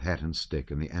left both hat and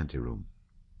stick in the anteroom.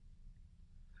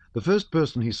 The first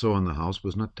person he saw in the house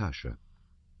was Natasha.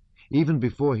 Even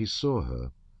before he saw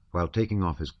her, while taking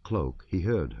off his cloak, he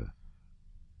heard her.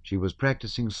 She was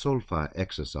practicing solfa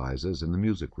exercises in the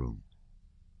music-room.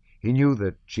 He knew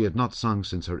that she had not sung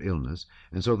since her illness,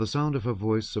 and so the sound of her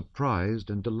voice surprised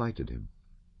and delighted him.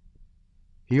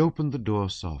 He opened the door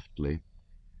softly,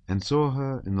 and saw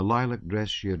her in the lilac dress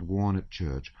she had worn at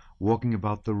church, walking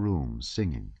about the room,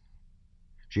 singing.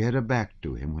 She had her back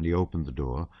to him when he opened the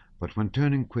door, but when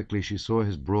turning quickly she saw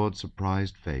his broad,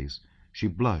 surprised face, she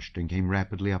blushed and came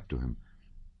rapidly up to him.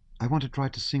 "I want to try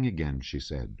to sing again," she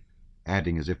said,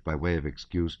 adding as if by way of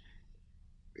excuse,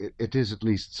 It is at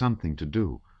least something to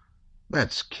do."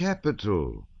 "That's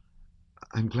capital."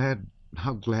 "I'm glad,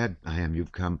 how glad I am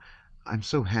you've come. I'm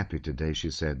so happy today," she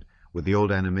said, with the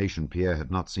old animation Pierre had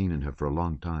not seen in her for a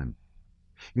long time.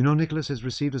 "You know Nicholas has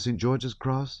received a St. George's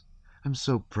Cross? I'm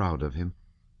so proud of him."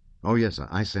 "Oh, yes,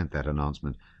 I sent that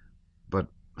announcement. But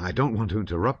I don't want to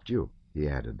interrupt you," he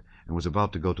added, and was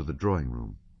about to go to the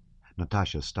drawing-room.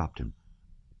 Natasha stopped him.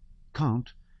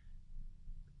 "Count,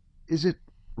 is it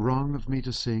wrong of me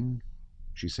to sing?"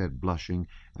 she said, blushing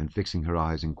and fixing her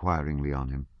eyes inquiringly on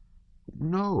him.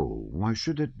 "No, why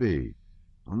should it be?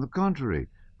 On the contrary.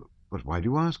 But why do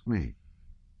you ask me?"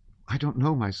 "I don't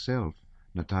know myself,"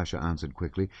 Natasha answered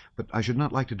quickly, "but I should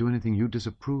not like to do anything you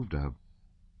disapproved of.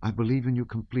 I believe in you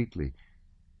completely.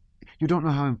 You don't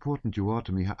know how important you are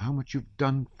to me, how much you've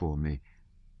done for me."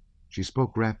 She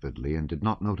spoke rapidly and did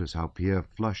not notice how Pierre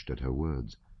flushed at her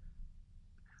words.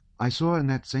 "I saw in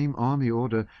that same army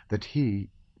order that he,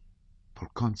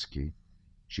 Polkonsky,"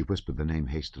 she whispered the name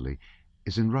hastily,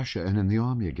 "is in Russia and in the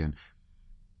army again.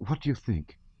 What do you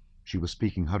think?" She was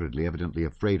speaking hurriedly, evidently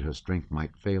afraid her strength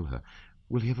might fail her.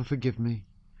 "Will he ever forgive me?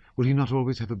 Will he not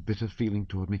always have a bitter feeling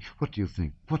toward me? What do you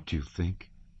think? What do you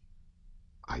think?"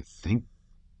 "I think,"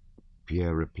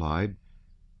 Pierre replied,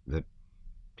 "that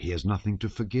he has nothing to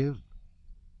forgive.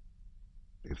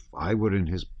 If I were in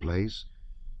his place—"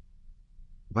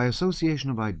 By association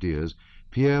of ideas,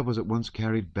 Pierre was at once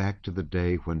carried back to the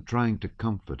day when, trying to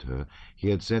comfort her, he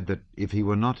had said that if he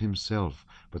were not himself,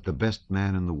 but the best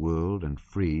man in the world and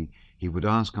free, he would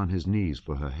ask on his knees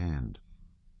for her hand.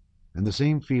 And the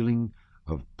same feeling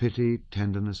of pity,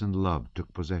 tenderness, and love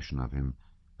took possession of him,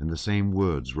 and the same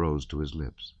words rose to his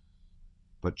lips.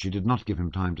 But she did not give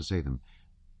him time to say them.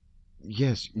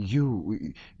 "Yes,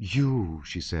 you,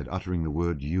 she said, uttering the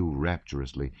word you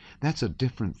rapturously. "That's a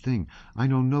different thing. I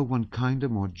know no one kinder,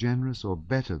 more generous, or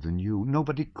better than you.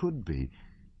 Nobody could be.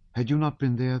 Had you not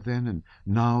been there then, and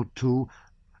now too,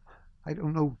 I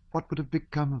don't know what would have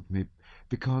become of me,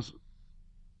 because—"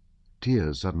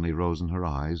 Tears suddenly rose in her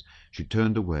eyes. She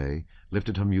turned away,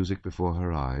 lifted her music before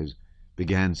her eyes,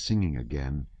 began singing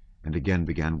again, and again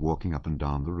began walking up and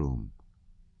down the room.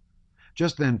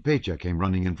 Just then Petya came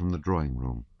running in from the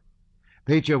drawing-room.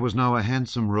 Petya was now a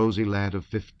handsome, rosy lad of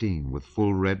 15, with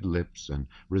full red lips, and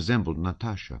resembled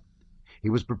Natasha. He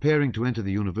was preparing to enter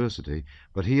the university,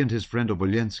 but he and his friend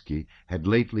Obolensky had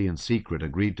lately in secret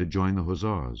agreed to join the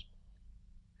hussars.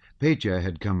 Petya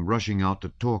had come rushing out to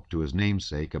talk to his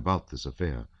namesake about this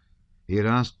affair. He had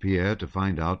asked Pierre to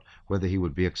find out whether he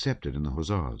would be accepted in the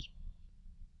hussars.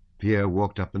 Pierre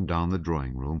walked up and down the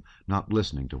drawing-room, not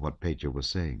listening to what Petya was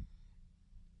saying.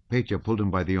 Petya pulled him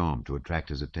by the arm to attract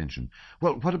his attention.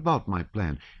 "Well, what about my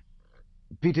plan?"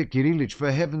 "Peter Kirillich,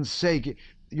 for heaven's sake,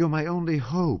 you're my only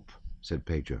hope," said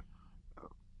Petya.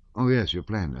 "Oh, yes, your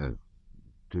plan.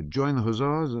 To join the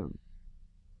hussars?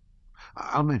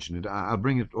 I'll mention it. I'll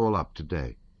bring it all up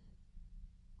today."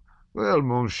 "Well,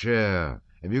 mon cher,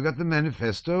 have you got the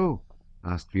manifesto?"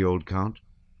 asked the old count.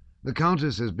 "The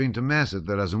countess has been to mass at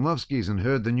the Razumovskys and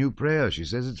heard the new prayer. She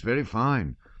says it's very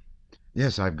fine."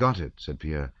 "Yes, I've got it," said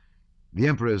Pierre. "The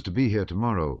Emperor is to be here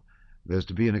tomorrow. There's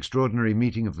to be an extraordinary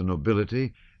meeting of the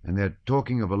nobility, and they're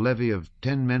talking of a levy of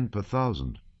 10 men per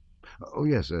 1,000. Oh,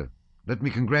 yes, let me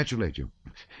congratulate you."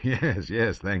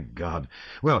 Yes, thank God.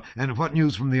 "Well, and what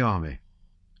news from the army?"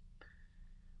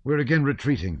 "We're again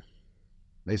retreating.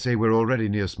 They say we're already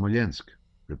near Smolensk,"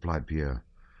 replied Pierre.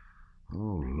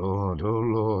 Oh,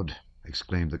 Lord,"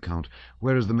 exclaimed the Count.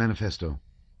 "Where is the manifesto?"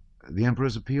 "The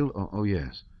Emperor's appeal? Oh,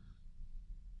 yes."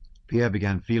 Pierre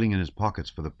began feeling in his pockets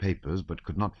for the papers, but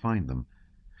could not find them.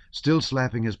 Still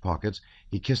slapping his pockets,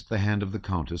 he kissed the hand of the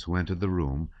Countess, who entered the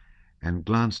room, and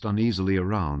glanced uneasily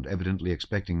around, evidently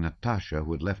expecting Natasha,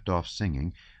 who had left off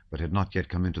singing, but had not yet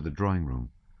come into the drawing-room.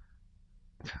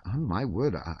 "On my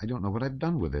word, I don't know what I've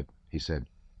done with it," he said.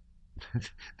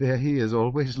 "There he is,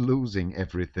 always losing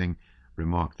everything,"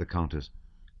 remarked the Countess.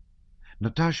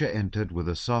 Natasha entered with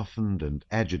a softened and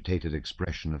agitated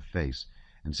expression of face,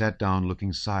 and sat down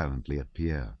looking silently at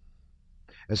Pierre.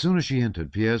 As soon as she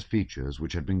entered, Pierre's features,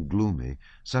 which had been gloomy,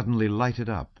 suddenly lighted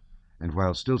up, and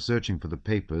while still searching for the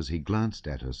papers, he glanced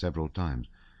at her several times.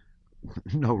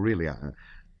 "No, really,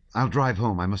 I'll drive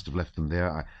home. I must have left them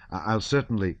there. I'll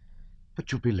certainly—"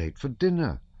 "But you'll be late for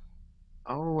dinner."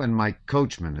 "Oh, and my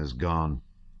coachman has gone."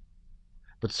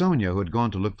 But Sonia, who had gone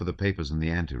to look for the papers in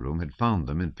the anteroom, had found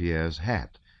them in Pierre's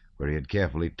hat, where he had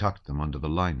carefully tucked them under the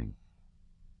lining.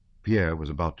 Pierre was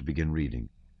about to begin reading.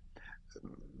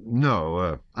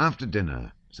 "No, after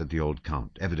dinner," said the old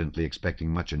Count, evidently expecting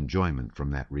much enjoyment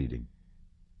from that reading.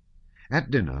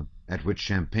 At dinner, at which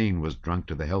champagne was drunk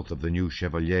to the health of the new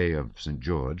Chevalier of St.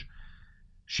 George,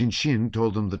 Shinshin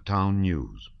told them the town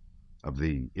news, of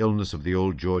the illness of the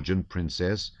old Georgian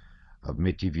princess, of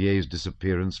Métivier's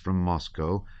disappearance from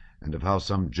Moscow, and of how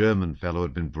some German fellow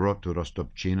had been brought to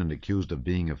Rostopchin and accused of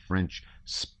being a French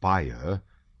spyer.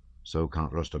 so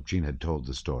Count Rostopchin had told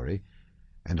the story,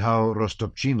 and how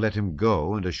Rostopchin let him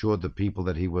go and assured the people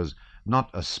that he was not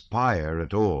a spire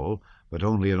at all, but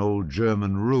only an old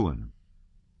German ruin.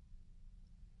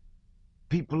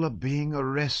 "People are being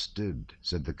arrested,"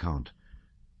 said the Count.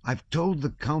 "I've told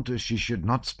the Countess she should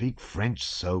not speak French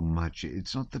so much.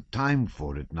 It's not the time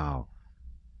for it now."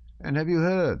 "And have you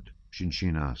heard?"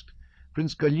 Shinshin asked.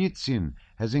 "Prince Golitsyn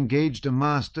has engaged a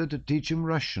master to teach him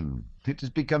Russian. It is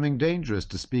becoming dangerous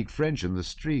to speak French in the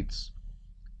streets."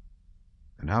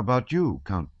 "And how about you,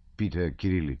 Count Peter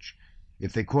Kirillich?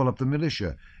 If they call up the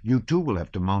militia, you too will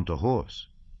have to mount a horse,"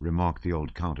 remarked the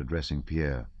old Count, addressing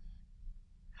Pierre.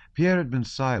 Pierre had been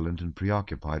silent and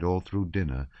preoccupied all through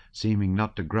dinner, seeming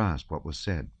not to grasp what was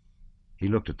said. He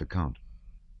looked at the Count.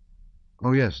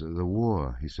 "Oh, yes, the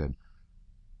war," he said.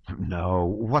 "No,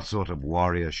 what sort of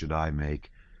warrior should I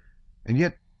make? And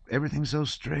yet everything's so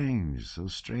strange, so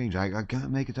strange. I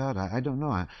can't make it out. I don't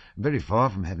know. I'm very far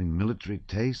from having military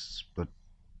tastes, but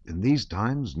in these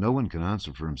times no one can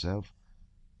answer for himself."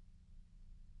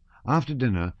 After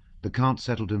dinner the Count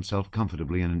settled himself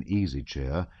comfortably in an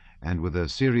easy-chair, and with a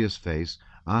serious face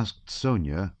asked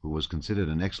Sonia, who was considered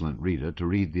an excellent reader, to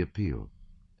read the appeal.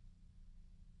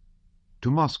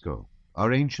 "To Moscow,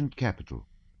 our ancient capital.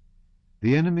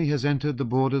 The enemy has entered the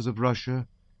borders of Russia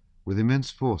with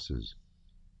immense forces.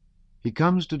 He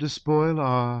comes to despoil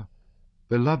our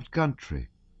beloved country,"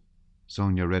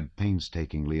 Sonia read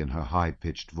painstakingly in her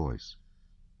high-pitched voice.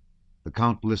 The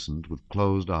Count listened with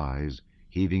closed eyes,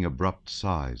 heaving abrupt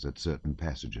sighs at certain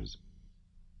passages.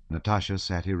 Natasha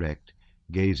sat erect,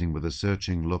 gazing with a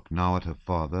searching look now at her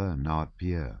father and now at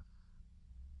Pierre.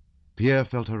 Pierre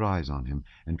felt her eyes on him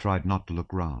and tried not to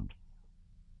look round.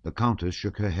 The Countess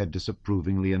shook her head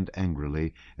disapprovingly and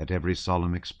angrily at every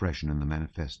solemn expression in the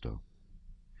manifesto.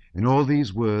 In all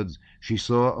these words she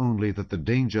saw only that the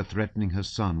danger threatening her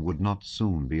son would not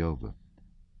soon be over.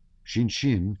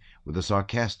 Shinshin, with a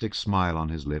sarcastic smile on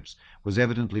his lips, was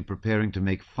evidently preparing to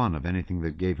make fun of anything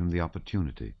that gave him the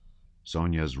opportunity.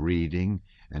 Sonia's reading,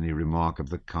 any remark of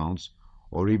the Count's,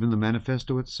 or even the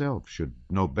manifesto itself, should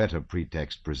no better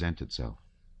pretext present itself.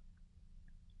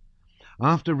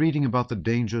 After reading about the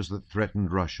dangers that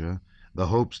threatened Russia, the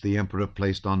hopes the Emperor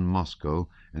placed on Moscow,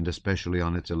 and especially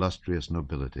on its illustrious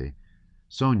nobility,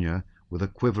 Sonia, with a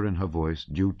quiver in her voice,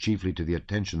 due chiefly to the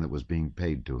attention that was being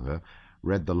paid to her,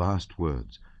 read the last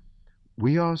words.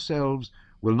 "We ourselves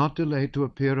will not delay to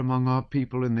appear among our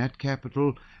people in that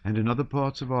capital and in other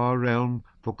parts of our realm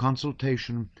for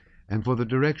consultation and for the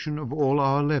direction of all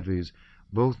our levies,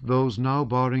 both those now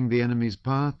barring the enemy's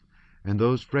path and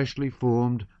those freshly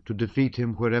formed to defeat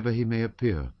him wherever he may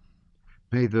appear.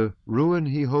 May the ruin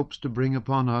he hopes to bring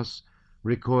upon us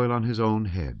recoil on his own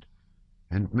head,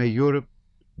 and may Europe,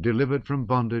 delivered from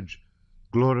bondage,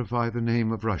 glorify the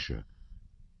name of Russia."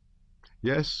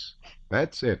 "Yes,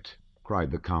 that's it," cried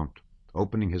the Count,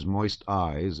 opening his moist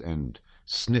eyes and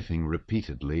sniffing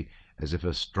repeatedly as if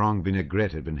a strong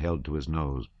vinaigrette had been held to his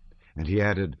nose. And he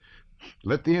added,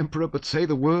 "Let the Emperor but say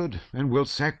the word, and we'll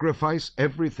sacrifice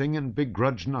everything and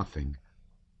begrudge nothing."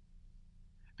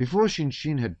 Before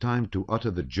Shinshin had time to utter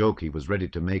the joke he was ready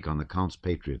to make on the Count's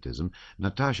patriotism,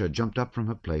 Natasha jumped up from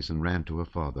her place and ran to her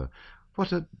father.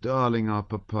 "What a darling our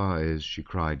papa is!" she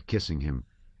cried, kissing him,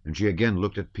 and she again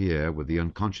looked at Pierre with the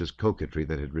unconscious coquetry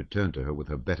that had returned to her with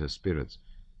her better spirits.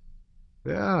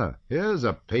 "There, here's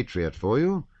a patriot for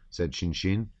you," said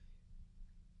Shinshin.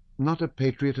 "Not a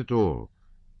patriot at all,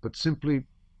 but simply,"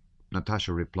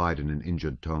 Natasha replied in an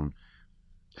injured tone,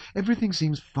 "everything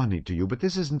seems funny to you, but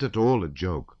this isn't at all a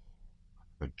joke."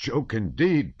 "A joke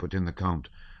indeed," put in the Count.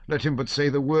 "Let him but say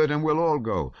the word and we'll all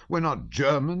go. We're not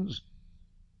Germans."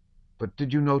 "But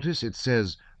did you notice it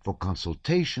says for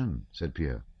consultation?" said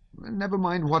Pierre. "Never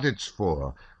mind what it's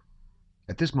for."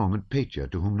 At this moment Petya,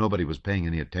 to whom nobody was paying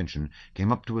any attention,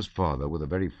 came up to his father with a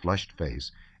very flushed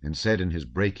face, and said in his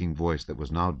breaking voice that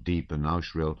was now deep and now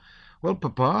shrill, "Well,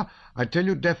 Papa, I tell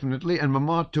you definitely, and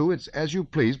Mamma too, it's as you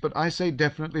please, but I say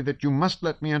definitely that you must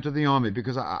let me enter the army,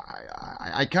 because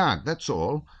I can't, that's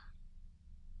all."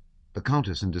 The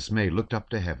Countess, in dismay, looked up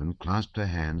to heaven, clasped her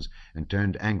hands, and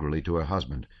turned angrily to her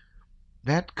husband.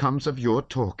 "That comes of your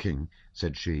talking,"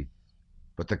 said she.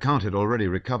 But the Count had already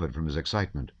recovered from his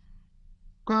excitement.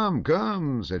 "Come,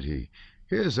 come," said he,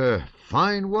 "here's a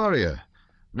fine warrior.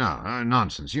 No,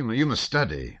 nonsense, you must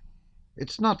study."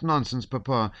 "It's not nonsense,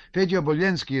 Papa. Fedor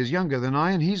Bolensky is younger than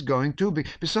I, and he's going too.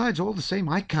 Besides, all the same,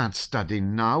 I can't study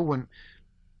now when—"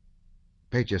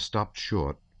 Petya stopped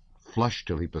short, flushed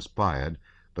till he perspired,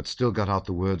 but still got out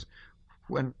the words,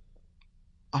 "When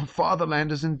our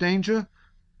fatherland is in danger."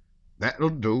 "That'll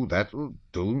do,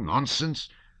 nonsense.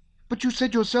 But you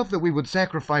said yourself that we would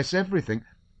sacrifice everything.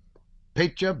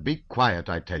 Petya, be quiet,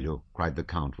 I tell you, cried the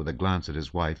Count, with a glance at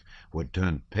his wife, who had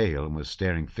turned pale and was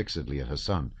staring fixedly at her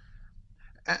son.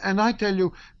 And I tell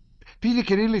you, Peter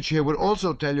Kirillich here would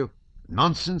also tell you.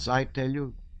 Nonsense, I tell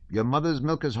you. Your mother's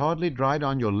milk has hardly dried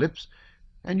on your lips,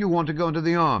 and you want to go into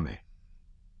the army.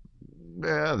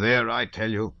 There, I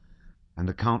tell you. And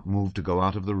the Count moved to go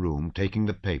out of the room, taking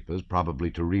the papers,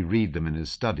 probably to reread them in his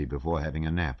study before having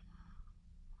a nap.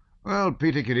 Well,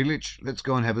 Peter Kirillich, let's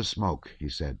go and have a smoke, he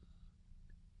said.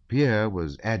 Pierre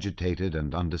was agitated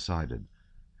and undecided.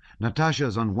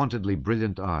 Natasha's unwontedly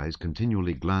brilliant eyes,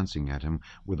 continually glancing at him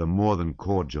with a more than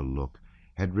cordial look,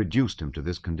 had reduced him to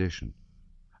this condition.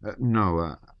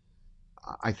 No,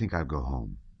 I think I'll go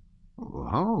home.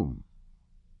 Home?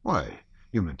 Why,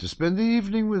 you meant to spend the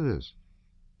evening with us.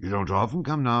 You don't often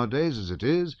come nowadays, as it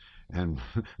is, and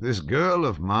this girl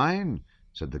of mine,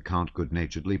 said the Count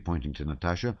good-naturedly, pointing to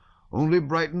Natasha, only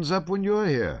brightens up when you're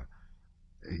here.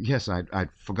 Yes, I'd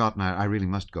forgotten. I really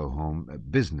must go home.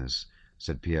 Business,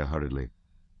 said Pierre hurriedly.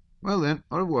 Well then,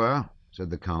 au revoir, said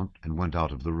the Count, and went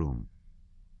out of the room.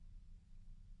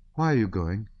 Why are you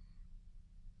going?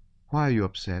 Why are you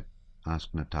upset?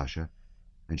 Asked Natasha,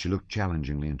 and she looked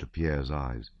challengingly into Pierre's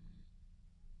eyes.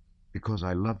 Because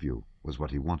I love you, was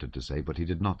what he wanted to say, but he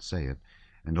did not say it,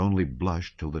 and only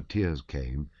blushed till the tears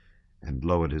came, and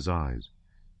lowered his eyes.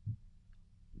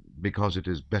 Because it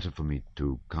is better for me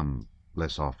to come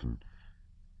less often.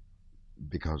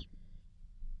 Because...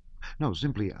 No,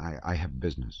 simply I have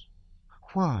business.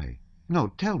 Why?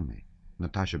 No, tell me.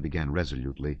 Natasha began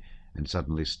resolutely, and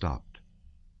suddenly stopped.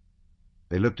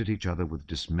 They looked at each other with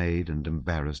dismayed and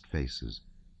embarrassed faces.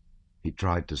 He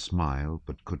tried to smile,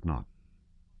 but could not.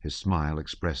 His smile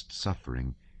expressed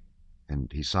suffering,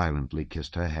 and he silently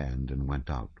kissed her hand and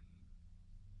went out.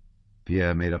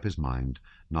 Pierre made up his mind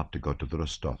not to go to the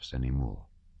Rostovs any more.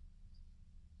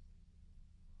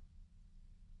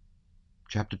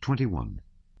 Chapter 21.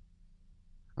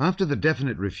 After the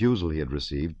definite refusal he had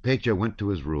received, Petya went to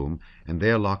his room, and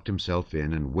there locked himself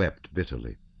in and wept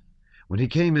bitterly. When he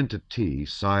came in to tea,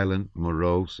 silent,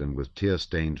 morose, and with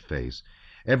tear-stained face,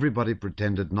 everybody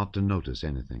pretended not to notice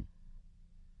anything.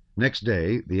 Next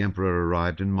day the Emperor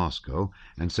arrived in Moscow,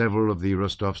 and several of the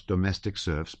Rostovs' domestic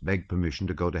serfs begged permission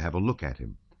to go to have a look at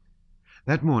him.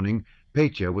 That morning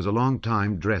Petya was a long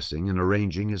time dressing and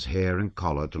arranging his hair and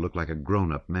collar to look like a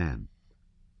grown-up man.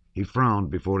 He frowned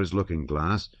before his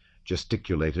looking-glass,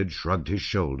 gesticulated, shrugged his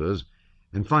shoulders,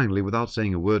 and finally, without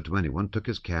saying a word to anyone, took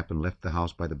his cap and left the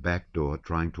house by the back door,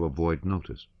 trying to avoid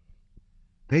notice.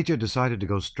 Petya decided to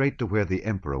go straight to where the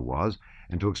Emperor was,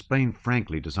 and to explain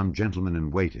frankly to some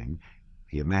gentleman-in-waiting —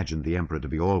 he imagined the Emperor to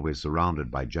be always surrounded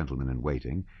by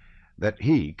gentlemen-in-waiting — that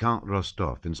he, Count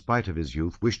Rostov, in spite of his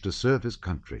youth, wished to serve his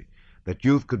country, that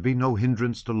youth could be no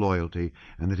hindrance to loyalty,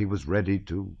 and that he was ready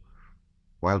to...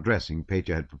 While dressing,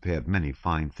 Petya had prepared many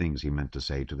fine things he meant to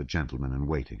say to the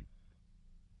gentleman-in-waiting.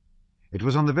 It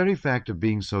was on the very fact of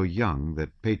being so young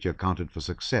that Petya counted for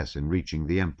success in reaching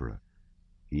the Emperor.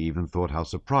 He even thought how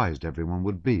surprised everyone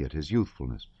would be at his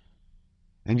youthfulness.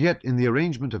 And yet, in the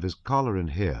arrangement of his collar and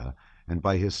hair, and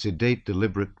by his sedate,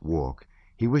 deliberate walk,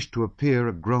 he wished to appear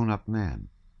a grown-up man.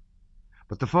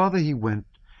 But the farther he went,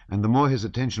 and the more his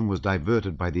attention was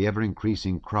diverted by the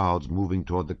ever-increasing crowds moving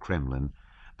toward the Kremlin,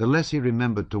 the less he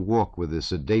remembered to walk with the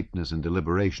sedateness and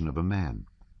deliberation of a man.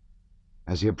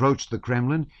 As he approached the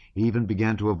Kremlin, he even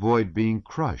began to avoid being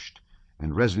crushed,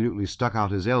 and resolutely stuck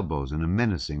out his elbows in a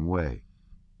menacing way.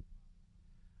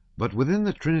 But within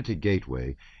the Trinity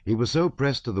Gateway he was so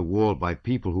pressed to the wall by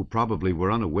people who probably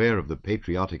were unaware of the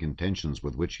patriotic intentions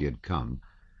with which he had come,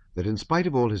 that in spite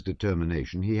of all his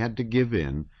determination he had to give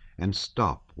in and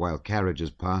stop while carriages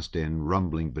passed in,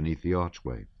 rumbling beneath the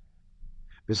archway.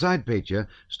 Beside Petya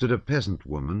stood a peasant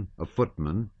woman, a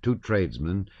footman, 2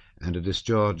 tradesmen, and a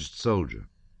discharged soldier.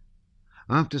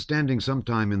 After standing some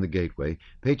time in the gateway,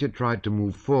 Petya tried to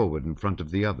move forward in front of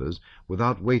the others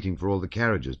without waiting for all the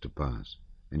carriages to pass,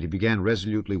 and he began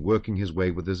resolutely working his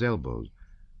way with his elbows.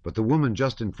 But the woman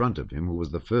just in front of him, who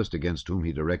was the first against whom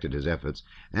he directed his efforts,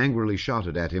 angrily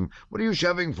shouted at him, "What are you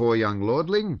shoving for, young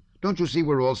lordling? Don't you see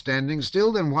we're all standing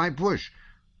still? Then why push?"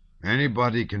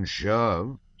 "Anybody can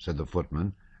shove," said the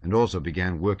footman, and also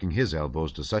began working his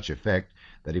elbows to such effect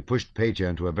that he pushed Petya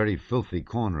into a very filthy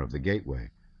corner of the gateway.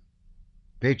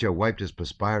 Petya wiped his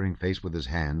perspiring face with his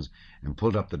hands and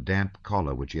pulled up the damp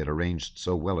collar which he had arranged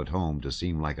so well at home to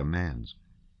seem like a man's.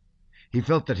 He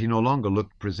felt that he no longer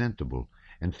looked presentable,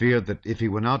 and feared that if he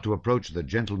were now to approach the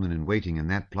gentleman-in-waiting in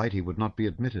that plight he would not be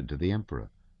admitted to the Emperor.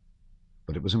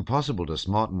 But it was impossible to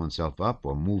smarten oneself up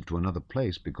or move to another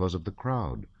place because of the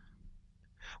crowd.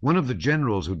 One of the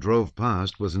generals who drove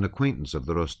past was an acquaintance of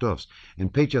the Rostovs,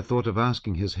 and Petya thought of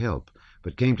asking his help,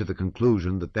 but came to the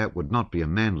conclusion that that would not be a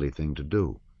manly thing to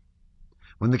do.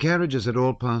 When the carriages had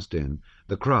all passed in,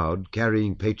 the crowd,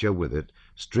 carrying Petya with it,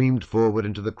 streamed forward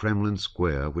into the Kremlin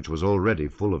square, which was already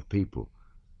full of people.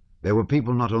 There were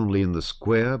people not only in the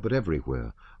square, but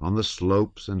everywhere, on the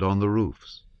slopes and on the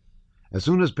roofs. As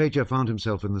soon as Petya found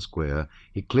himself in the square,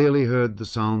 he clearly heard the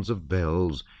sounds of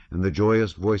bells and the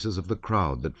joyous voices of the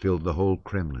crowd that filled the whole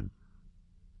Kremlin.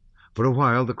 For a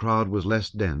while the crowd was less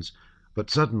dense, but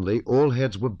suddenly all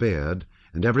heads were bared,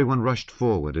 and everyone rushed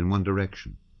forward in one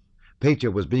direction. Petya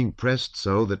was being pressed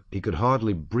so that he could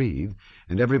hardly breathe,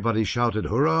 and everybody shouted,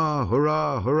 "Hurrah!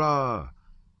 Hurrah! Hurrah!"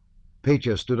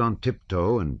 Petya stood on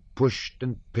tiptoe and pushed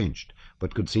and pinched,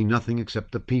 but could see nothing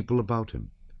except the people about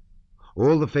him.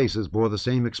 All the faces bore the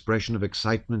same expression of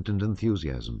excitement and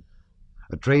enthusiasm.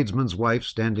 A tradesman's wife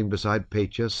standing beside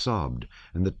Petya sobbed,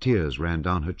 and the tears ran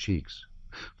down her cheeks.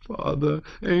 "Father,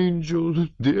 angel,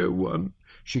 dear one,"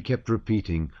 she kept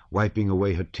repeating, wiping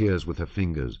away her tears with her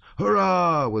fingers.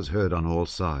 "Hurrah!" was heard on all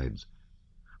sides.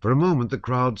 For a moment the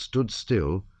crowd stood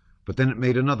still, but then it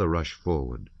made another rush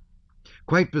forward.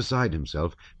 Quite beside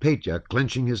himself, Petya,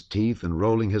 clenching his teeth and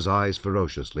rolling his eyes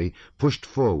ferociously, pushed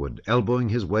forward, elbowing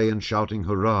his way and shouting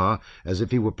hurrah, as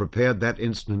if he were prepared that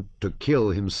instant to kill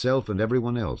himself and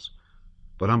everyone else.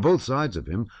 But on both sides of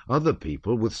him, other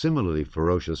people with similarly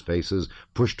ferocious faces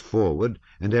pushed forward,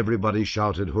 and everybody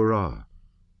shouted hurrah.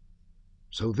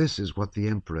 "So this is what the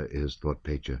Emperor is," thought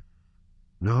Petya.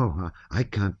 "No, I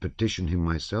can't petition him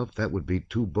myself. That would be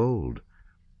too bold."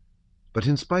 But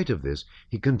in spite of this,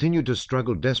 he continued to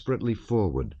struggle desperately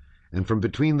forward, and from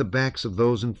between the backs of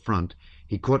those in front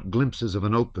he caught glimpses of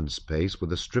an open space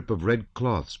with a strip of red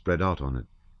cloth spread out on it.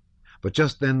 But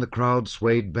just then the crowd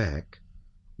swayed back.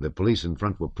 The police in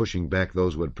front were pushing back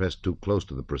those who had pressed too close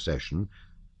to the procession.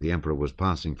 The Emperor was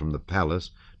passing from the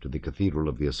palace to the Cathedral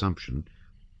of the Assumption,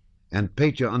 and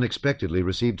Petya unexpectedly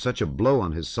received such a blow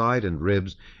on his side and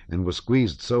ribs, and was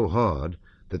squeezed so hard,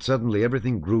 that suddenly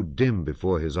everything grew dim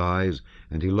before his eyes,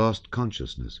 and he lost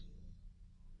consciousness.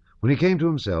 When he came to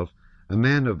himself, a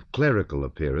man of clerical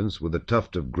appearance, with a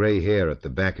tuft of grey hair at the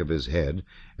back of his head,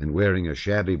 and wearing a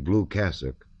shabby blue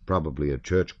cassock, probably a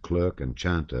church clerk and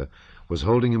chanter, was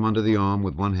holding him under the arm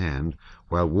with one hand,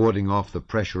 while warding off the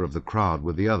pressure of the crowd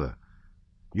with the other.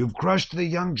 "You've crushed the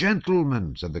young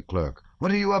gentleman," said the clerk.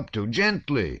 "What are you up to?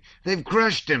 Gently! They've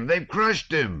crushed him! They've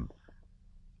crushed him!"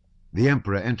 The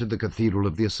Emperor entered the Cathedral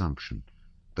of the Assumption.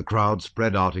 The crowd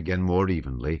spread out again more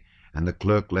evenly, and the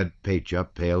clerk led Petya,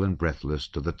 pale and breathless,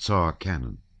 to the Tsar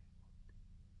cannon.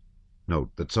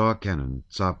 Note, the Tsar cannon,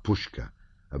 Tsar Pushka,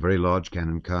 a very large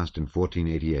cannon cast in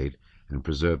 1488 and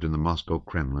preserved in the Moscow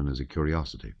Kremlin as a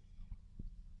curiosity.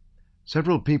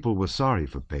 Several people were sorry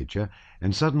for Petya,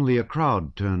 and suddenly a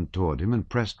crowd turned toward him and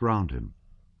pressed round him.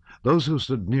 Those who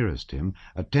stood nearest him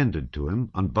attended to him,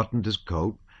 unbuttoned his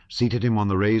coat, seated him on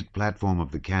the raised platform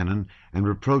of the cannon, and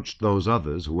reproached those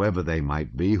others, whoever they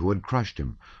might be, who had crushed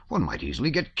him. "One might easily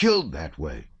get killed that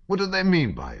way. What do they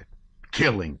mean by it?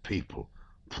 Killing people!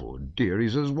 Poor dear,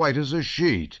 he's as white as a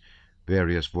sheet,"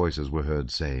 various voices were heard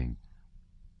saying.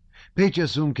 Petya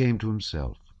soon came to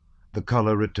himself. The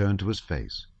colour returned to his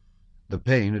face. The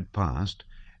pain had passed,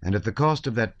 and at the cost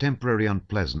of that temporary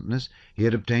unpleasantness he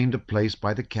had obtained a place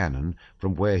by the cannon,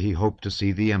 from where he hoped to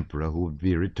see the Emperor, who would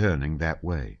be returning that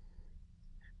way.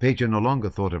 Petya no longer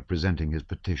thought of presenting his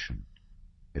petition.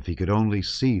 If he could only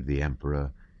see the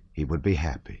Emperor, he would be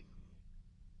happy.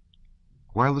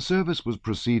 While the service was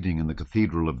proceeding in the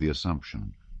Cathedral of the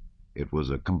Assumption, it was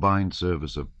a combined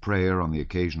service of prayer on the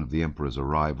occasion of the Emperor's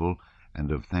arrival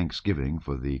and of thanksgiving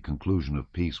for the conclusion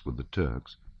of peace with the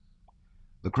Turks,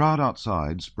 the crowd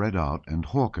outside spread out, and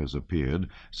hawkers appeared,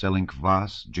 selling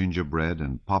kvass, gingerbread,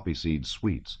 and poppy-seed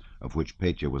sweets, of which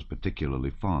Petya was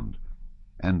particularly fond,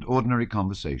 and ordinary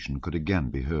conversation could again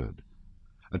be heard.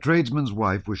 A tradesman's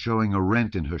wife was showing a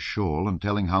rent in her shawl and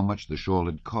telling how much the shawl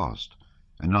had cost.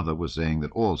 Another was saying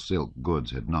that all silk goods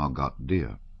had now got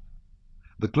dear.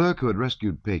 The clerk who had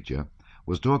rescued Petya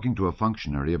was talking to a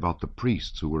functionary about the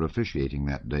priests who were officiating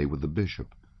that day with the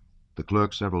bishop. The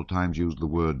clerk several times used the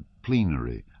word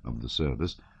plenary of the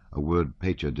service, a word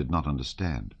Petya did not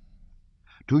understand.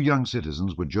 Two young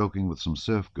citizens were joking with some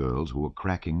serf girls who were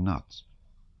cracking nuts.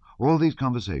 All these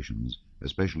conversations,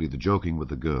 especially the joking with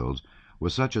the girls, were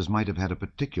such as might have had a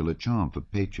particular charm for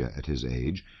Petya at his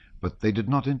age, but they did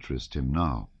not interest him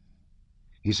now.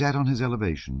 He sat on his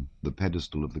elevation, the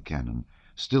pedestal of the cannon,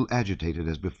 still agitated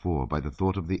as before by the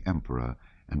thought of the Emperor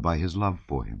and by his love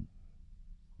for him.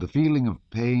 The feeling of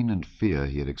pain and fear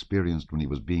he had experienced when he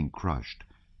was being crushed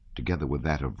together with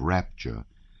that of rapture,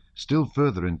 still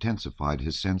further intensified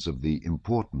his sense of the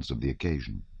importance of the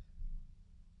occasion.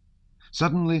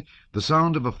 Suddenly the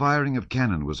sound of a firing of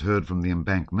cannon was heard from the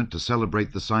embankment to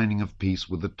celebrate the signing of peace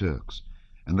with the Turks,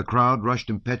 and the crowd rushed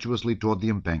impetuously toward the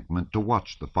embankment to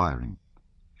watch the firing.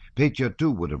 Petya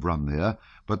too would have run there,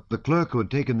 but the clerk who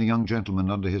had taken the young gentleman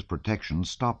under his protection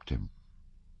stopped him.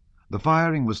 The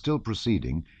firing was still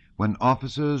proceeding when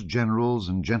officers, generals,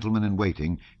 and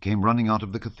gentlemen-in-waiting came running out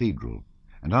of the cathedral,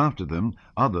 and after them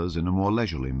others in a more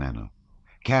leisurely manner.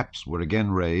 Caps were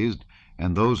again raised,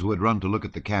 and those who had run to look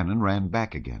at the cannon ran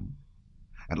back again.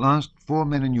 At last 4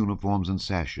 men in uniforms and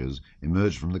sashes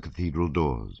emerged from the cathedral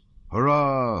doors.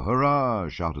 "Hurrah! Hurrah!"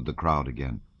 shouted the crowd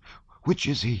again. "Which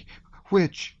is he?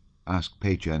 Which?" asked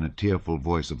Petya in a tearful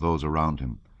voice of those around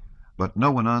him. But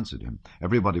no one answered him.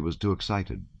 Everybody was too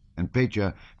excited, and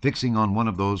Petya, fixing on one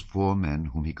of those 4 men,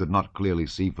 whom he could not clearly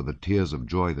see for the tears of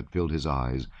joy that filled his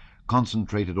eyes,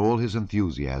 concentrated all his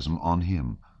enthusiasm on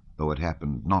him, though it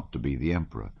happened not to be the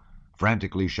Emperor,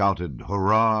 frantically shouted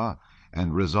 "Hurrah!"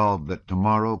 and resolved that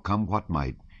tomorrow, come what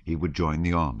might, he would join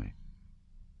the army.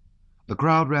 The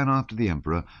crowd ran after the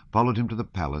Emperor, followed him to the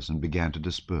palace, and began to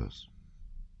disperse.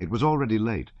 It was already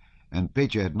late, and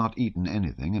Petya had not eaten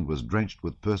anything and was drenched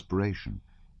with perspiration.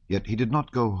 Yet he did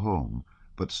not go home,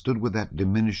 but stood with that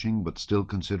diminishing but still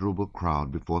considerable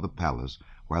crowd before the palace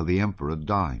while the Emperor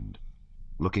dined,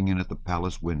 looking in at the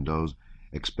palace windows,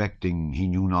 expecting he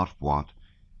knew not what,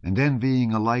 and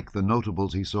envying alike the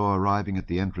notables he saw arriving at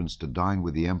the entrance to dine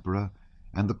with the Emperor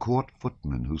and the court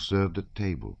footmen who served at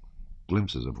table,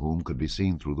 glimpses of whom could be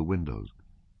seen through the windows.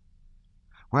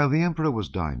 While the Emperor was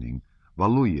dining,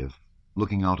 Valuyev,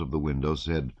 looking out of the window,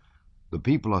 said, "The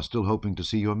people are still hoping to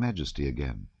see your Majesty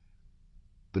again."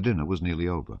 The dinner was nearly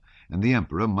over, and the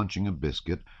Emperor, munching a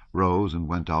biscuit, rose and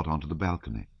went out onto the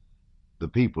balcony. The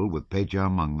people, with Petya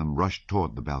among them, rushed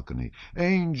toward the balcony.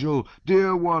 "Angel,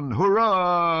 dear one,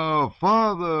 hurrah!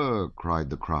 Father!" cried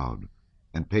the crowd,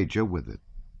 and Petya with it.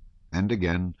 And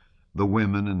again the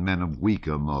women and men of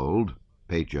weaker mould,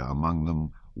 Petya among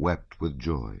them, wept with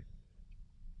joy.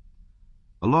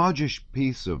 A largish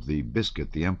piece of the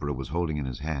biscuit the Emperor was holding in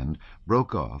his hand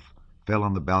broke off, fell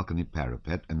on the balcony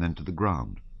parapet, and then to the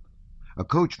ground. A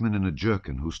coachman in a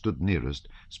jerkin who stood nearest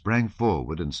sprang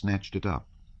forward and snatched it up.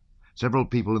 Several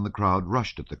people in the crowd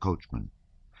rushed at the coachman.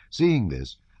 Seeing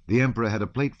this, the Emperor had a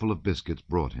plateful of biscuits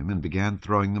brought him and began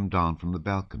throwing them down from the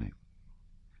balcony.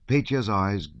 Petya's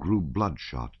eyes grew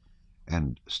bloodshot,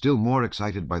 and, still more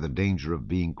excited by the danger of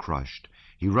being crushed,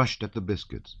 he rushed at the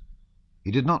biscuits.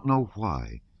 He did not know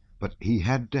why, but he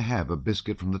had to have a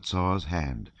biscuit from the Tsar's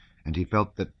hand, and he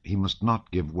felt that he must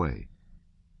not give way.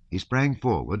 He sprang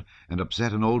forward and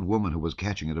upset an old woman who was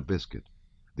catching at a biscuit.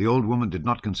 The old woman did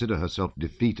not consider herself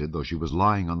defeated, though she was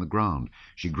lying on the ground.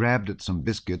 She grabbed at some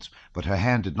biscuits, but her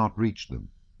hand did not reach them.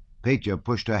 Petya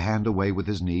pushed her hand away with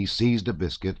his knee, seized a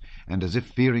biscuit, and, as if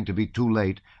fearing to be too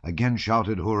late, again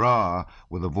shouted "Hurrah!"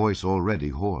 with a voice already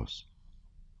hoarse.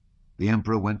 The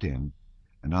Emperor went in,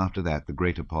 and after that the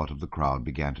greater part of the crowd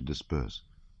began to disperse.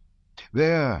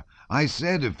 "There! I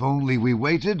said if only we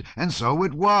waited, and so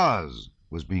it was!"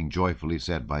 was being joyfully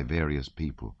said by various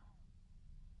people.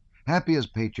 Happy as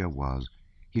Petya was,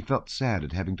 he felt sad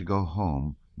at having to go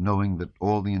home, knowing that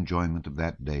all the enjoyment of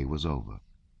that day was over.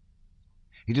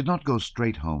 He did not go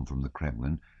straight home from the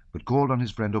Kremlin, but called on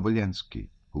his friend Obolensky,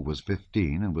 who was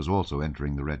 15 and was also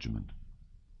entering the regiment.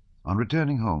 On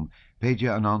returning home,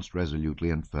 Petya announced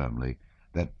resolutely and firmly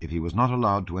that if he was not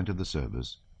allowed to enter the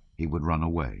service, he would run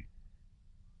away.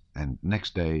 And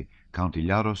next day Count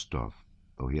Ilya Rostov,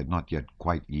 though he had not yet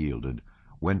quite yielded,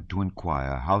 went to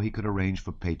inquire how he could arrange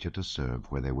for Petya to serve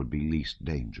where there would be least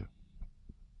danger.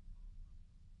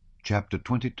 Chapter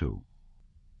 22.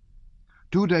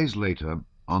 2 days later,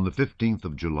 on the 15th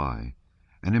of July,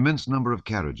 an immense number of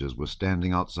carriages were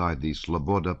standing outside the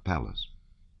Sloboda Palace.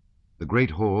 The great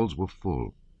halls were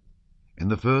full. In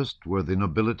the first were the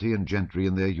nobility and gentry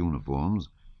in their uniforms,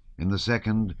 in the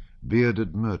second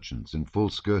bearded merchants in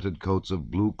full-skirted coats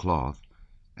of blue cloth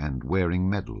and wearing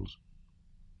medals.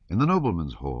 In the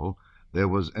noblemen's hall there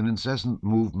was an incessant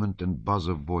movement and buzz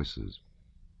of voices.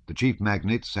 The chief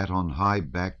magnates sat on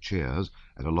high-backed chairs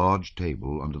at a large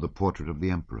table under the portrait of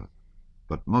the Emperor,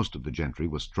 but most of the gentry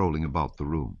were strolling about the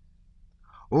room.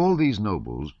 All these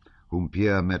nobles, whom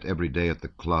Pierre met every day at the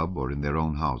club or in their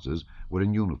own houses, were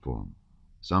in uniform,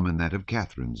 some in that of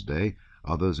Catherine's day,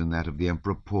 others in that of the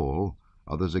Emperor Paul,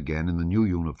 others again in the new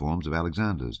uniforms of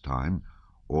Alexander's time,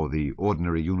 or the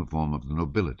ordinary uniform of the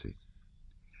nobility.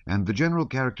 And the general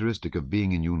characteristic of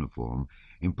being in uniform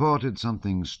imparted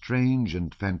something strange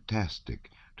and fantastic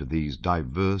to these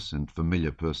diverse and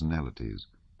familiar personalities,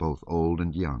 both old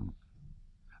and young.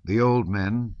 The old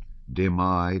men,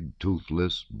 dim-eyed,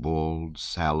 toothless, bald,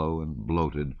 sallow and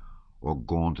bloated, or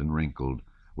gaunt and wrinkled,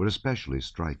 were especially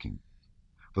striking.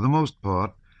 For the most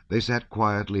part, they sat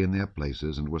quietly in their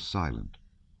places and were silent,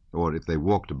 or if they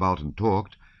walked about and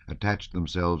talked, attached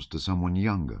themselves to someone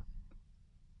younger.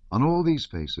 On all these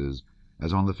faces,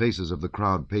 as on the faces of the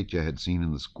crowd Petya had seen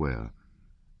in the square,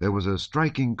 there was a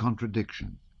striking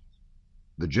contradiction.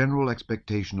 The general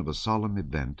expectation of a solemn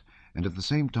event, and at the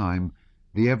same time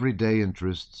the everyday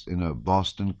interests in a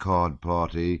Boston card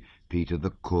party, Peter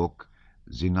the cook,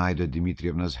 Zinaida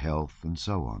Dmitrievna's health, and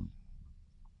so on.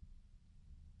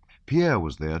 Pierre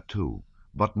was there too,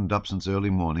 buttoned up since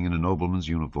early morning in a nobleman's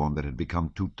uniform that had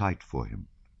become too tight for him.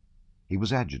 He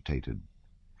was agitated.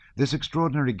 This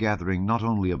extraordinary gathering not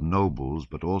only of nobles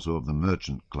but also of the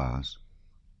merchant class,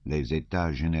 les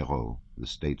états généraux, the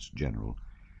States General,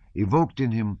 evoked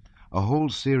in him a whole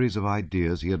series of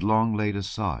ideas he had long laid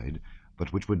aside,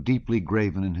 but which were deeply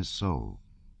graven in his soul.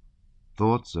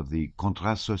 Thoughts of the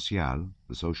contrat social,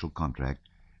 the social contract,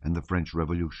 and the French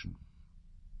Revolution.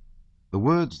 The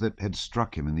words that had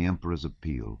struck him in the Emperor's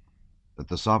appeal, that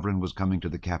the sovereign was coming to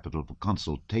the capital for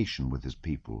consultation with his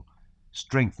people,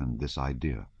 strengthened this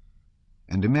idea.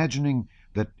 And imagining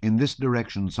that in this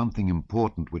direction something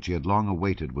important which he had long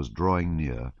awaited was drawing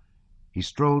near, he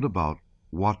strolled about,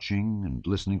 watching and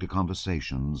listening to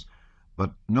conversations,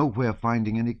 but nowhere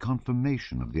finding any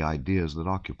confirmation of the ideas that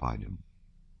occupied him.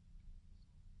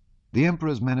 The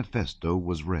Emperor's manifesto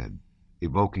was read,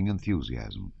 evoking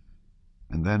enthusiasm,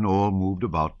 and then all moved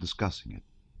about discussing it.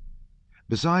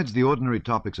 Besides the ordinary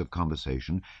topics of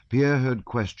conversation, Pierre heard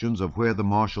questions of where the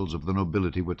marshals of the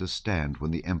nobility were to stand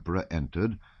when the Emperor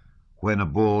entered, when a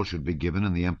ball should be given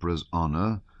in the Emperor's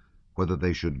honor, whether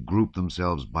they should group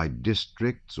themselves by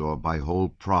districts or by whole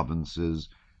provinces,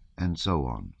 and so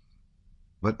on.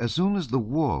 But as soon as the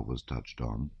war was touched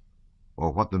on,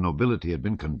 or what the nobility had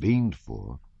been convened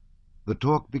for, the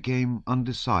talk became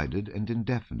undecided and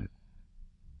indefinite.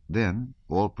 Then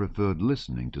all preferred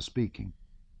listening to speaking.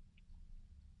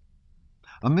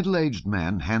 A middle-aged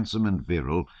man, handsome and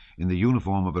virile, in the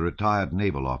uniform of a retired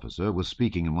naval officer, was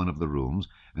speaking in one of the rooms,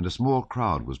 and a small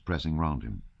crowd was pressing round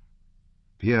him.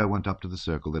 Pierre went up to the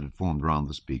circle that had formed round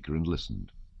the speaker and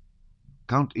listened.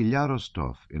 Count Ilya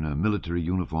Rostov, in a military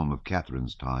uniform of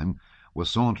Catherine's time, was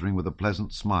sauntering with a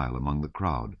pleasant smile among the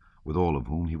crowd, with all of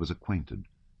whom he was acquainted.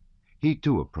 He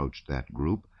too approached that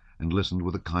group, and listened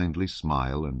with a kindly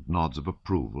smile and nods of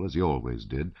approval, as he always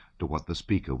did, to what the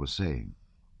speaker was saying.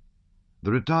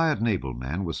 The retired naval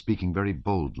man was speaking very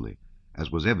boldly,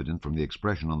 as was evident from the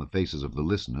expression on the faces of the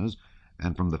listeners,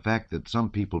 and from the fact that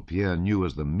some people Pierre knew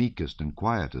as the meekest and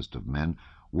quietest of men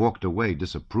walked away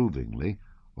disapprovingly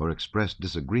or expressed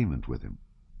disagreement with him.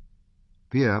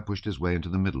 Pierre pushed his way into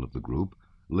the middle of the group,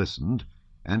 listened,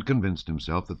 and convinced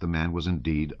himself that the man was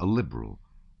indeed a liberal,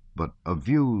 but of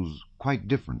views quite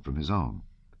different from his own.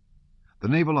 The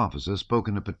naval officer spoke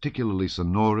in a particularly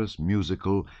sonorous,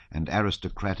 musical, and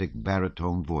aristocratic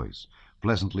baritone voice,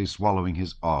 pleasantly swallowing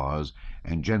his R's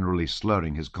and generally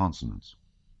slurring his consonants.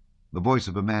 The voice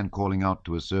of a man calling out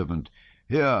to a servant,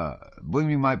 "Here, bring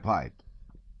me my pipe."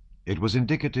 It was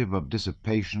indicative of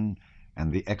dissipation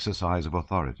and the exercise of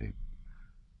authority.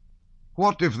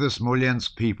 "What if the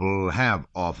Smolensk people have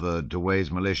offered to raise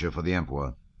militia for the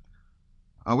Emperor?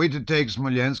 Are we to take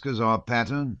Smolensk as our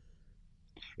pattern?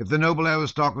 If the noble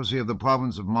aristocracy of the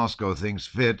province of Moscow thinks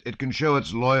fit, it can show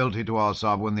its loyalty to our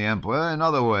sovereign, the Emperor, in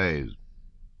other ways.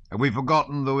 Have we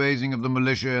forgotten the raising of the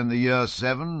militia in the year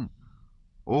 7?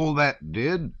 All that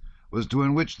did was to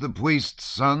enrich the priests'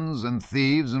 sons and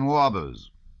thieves and robbers."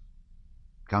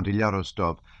 Count Ilya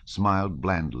Rostov smiled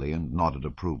blandly and nodded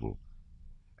approval.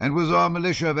 "And was our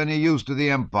militia of any use to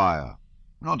the Empire?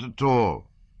 Not at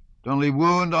all. It only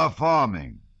ruined our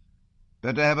farming.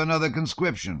 Better have another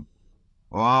conscription,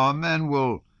 or our men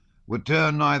will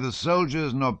return neither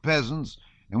soldiers nor peasants,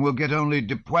 and will get only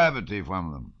depravity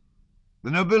from them.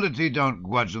 The nobility don't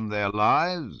grudge them their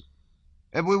lives.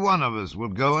 Every one of us will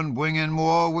go and bring in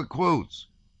more recruits.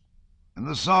 And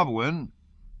the sovereign,"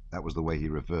 that was the way he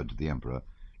referred to the Emperor,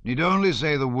 "need only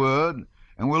say the word,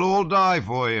 and we'll all die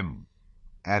for him,"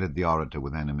 added the orator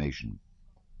with animation.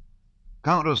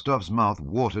 Count Rostov's mouth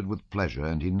watered with pleasure,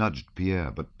 and he nudged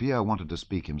Pierre, but Pierre wanted to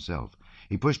speak himself.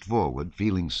 He pushed forward,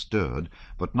 feeling stirred,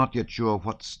 but not yet sure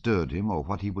what stirred him or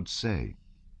what he would say.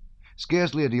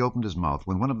 Scarcely had he opened his mouth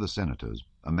when one of the senators,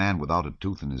 a man without a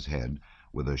tooth in his head,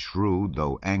 with a shrewd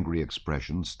though angry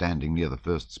expression, standing near the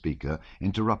first speaker,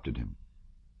 interrupted him.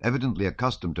 Evidently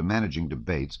accustomed to managing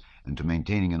debates and to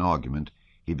maintaining an argument,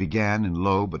 he He began in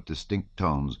low but distinct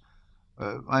tones.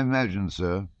 "I imagine,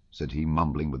 sir," said he,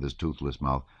 mumbling with his toothless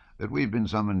mouth, "that we've been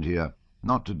summoned here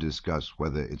not to discuss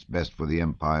whether it's best for the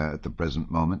Empire at the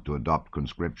present moment to adopt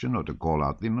conscription or to call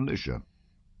out the militia.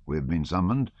 We have been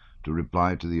summoned to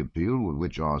reply to the appeal with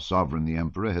which our sovereign the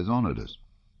Emperor has honoured us.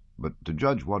 But to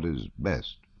judge what is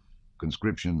best,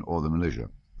 conscription or the militia,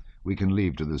 we can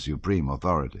leave to the supreme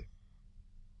authority."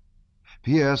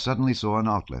 Pierre suddenly saw an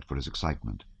outlet for his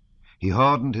excitement. He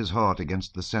hardened his heart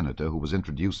against the senator who was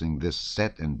introducing this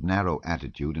set and narrow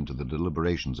attitude into the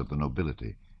deliberations of the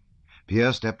nobility.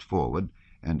 Pierre stepped forward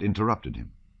and interrupted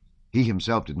him. He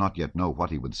himself did not yet know what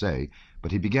he would say,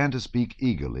 but he began to speak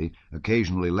eagerly,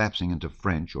 occasionally lapsing into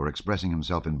French or expressing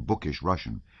himself in bookish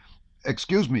Russian.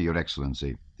 "Excuse me, Your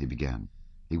Excellency," he began.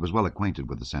 He was well acquainted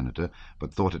with the senator,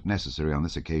 but thought it necessary on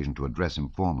this occasion to address him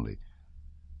formally.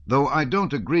 "Though I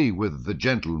don't agree with the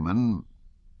gentleman—"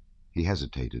 He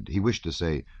hesitated. He wished to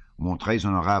say, "Mon très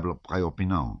honorable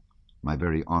préopinant," my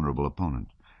very honourable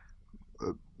opponent.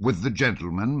 "With the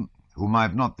gentleman, whom I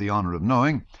have not the honour of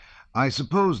knowing, I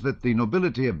suppose that the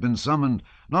nobility have been summoned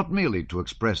not merely to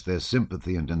express their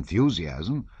sympathy and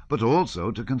enthusiasm, but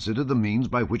also to consider the means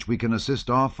by which we can assist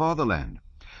our fatherland.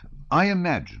 I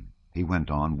imagine," he went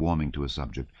on, warming to his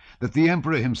subject, "that the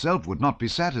Emperor himself would not be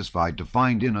satisfied to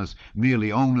find in us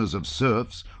merely owners of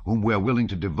serfs whom we are willing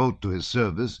to devote to his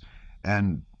service,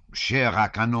 and chair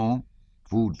à canon,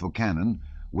 food for cannon,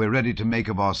 we're ready to make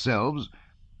of ourselves,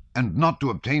 and not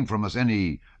to obtain from us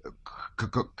any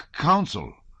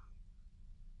counsel."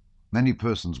 Many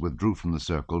persons withdrew from the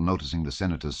circle, noticing the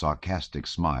senator's sarcastic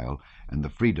smile and the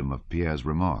freedom of Pierre's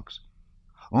remarks.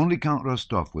 Only Count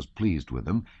Rostov was pleased with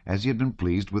them, as he had been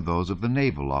pleased with those of the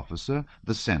naval officer,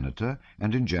 the senator,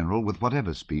 and in general with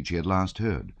whatever speech he had last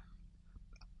heard.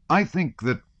 "I think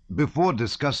that before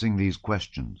discussing these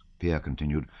questions," Pierre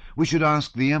continued, "we should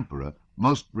ask the Emperor,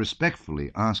 most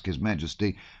respectfully ask His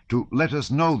Majesty, to let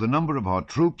us know the number of our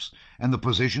troops and the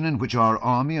position in which our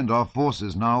army and our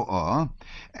forces now are,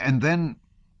 and then—"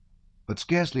 But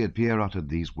scarcely had Pierre uttered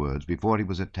these words before he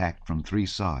was attacked from 3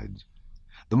 sides.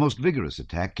 The most vigorous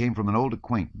attack came from an old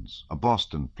acquaintance, a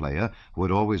Boston player who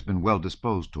had always been well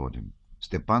disposed toward him,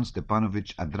 Stepan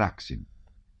Stepanovich Adraksin.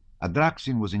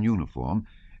 Adraksin was in uniform,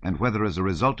 and whether as a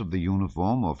result of the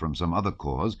uniform or from some other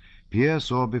cause, Pierre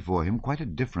saw before him quite a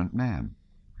different man.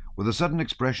 With a sudden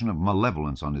expression of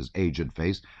malevolence on his aged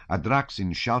face,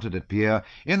 Adraksin shouted at Pierre,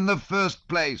 "In the first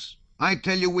place, I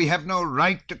tell you we have no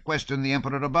right to question the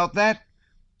Emperor about that.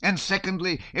 And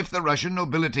secondly, if the Russian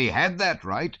nobility had that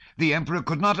right, the Emperor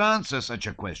could not answer such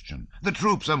a question. The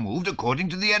troops are moved according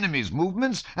to the enemy's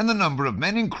movements, and the number of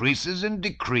men increases and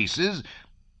decreases."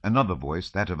 Another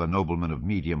voice, that of a nobleman of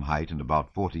medium height and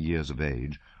about 40 years of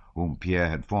age, whom Pierre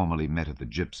had formerly met at the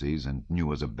Gypsies and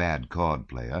knew as a bad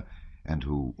card-player, and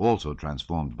who, also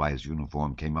transformed by his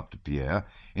uniform, came up to Pierre,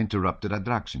 interrupted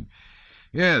Adraksin.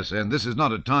 "Yes, and this is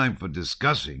not a time for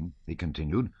discussing," he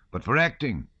continued, "but for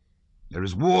acting. There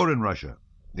is war in Russia.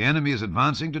 The enemy is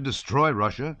advancing to destroy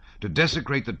Russia, to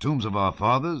desecrate the tombs of our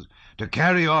fathers, to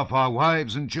carry off our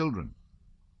wives and children."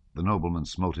 The nobleman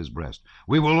smote his breast.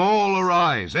 "We will all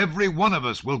arise. Every one of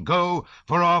us will go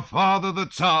for our father the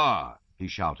Tsar," he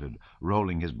shouted,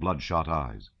 rolling his bloodshot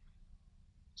eyes.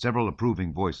 Several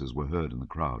approving voices were heard in the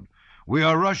crowd. "We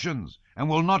are Russians, and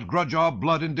will not grudge our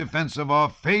blood in defense of our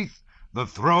faith, the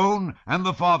throne, and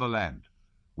the fatherland.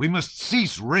 We must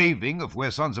cease raving if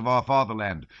we're sons of our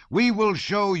fatherland. We will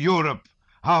show Europe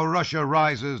how Russia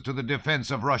rises to the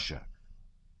defense of Russia."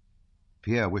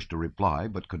 Pierre wished to reply,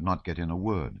 but could not get in a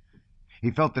word.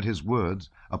 He felt that his words,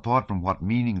 apart from what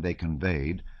meaning they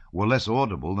conveyed, were less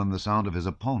audible than the sound of his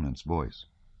opponent's voice.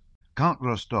 Count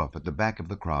Rostov, at the back of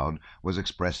the crowd, was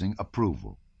expressing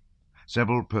approval.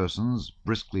 Several persons,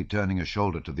 briskly turning a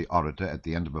shoulder to the orator at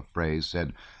the end of a phrase,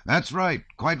 said, "That's right,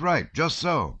 quite right, just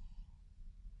so."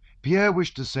 Pierre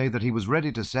wished to say that he was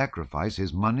ready to sacrifice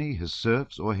his money, his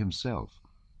serfs, or himself.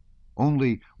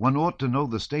 Only one ought to know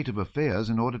the state of affairs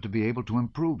in order to be able to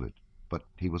improve it, but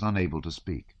he was unable to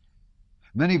speak.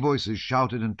 Many voices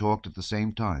shouted and talked at the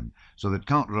same time, so that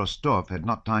Count Rostov had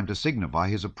not time to signify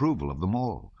his approval of them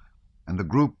all, and the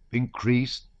group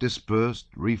increased, dispersed,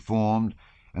 reformed,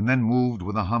 and then moved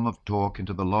with a hum of talk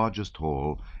into the largest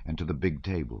hall and to the big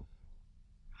table.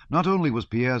 Not only was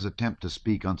Pierre's attempt to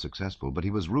speak unsuccessful, but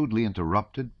he was rudely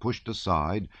interrupted, pushed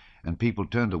aside, and people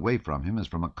turned away from him as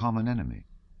from a common enemy.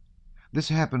 This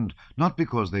happened not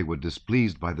because they were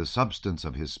displeased by the substance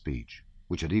of his speech,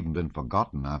 which had even been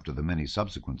forgotten after the many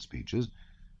subsequent speeches,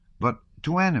 but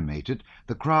to animate it,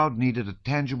 the crowd needed a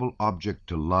tangible object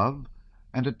to love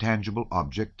and a tangible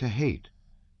object to hate.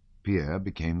 Pierre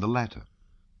became the latter.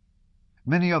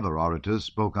 Many other orators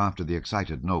spoke after the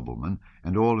excited nobleman,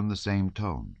 and all in the same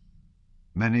tone.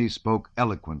 Many spoke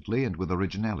eloquently and with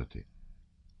originality.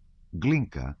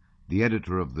 Glinka, the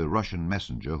editor of the Russian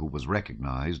Messenger, who was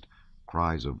recognized,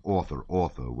 cries of "Author,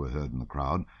 author" were heard in the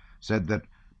crowd, said that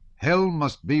hell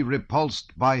must be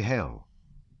repulsed by hell,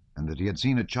 and that he had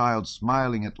seen a child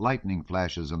smiling at lightning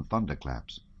flashes and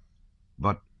thunderclaps.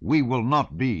 But we will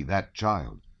not be that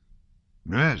child.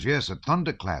 Yes, yes, at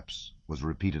thunderclaps, was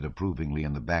repeated approvingly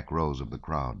in the back rows of the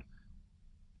crowd.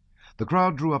 The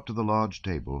crowd drew up to the large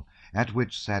table, at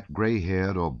which sat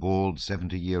grey-haired or bald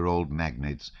 70-year-old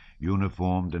magnates,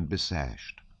 uniformed and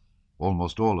besashed,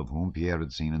 almost all of whom Pierre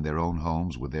had seen in their own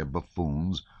homes with their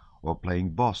buffoons or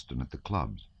playing Boston at the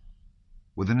clubs.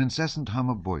 With an incessant hum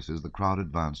of voices, the crowd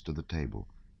advanced to the table.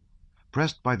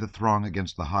 Pressed by the throng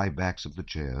against the high backs of the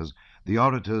chairs, the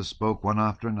orators spoke one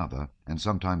after another, and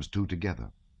sometimes two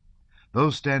together.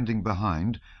 Those standing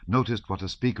behind noticed what a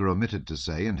speaker omitted to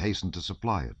say and hastened to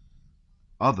supply it.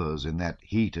 Others, in that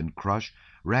heat and crush,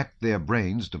 racked their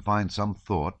brains to find some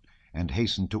thought and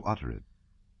hastened to utter it.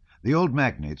 The old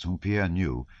magnates, whom Pierre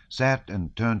knew, sat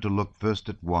and turned to look first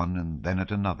at one and then at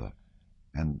another,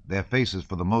 and their faces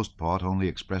for the most part only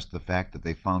expressed the fact that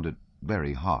they found it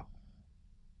very hot.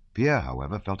 Pierre,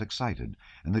 however, felt excited,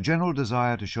 and the general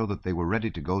desire to show that they were ready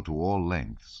to go to all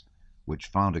lengths, which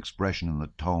found expression in the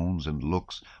tones and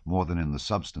looks more than in the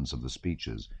substance of the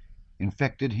speeches,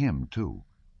 infected him too.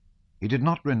 He did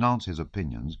not renounce his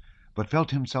opinions, but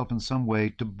felt himself in some way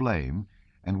to blame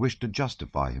and wished to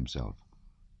justify himself.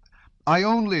 "I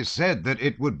only said that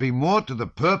it would be more to the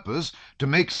purpose to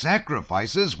make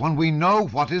sacrifices when we know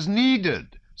what is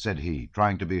needed," said he,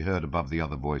 trying to be heard above the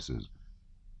other voices.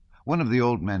 One of the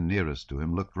old men nearest to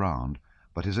him looked round,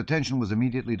 but his attention was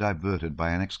immediately diverted by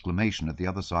an exclamation at the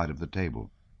other side of the table.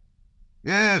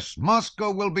 "Yes, Moscow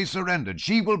will be surrendered.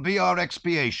 She will be our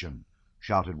expiation,"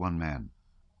 shouted one man.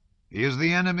 "He is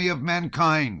the enemy of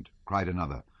mankind," cried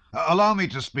another. "Allow me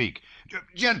to speak.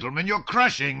 Gentlemen, you're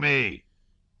crushing me."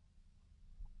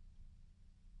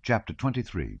 Chapter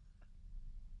 23.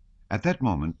 At that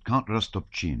moment Count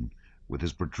Rostopchin, with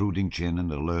his protruding chin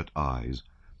and alert eyes,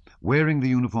 wearing the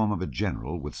uniform of a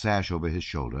general with sash over his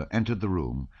shoulder, entered the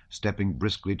room, stepping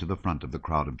briskly to the front of the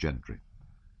crowd of gentry.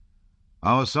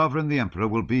 "Our sovereign the Emperor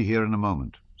will be here in a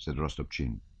moment," said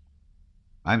Rostopchin.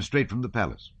 "I am straight from the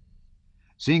palace.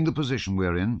 Seeing the position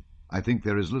we're in, I think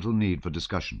there is little need for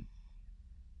discussion.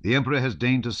 The Emperor has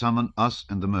deigned to summon us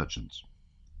and the merchants.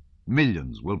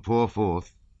 Millions will pour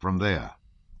forth from there,"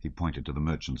 he pointed to the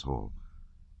merchants' hall.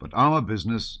 "But our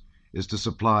business is to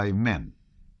supply men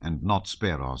and not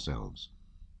spare ourselves.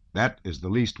 That is the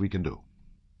least we can do."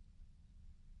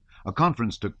 A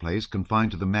conference took place,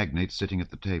 confined to the magnates sitting at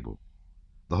the table.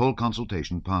 The whole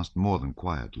consultation passed more than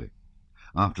quietly.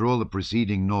 After all the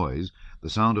preceding noise, the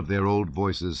sound of their old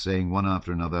voices saying one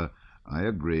after another, "I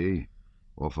agree,"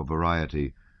 or for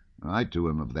variety, "I too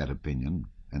am of that opinion,"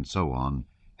 and so on,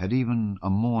 had even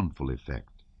a mournful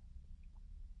effect.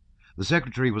 The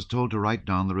secretary was told to write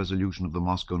down the resolution of the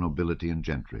Moscow nobility and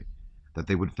gentry, that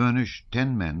they would furnish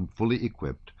 10 men fully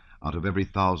equipped out of every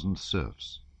 1,000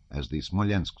 serfs, as the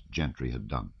Smolensk gentry had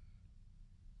done.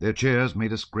 Their chairs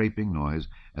made a scraping noise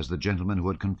as the gentlemen who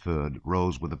had conferred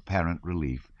rose with apparent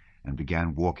relief and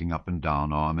began walking up and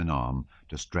down arm in arm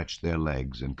to stretch their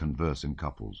legs and converse in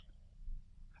couples.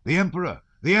 "The Emperor!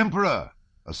 The Emperor!"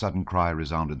 a sudden cry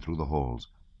resounded through the halls,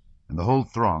 and the whole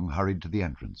throng hurried to the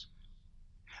entrance.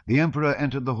 The Emperor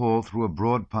entered the hall through a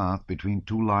broad path between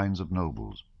 2 lines of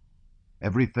nobles.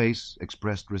 Every face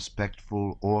expressed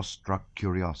respectful, awe-struck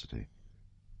curiosity.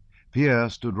 Pierre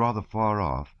stood rather far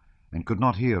off and could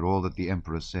not hear all that the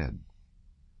Emperor said.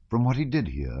 From what he did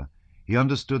hear, he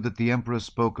understood that the Emperor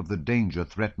spoke of the danger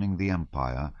threatening the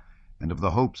Empire and of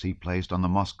the hopes he placed on the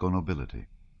Moscow nobility.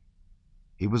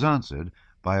 He was answered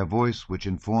by a voice which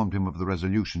informed him of the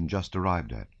resolution just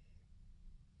arrived at.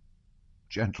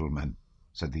 "Gentlemen,"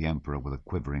 said the Emperor with a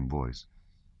quivering voice.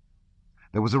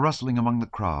 There was a rustling among the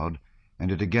crowd, and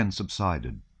it again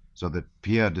subsided, so that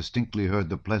Pierre distinctly heard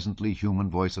the pleasantly human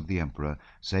voice of the Emperor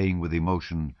saying with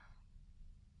emotion,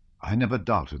 "I never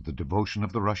doubted the devotion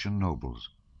of the Russian nobles,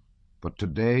 but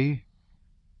today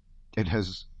it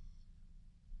has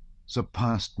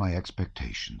surpassed my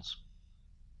expectations.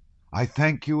 I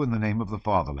thank you in the name of the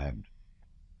fatherland.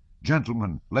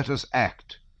 Gentlemen, let us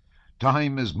act.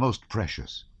 Time is most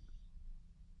precious."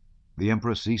 The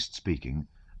Emperor ceased speaking,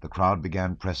 the crowd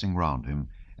began pressing round him,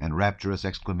 and rapturous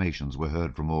exclamations were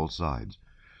heard from all sides.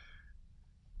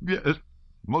 "Yes,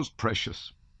 most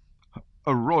precious.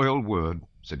 A royal word,"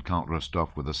 said Count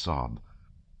Rostov with a sob.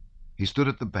 He stood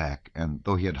at the back, and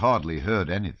though he had hardly heard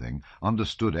anything,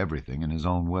 understood everything in his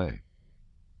own way.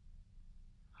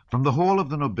 From the hall of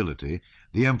the nobility,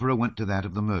 the Emperor went to that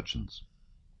of the merchants.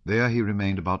 There he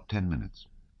remained about 10 minutes.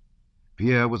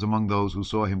 Pierre was among those who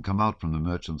saw him come out from the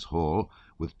merchants' hall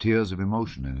with tears of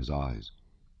emotion in his eyes.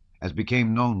 As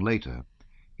became known later,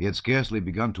 he had scarcely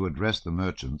begun to address the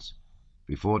merchants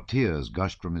before tears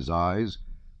gushed from his eyes,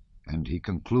 and he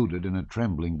concluded in a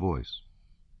trembling voice.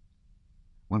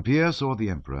 When Pierre saw the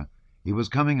Emperor, he was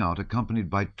coming out accompanied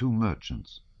by 2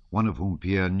 merchants, one of whom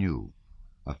Pierre knew,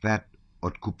 a fat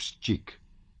otkupschik.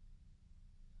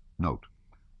 Note: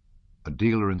 a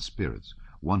dealer in spirits,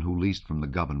 one who leased from the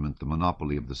government the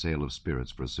monopoly of the sale of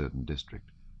spirits for a certain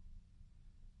district.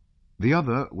 The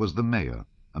other was the mayor,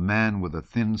 a man with a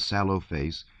thin, sallow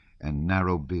face and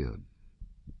narrow beard.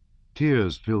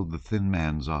 Tears filled the thin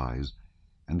man's eyes,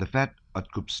 and the fat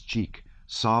otkupschik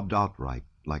sobbed outright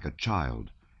like a child,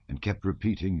 and kept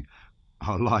repeating,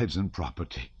 "Our lives and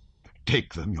property.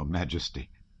 Take them, your majesty."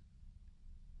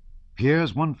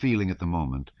 Pierre's one feeling at the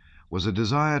moment was a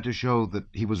desire to show that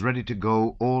he was ready to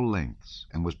go all lengths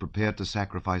and was prepared to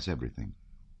sacrifice everything.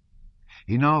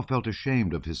 He now felt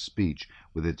ashamed of his speech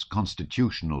with its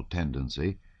constitutional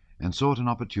tendency, and sought an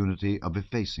opportunity of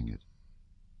effacing it.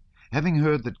 Having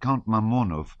heard that Count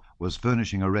Mamonov was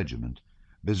furnishing a regiment,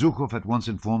 Bezúkhov at once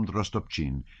informed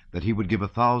Rostopchín that he would give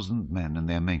 1,000 men and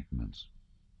their maintenance.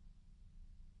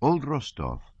 Old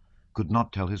Rostov could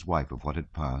not tell his wife of what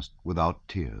had passed without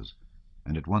tears,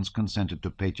 and at once consented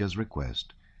to Pétya's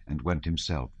request and went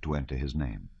himself to enter his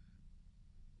name.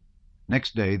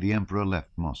 Next day the Emperor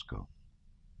left Moscow.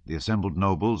 The assembled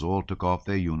nobles all took off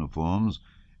their uniforms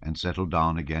and settled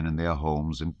down again in their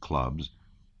homes and clubs,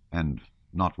 and,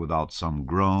 not without some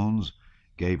groans,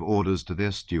 gave orders to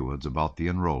their stewards about the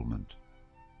enrollment,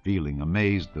 feeling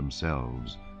amazed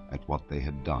themselves at what they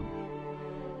had done.